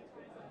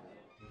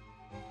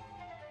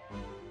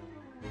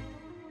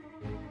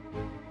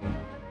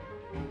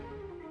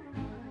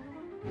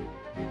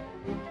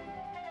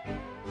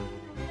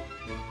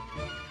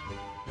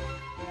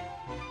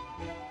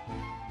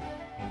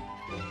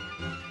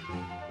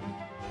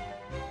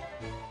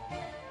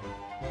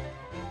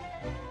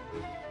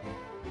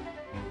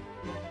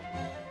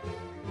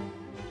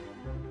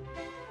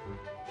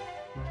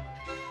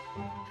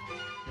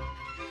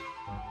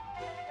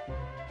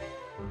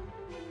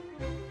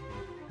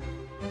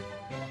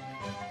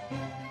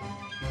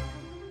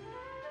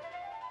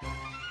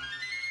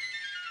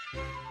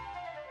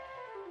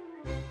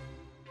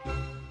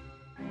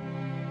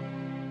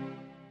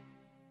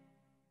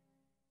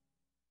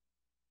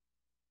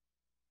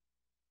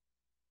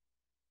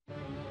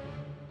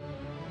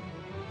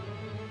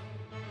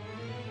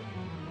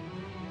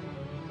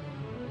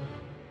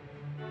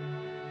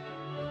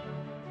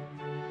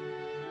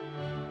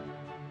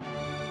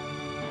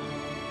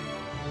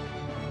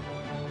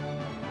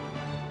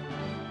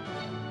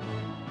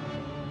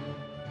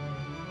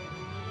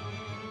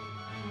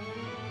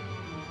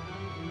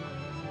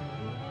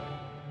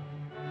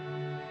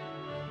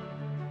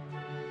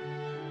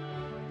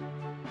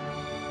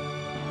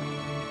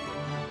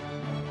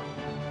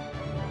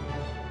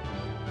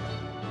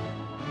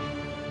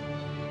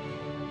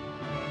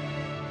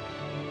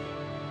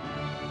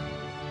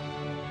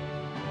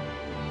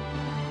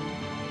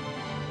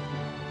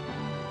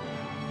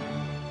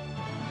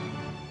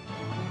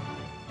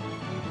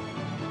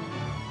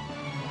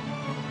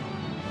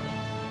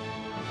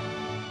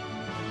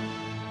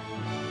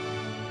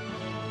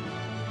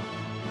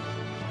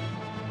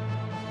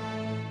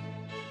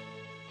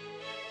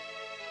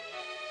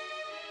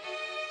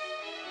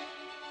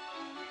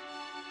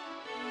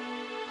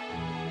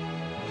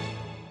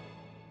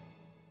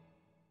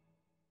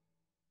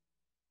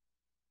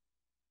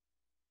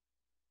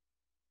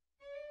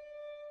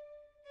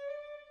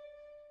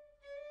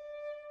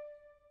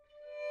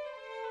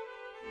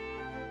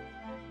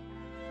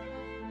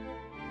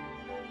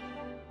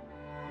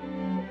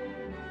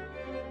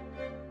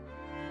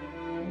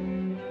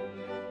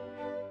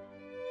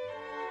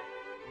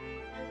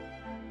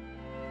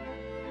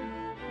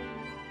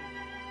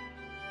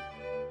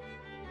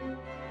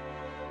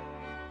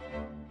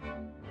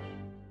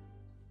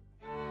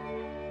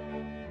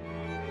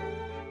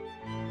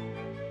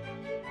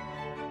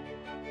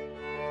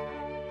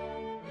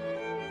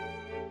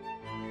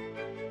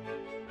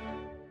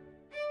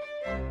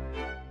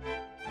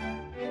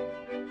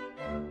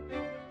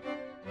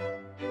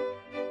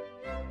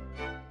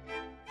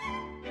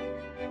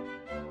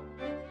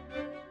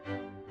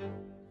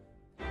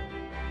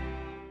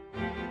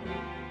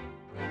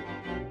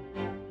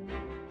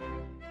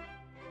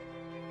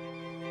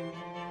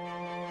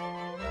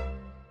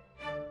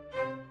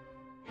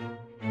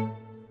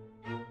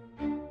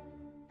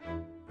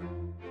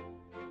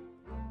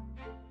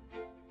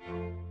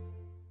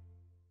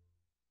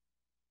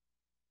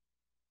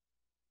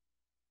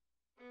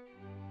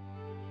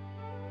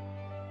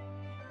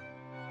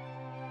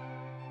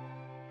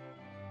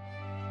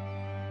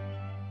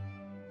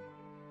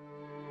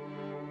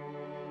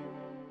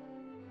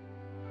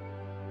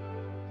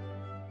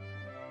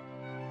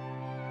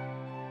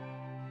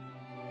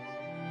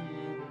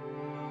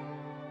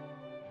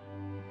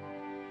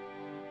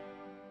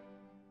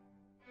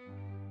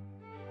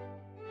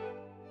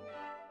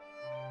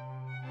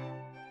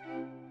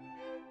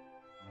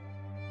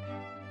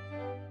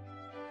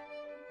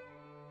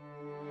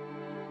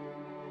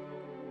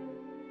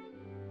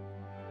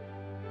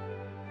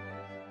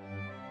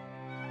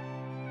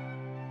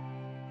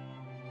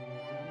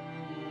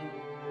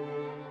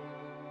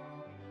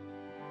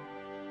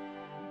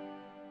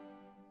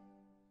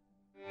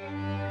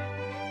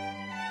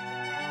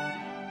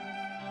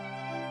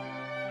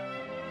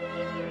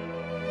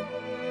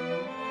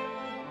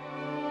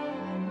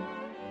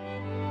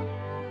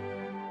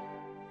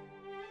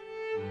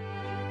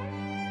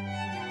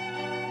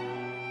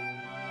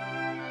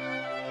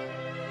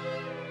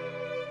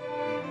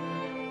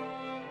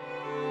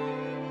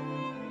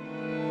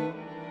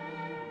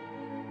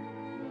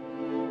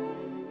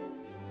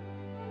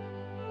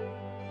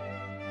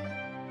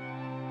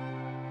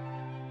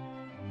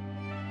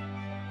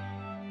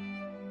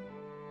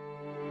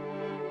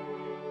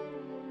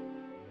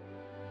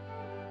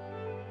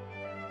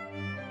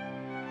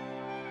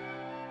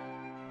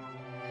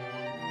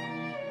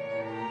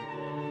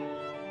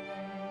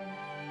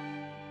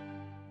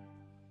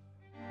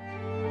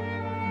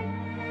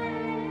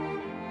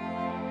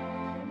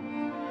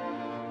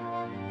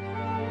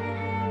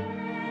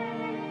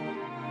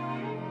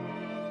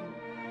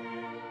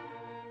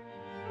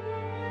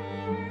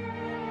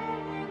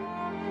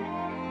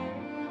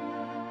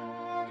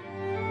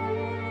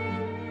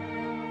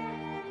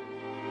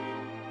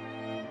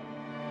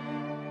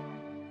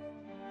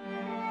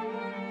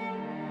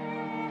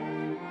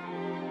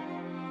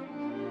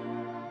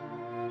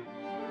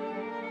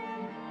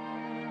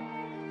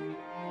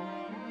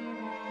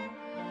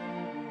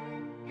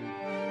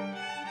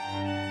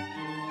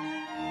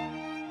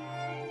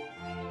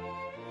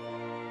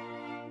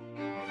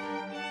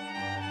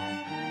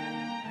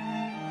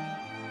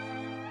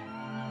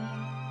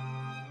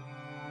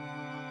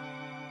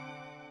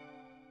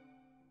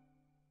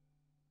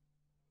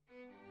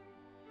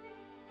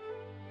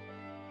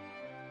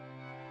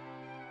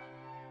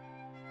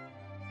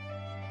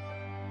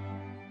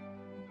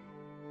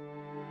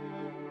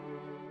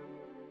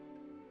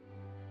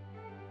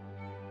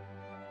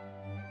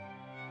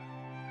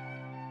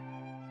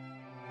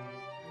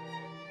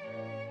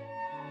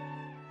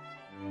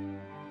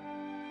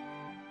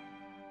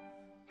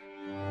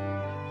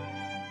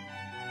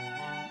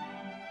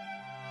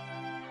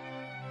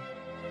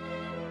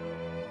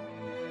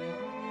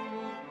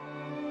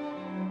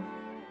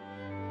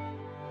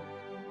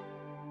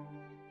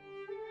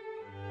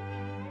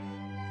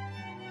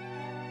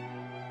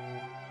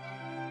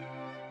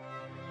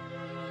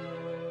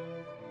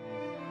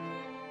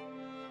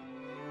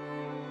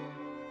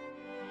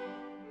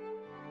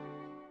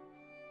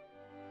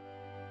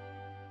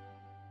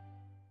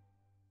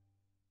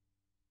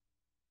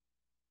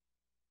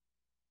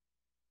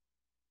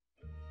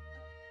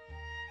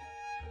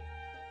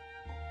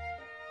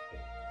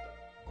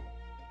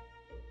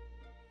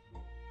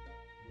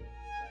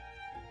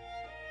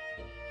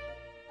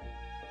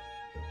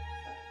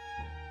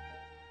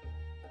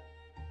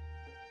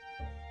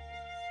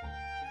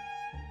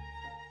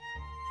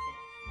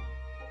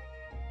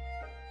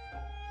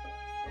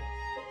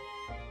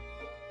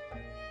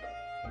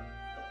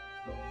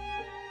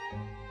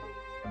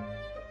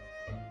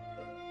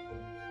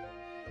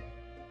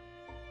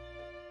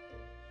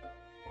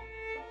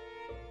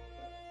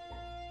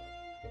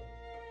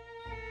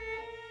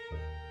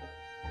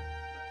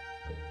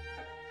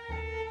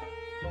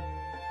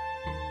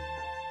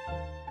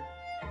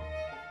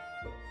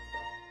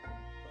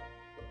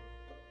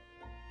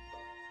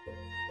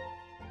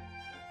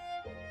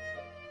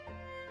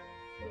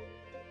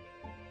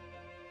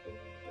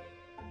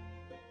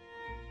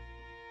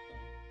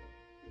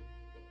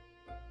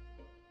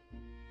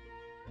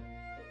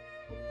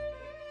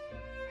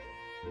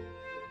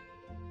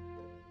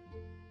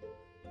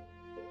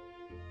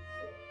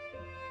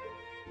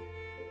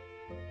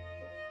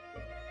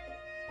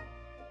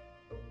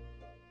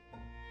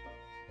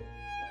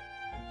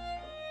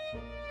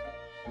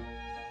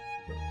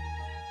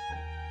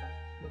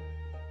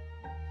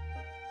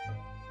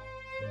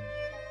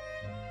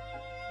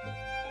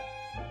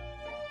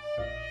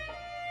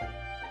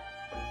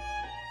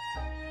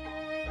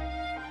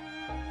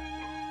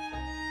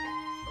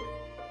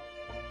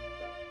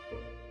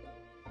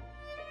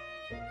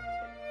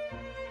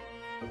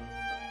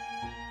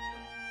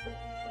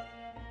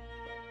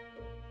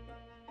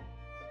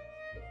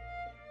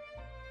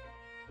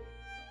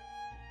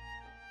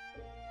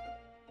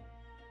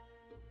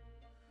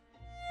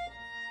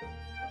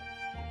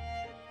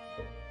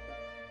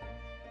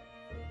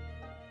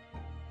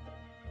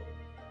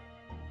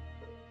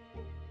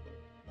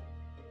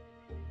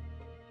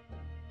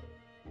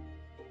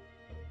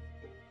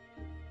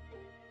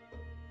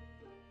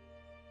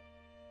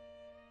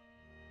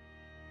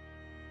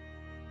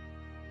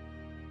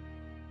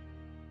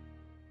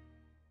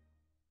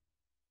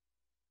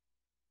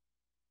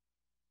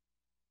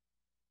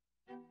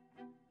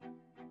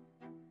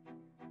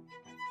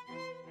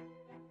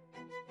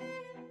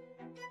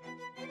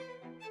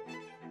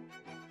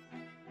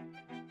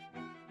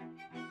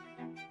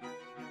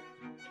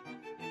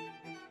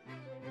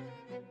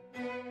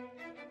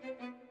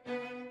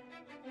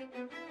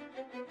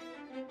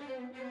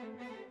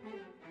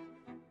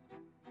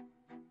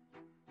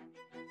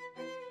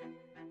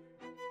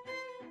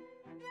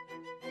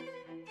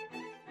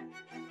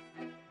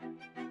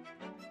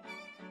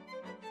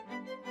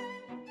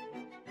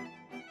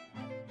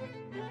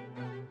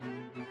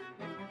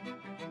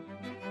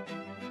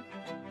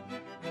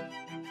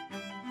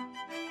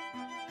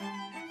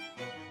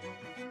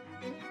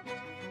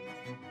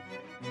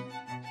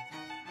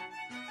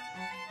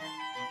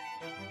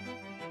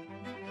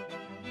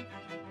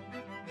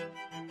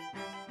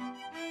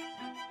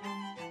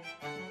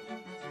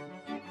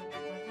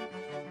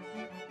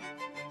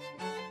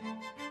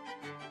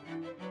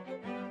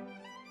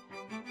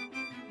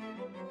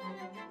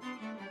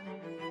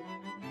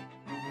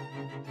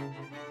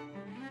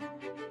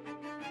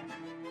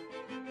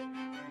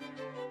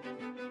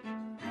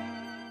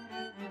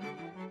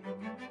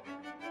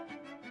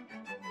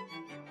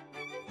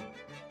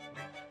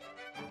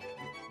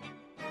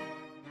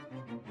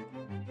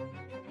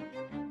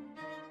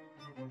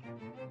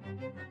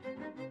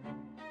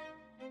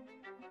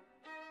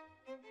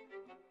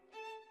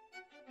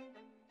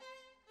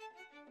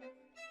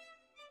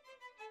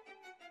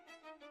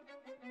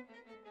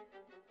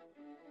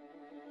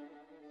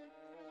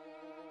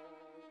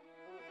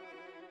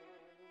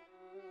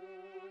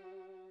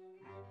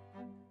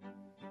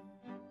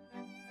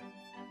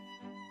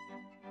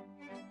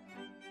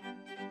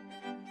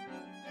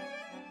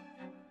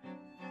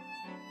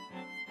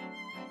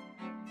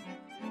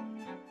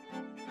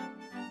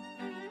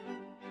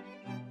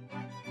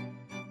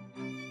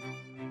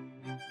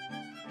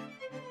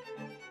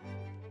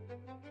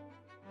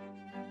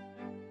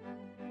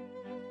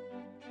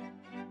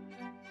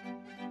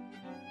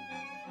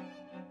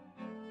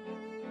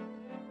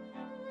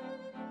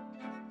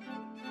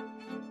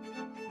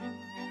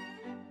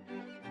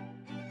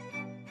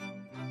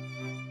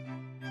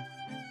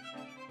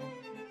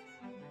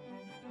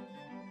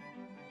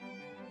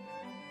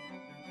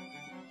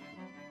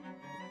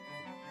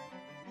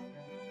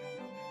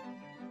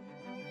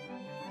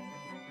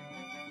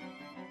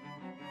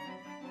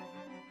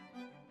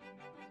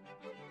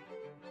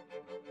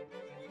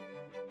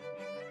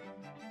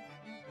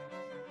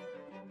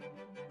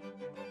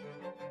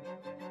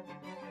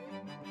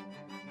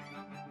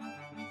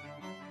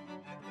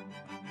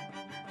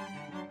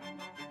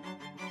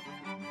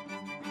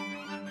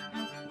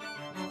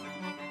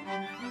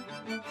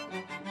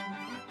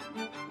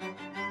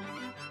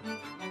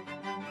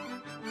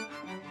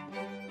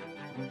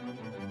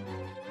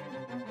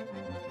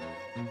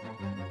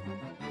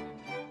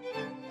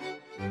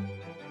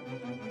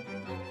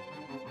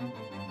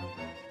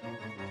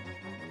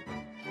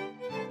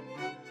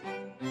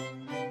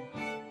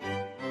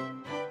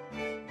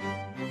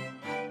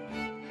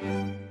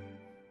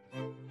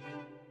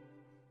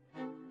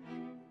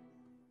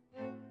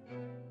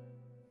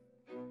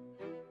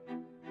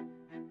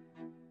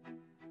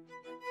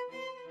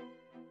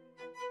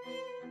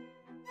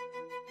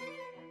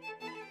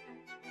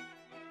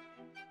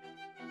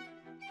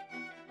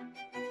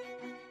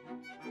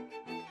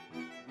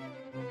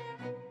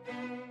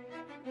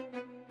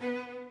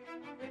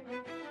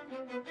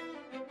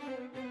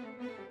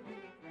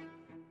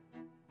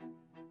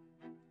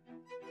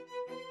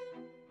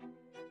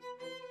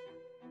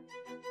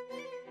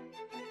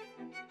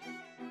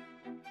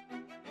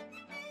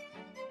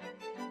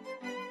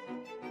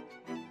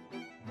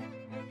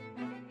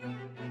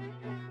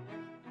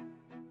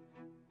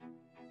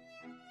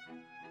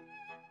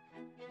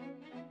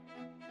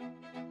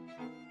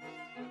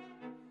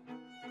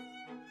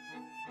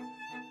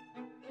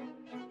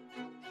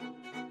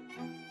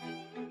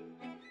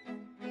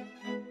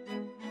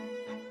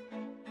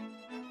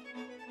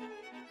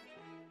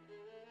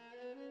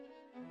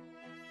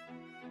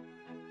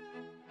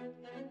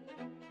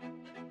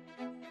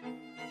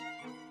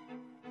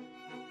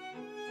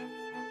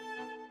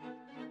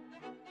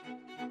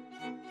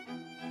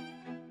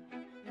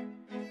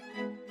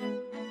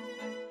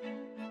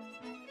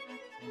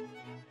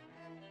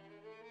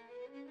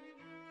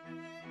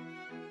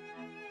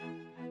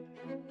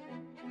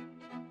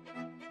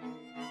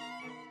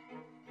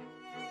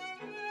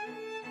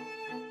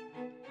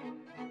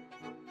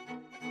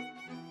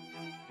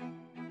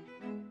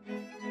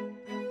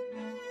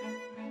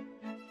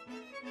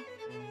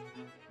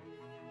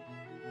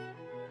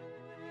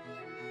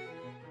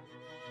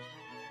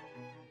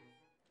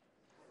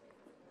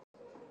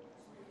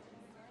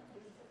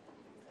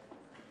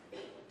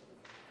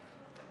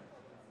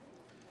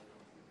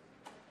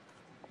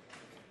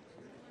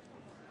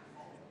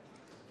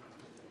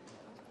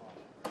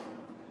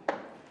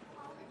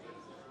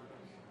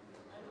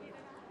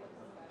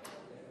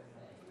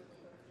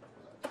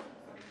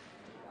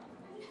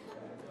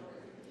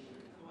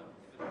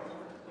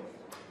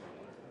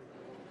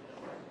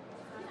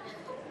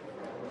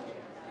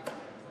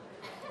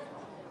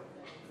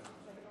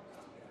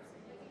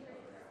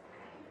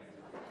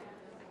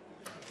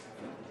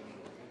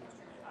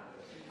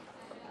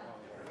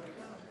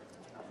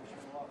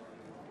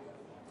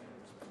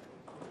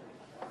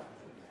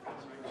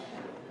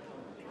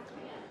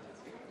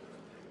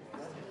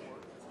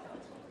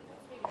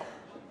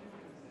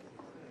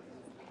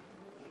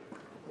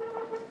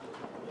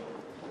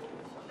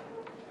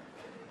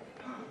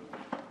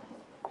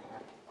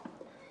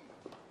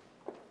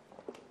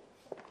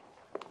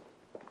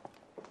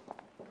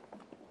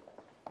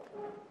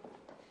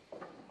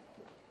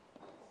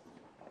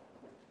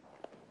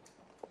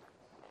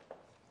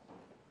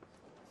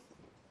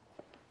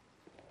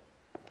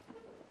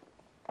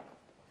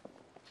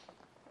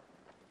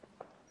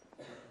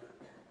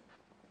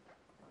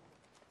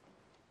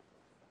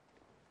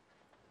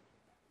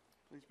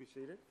 Please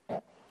be seated.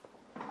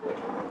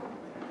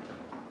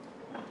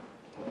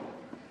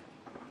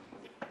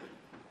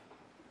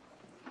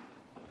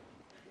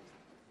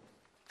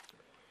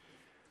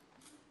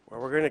 Well,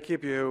 we're going to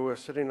keep you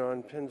sitting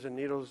on pins and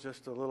needles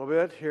just a little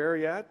bit here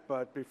yet,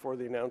 but before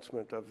the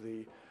announcement of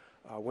the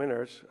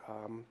winners,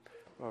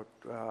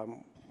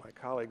 my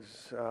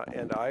colleagues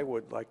and I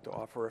would like to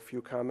offer a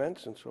few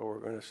comments, and so we're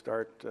going to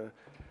start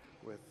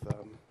with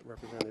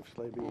Representative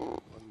Slaby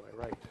on my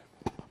right.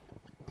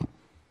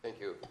 Thank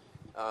you.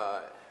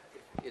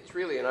 It's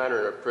really an honor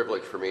and a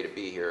privilege for me to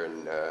be here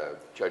and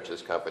judge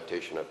this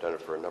competition. I've done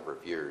it for a number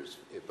of years,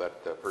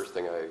 but the first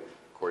thing of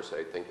course,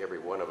 I think every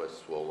one of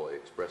us will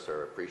express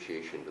our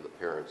appreciation to the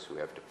parents who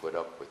have to put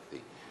up with the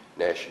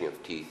gnashing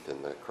of teeth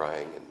and the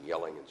crying and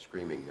yelling and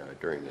screaming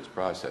during this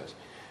process.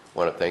 I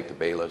want to thank the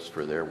bailiffs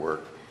for their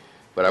work,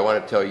 but I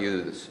want to tell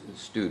you, the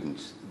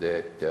students,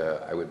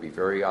 that I would be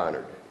very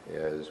honored,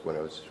 as when I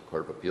was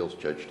Court of Appeals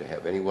judge, to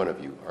have any one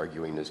of you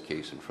arguing this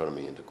case in front of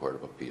me in the Court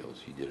of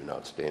Appeals. You did an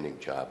outstanding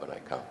job, and I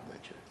compliment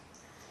you.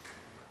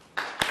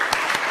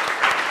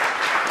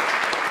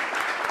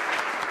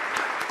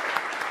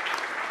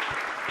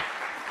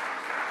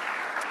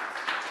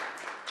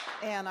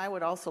 And I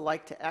would also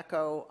like to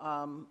echo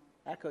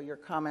your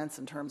comments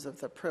in terms of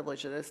the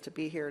privilege it is to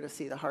be here to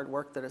see the hard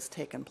work that has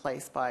taken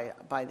place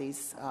by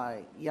these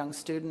young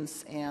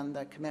students and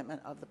the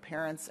commitment of the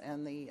parents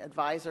and the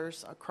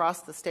advisors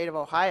across the state of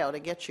Ohio to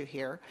get you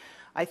here.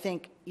 I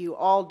think you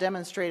all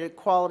demonstrated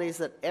qualities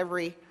that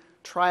every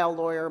trial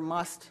lawyer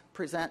must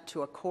present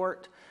to a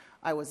court.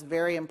 I was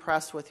very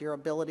impressed with your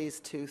abilities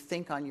to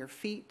think on your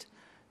feet,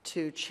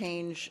 to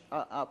change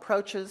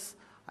approaches.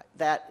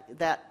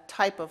 That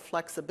type of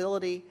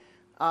flexibility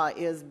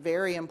is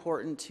very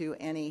important to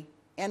any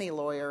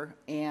lawyer,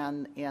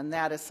 and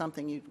that is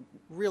something you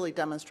really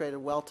demonstrated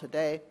well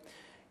today.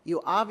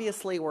 You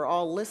obviously were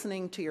all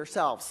listening to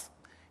yourselves,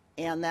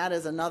 and that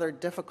is another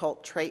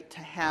difficult trait to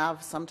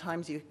have.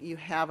 Sometimes you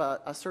have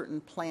a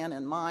certain plan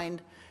in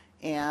mind,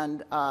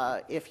 and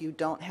if you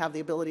don't have the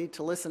ability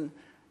to listen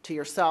to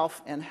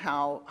yourself and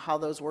how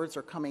those words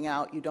are coming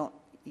out, you don't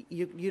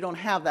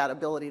have that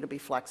ability to be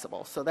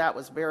flexible. So that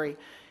was very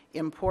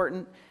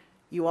important.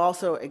 You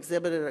also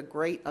exhibited a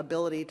great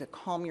ability to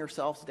calm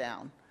yourselves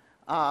down.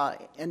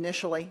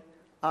 Initially,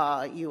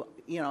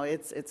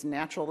 it's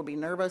natural to be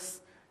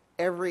nervous.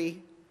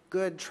 Every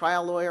good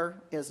trial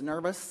lawyer is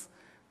nervous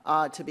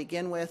to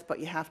begin with, but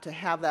you have to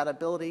have that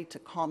ability to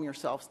calm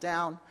yourselves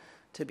down,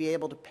 to be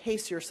able to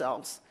pace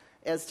yourselves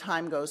as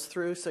time goes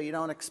through so you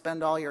don't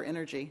expend all your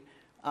energy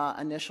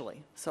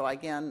initially. So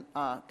again,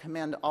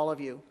 commend all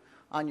of you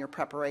on your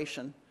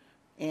preparation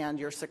and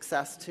your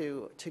success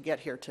to get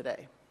here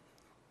today.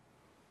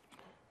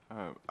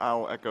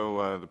 I'll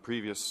echo the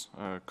previous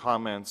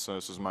comments.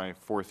 This is my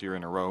fourth year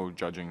in a row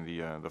judging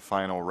the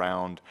final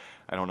round.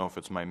 I don't know if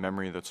it's my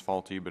memory that's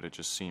faulty, but it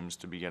just seems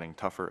to be getting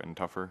tougher and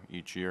tougher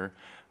each year.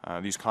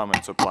 These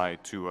comments apply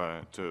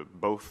to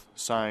both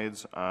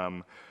sides.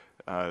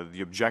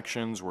 The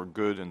objections were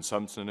good and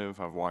substantive.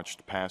 I've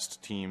watched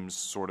past teams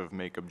sort of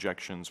make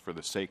objections for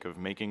the sake of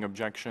making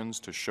objections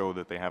to show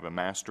that they have a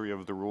mastery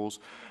of the rules.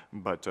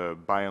 But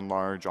by and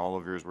large, all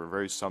of yours were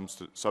very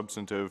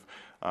substantive.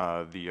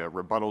 The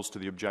rebuttals to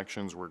the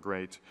objections were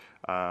great.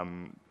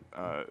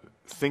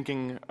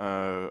 Thinking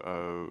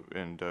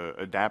and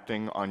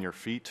adapting on your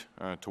feet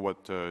to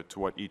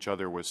what each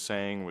other was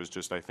saying was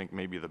just, I think,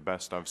 maybe the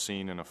best I've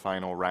seen in a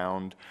final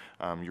round.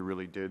 You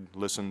really did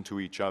listen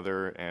to each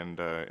other and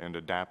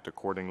adapt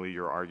accordingly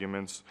your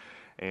arguments.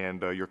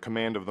 And your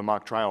command of the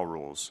mock trial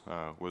rules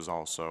was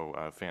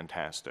also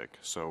fantastic.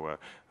 So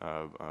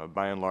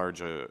by and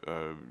large,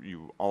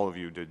 all of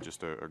you did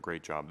just a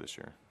great job this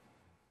year.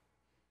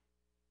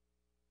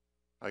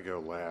 I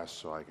go last,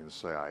 so I can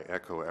say I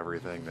echo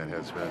everything that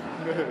has been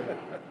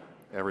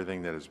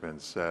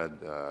said.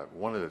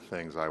 One of the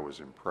things I was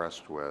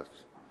impressed with,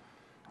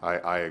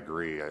 I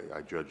agree.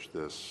 I judged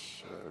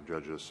this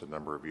a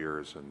number of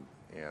years, and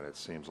it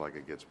seems like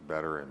it gets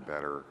better and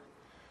better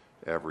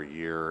every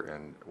year.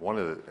 And one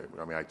of the,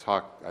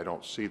 I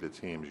don't see the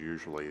teams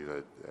usually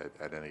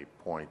at any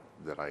point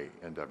that I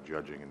end up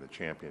judging in the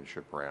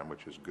championship round,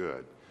 which is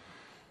good.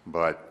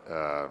 But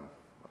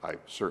I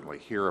certainly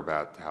hear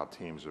about how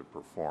teams have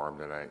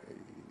performed, and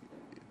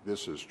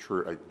this is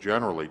true,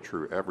 generally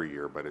true every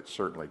year, but it's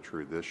certainly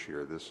true this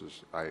year.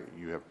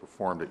 You have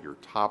performed at your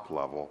top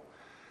level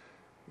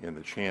in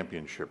the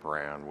championship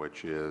round,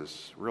 which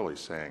is really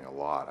saying a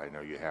lot. I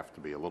know you have to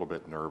be a little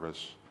bit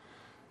nervous,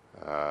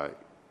 and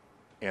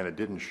it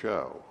didn't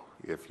show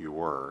if you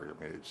were.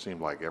 I mean, it seemed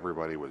like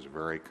everybody was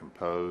very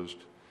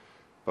composed,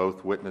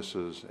 both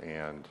witnesses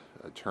and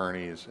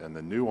attorneys, and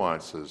the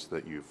nuances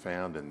that you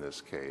found in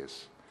this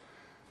case.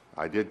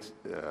 I did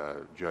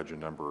judge a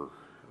number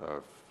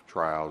of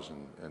trials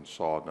and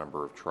saw a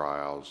number of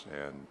trials,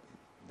 and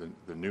there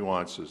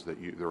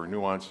were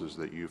nuances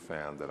that you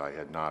found that I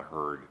had not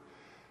heard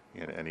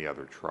in any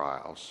other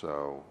trial.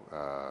 So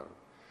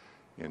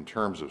in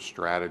terms of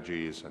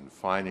strategies and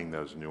finding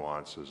those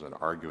nuances and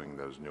arguing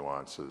those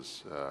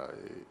nuances,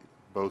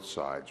 both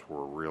sides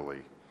were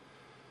really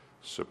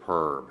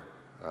superb.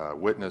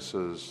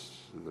 Witnesses,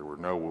 there were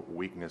no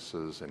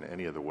weaknesses in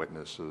any of the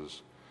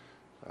witnesses,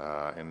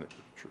 and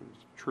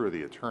true of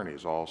the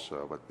attorneys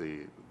also, but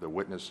the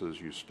witnesses,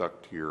 you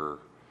stuck to your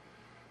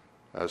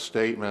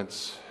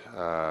statements,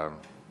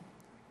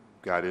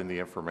 got in the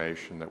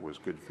information that was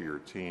good for your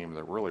team.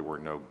 There really were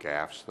no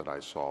gaffes that I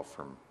saw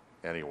from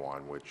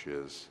anyone, which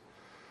is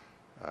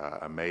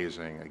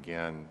amazing,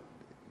 again,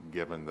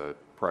 given the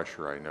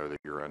pressure I know that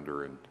you're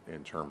under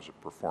in terms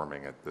of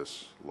performing at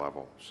this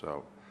level.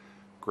 So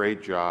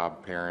great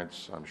job.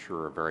 Parents, I'm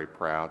sure, are very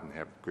proud and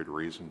have good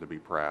reason to be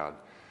proud.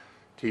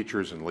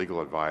 Teachers and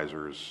legal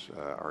advisors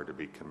are to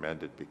be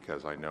commended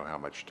because I know how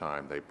much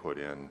time they put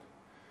in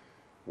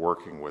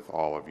working with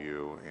all of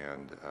you,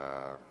 and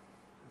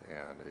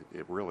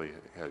it really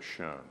has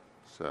shown.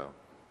 So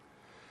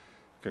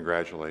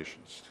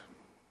congratulations.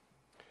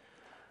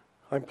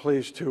 I'm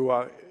pleased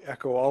to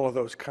echo all of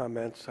those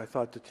comments. I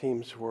thought the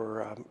teams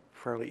were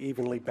fairly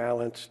evenly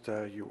balanced.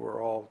 You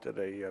were all did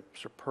a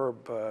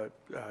superb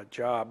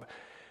job,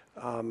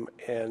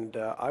 and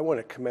I want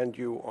to commend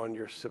you on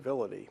your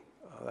civility.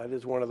 That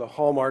is one of the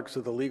hallmarks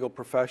of the legal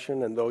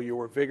profession, and though you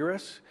were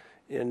vigorous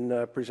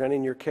in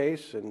presenting your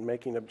case and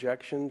making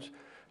objections,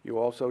 you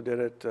also did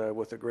it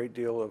with a great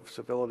deal of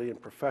civility and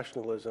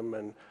professionalism,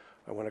 and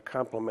I want to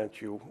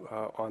compliment you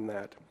on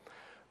that.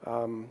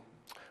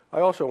 I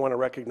also want to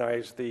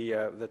recognize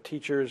the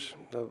teachers,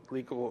 the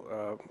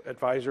legal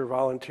advisor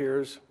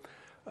volunteers.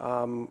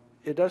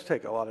 It does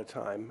take a lot of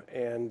time,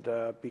 and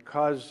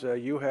because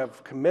you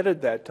have committed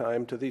that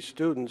time to these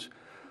students,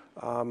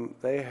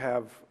 they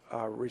have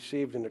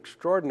received an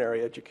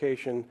extraordinary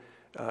education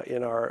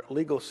in our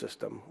legal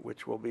system,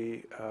 which will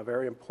be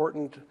very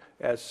important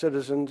as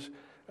citizens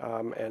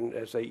and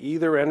as they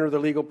either enter the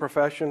legal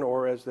profession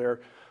or as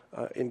they're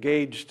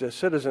engaged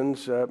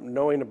citizens,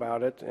 knowing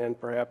about it and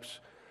perhaps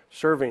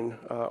serving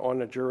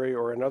on a jury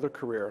or another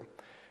career.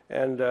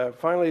 And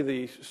finally,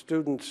 the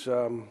students'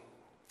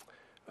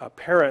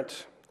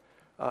 parents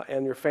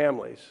and your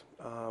families.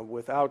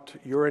 Without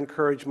your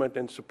encouragement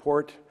and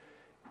support,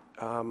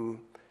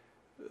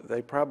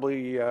 they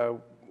probably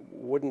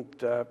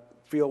wouldn't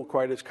feel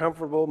quite as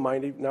comfortable,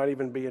 might not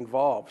even be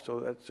involved. So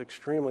that's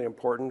extremely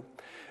important.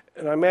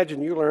 And I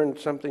imagine you learned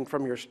something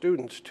from your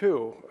students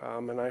too,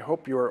 and I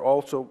hope you are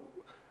also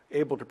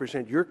able to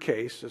present your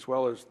case as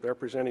well as they're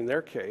presenting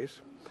their case.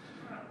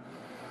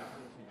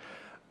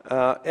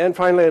 And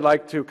finally, I'd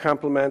like to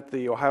compliment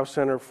the Ohio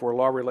Center for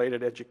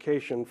Law-Related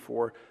Education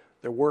for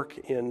their work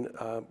in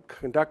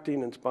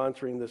conducting and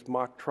sponsoring this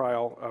mock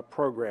trial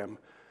program.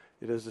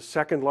 It is the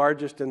second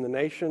largest in the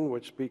nation,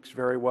 which speaks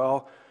very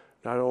well,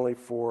 not only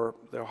for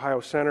the Ohio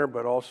Center,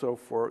 but also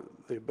for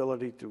the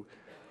ability to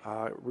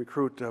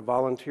recruit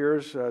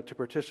volunteers to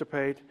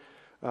participate.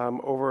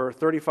 Over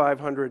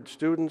 3,500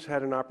 students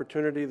had an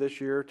opportunity this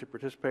year to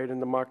participate in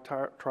the mock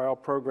trial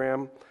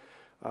program.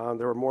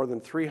 There were more than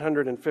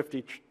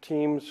 350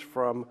 teams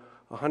from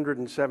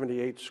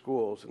 178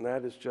 schools, and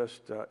that is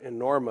just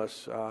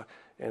enormous,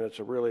 and it's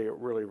a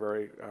really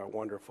very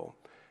wonderful.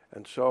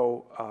 And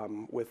so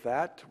with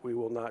that, we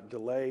will not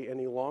delay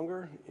any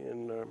longer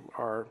in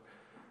our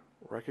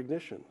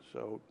recognition.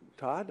 So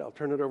Todd, I'll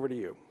turn it over to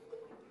you.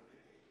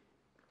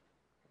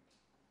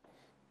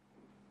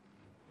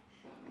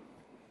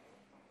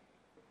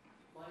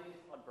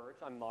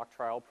 I'm Mock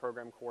Trial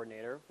Program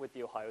Coordinator with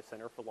the Ohio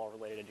Center for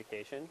Law-Related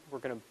Education. We're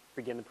going to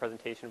begin the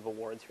presentation of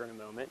awards here in a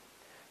moment.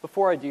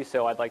 Before I do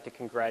so, I'd like to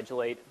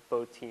congratulate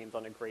both teams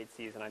on a great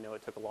season. I know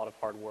it took a lot of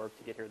hard work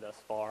to get here thus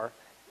far.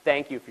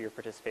 Thank you for your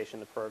participation in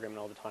the program and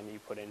all the time that you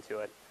put into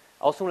it.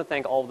 I also want to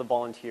thank all of the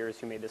volunteers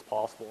who made this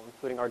possible,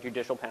 including our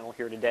judicial panel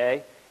here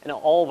today, and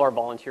all of our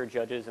volunteer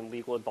judges and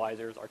legal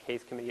advisors, our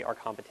case committee, our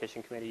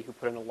competition committee, who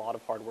put in a lot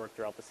of hard work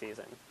throughout the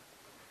season.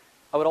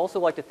 I would also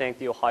like to thank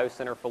the Ohio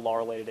Center for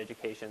Law-Related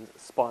Education's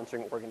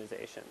sponsoring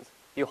organizations,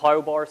 the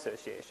Ohio Bar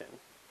Association,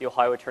 the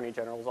Ohio Attorney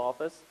General's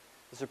Office,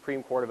 the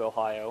Supreme Court of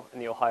Ohio, and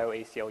the Ohio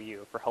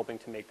ACLU for helping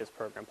to make this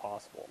program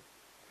possible.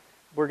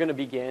 We're going to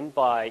begin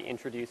by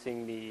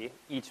introducing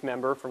each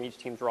member from each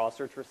team's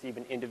roster to receive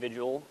an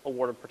individual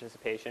award of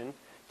participation.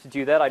 To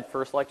do that, I'd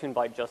first like to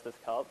invite Justice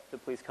Cupp to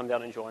please come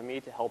down and join me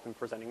to help in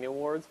presenting the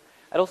awards.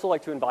 I'd also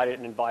like to invite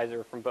an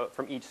advisor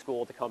from each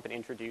school to come up and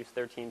introduce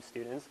their team's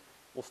students.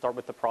 We'll start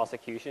with the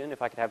prosecution.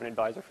 If I could have an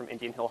advisor from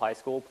Indian Hill High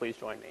School, please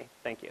join me.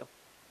 Thank you.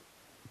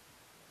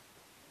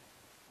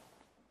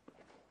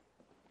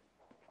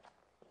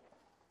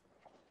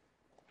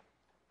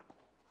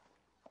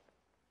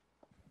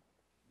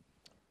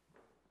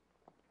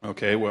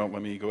 Okay, well,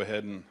 let me go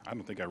ahead and, I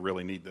don't think I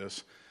really need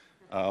this.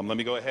 Let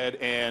me go ahead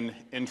and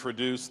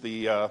introduce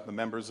the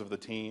members of the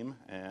team,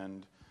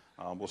 and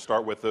we'll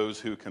start with those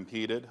who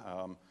competed.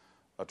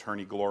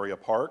 Attorney Gloria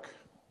Park,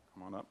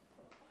 come on up.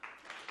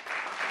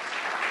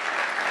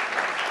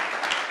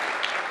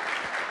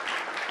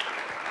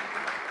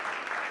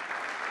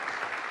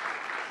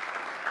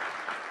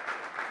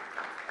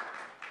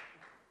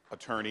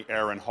 Attorney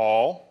Aaron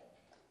Hall.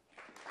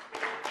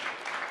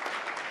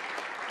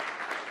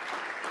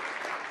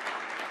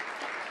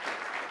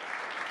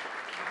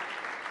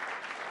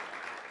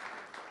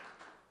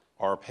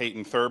 Our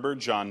Peyton Thurber,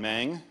 John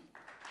Meng.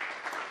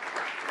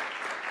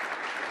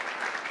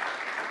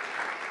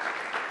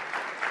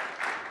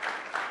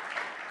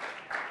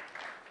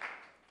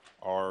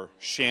 Our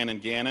Shannon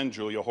Gannon,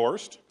 Julia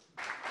Horst.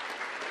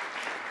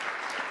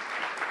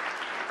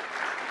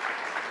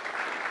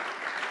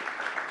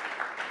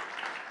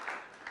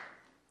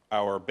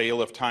 Our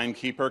bailiff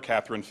timekeeper,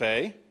 Catherine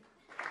Fay.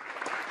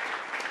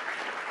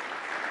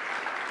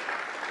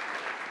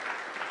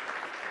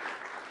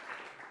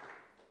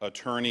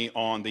 Attorney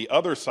on the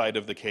other side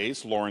of the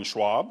case, Lauren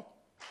Schwab.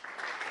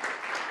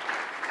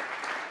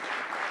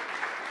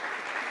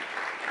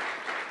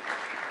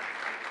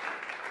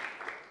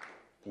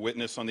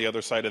 Witness on the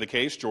other side of the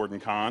case, Jordan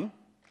Kahn.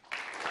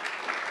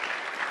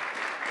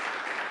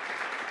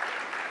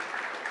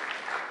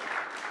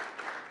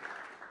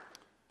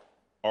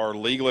 Our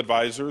legal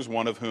advisors,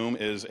 one of whom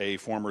is a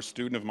former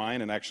student of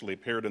mine and actually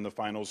appeared in the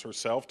finals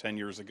herself 10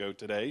 years ago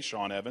today,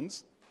 Sean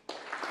Evans.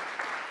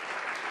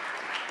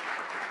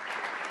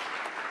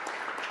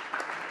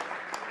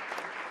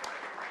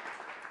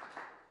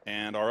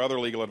 And our other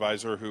legal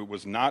advisor, who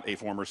was not a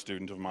former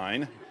student of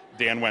mine,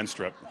 Dan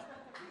Wenstrup.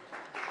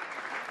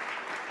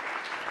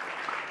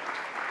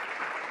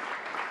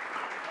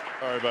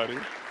 All right, buddy.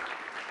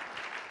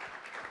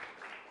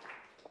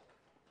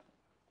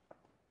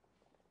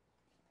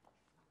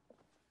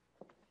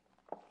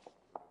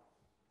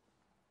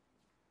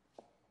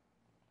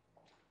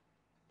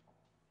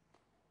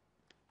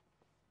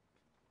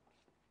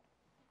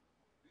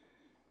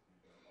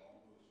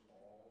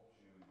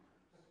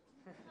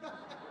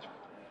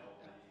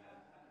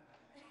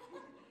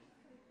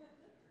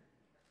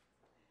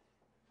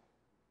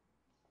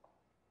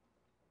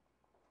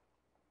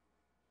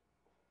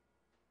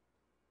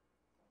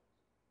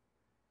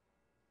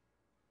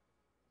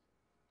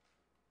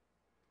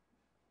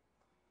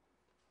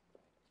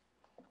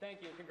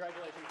 Thank you.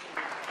 Congratulations.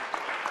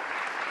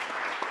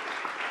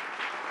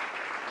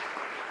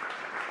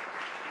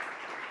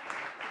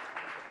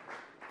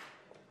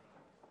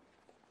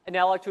 I'd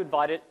now like to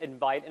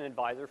invite an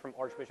advisor from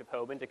Archbishop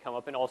Hoban to come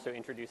up and also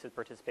introduce his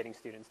participating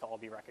students to all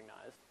be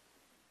recognized.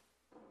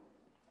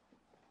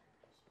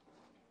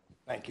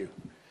 Thank you.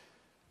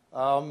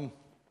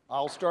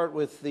 I'll start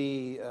with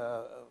the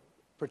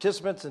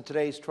participants in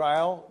today's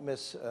trial,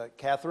 Miss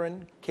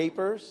Catherine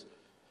Capers.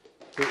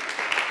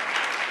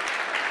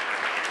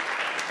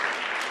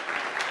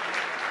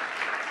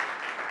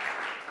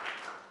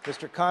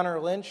 Mr. Connor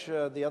Lynch,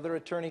 the other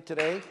attorney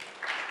today.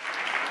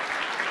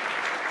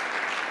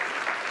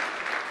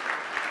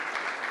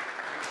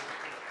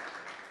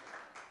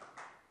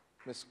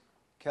 Miss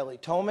Kelly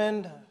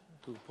Tomand,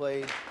 who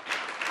played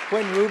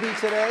Quinn Ruby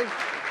today.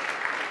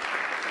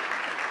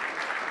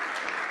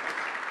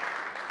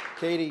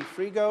 Katie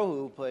Frigo,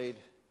 who played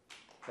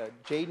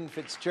Jaden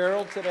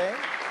Fitzgerald today.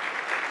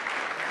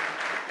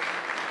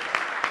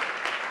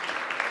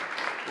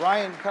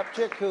 Ryan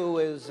Kupchik, who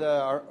is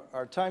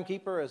our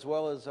timekeeper, as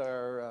well as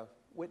our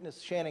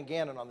witness Shannon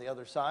Gannon on the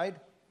other side.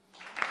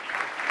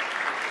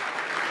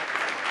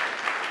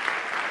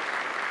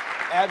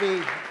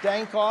 Abby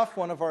Dankoff,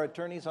 one of our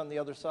attorneys on the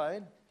other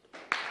side.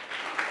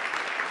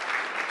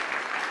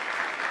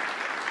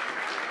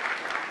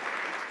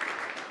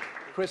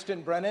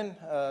 Kristen Brennan,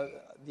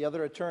 the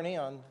other attorney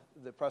on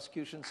the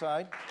prosecution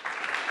side.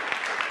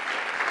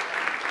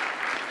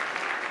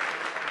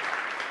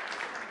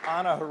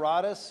 Anna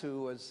Heradas,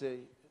 who was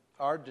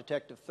our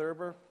Detective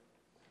Thurber.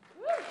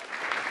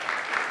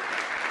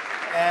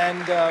 And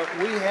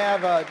we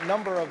have a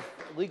number of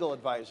legal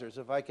advisors.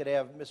 If I could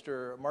have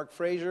Mr. Mark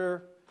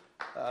Frazier,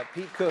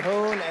 Pete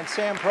Cahoon, and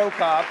Sam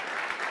Prokop,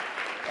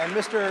 and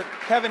Mr.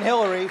 Kevin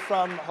Hillary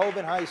from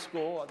Hoban High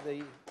School,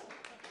 the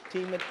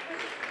team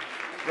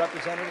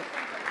representative.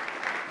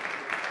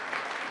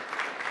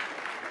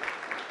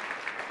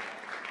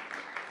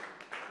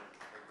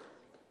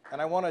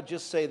 And I want to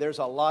just say there's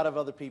a lot of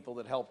other people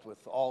that helped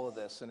with all of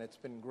this, and it's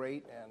been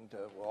great, and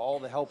all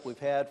the help we've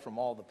had from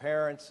all the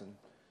parents and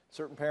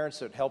certain parents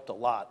that helped a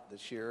lot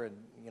this year, and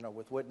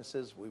with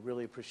witnesses, we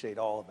really appreciate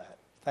all of that.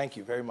 Thank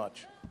you very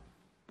much.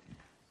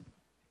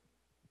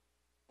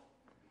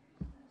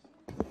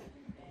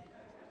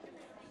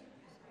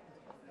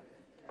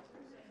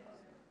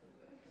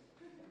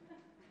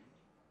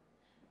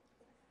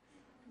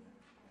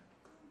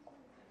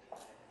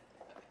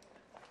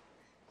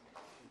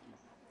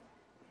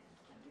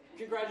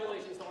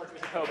 Congratulations to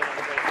Archbishop Hoban on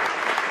the great.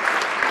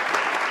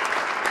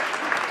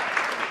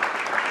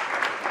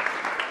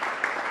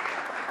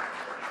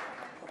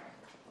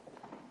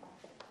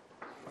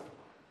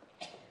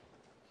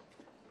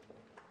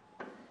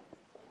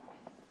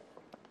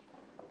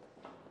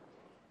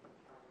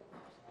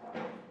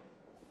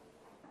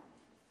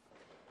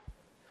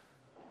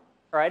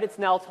 All right, it's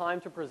now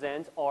time to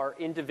present our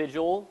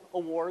individual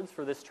awards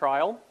for this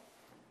trial.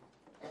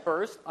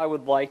 First, I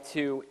would like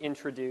to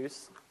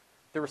introduce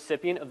the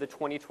recipient of the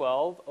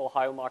 2012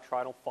 Ohio Mock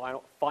Trial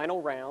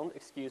final round,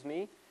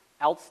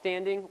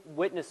 Outstanding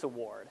Witness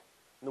Award.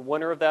 And the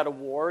winner of that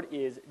award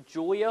is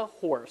Julia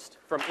Horst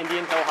from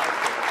Indian Hill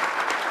High School.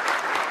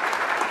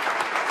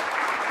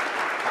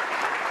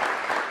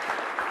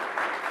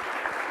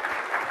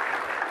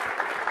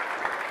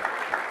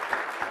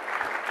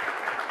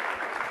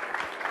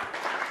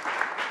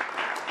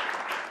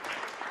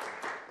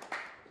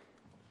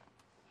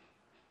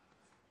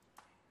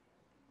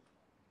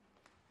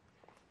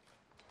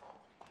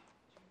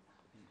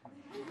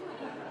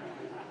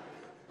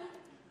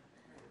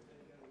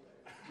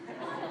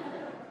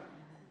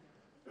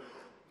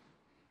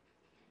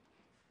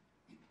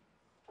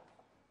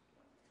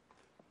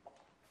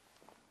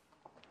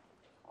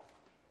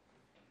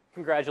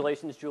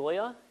 Congratulations,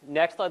 Julia.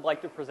 Next, I'd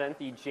like to present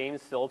the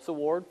James Phillips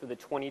Award for the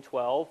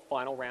 2012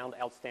 Final Round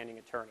Outstanding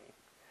Attorney.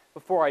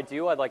 Before I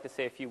do, I'd like to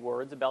say a few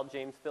words about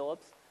James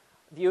Phillips.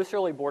 The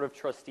OCRLA Board of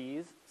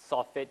Trustees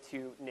saw fit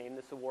to name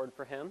this award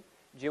for him.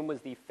 Jim was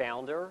the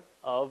founder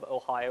of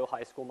Ohio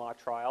High School Mock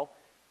Trial.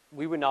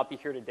 We would not be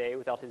here today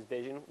without his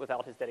vision,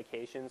 without his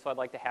dedication, so I'd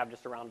like to have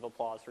just a round of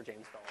applause for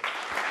James Phillips.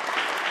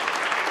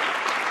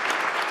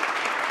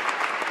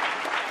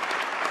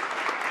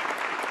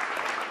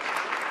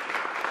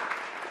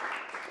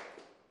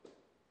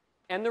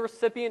 And the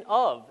recipient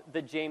of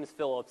the James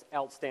Phillips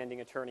Outstanding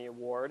Attorney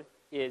Award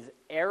is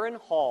Aaron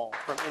Hall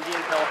from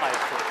Indian Hill High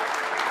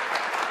School.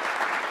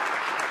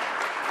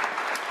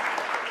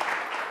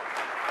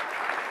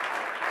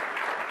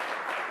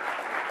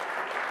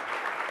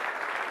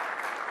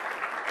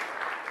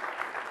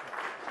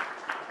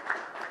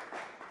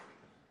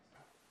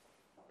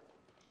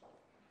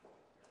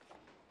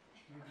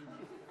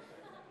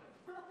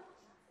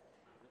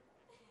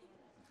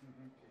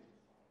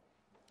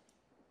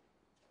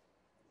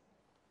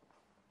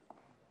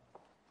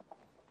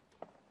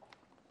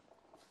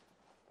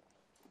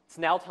 It's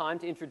now time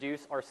to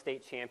introduce our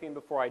state champion.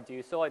 Before I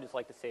do so, I'd just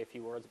like to say a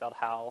few words about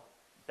how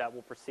that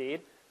will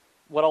proceed.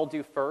 What I'll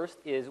do first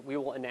is we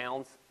will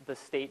announce the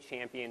state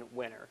champion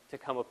winner to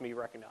come up and be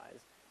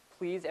recognized.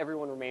 Please,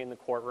 everyone remain in the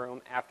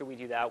courtroom. After we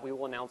do that, we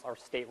will announce our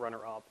state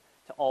runner-up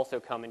to also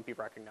come and be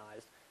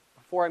recognized.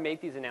 Before I make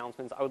these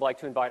announcements, I would like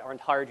to invite our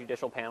entire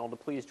judicial panel to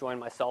please join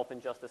myself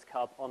and Justice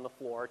Cupp on the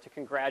floor to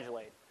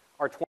congratulate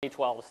our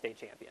 2012 state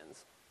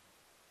champions.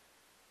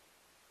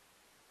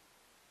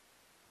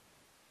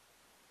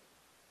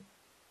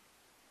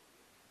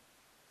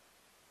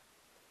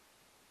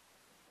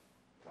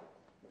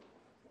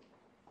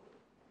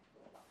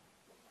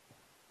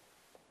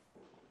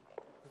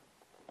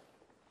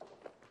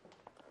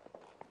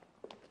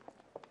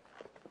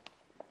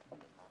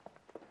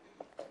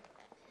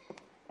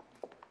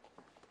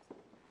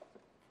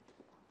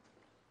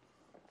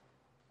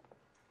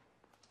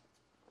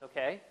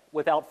 Okay,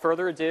 without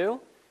further ado,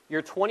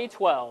 your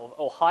 2012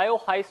 Ohio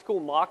High School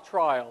Mock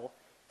Trial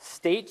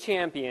state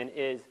champion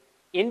is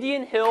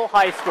Indian Hill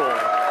High School.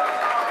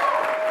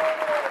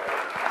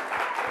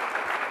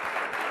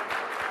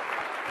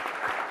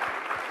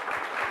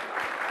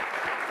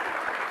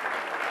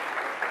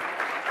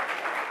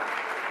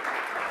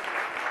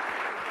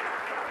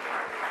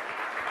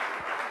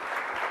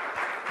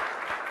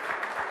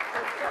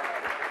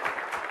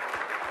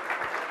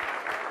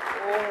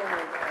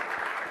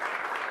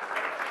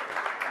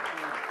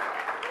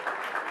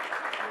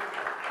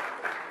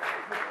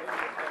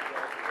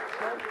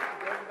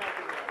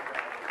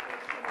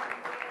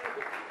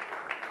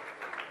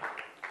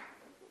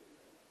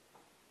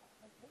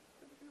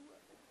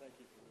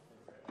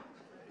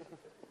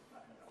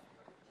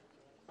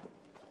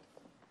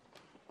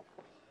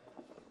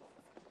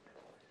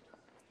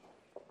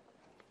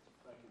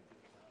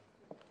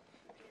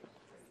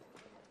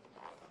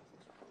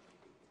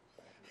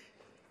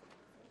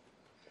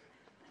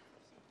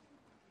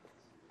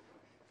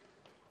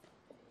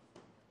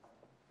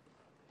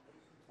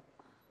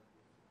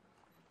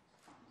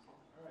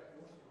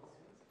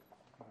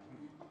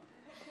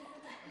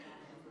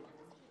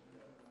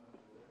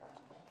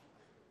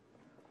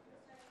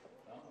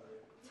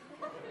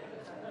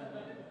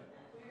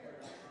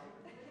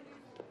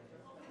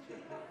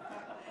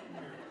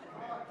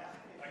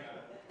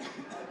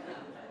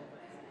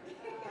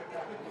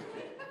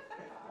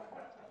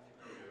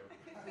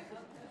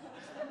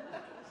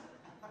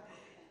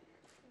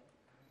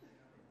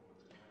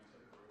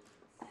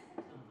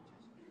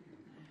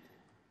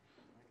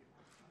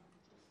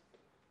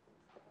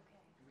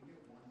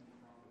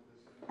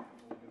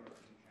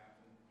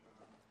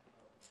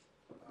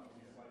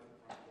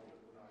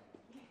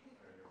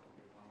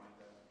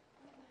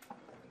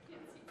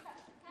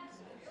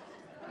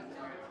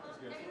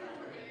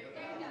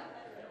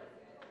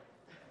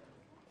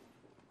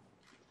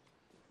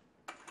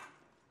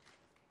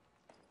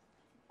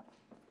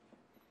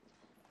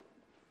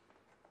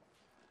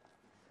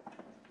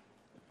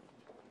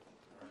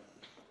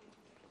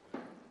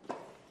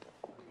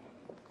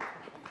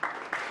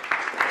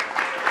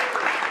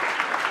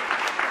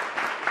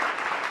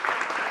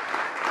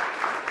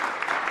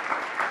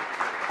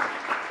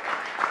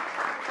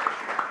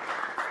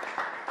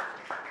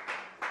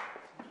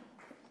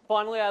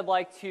 Finally, I'd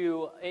like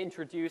to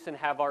introduce and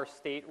have our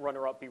state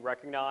runner-up be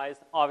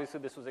recognized. Obviously,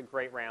 this was a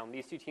great round.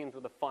 These two teams were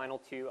the final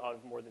two out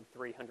of more than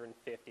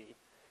 350.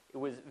 It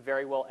was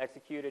very well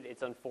executed.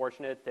 It's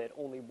unfortunate that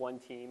only one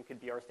team could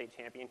be our state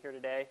champion here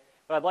today.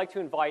 But I'd like to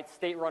invite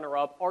state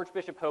runner-up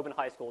Archbishop Hoban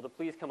High School to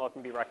please come up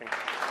and be recognized.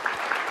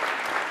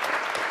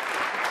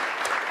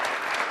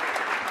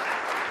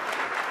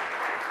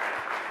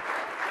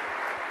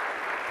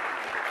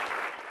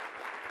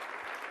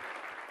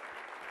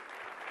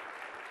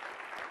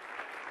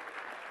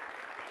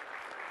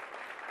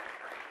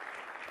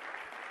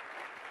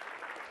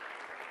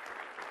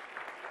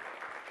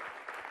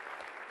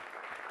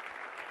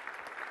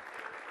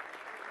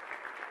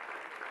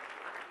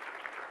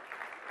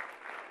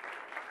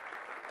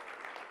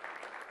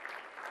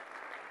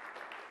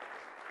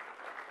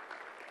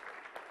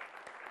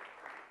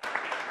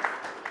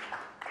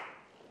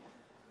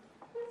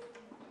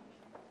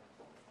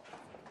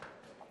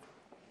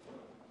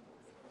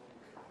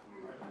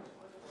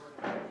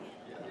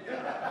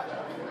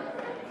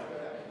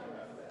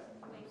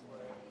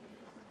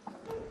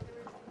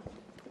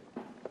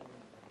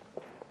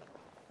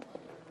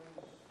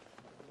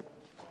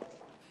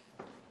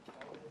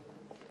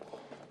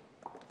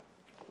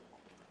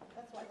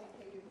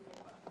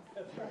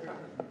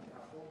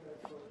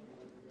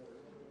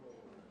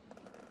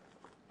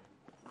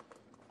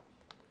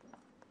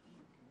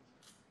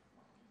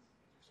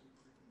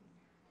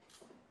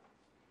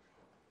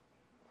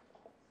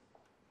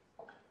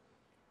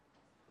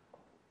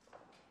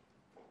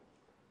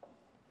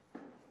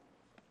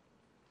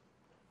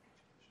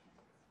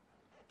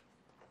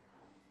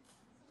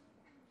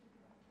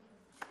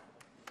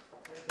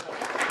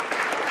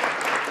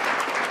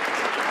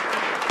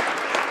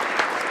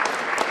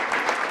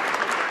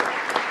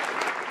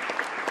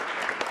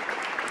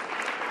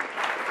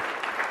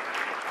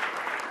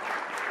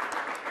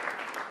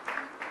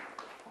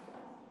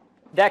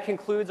 That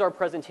concludes our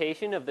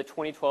presentation of the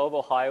 2012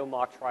 Ohio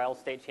Mock Trial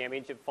State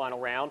Championship final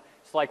round.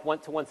 So I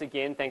want to once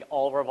again thank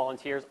all of our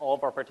volunteers, all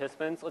of our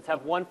participants. Let's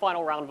have one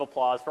final round of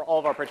applause for all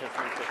of our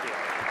participants this year.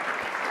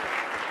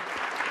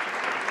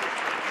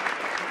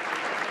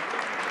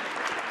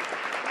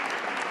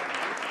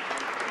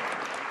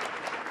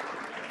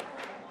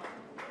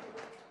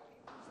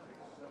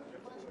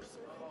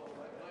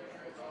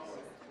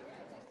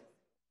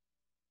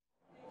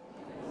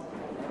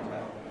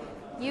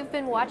 You've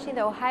been watching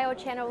the Ohio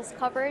Channel's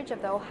coverage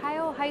of the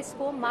Ohio High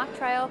School Mock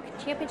Trial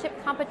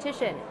Championship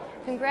Competition.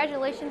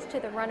 Congratulations to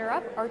the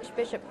runner-up,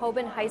 Archbishop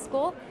Hoban High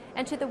School,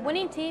 and to the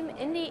winning team,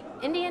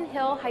 Indian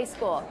Hill High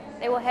School.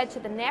 They will head to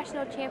the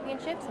National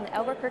Championships in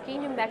Albuquerque,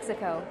 New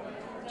Mexico.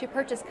 To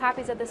purchase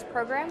copies of this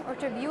program or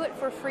to view it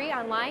for free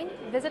online,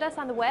 visit us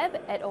on the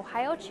web at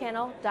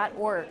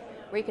ohiochannel.org,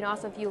 where you can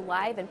also view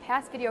live and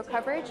past video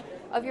coverage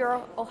of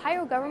your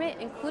Ohio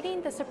government,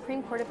 including the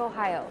Supreme Court of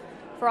Ohio.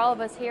 For all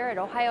of us here at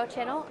Ohio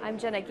Channel, I'm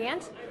Jenna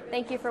Gant.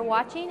 Thank you for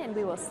watching, and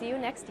we will see you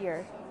next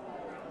year.